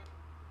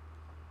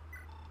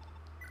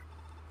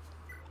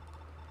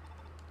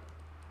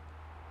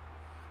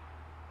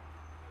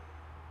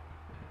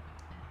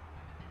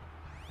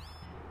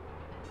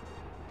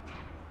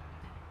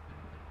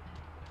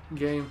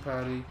 Game,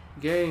 Patty.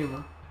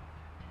 Game!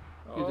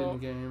 You Oh. didn't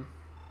game.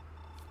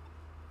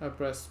 I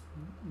pressed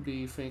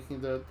B thinking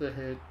that the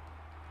head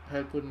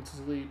had put him to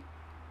sleep.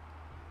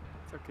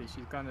 It's okay,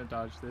 she's gonna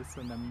dodge this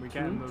and then we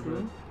get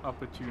another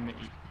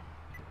opportunity.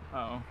 Uh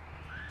oh.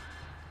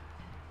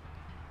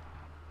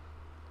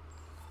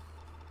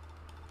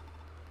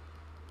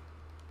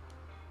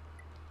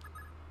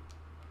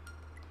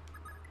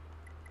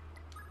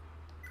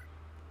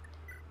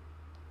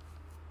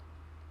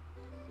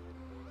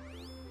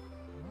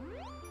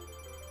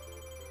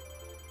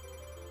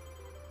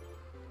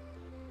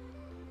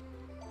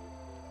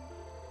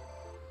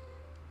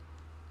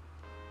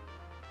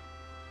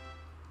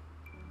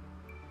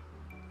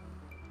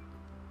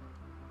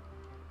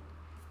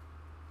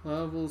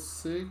 Level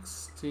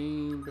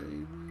 16,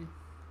 baby.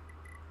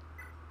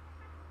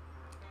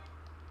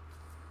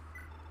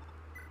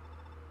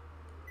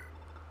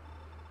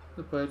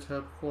 The page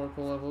have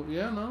corporal level.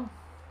 Yeah, no.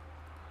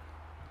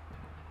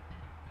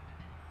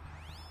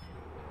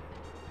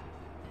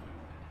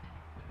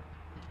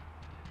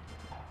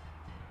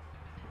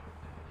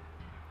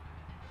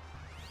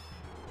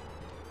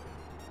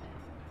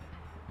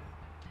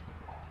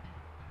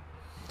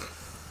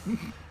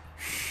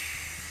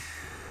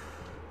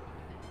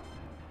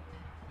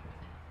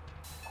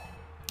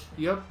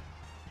 Yep.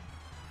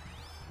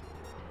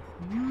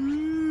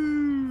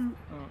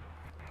 Oh.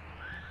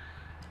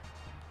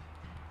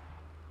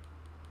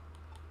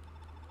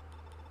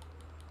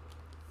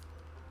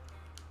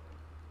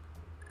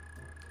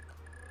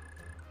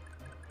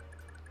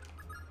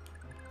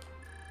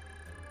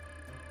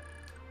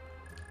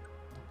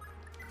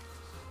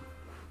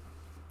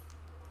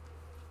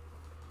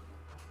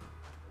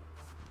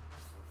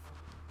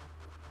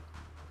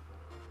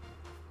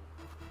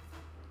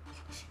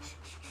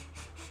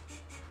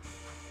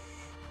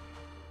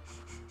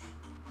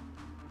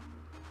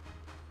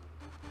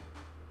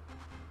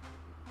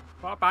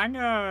 What a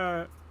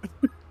banger!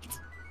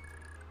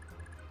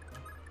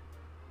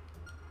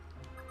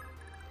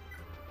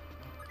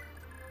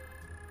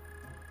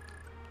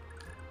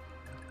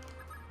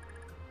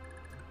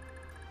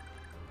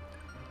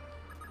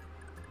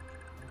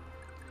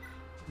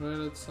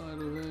 Right outside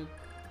of it.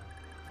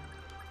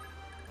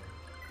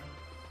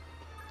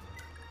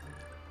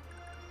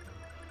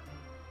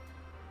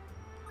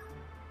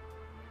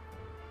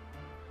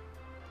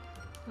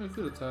 I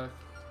could attack.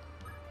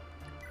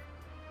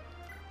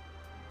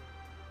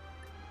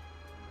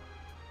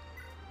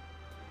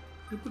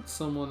 You put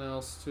someone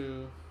else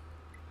too.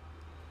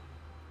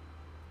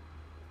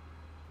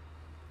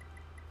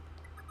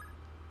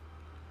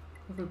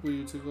 If I put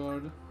you to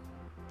guard.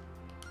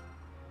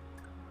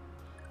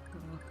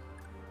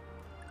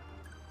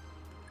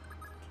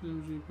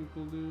 MG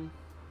people do.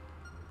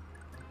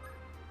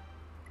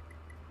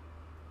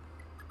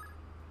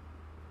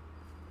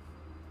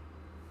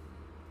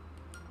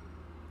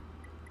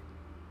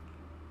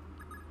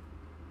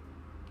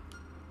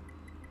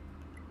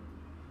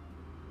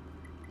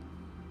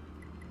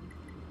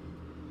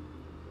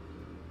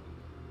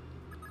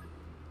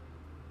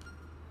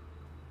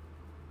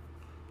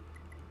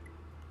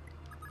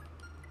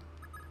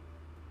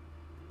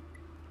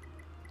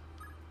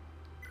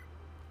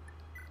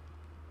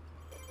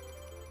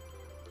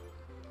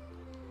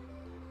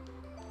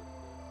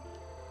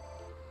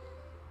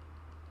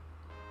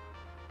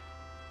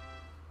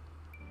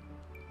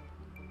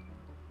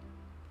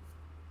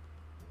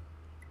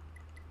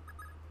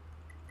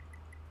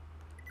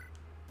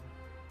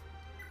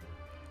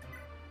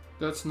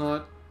 That's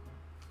not.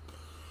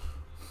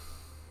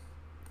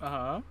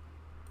 Uh-huh.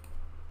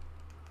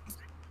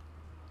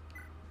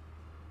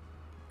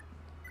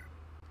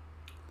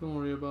 Don't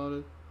worry about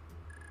it.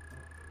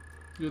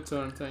 Your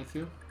turn, thank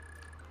you.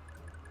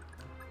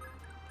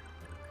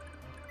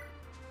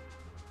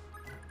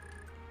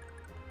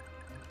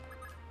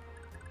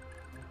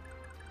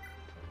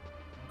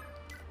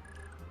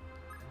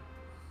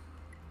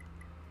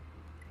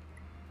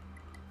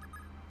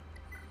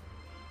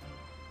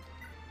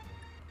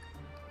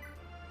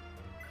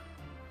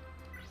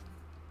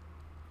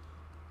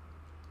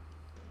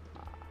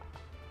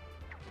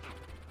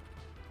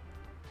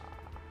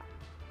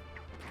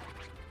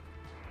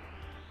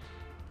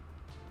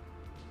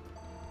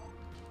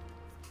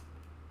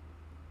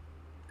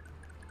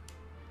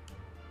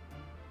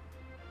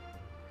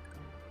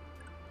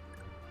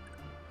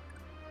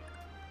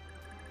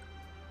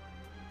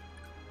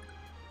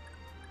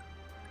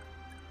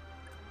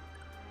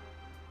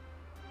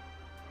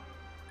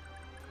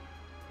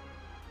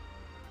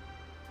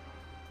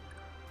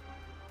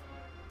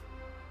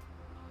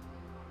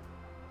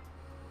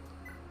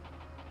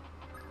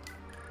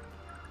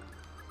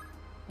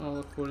 All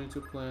according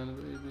to plan,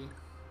 baby.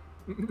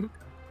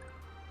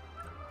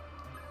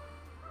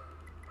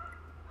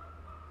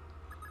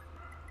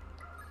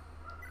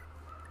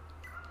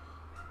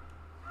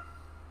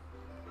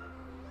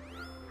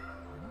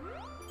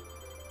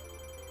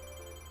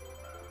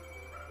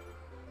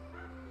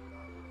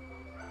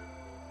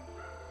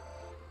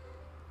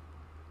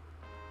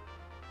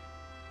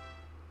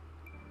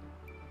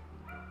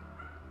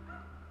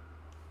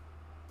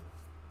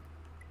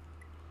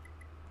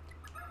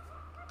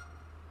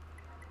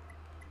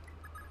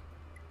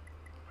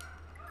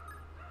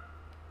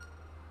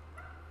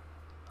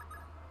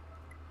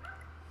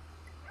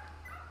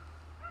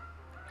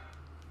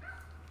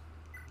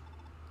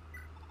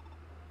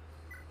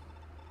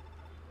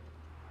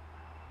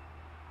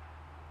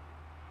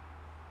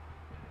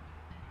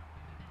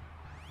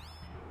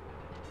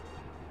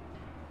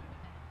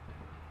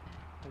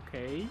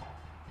 Okay.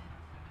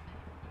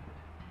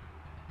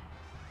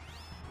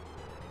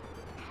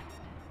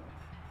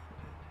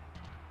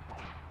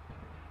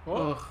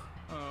 Oh. Ugh.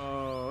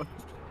 Oh.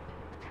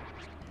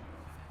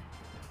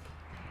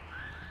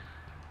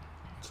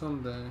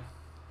 Someday.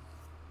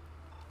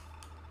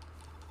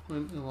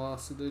 When you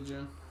lost it, did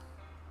you?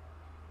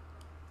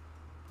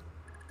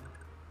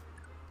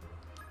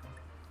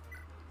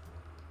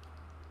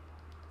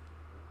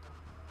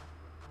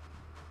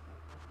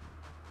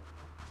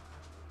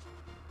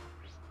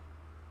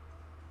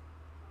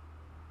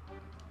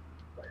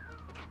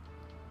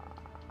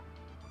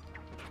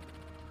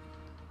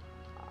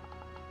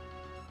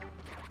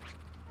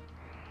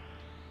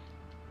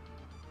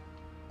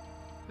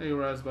 Hey,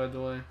 Raz, by the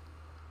way.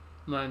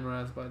 9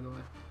 Raz, by the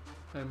way.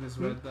 I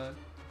misread that.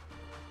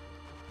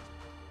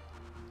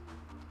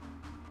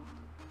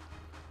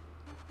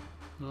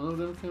 None of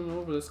them came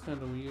over, that's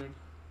kind of weird.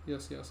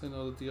 Yes, I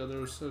know that the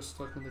others are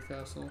stuck in the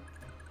castle.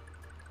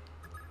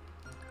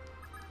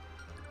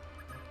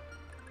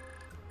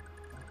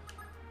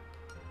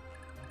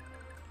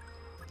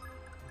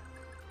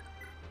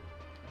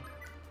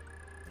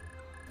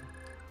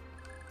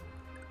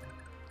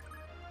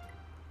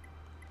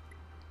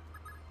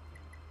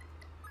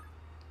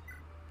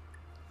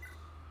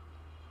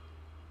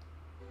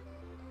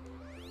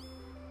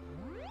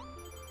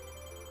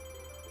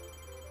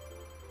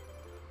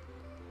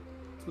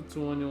 So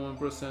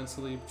 21%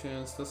 sleep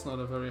chance, that's not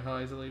a very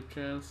high sleep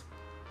chance.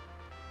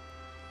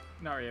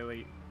 Not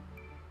really.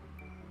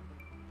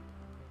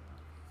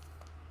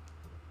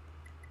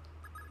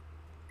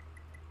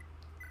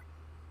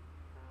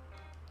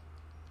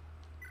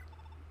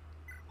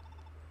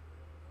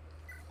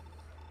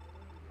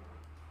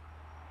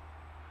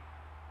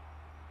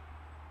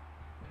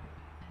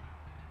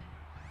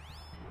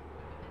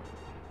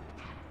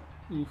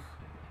 Oof.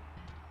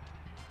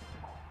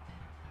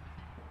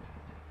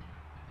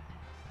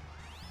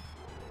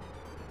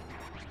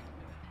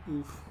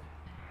 Oof.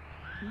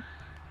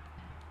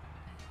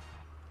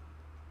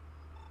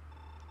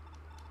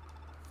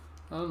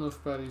 I don't know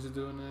if Patty's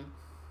doing it.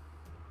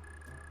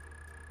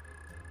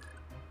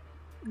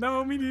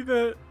 No, me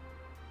neither.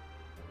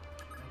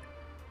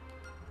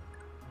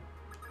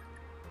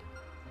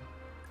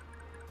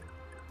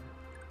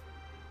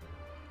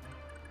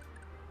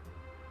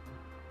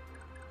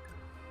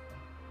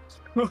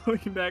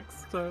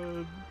 Next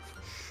turn.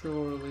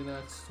 Surely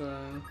next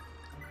turn.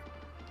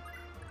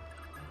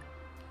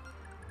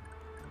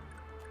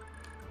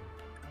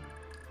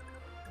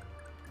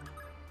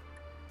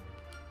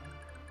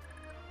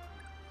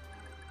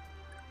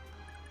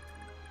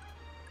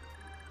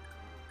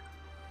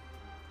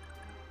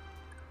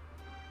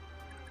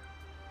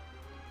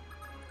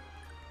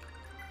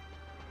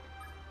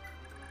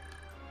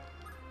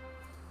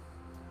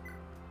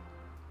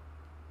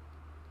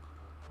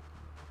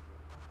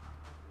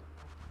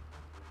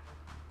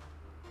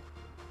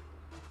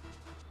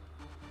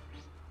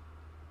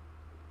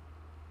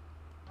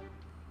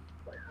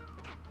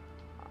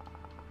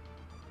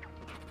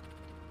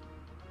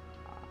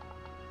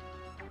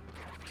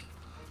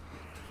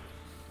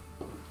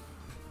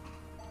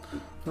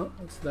 Oh,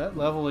 what's that?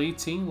 Level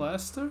 18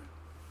 Lester?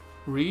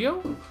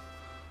 Rio?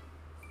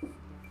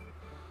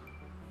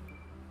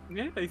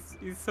 Yeah,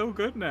 he's so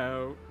good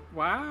now.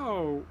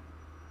 Wow.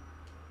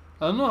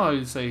 I don't know how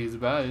you say he's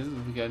bad. He's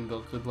getting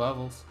good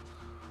levels.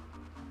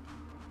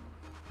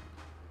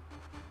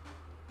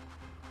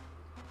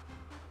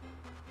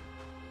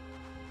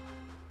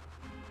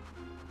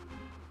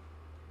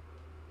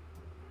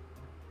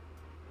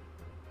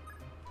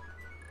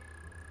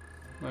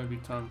 Might be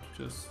time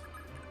to just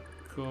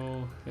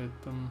go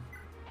hit them.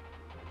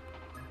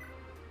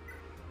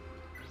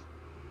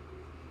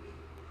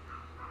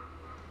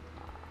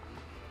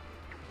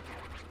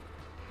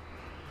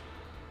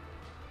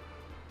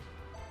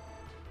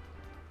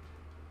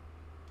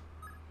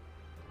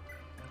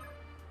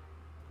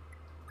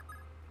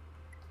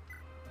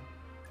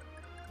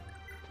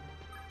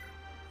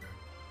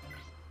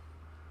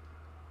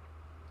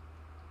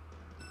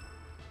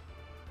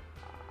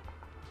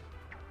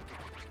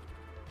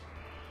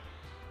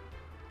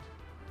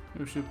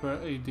 We should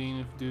put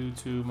 18 if due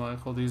to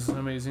Michael. These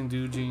amazing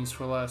do genes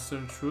for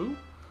Lester. True?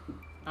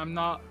 I'm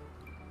not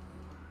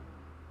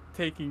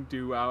taking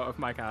Do out of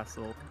my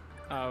castle.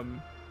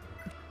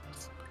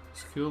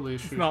 Skill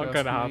issue. It's not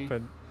gonna trust me.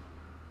 happen.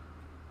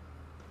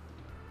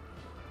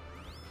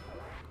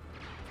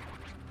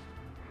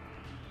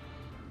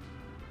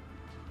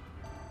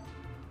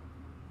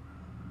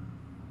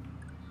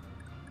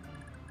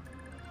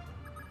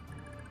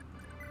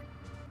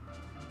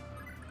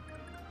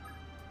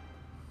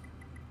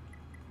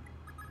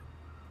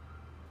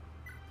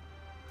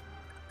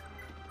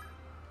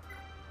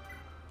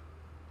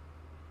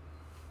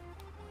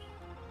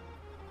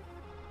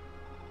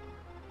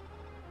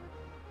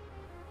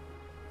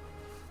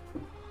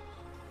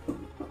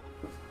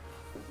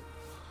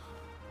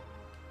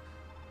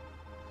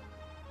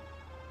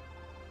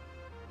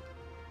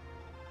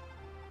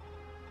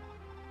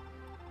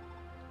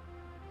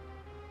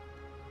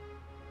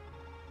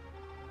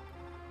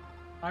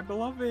 My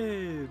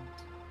beloved.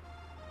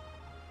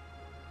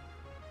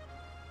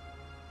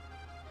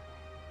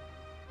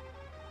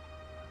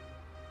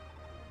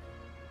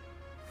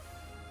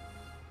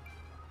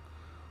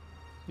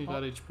 He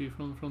got HP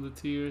from the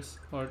tears,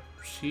 or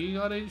she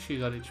got it. She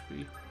got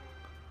HP.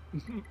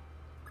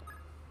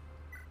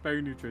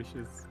 Very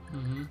nutritious.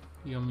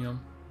 Yum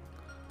yum.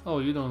 Oh,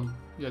 you don't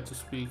get to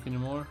speak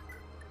anymore.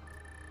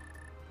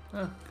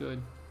 Ah,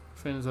 good.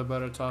 Finns are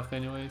better talk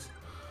anyways.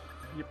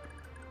 Yep.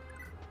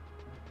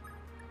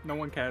 No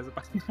one cares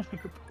about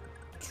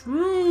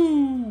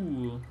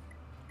True.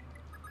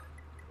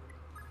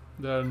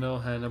 There are no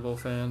Hannibal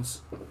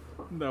fans.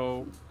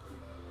 No.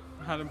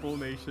 Hannibal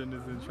Nation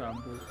is in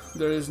shambles.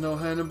 There is no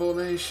Hannibal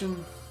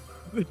Nation.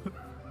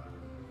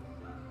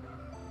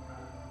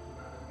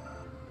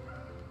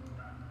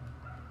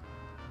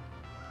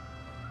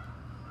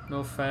 No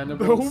No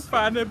Fanables?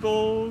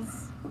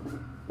 Fanables.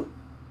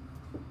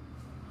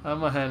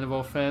 I'm a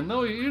Hannibal fan.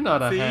 No, you're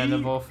not a See?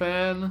 Hannibal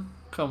fan.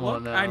 Come on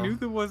Look, now. I knew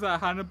there was a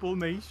Hannibal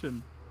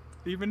nation.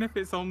 Even if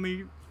it's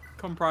only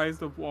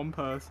comprised of one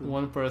person.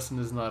 One person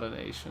is not a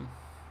nation.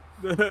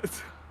 I'm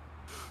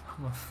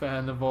a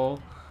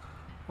Fannibal.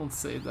 Don't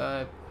say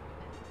that.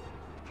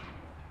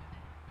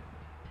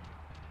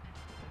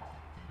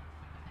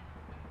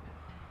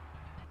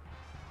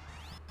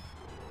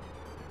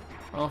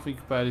 I don't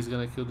think Patty's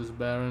gonna kill this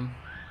Baron.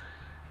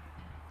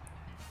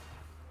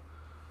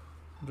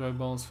 Dry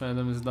Bones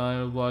fandom is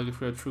dying with blog if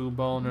you're a true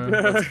boner.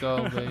 Let's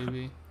go,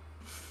 baby.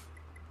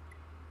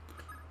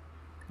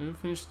 Have you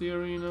finished the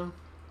arena?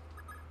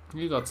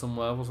 You got some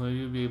levels, maybe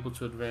you'll be able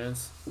to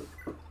advance.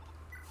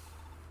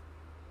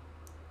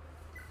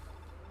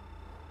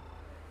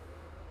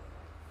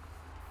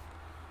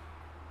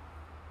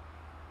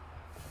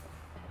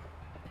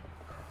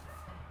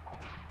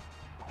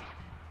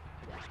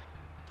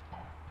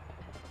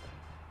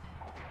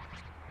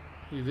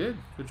 You did.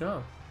 Good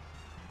job.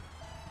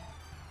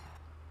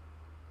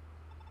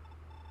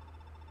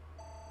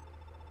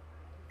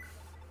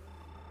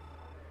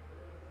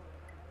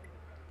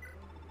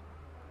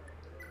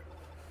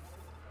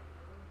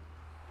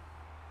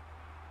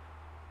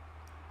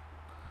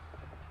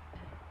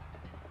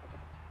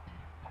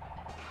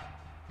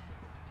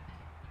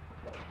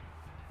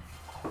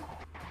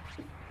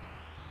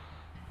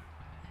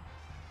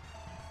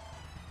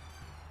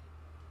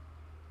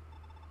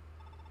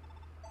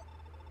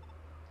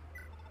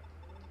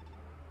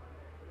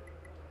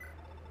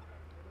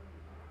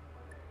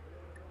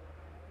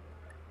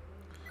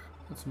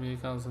 That's me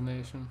counts the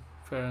nation.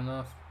 Fair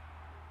enough.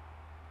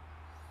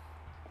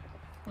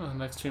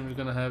 Next stream we're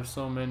gonna have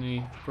so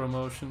many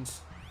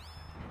promotions.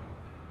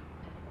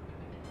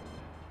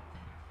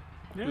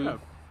 Yeah,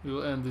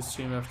 We'll end this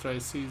stream after I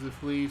see the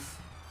leaf.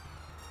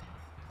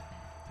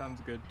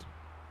 sounds good.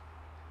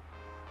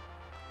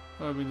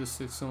 I'll be the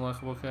 6th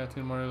unlockable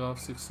character in Mario Golf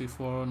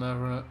 64.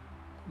 Never.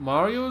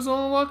 Mario is an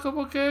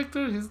unlockable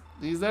character?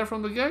 He's there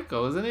from the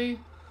get-go, isn't he?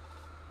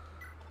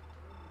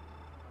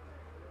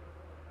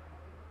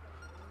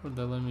 Or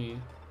that let me.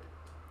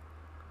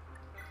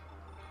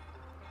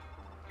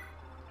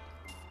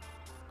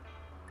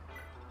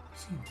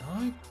 Is he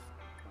not?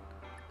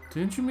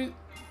 Didn't you mean?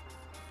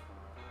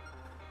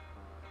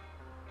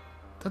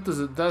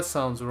 That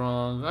sounds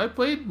wrong. I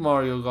played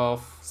Mario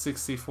Golf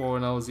 64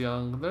 when I was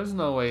young. There's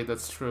no way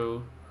that's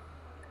true.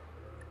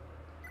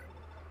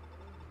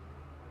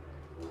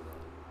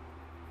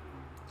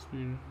 It's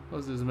weird.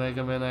 What's this,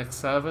 Mega Man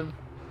X7?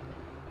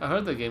 I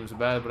heard the game's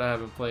bad, but I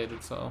haven't played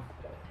it, so.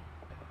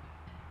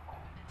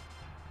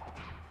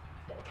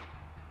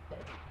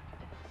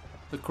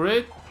 The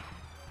crit?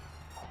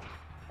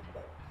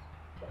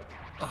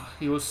 Oh,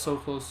 he was so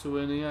close to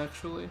winning,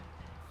 actually.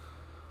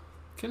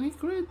 Can he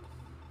crit?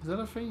 Is that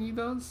a thing he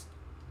does?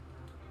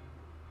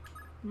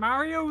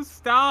 Mario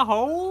star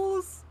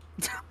holes?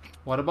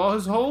 What about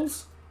his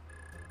holes?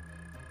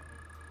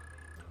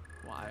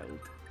 Wild.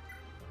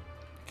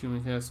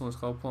 Cumin Castle is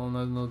called Plum, I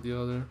don't know the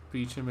other.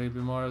 Peach and maybe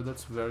Mario,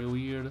 that's very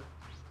weird.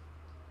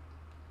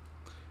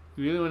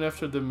 You really went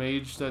after the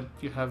mage that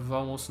you have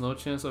almost no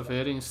chance of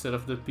hitting instead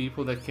of the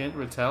people that can't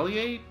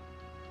retaliate?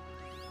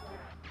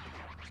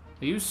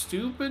 Are you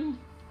stupid?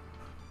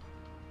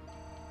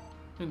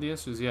 And the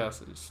answer is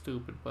yes, it's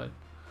stupid, but...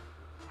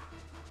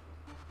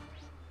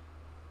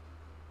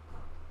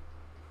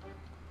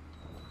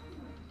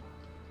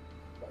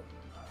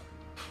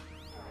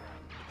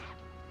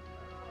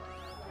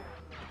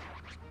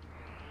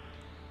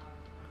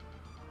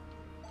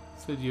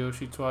 Said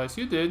Yoshi twice.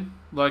 You did.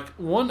 Like,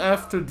 one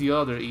after the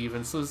other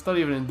even, so it's not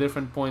even in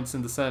different points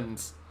in the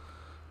sentence.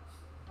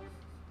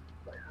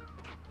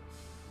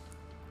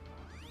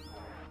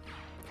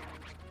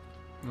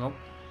 Nope.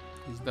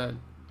 He's dead.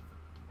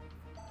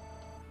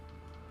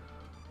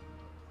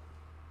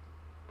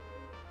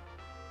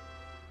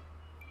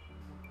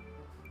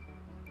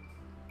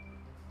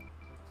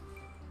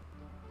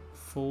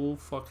 Full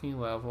fucking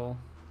level.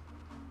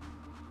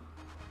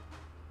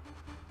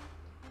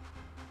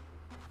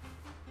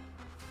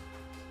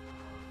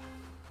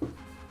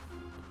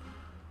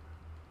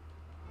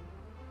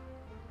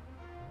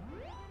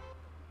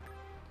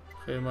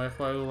 Okay, Mike,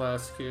 I will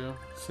ask you,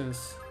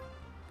 since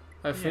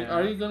I think, Yeah.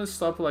 are you gonna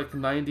stop like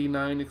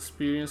 99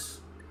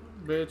 experience,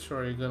 bitch, or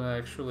are you gonna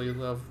actually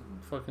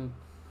fucking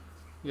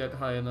get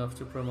high enough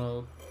to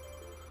promote?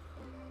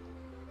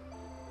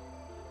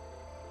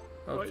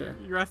 Okay.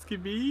 What, you're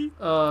asking me?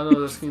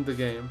 No, asking the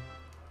game.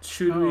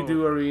 Should we Oh.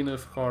 do Arena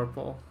of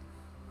Carpal?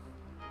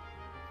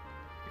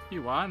 If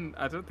you want,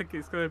 I don't think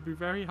it's going to be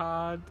very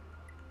hard.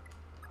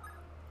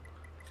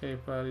 Okay,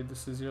 Patty,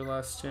 this is your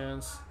last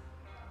chance.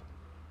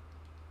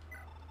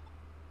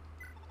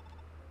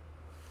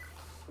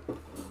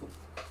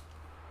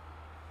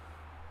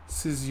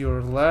 This is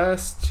your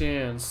last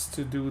chance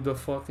to do the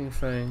fucking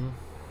thing.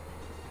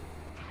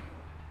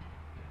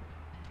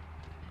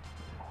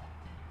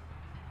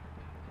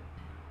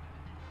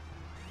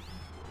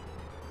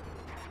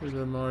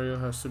 Trigger Mario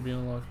has to be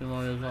unlocked in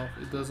Mario Golf.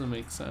 It doesn't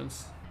make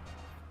sense.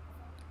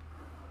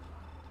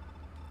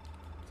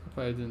 If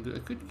I didn't do, I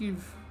could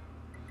give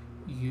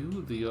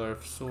you the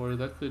Earth Sword.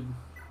 That could.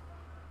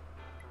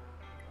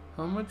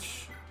 How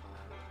much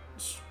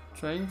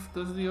strength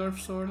does the Earth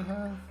Sword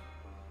have?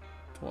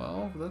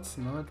 12? That's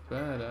not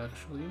bad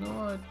actually. You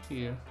know what?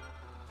 Here.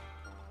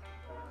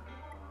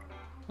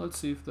 Let's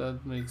see if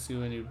that makes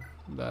you any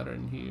better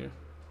in here.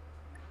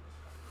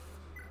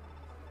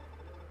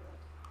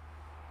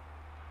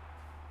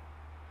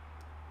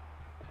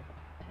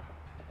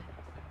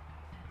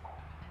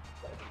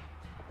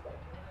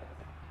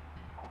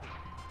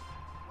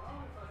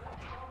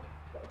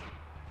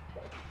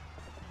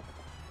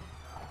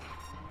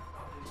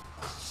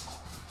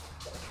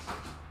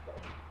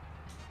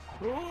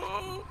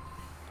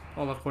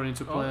 All according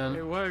to plan. Oh,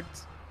 it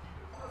worked.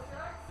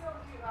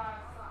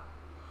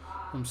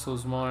 I'm so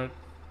smart.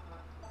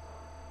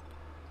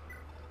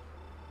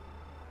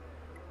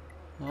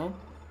 Well,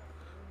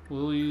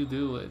 will you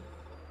do it?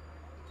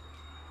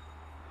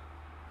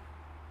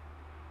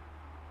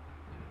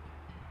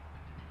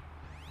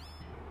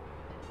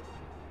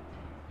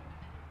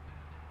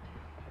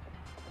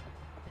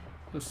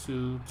 This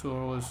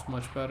tour was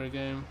much better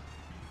game.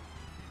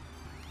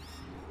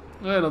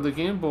 I know the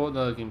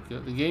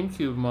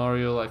GameCube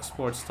Mario like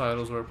sports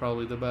titles were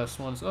probably the best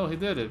ones. Oh, he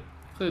did it.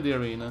 Cleared the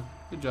arena.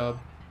 Good job,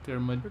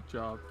 Dermot. Good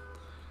job.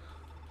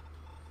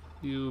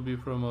 You'll be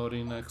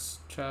promoting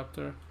next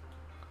chapter.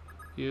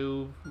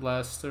 You,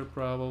 Lester,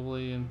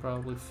 probably, and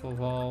probably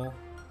Faval.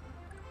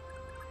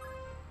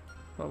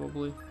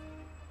 Probably.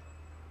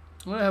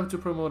 I have to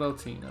promote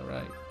Altina,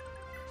 right?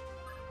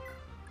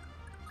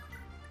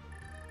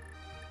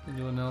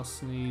 Anyone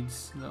else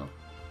needs? No.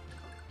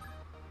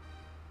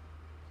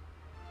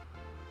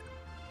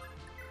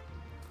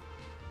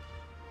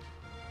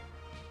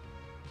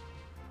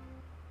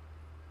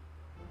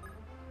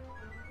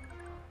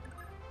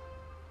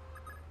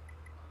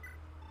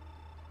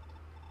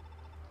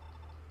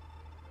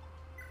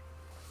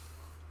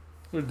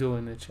 We're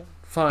doing it, chat.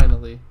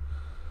 Finally.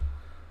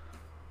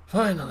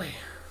 Finally.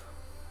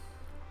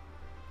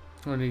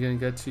 When are you gonna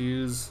get to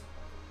use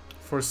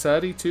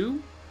Forsati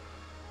too?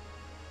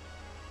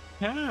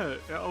 Yeah,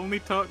 it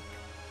only took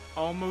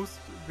almost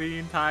the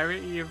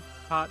entirety of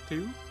part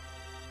 2.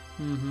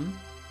 Mm-hmm.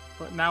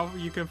 But now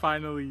you can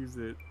finally use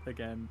it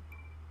again.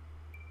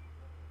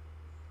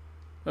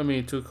 I mean,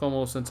 it took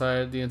almost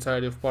the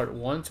entirety of part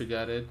 1 to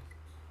get it.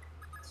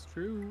 It's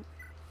true.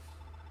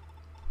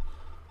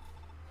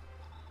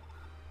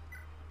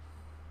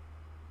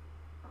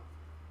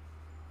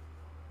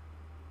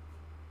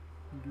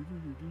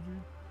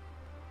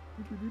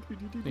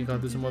 You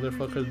got this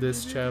motherfucker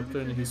this chapter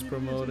and he's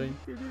promoting.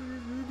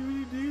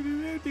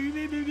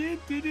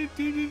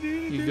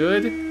 You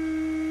good?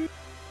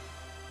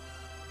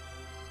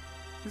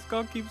 This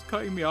guy keeps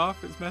cutting me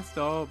off, it's messed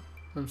up.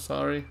 I'm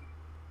sorry.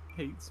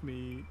 Hates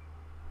me.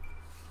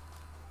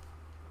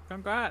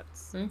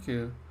 Congrats. Thank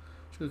you.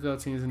 She's got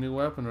to use a new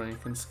weapon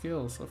rank and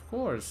skills, of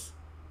course.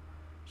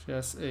 She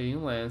has A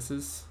in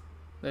lances,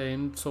 A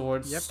in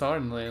swords, Yep. star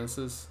in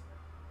lances.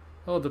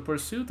 Oh, the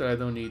pursuit that I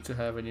don't need to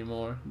have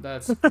anymore.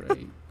 That's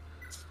great.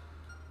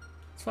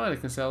 It's fine, I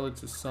can sell it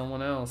to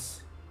someone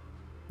else.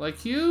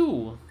 Like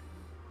you!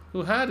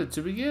 Who had it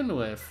to begin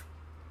with.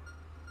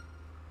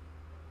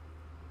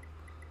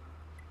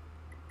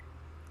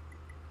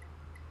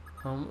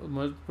 How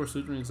much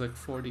pursuit rank is like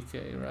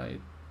 40k, right?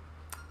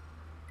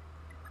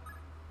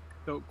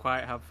 Don't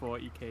quite have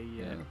 40k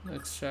yet. Yeah,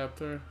 next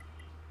chapter.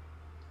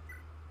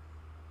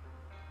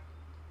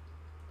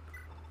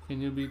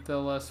 Can you beat that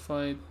last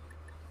fight?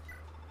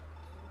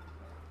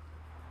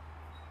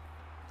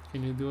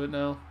 Can you do it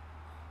now?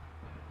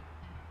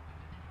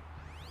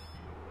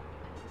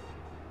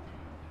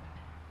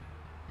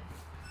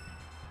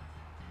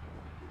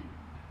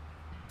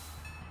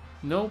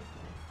 Nope.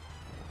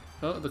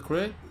 Oh, the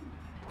crit?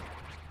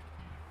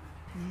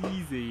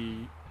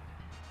 Easy.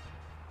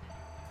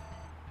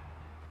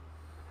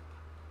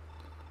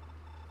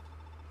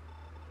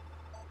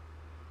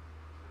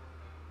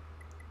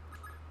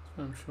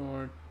 I'm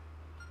short.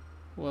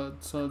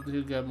 What? So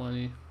you get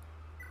money.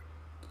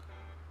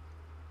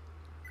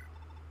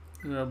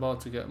 You're about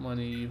to get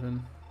money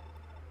even.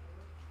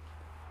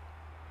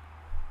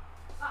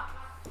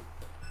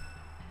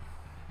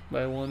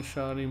 By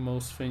one-shotting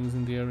most things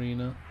in the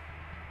arena.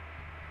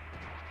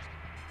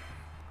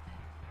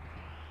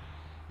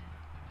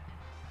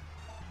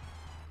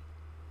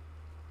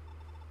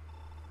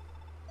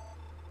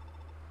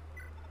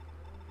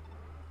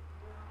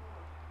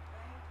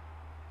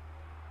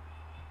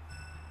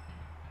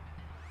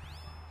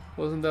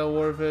 Wasn't that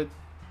worth it?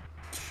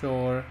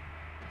 Sure.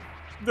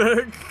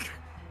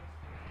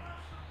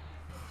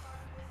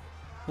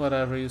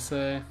 Whatever you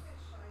say.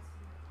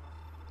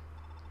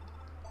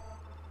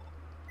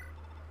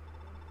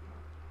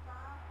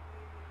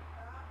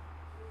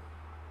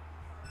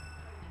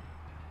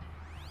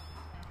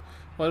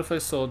 What if I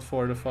sold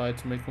Fortified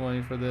to make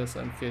money for this?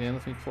 I'm kidding. I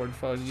don't think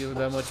Fortified would give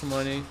that much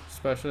money,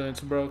 especially when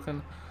it's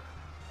broken.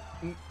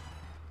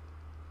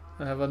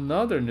 I have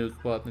another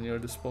nuke button at your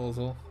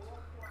disposal.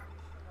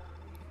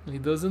 He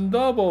doesn't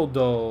double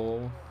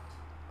though.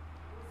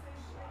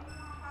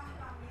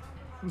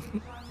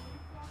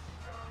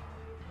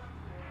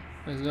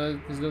 He's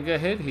gonna get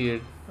hit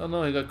here. Oh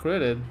no, he got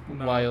critted.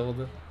 No.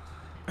 Wild.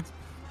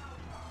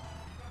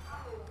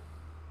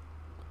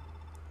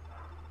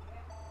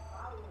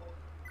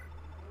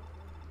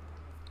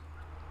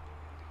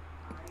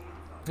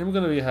 I'm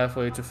gonna be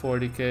halfway to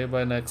 40k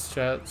by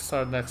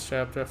start next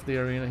chapter of the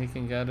arena. He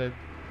can get it.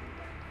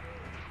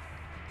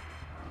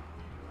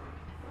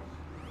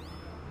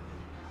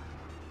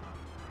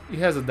 He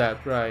has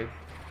adapt, right?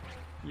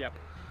 Yep.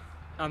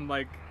 And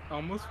like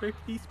almost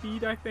 50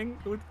 speed, I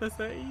think, with the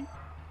city.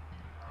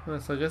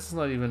 So I guess it's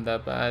not even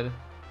that bad.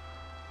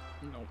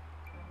 No.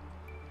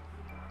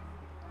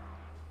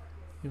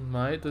 He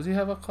might. Does he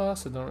have a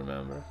cost? I don't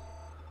remember.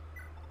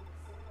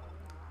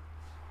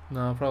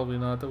 No, probably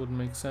not. That wouldn't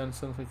make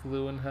sense. I don't think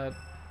Lewin had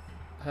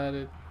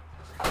it.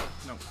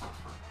 No.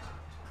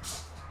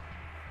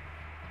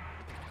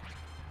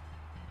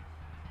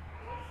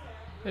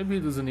 Maybe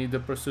he doesn't need the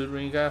pursuit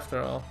ring after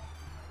all.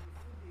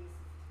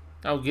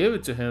 I'll give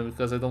it to him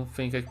because I don't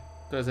think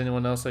there's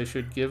anyone else I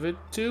should give it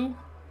to.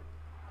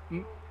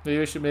 Maybe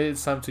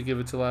it's time to give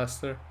it to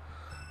Laster.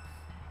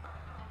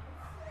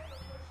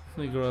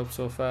 They grow up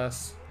so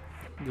fast.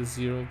 The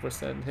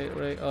 0% hit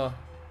rate. Oh.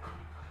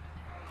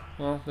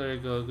 Well, there you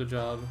go. Good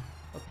job.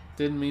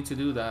 Didn't mean to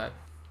do that.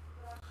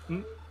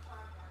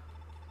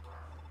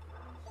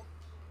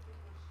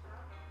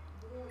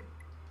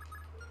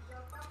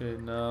 Okay,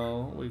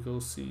 now we go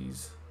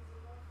seize.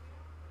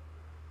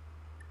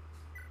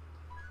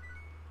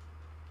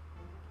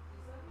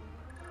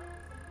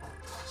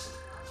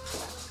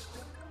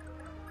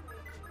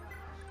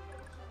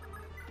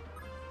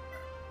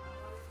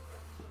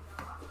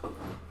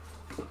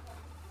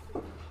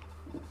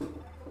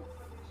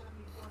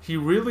 He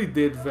really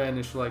did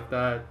vanish like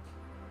that.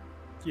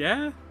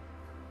 Yeah.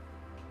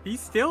 He's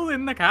still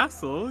in the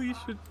castle. You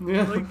should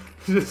like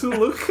just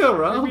look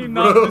around, maybe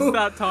bro. not just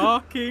start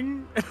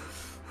talking.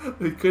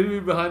 It could be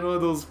behind one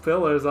of those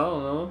pillars. I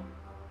don't know.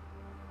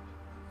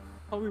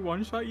 Probably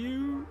one shot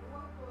you.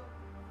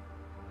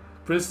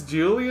 Prince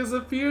Julius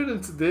appeared,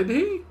 and did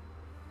he?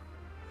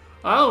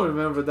 I don't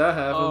remember that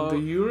happening. Oh, Do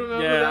you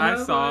remember yeah, that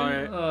I saw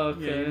happening? it. Oh,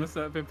 okay. Yeah, you must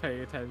have been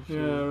paying attention.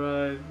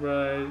 Yeah,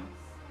 right.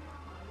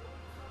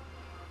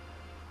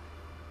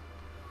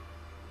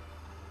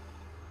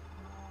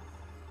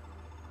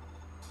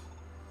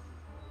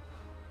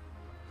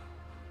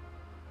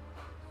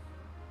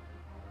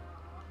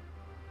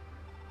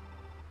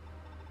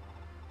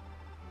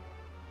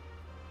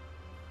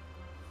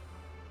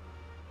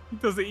 He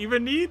doesn't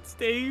even need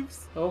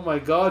staves. Oh my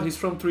god, he's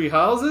from Three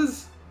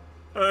Houses?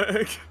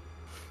 I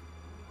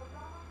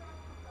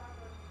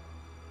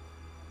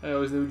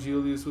always knew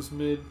Julius was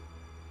mid.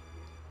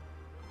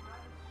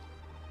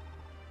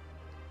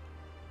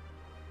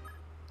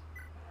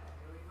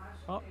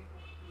 Oh.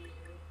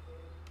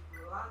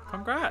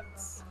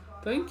 Congrats.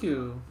 Thank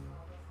you.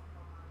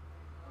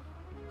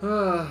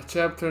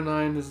 Chapter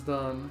 9 is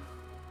done.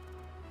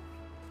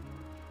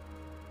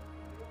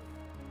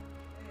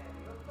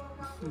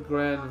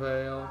 Grand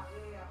Vale.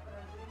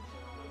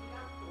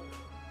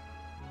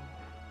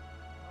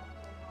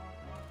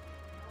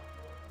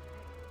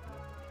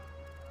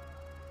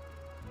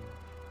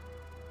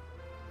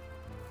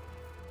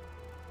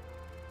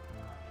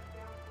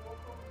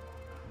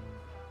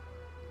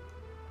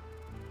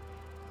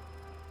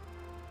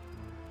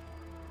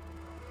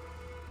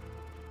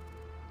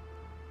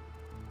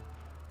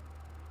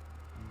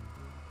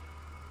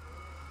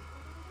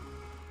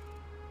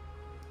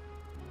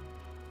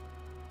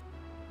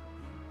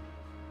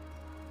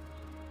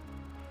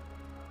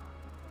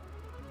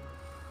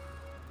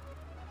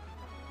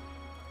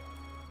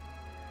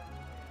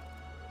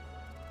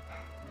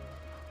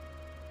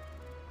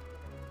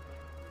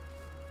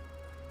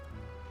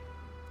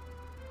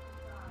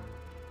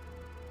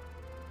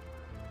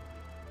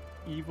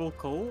 Evil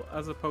cult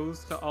as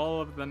opposed to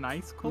all of the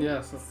nice cults.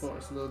 Yes, of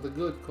course. The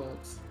good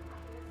cults.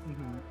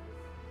 Mm-hmm.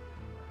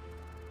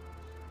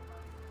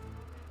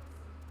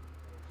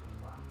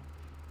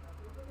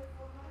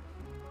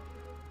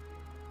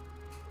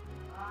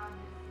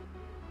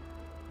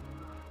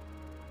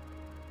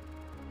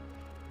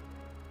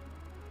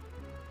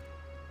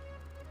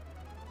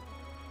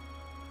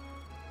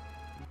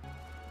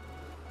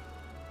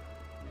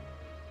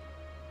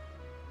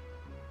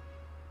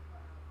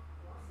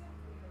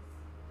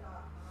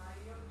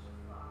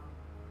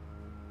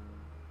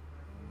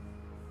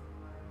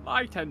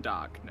 Light and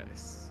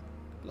darkness.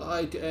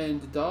 Light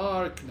and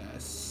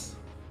darkness.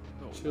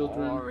 The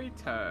Children. war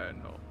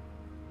eternal.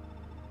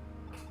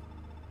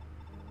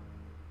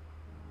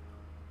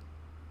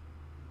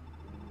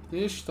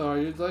 Ishtar,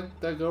 you're like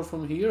that girl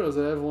from Heroes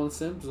that everyone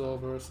simps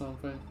over or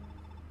something.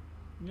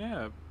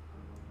 Yeah.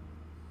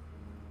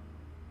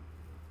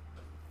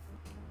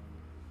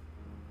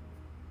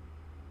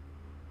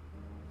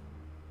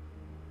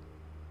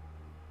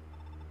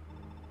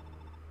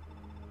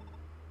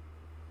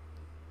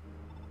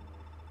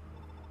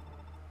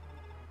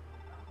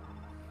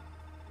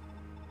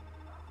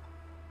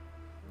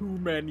 Too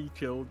many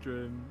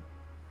children.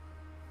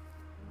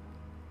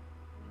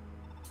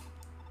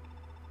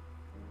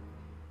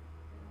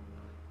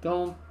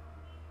 Don't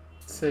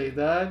say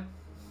that.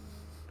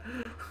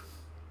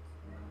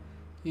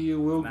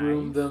 You will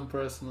groom Nice. them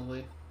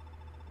personally.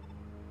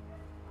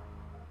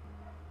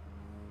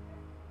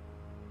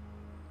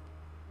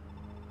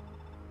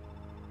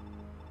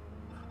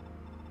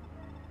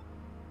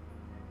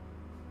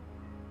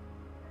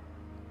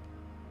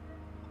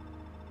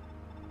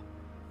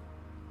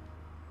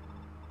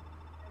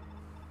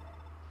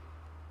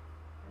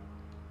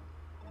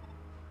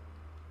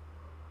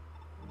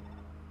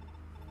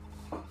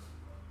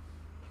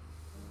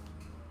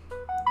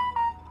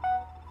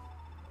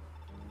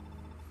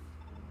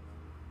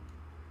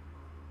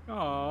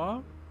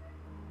 Aww.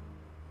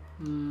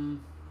 Hmm.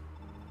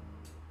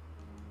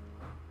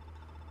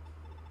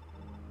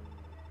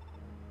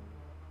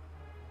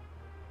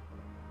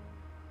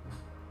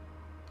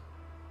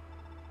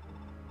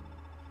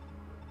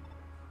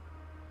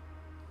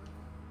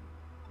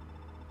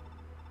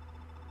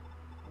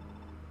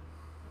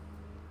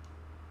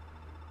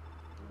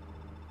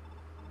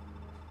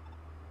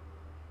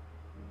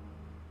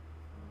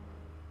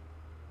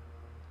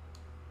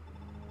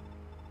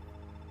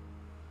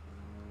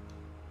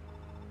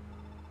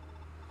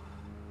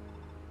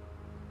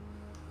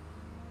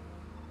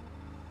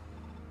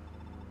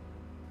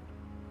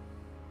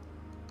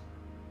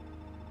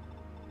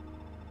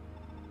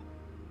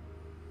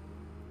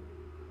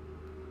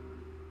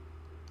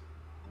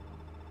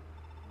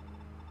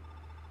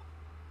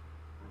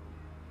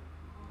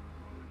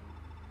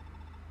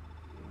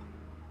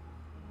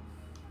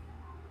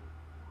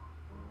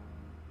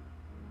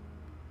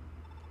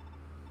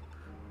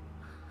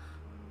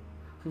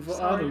 Well, I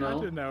Sorry, don't I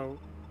know. don't know.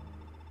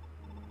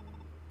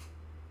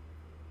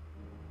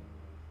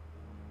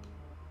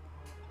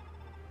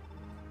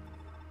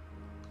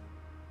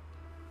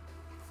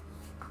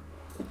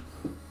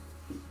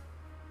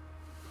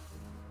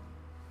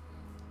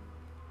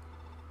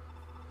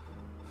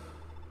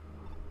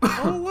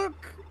 Oh,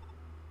 look!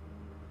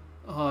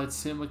 Oh,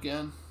 it's him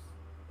again.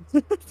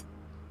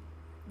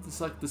 It's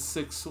like the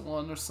 6th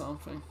one or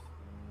something.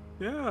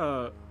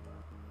 Yeah.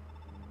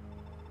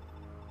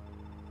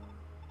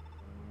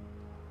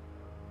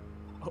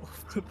 Oh,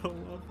 for the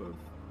love of...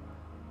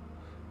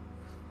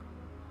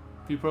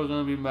 People are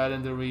gonna be mad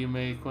in the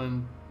remake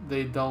when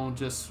they don't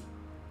just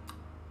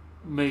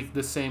make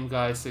the same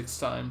guy 6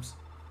 times.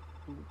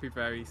 It would be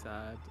very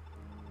sad.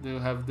 They'll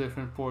have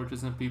different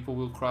portraits and people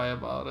will cry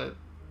about it.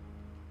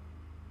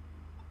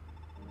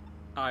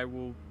 I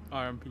will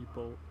arm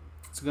people.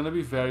 It's gonna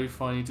be very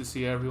funny to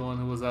see everyone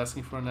who was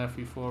asking for an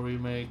FE4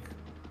 remake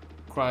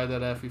cry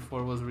that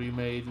FE4 was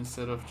remade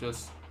instead of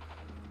just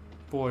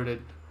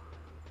ported.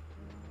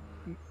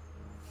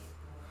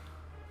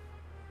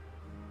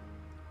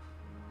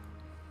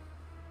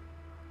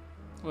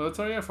 Well, that's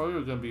alright. I thought we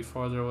were gonna be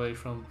farther away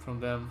from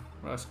them.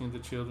 Asking the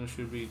children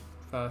should be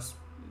fast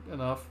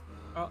enough.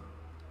 Oh,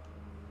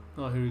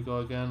 here we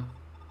go again.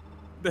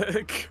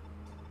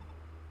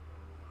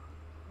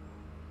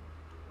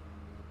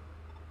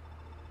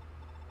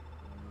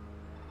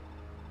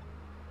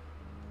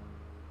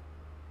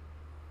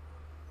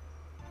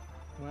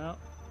 Well.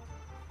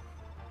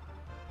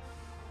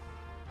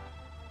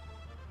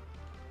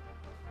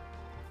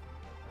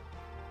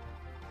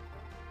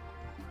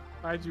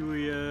 Hi,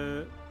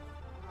 Julia.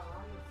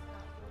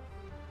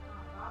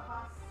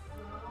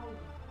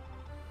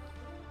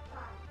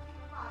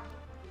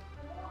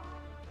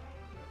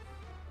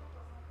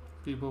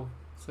 People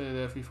say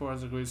that FE4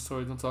 has a great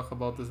story. Don't talk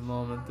about this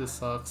moment. This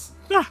sucks.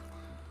 Ah!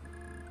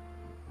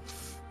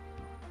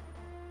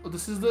 Oh,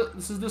 this is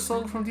the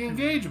song from the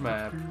Engage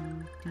map.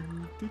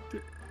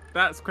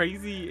 That's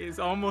crazy. It's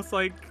almost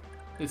like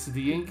It's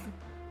the ink.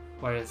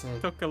 Where is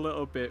it? took a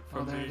little bit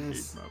from there the it Engage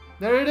is. map.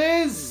 There it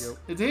is. There you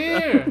It's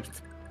here.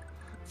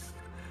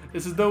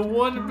 This is the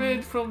one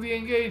bit from the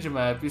Engage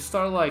map. You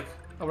start like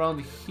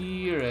around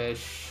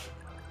here-ish.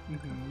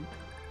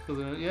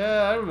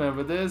 Yeah, I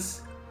remember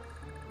this.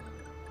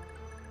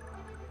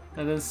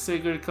 And then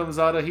Sigurd comes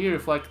out of here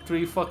with like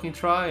 3 fucking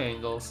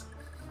triangles.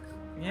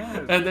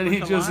 Yeah. And then he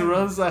with the just lines.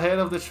 runs ahead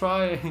of the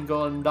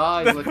triangle and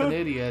dies like an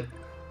idiot.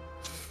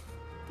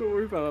 Don't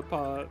worry about that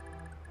part.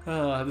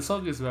 The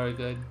song is very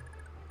good.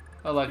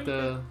 I like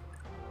the...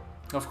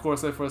 Of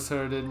course, I first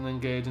heard it in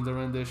Engage, and the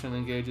rendition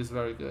Engage is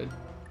very good.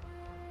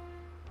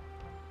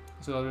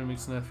 So I'll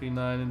remix in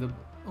FE9 in the...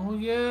 Oh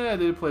yeah,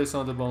 they play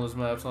some of the bonus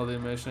maps, now they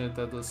mention it,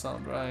 that does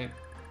sound right.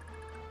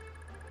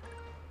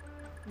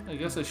 I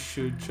guess I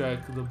should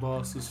check the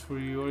bosses for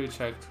you, or you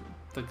check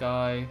the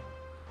guy.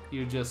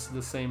 You're just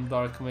the same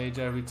Dark Mage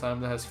every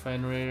time that has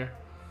Fenrir.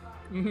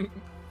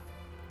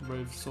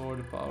 Brave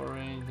Sword, Power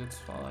Ring, that's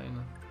fine.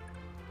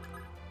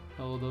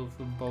 Hilda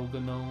for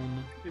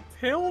Boganon. It's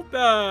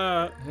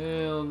Hilda!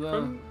 Hilda,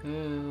 From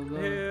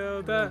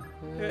Hilda,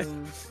 Hilda.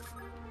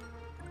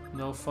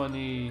 No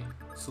funny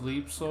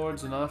sleep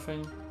swords,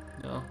 nothing?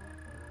 No.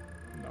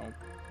 No.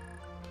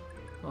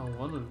 Oh,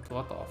 what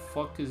the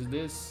fuck is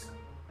this?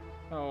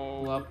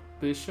 Oh.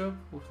 bishop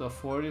with a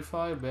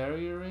 45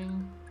 barrier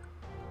ring.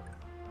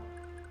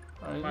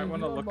 Are Might any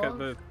want to of you look at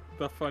unlocked?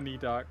 the funny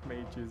dark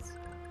mages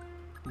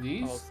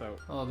These? also.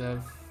 Oh, they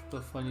have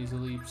the funny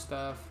sleep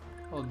staff.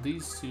 Oh,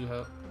 these two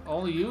have.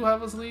 Only you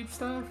have a sleep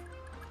staff?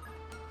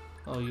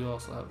 Oh, you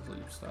also have a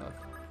sleep staff.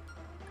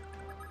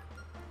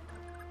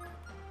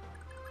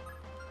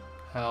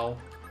 Hell.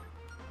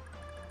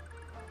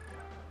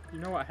 You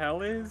know what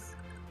hell is?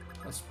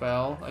 A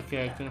spell, a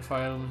character in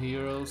Fire Emblem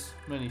Heroes.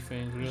 Many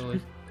things,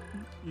 really.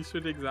 You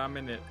should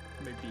examine it,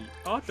 maybe.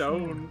 Oh, Sure,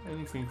 don't.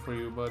 anything for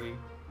you, buddy.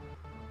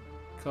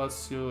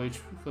 Cuts you,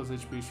 because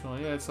HP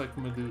showing. Yeah, it's like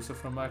Medusa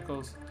from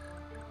Echoes.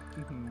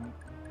 Mhm.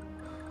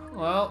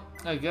 Well,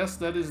 I guess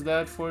that is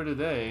that for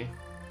today.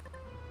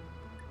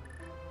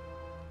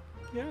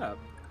 Yeah.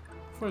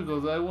 Before I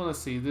go, I want to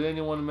see, did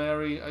anyone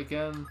marry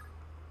again?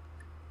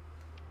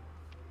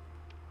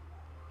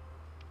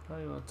 How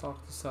do you want to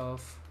talk to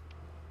self?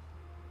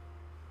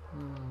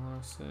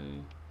 Let's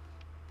see.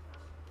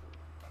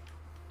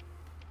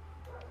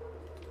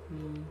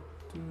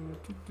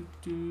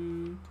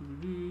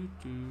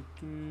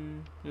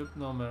 Yep,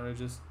 no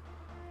marriages.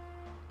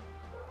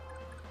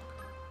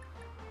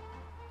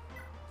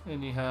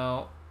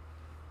 Anyhow,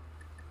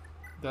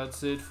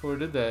 that's it for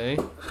the day.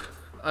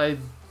 I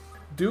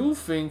do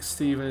think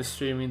Steven is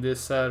streaming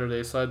this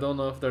Saturday, so I don't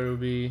know if there will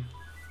be.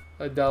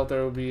 I doubt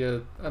there will be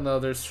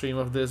another stream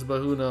of this, but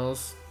who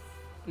knows?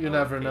 You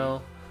never Okay.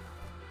 know.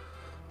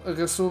 I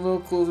guess we'll know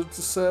closer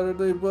to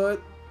Saturday,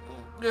 but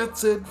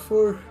that's it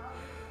for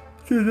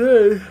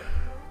today.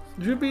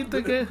 Did you beat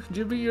the game? Did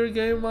you beat your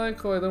game,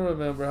 Michael? I don't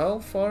remember. How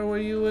far were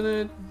you in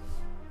it?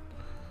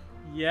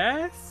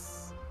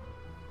 Yes,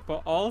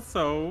 but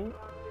also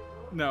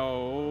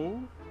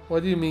no.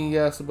 What do you mean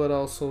yes, but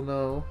also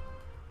no?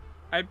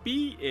 I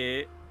beat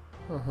it,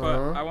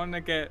 but I want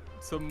to get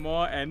some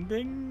more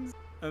endings,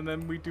 and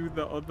then we do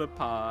the other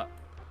part.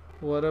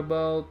 What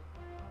about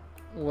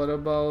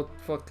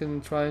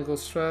fucking triangle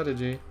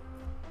strategy?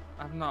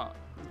 I've not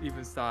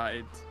even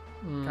started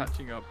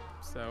catching up,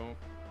 so.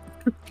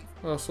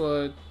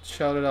 Also, I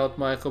shouted out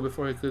Michael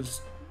before he could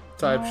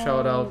type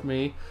shout out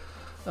me.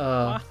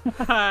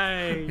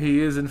 Why? He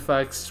is in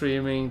fact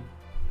streaming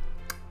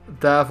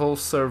Devil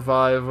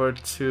Survivor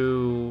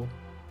 2.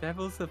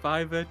 Devil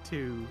Survivor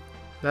 2.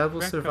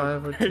 Devil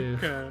Survivor 2.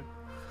 Breaker.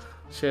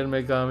 Shin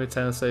Megami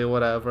Tensei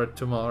whatever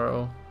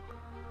tomorrow.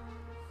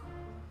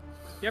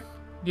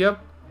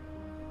 Yep.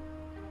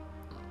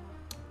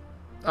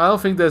 I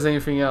don't think there's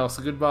anything else.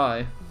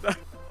 Goodbye.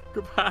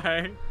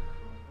 Goodbye.